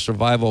U.S.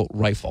 Survival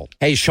Rifle.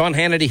 Hey, Sean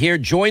Hannity here.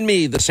 Join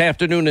me this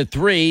afternoon at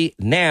 3.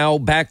 Now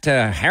back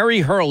to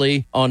Harry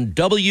Hurley on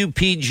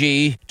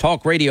WPG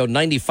Talk Radio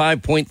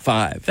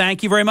 95.5.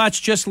 Thank you very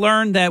much. Just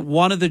learned that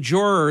one of the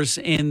jurors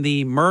in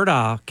the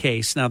Murdaugh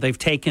case, now they've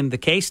taken the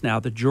case now,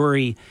 the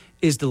jury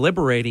is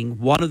deliberating.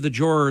 One of the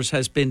jurors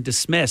has been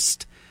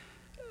dismissed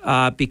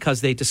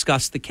because they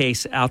discussed the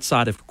case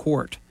outside of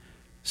court.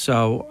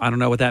 So I don't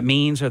know what that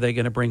means. Are they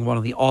going to bring one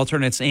of the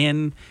alternates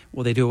in?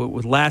 Will they do it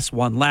with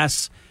one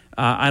less?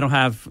 I don't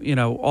have,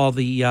 all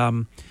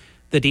the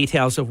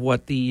details of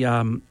what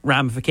the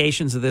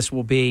ramifications of this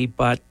will be.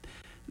 But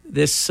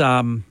this,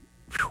 and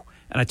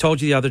I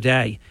told you the other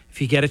day, if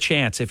you get a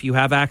chance, if you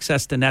have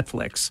access to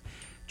Netflix,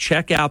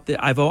 check out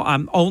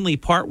I'm only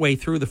partway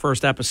through the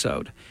first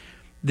episode.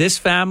 This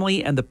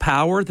family and the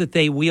power that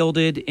they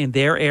wielded in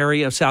their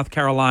area of South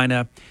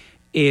Carolina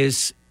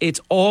it's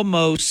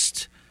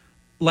almost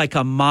like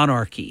a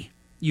monarchy.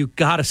 You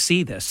got to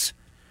see this.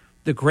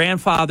 The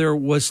grandfather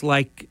was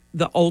like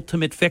the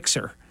ultimate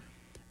fixer.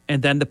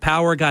 And then the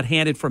power got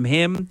handed from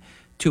him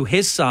to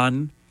his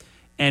son,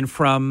 and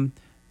from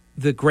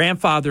the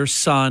grandfather's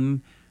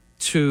son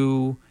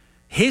to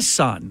his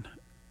son.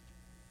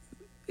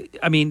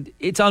 I mean,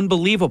 it's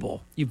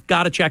unbelievable. You've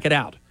got to check it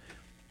out.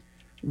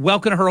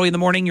 Welcome to Hurley in the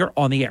Morning. You're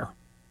on the air.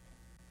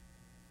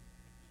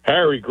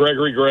 Harry,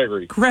 Gregory.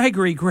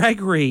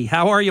 Gregory.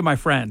 How are you, my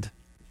friend?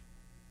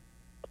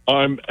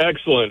 I'm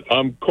excellent.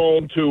 I'm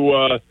calling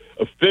to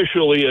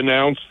officially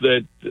announce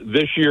that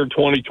this year,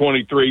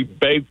 2023,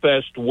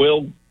 Bayfest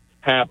will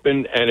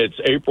happen, and it's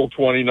April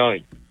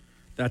 29th.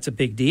 That's a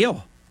big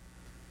deal.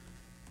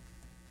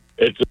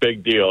 It's a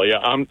big deal, yeah.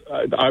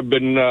 I've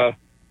been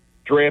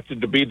drafted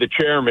to be the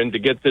chairman to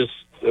get this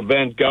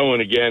event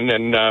going again,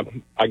 and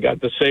I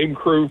got the same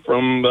crew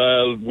from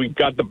we've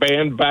got the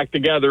band back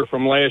together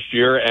from last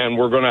year, and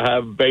we're going to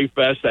have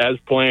Bayfest as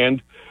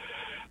planned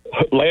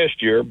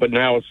last year, but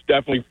now it's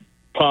definitely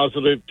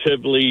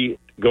positively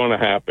going to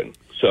happen.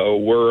 So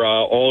we're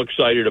all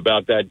excited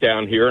about that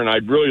down here, and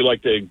I'd really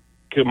like to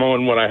come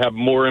on when I have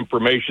more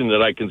information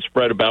that I can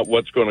spread about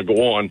what's going to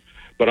go on.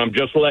 But I'm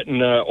just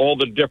letting all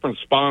the different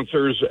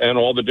sponsors and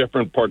all the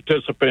different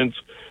participants,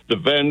 the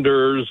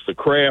vendors, the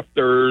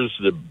crafters,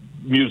 the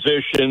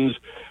musicians,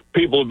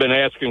 people have been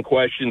asking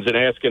questions and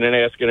asking,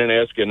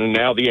 and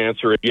now the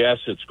answer is yes,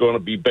 it's going to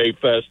be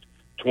Bayfest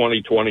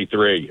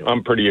 2023.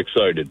 I'm pretty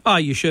excited. Oh,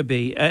 you should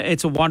be.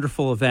 It's a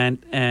wonderful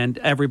event, and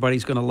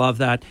everybody's going to love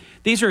that.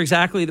 These are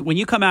exactly, when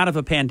you come out of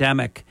a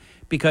pandemic,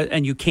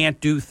 and you can't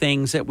do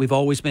things that we've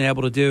always been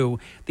able to do,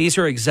 these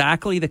are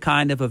exactly the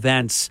kind of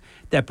events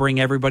that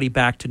bring everybody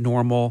back to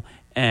normal.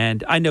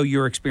 And I know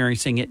you're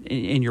experiencing it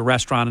in your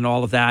restaurant and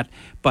all of that,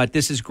 but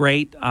this is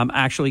great. I'm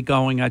actually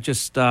going, I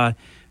just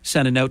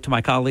sent a note to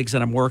my colleagues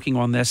that I'm working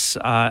on this.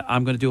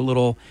 I'm going to do a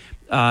little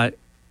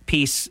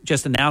piece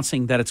just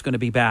announcing that it's going to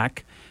be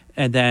back.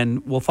 and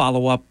then we'll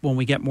follow up when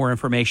we get more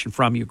information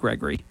from you,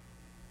 Gregory.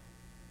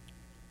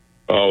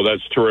 Oh,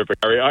 that's terrific,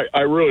 Harry.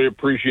 I really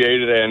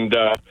appreciate it, and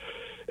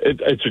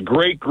it's a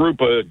great group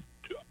of,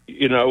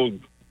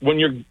 when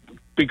you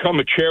become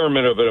a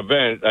chairman of an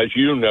event, as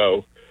you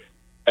know,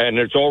 and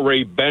it's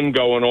already been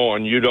going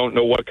on, you don't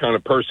know what kind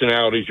of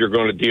personalities you're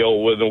going to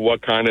deal with and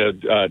what kind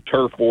of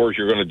turf wars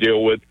you're going to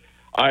deal with.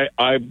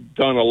 I've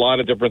done a lot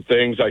of different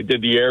things. I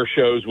did the air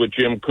shows with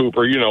Jim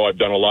Cooper. I've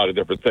done a lot of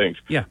different things.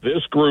 Yeah.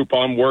 This group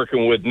I'm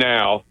working with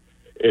now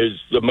is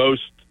the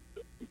most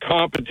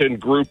competent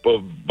group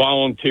of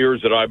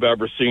volunteers that I've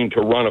ever seen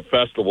to run a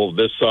festival of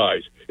this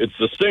size. It's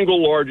the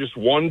single largest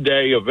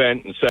one-day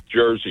event in South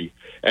Jersey,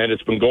 and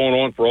it's been going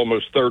on for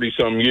almost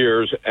 30-some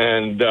years,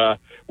 and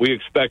we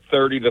expect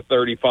 30 to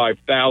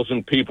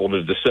 35,000 people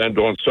to descend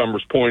on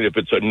Summers Point if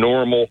it's a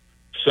normal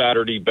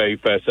Saturday Bay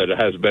Fest that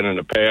it has been in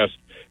the past.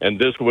 And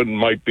this one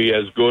might be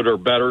as good or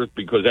better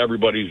because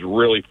everybody's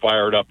really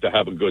fired up to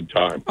have a good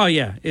time. Oh,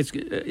 yeah.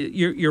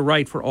 You're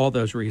right for all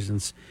those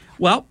reasons.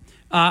 Well,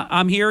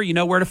 I'm here. You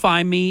know where to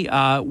find me.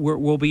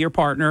 We'll be your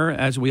partner,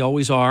 as we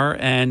always are,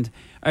 and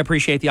I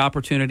appreciate the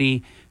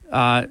opportunity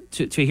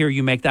to hear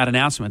you make that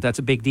announcement. That's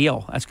a big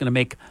deal. That's going to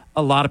make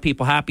a lot of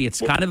people happy. It's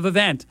the kind of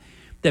event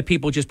that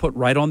people just put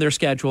right on their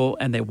schedule,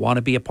 and they want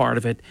to be a part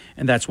of it,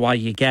 and that's why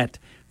you get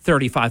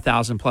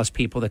 35,000 plus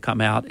people that come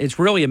out. It's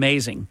really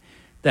amazing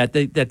that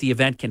the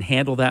event can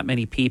handle that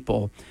many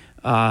people.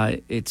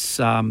 It's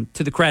to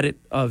the credit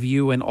of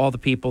you and all the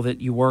people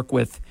that you work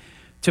with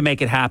to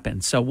make it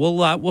happen. So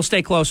we'll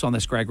stay close on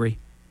this, Gregory.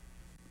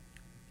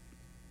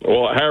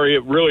 Well, Harry,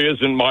 it really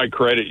isn't my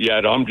credit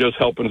yet. I'm just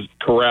helping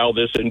corral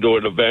this into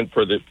an event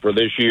for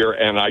this year,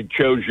 and I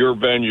chose your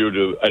venue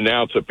to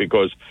announce it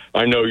because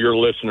I know your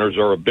listeners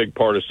are a big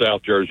part of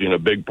South Jersey and a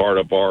big part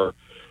of our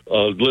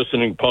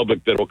listening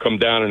public that will come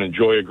down and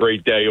enjoy a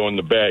great day on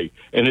the bay.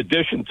 In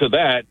addition to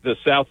that, the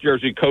South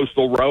Jersey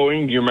Coastal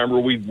Rowing, you remember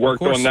we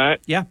worked on that?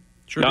 Yeah,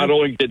 sure. Not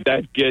only did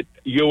that get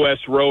U.S.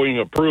 rowing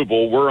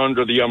approval, we're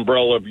under the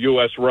umbrella of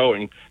U.S.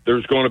 rowing.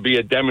 There's going to be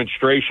a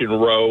demonstration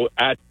row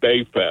at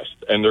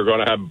Bayfest, and they're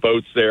going to have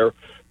boats there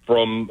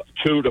from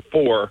 2 to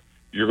 4.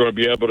 You're going to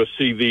be able to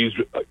see these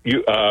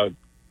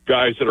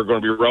guys that are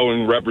going to be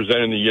rowing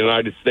representing the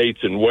United States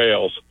and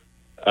Wales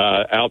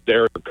out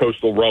there,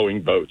 coastal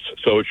rowing boats.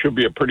 So it should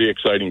be a pretty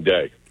exciting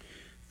day.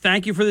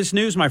 Thank you for this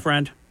news, my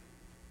friend.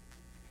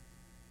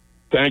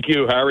 Thank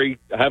you, Harry.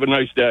 Have a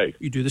nice day.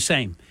 You do the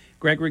same.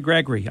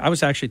 Gregory. I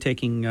was actually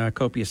taking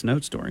copious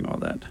notes during all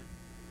that.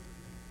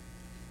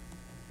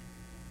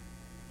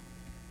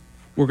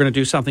 We're going to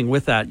do something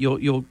with that.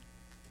 You'll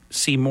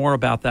see more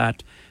about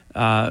that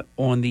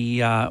on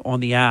the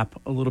app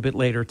a little bit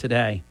later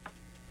today.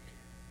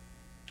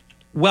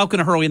 Welcome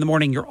to Hurley in the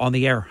Morning. You're on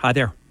the air. Hi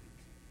there.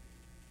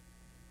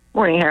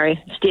 Morning, Harry.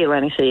 Steve,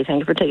 Atlantic City. Thank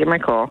you for taking my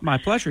call. My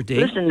pleasure, Dave.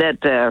 Listen,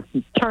 that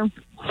term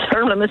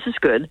limits is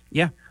good.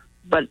 Yeah.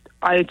 But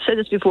I said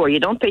this before. You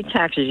don't pay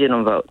taxes, you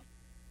don't vote.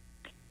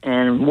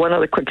 And one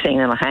other quick thing,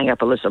 then I'll hang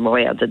up and listen on my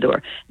way out the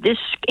door. This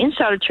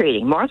insider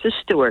trading, Martha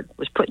Stewart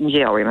was put in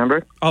jail,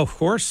 remember? Oh, of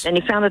course. And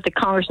he found that the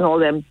Congress and all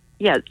them,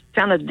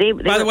 found that they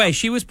By the way,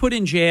 she was put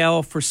in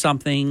jail for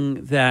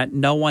something that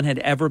no one had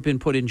ever been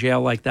put in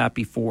jail like that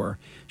before.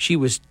 She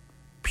was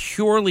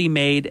purely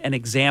made an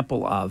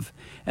example of.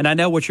 And I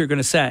know what you're going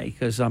to say,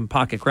 because I'm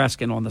Pocket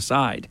Kreskin on the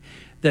side,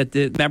 that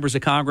the members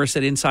of Congress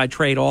that inside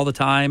trade all the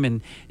time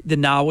and the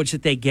knowledge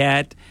that they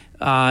get,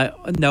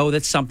 know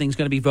that something's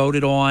going to be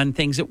voted on,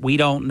 things that we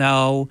don't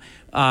know.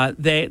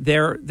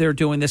 They're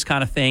doing this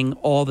kind of thing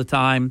all the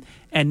time,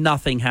 and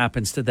nothing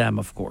happens to them,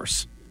 of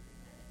course.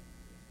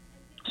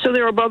 So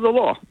they're above the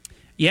law.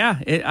 Yeah,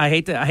 I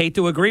hate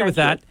to agree with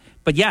that,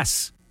 but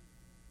yes.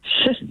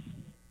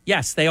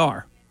 Yes, they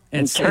are.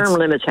 And term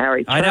limits,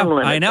 Harry. I know.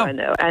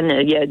 And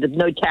the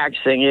no tax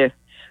thing. Yeah. Yep.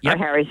 All right,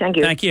 Harry. Thank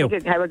you. Thank you.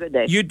 Have a good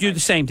day. You do the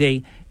same,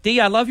 Dee. Dee,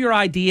 I love your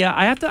idea.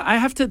 I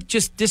have to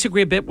just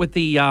disagree a bit with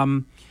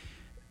the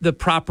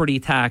property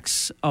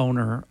tax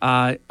owner.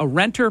 A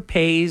renter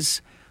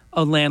pays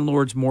a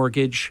landlord's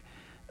mortgage.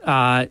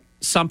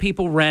 Some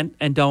people rent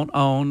and don't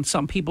own.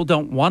 Some people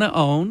don't want to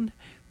own.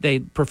 They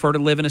prefer to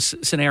live in a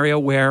scenario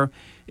where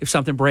if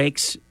something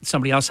breaks,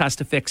 somebody else has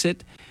to fix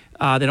it.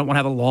 They don't want to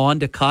have a lawn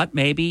to cut,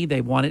 maybe.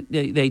 They want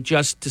it. They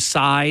just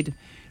decide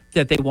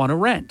that they want to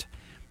rent.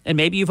 And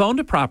maybe you've owned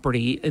a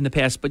property in the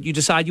past, but you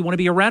decide you want to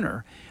be a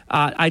renter.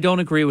 I don't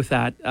agree with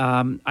that.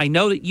 I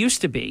know that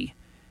used to be,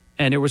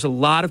 and there was a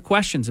lot of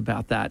questions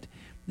about that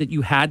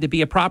you had to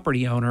be a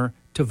property owner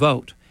to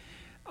vote.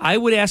 I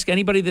would ask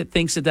anybody that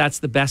thinks that that's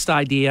the best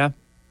idea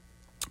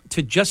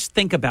to just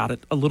think about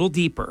it a little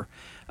deeper.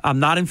 I'm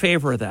not in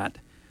favor of that.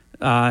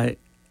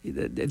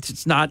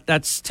 It's not.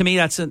 That's to me.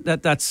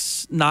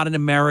 That's not an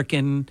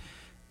American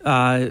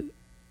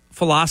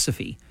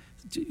philosophy.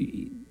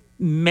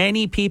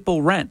 Many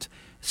people rent.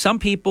 Some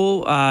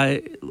people.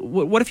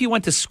 What if you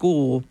went to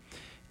school?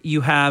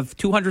 You have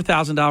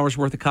 $200,000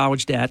 worth of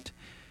college debt.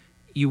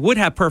 You would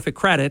have perfect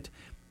credit,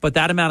 but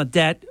that amount of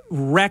debt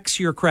wrecks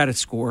your credit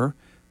score.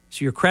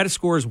 So your credit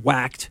score is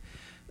whacked.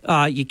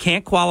 You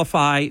can't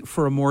qualify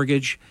for a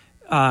mortgage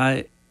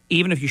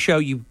even if you show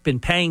you've been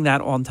paying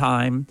that on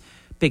time,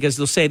 because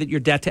they'll say that your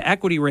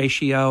debt-to-equity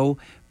ratio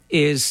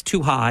is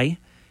too high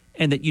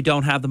and that you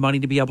don't have the money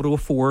to be able to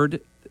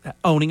afford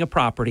owning a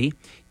property.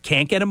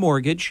 Can't get a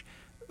mortgage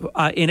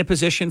in a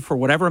position for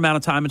whatever amount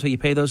of time until you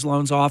pay those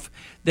loans off,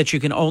 that you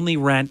can only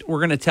rent. We're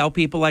going to tell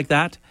people like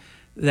that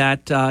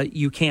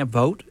you can't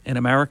vote in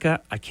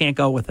America. I can't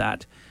go with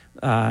that.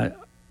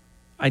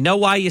 I know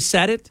why you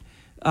said it,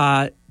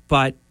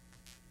 but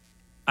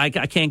I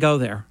can't go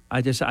there.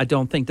 I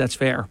don't think that's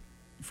fair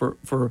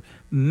for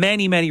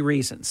many, many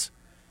reasons.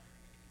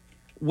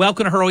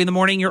 Welcome to Hurley in the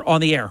Morning. You're on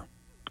the air.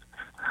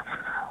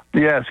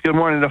 Yes, good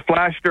morning. The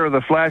Flashster or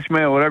the Flash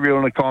Man, whatever you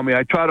want to call me.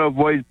 I try to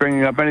avoid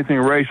bringing up anything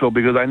racial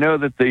because I know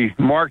that the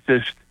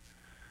Marxists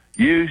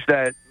use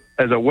that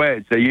as a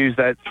wedge. They use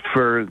that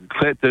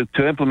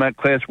to implement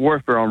class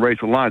warfare on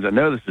racial lines. I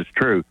know this is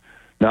true.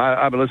 Now,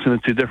 I've been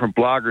listening to different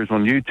bloggers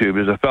on YouTube.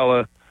 There's a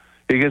fella,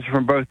 he gets it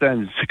from both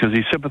ends because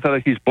he's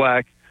sympathetic, he's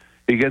black.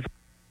 He gets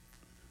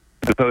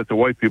sympathetic to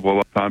white people a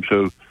lot of times,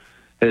 so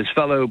his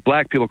fellow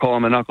black people call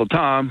him an Uncle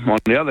Tom. On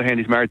the other hand,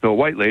 he's married to a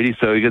white lady,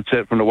 so he gets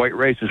hit from the white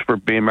races for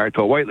being married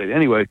to a white lady.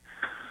 Anyway,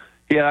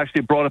 he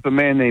actually brought up a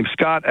man named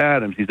Scott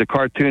Adams. He's a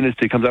cartoonist.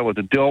 He comes out with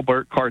the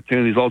Dilbert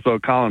cartoon. He's also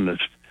a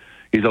columnist.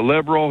 He's a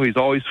liberal. He's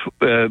always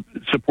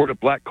supported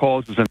black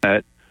causes and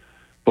that,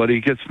 but he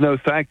gets no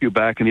thank you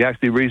back, and he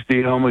actually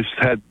recently almost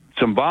had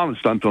some violence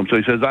done to him. So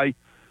he says,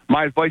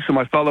 my advice to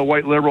my fellow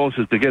white liberals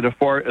is to get as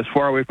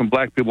far away from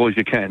black people as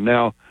you can.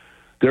 Now,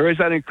 there is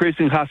that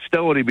increasing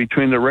hostility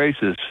between the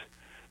races.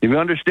 If you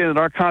understand that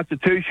our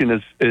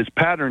Constitution is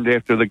patterned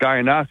after the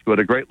Guyanasko,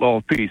 the Great Law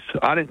of Peace.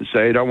 I didn't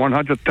say it. Our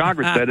 100th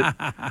Congress said it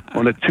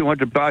on the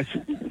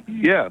 200th.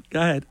 Yeah.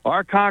 Go ahead.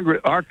 Our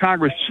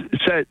Congress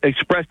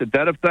expressed a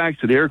debt of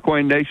thanks to the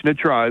Iroquois Nation of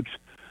tribes,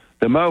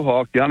 the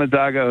Mohawk, the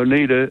Onondaga,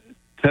 Oneida,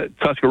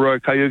 Tuscarora,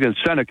 Cayuga, and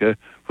Seneca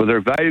for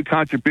their valued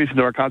contribution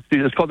to our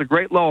Constitution. It's called the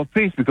Great Law of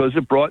Peace because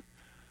it brought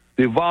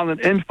the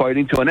violent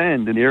infighting to an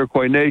end in the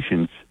Iroquois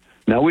nations.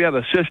 Now, we have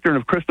a cistern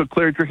of crystal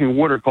clear drinking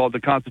water called the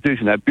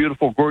Constitution, that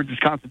beautiful, gorgeous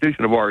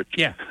Constitution of ours.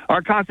 Yeah.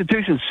 Our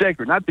Constitution is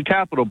sacred, not the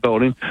Capitol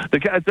building.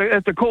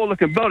 It's a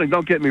cool-looking building,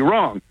 don't get me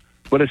wrong,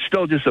 but it's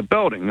still just a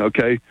building,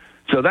 okay?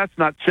 So that's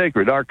not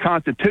sacred. Our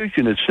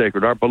Constitution is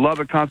sacred. Our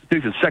beloved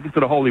Constitution, second to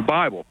the Holy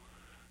Bible.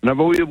 Now,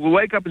 but we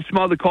wake up and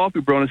smell the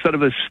coffee brew, and instead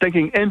of this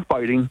stinking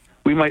infighting,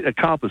 we might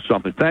accomplish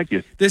something. Thank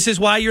you. This is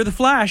why you're the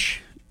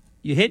Flash.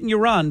 You hit and you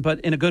run, but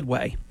in a good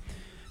way.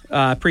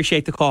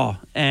 Appreciate the call.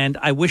 And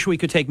I wish we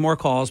could take more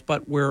calls,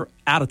 but we're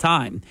out of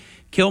time.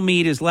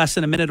 Kilmeade is less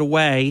than a minute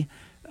away,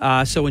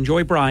 so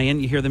enjoy Brian.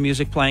 You hear the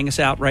music playing us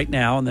out right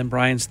now, and then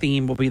Brian's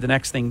theme will be the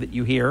next thing that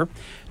you hear.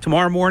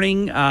 Tomorrow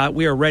morning,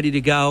 we are ready to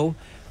go.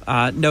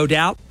 No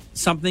doubt,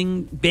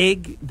 something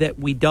big that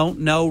we don't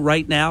know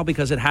right now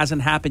because it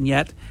hasn't happened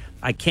yet.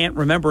 I can't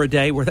remember a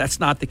day where that's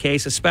not the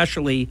case,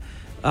 especially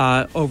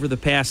over the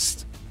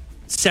past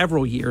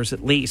several years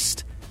at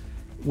least,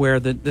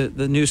 where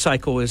the news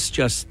cycle is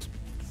just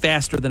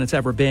faster than it's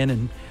ever been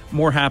and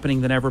more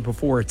happening than ever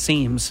before, it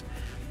seems.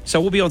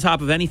 So we'll be on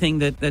top of anything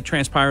that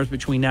transpires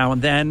between now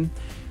and then.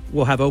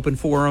 We'll have open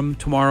forum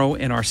tomorrow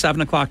in our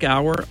 7 o'clock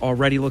hour.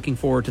 Already looking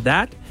forward to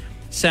that.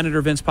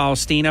 Senator Vince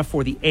Palestina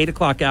for the 8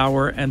 o'clock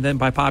hour, and then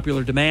by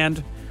popular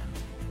demand,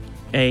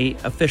 a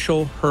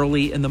official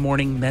Hurley in the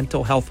Morning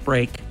mental health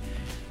break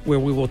where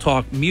we will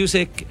talk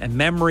music and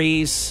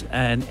memories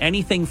and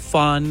anything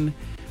fun,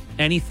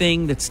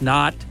 anything that's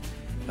not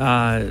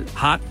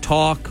hot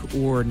talk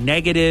or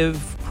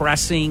negative,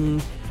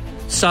 pressing,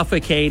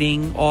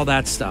 suffocating, all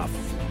that stuff.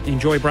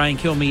 Enjoy Brian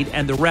Kilmeade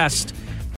and the rest